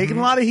of you. He's taking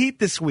a lot of heat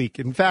this week.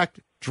 In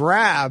fact,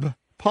 Drab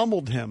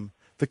pummeled him.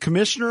 The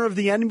commissioner of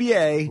the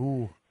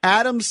NBA,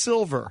 Adam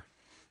Silver,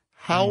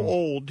 How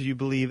old do you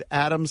believe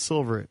Adam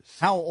Silver is?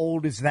 How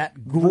old is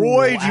that guru,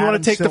 Roy, do you want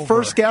Adam to take Silver? the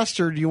first guess,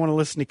 or do you want to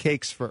listen to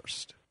Cakes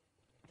first?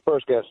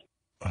 First guess.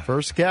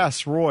 First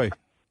guess, Roy.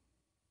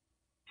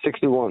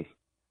 61.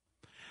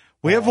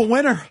 We have a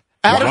winner.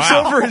 Adam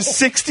Wow. Silver is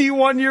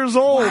 61 years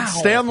old. Wow.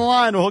 Stay on the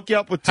line. We'll hook you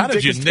up with 2 How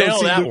did you tickets to go nail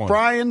see that Luke one?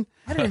 Bryan.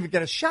 I didn't even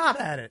get a shot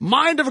at it.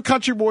 Mind of a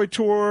Country Boy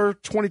Tour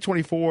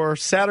 2024,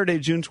 Saturday,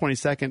 June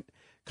 22nd,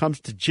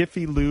 comes to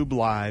Jiffy Lube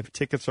Live.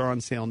 Tickets are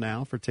on sale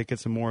now. For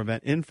tickets and more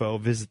event info,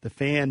 visit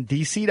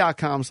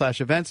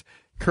thefandc.com/events,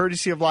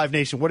 courtesy of Live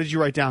Nation. What did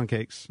you write down,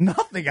 Cakes?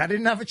 Nothing. I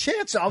didn't have a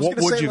chance. I was What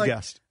gonna would say, you like,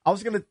 guessed? I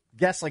was going to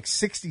guess like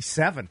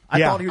 67. I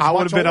thought he was would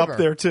much have been older. up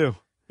there, too.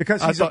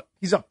 Because I thought-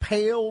 he's a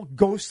pale,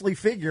 ghostly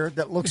figure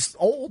that looks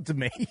old to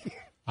me.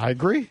 I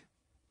agree.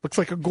 Looks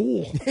like a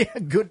ghoul. Yeah,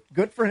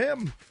 good for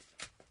him.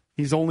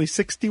 He's only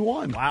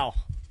 61. Wow.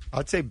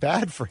 I'd say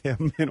bad for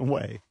him in a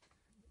way.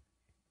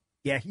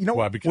 Yeah, you know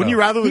Why? what? Because Wouldn't you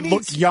rather He look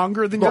needs-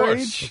 younger than Of your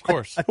course, age? of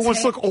course. Who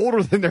wants to look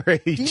older than their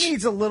age? He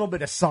needs a little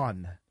bit of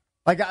sun.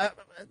 Like,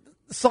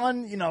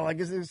 sun, you know, like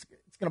it's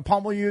going to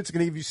pummel you. It's going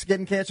to give you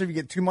skin cancer if you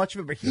get too much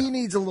of it. But he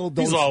needs a little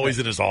dose. He's of always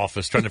it. in his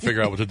office trying to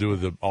figure out what to do with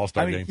the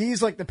All-Star I mean, game.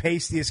 he's like the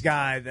pastiest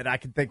guy that I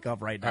can think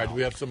of right now. All right, do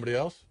we have somebody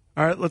else?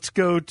 All right, let's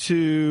go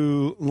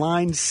to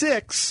line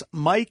 6.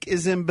 Mike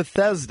is in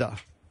Bethesda.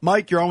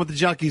 Mike, you're on with the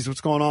Junkies.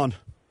 What's going on?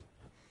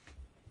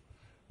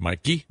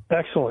 Mikey?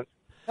 Excellent.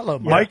 Hello,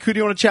 Mike. Mike, who do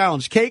you want to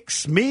challenge?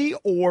 Cakes, me,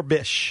 or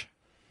Bish?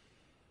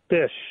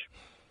 Bish.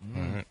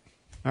 All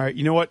right,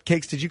 you know what?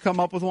 Cakes, did you come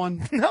up with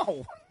one?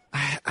 No.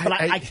 But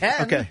I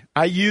can. Okay.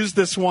 I used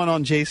this one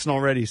on Jason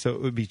already, so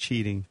it would be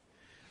cheating.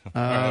 All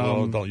right,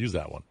 well, don't use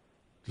that one.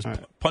 Just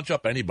punch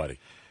up anybody.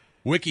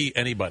 Wiki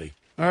anybody.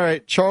 All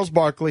right, Charles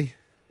Barkley.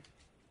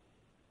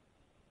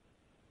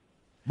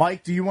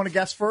 Mike, do you want to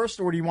guess first,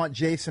 or do you want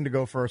Jason to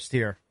go first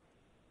here?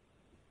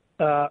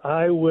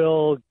 I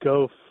will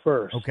go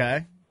first.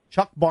 Okay.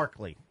 Chuck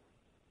Barkley.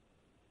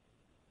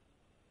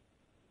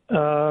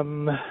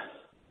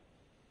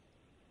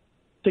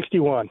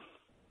 61.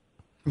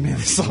 Man,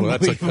 this is Well,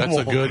 that's a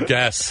unbelievable. good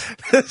guess.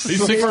 This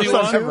He's is the first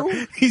 61? time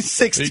ever. He's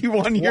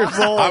 61 years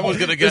old. I was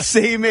going to guess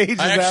the same age as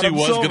I actually Adam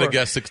was Silver. going to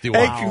guess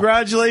 61. Hey,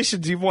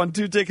 congratulations. You've won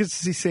 2 tickets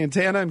to see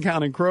Santana and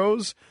Counting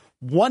Crows.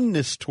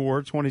 Oneness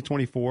Tour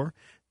 2024.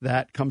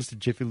 That comes to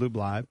Jiffy Lube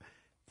Live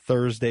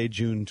Thursday,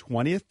 June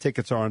 20th.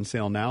 Tickets are on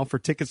sale now. For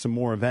tickets and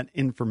more event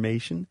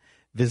information,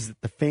 visit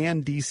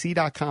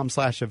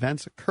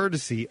thefandc.com/events,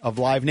 courtesy of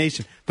Live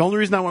Nation. The only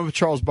reason I went with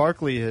Charles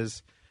Barkley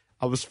is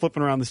I was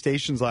flipping around the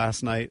stations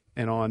last night,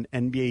 and on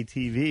NBA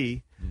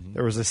TV,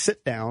 there was a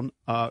sit-down,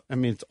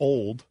 it's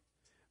old,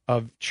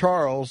 of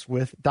Charles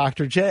with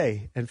Dr.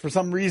 J. And for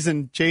some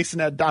reason, Jason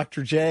had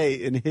Dr. J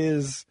in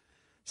his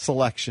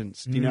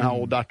selections. Do you know how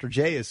old Dr.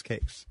 J is,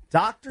 Cakes?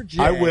 Dr.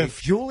 J. I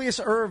whiffed. Julius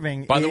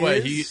Irving. By the way,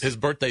 is- his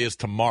birthday is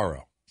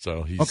tomorrow.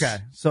 So he's Okay,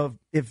 so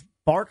if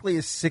Barkley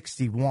is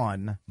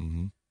 61,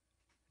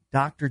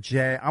 Dr.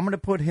 J, I'm going to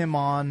put him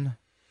on.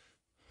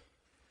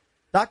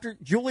 Dr.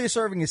 Julius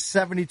Irving is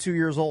 72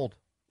 years old.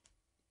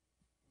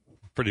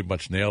 pretty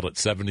much nailed it.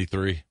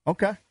 73.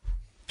 Okay.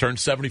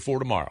 Turns 74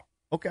 tomorrow.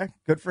 Okay,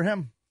 good for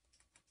him.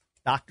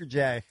 Dr.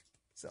 J.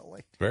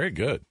 Silly. Very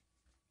good.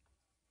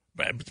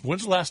 Man,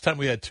 when's the last time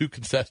we had 2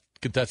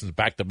 contestants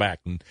back to back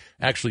and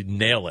actually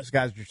nail it? These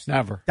guys are just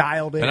Never.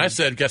 dialed in. And I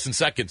said guessing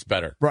seconds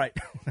better. Right.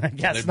 I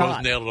guess They not.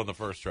 both nailed it on the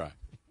first try.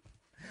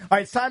 All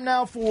right, it's time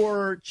now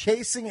for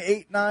Chasing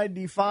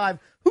 895.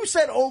 Who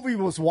said Ovi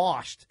was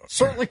washed?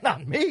 Certainly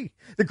not me.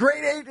 The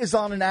Great 8 is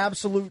on an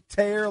absolute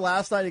tear.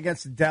 Last night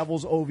against the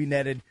Devils, Ovi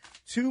netted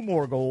 2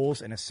 more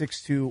goals and a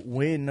 6-2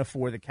 win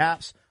for the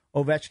Caps.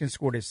 Ovechkin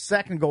scored his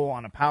second goal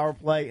on a power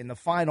play in the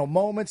final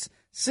moments.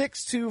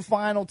 6-2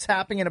 final,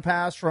 tapping in a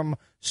pass from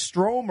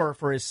Stromer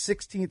for his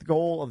 16th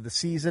goal of the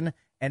season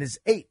and his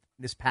 8th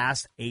in his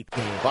past 8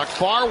 games. Buck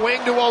far wing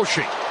to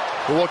Oshie,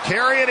 who will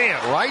carry it in.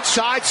 Right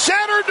side,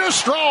 center to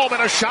Strome,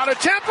 and a shot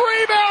attempt.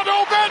 Rebound,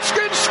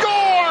 Ovechkin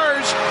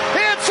scores!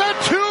 It's a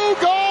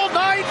 2-goal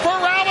night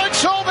for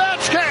Alex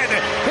Ovechkin.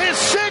 His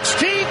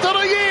 16th of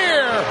the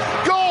year.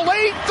 Goal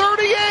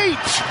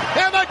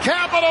 838, and the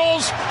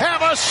Capitals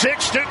have a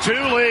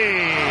 6-2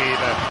 lead.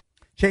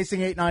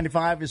 Chasing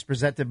 895 is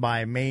presented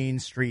by Main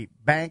Street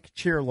Bank.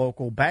 Cheer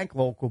local, bank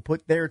local.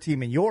 Put their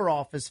team in your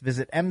office.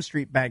 Visit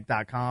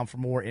mstreetbank.com for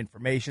more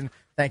information.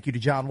 Thank you to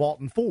John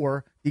Walton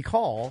for the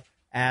call,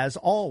 as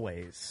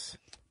always.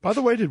 By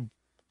the way, did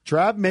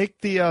Drab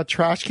make the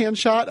trash can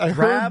shot? I heard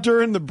Drab-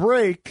 during the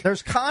break.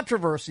 There's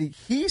controversy.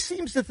 He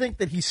seems to think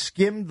that he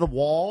skimmed the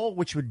wall,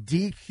 which would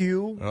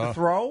DQ the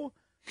throw.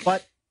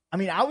 But, I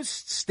mean, I was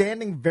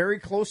standing very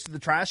close to the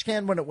trash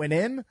can when it went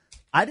in.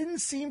 I didn't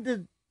seem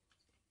to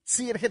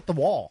see it hit the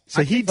wall.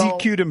 So he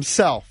DQ'd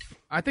himself.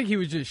 I think he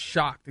was just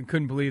shocked and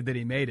couldn't believe that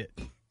he made it.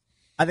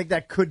 I think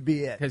that could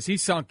be it. Because he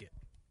sunk it.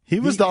 He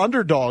was the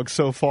underdog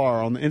so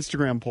far on the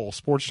Instagram poll.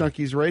 Sports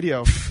Junkies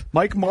Radio.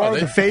 Mike Marr,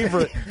 the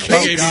favorite. They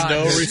gave you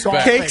no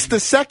respect. Cake's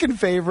the second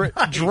favorite.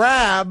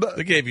 Drab,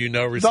 They gave you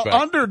no the respect.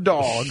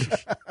 underdog.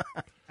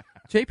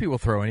 JP will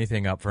throw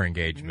anything up for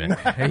engagement.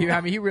 I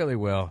mean, he really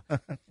will.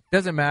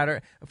 Doesn't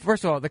matter.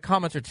 First of all, the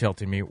comments are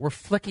tilting me. We're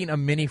flicking a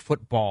mini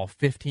football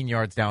 15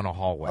 yards down a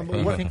hallway.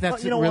 I think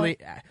that's really...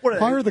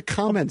 Why are the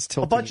comments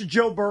tilting? A bunch of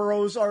Joe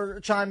Burrows are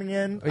chiming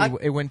in.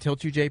 It wouldn't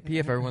tilt you, JP,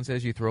 if everyone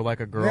says you throw like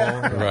a girl.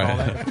 Yeah. Or Right. all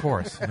that. Of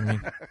course. I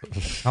mean,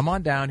 come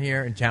on down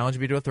here and challenge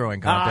me to a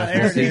throwing contest.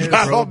 there We'll see you who go.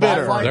 can throw a ball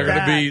Like farther.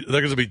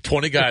 They're going to be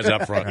 20 guys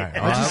up front. Right.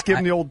 I just give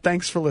them the old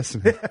thanks for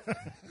listening.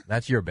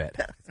 That's your bet.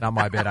 It's not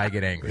my bet. I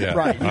get angry. Yeah,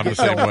 right. I'm the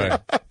same way.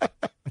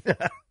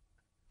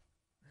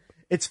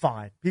 It's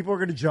fine. People are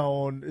going to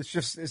Joan.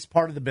 It's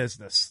part of the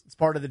business. It's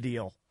part of the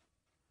deal.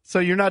 So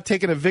you're not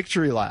taking a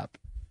victory lap.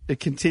 It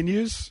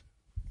continues?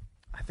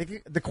 I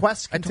think the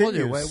quest I continues.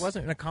 told you, it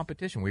wasn't in a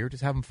competition. We were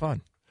just having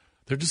fun.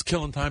 They're just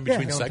killing time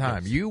between Killing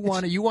segments. time. You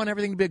want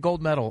everything to be a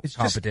gold medal It's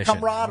just competition.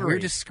 camaraderie. We were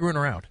just screwing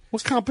around.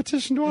 What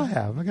competition do I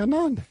have? I got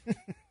none.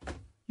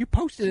 You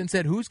posted and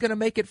said, who's going to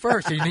make it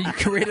first? And you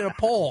created a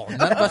poll.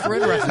 None of us were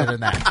interested in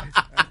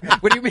that.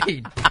 What do you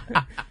mean?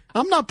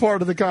 I'm not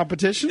part of the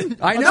competition.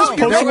 I I'm know. just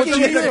posting what you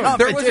do.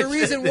 There was a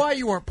reason why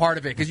you weren't part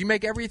of it, because you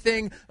make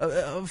everything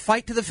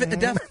fight to the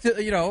death.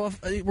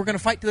 We're going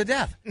to fight to the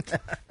death.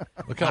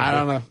 I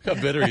don't know. Look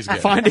how bitter he's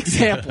getting. Find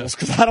examples,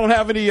 because I don't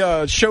have any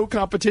show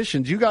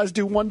competitions. You guys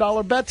do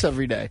 $1 bets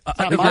every day. It's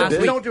not my We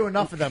bit. don't do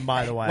enough of them,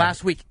 by the way.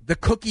 Last week, the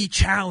Cookie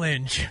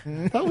Challenge.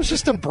 That was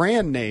just a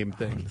brand name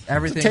thing. It's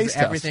a taste test.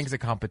 Everything's a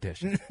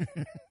competition.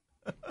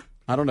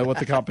 I don't know what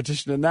the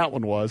competition in that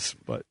one was,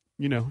 but,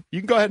 you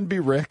can go ahead and be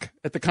Rick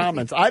at the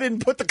comments. I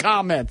didn't put the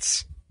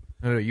comments.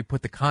 No, you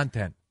put the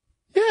content.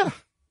 Yeah,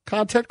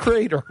 content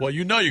creator. Well,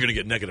 you're going to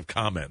get negative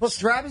comments. Well,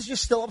 Strab is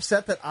just still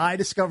upset that I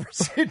discovered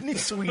Sidney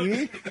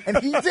Sweeney, and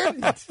he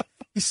didn't.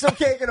 He still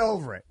can't get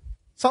over it.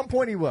 Some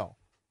point he will.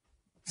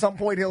 Some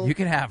point he'll... You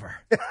can have her.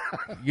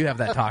 You have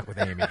that talk with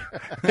Amy.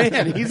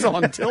 Man, he's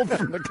on tilt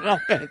from the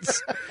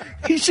comments.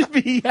 He should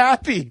be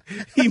happy.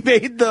 He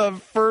made the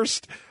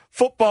first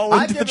football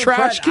into the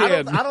trash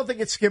can. I don't think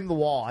it skimmed the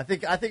wall. I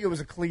think it was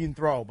a clean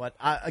throw, but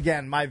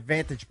again, my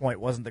vantage point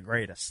wasn't the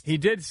greatest. He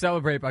did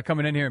celebrate by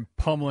coming in here and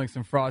pummeling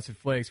some Frosted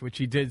Flakes, which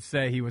he did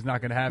say he was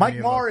not going to have. Mike any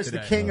of Marr us is the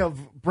today. king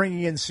of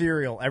bringing in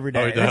cereal every day.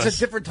 Oh, he And it's does. a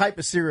different type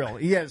of cereal.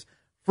 He has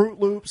Fruit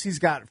Loops. He's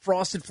got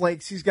Frosted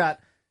Flakes. He's got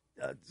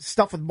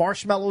stuff with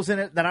marshmallows in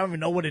it that I don't even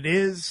know what it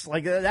is.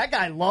 Like that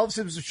guy loves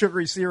his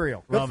sugary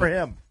cereal. Good for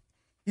him.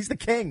 He's the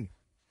king.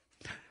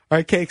 All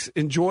right, Cakes,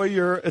 enjoy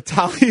your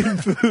Italian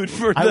food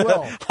for I the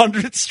will.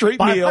 100th straight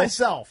By meal.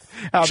 myself.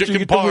 After Chicken you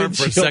get the parm for a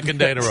windshield second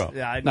day in a bets. row.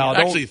 Yeah, No,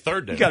 Actually,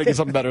 third day. You got to get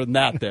something better than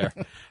that there.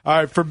 All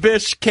right, for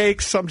Bish,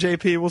 Cakes, I'm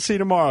JP. We'll see you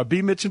tomorrow.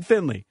 B. Mitch and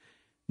Finley.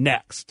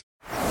 Next.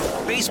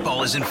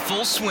 Baseball is in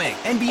full swing.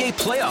 NBA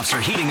playoffs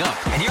are heating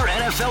up, and your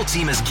NFL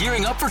team is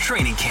gearing up for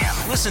training camp.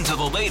 Listen to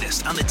the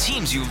latest on the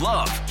teams you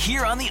love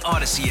here on the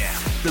Odyssey app.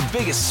 The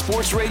biggest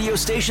sports radio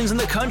stations in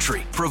the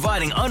country,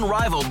 providing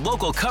unrivaled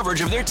local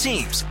coverage of their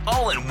teams,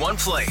 all in one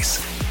place.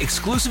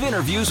 Exclusive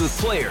interviews with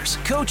players,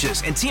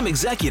 coaches, and team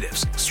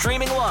executives,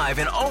 streaming live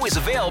and always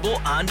available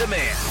on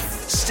demand.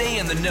 Stay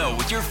in the know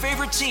with your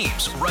favorite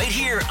teams right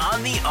here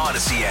on the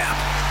Odyssey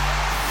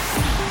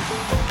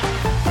app.